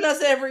joining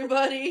us,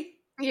 everybody.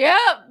 Yep.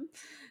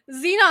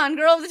 Zenon,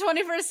 Girl of the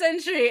 21st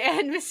Century,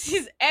 and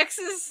Missy's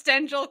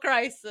existential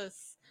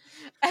crisis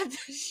at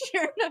the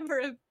sheer number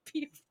of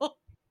people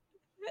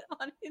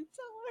on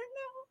Instagram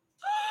now.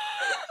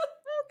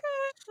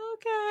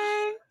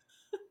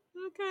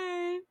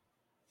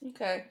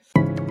 Okay.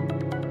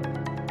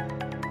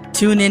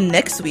 Tune in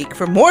next week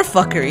for more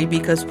fuckery,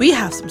 because we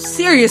have some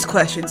serious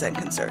questions and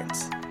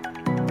concerns.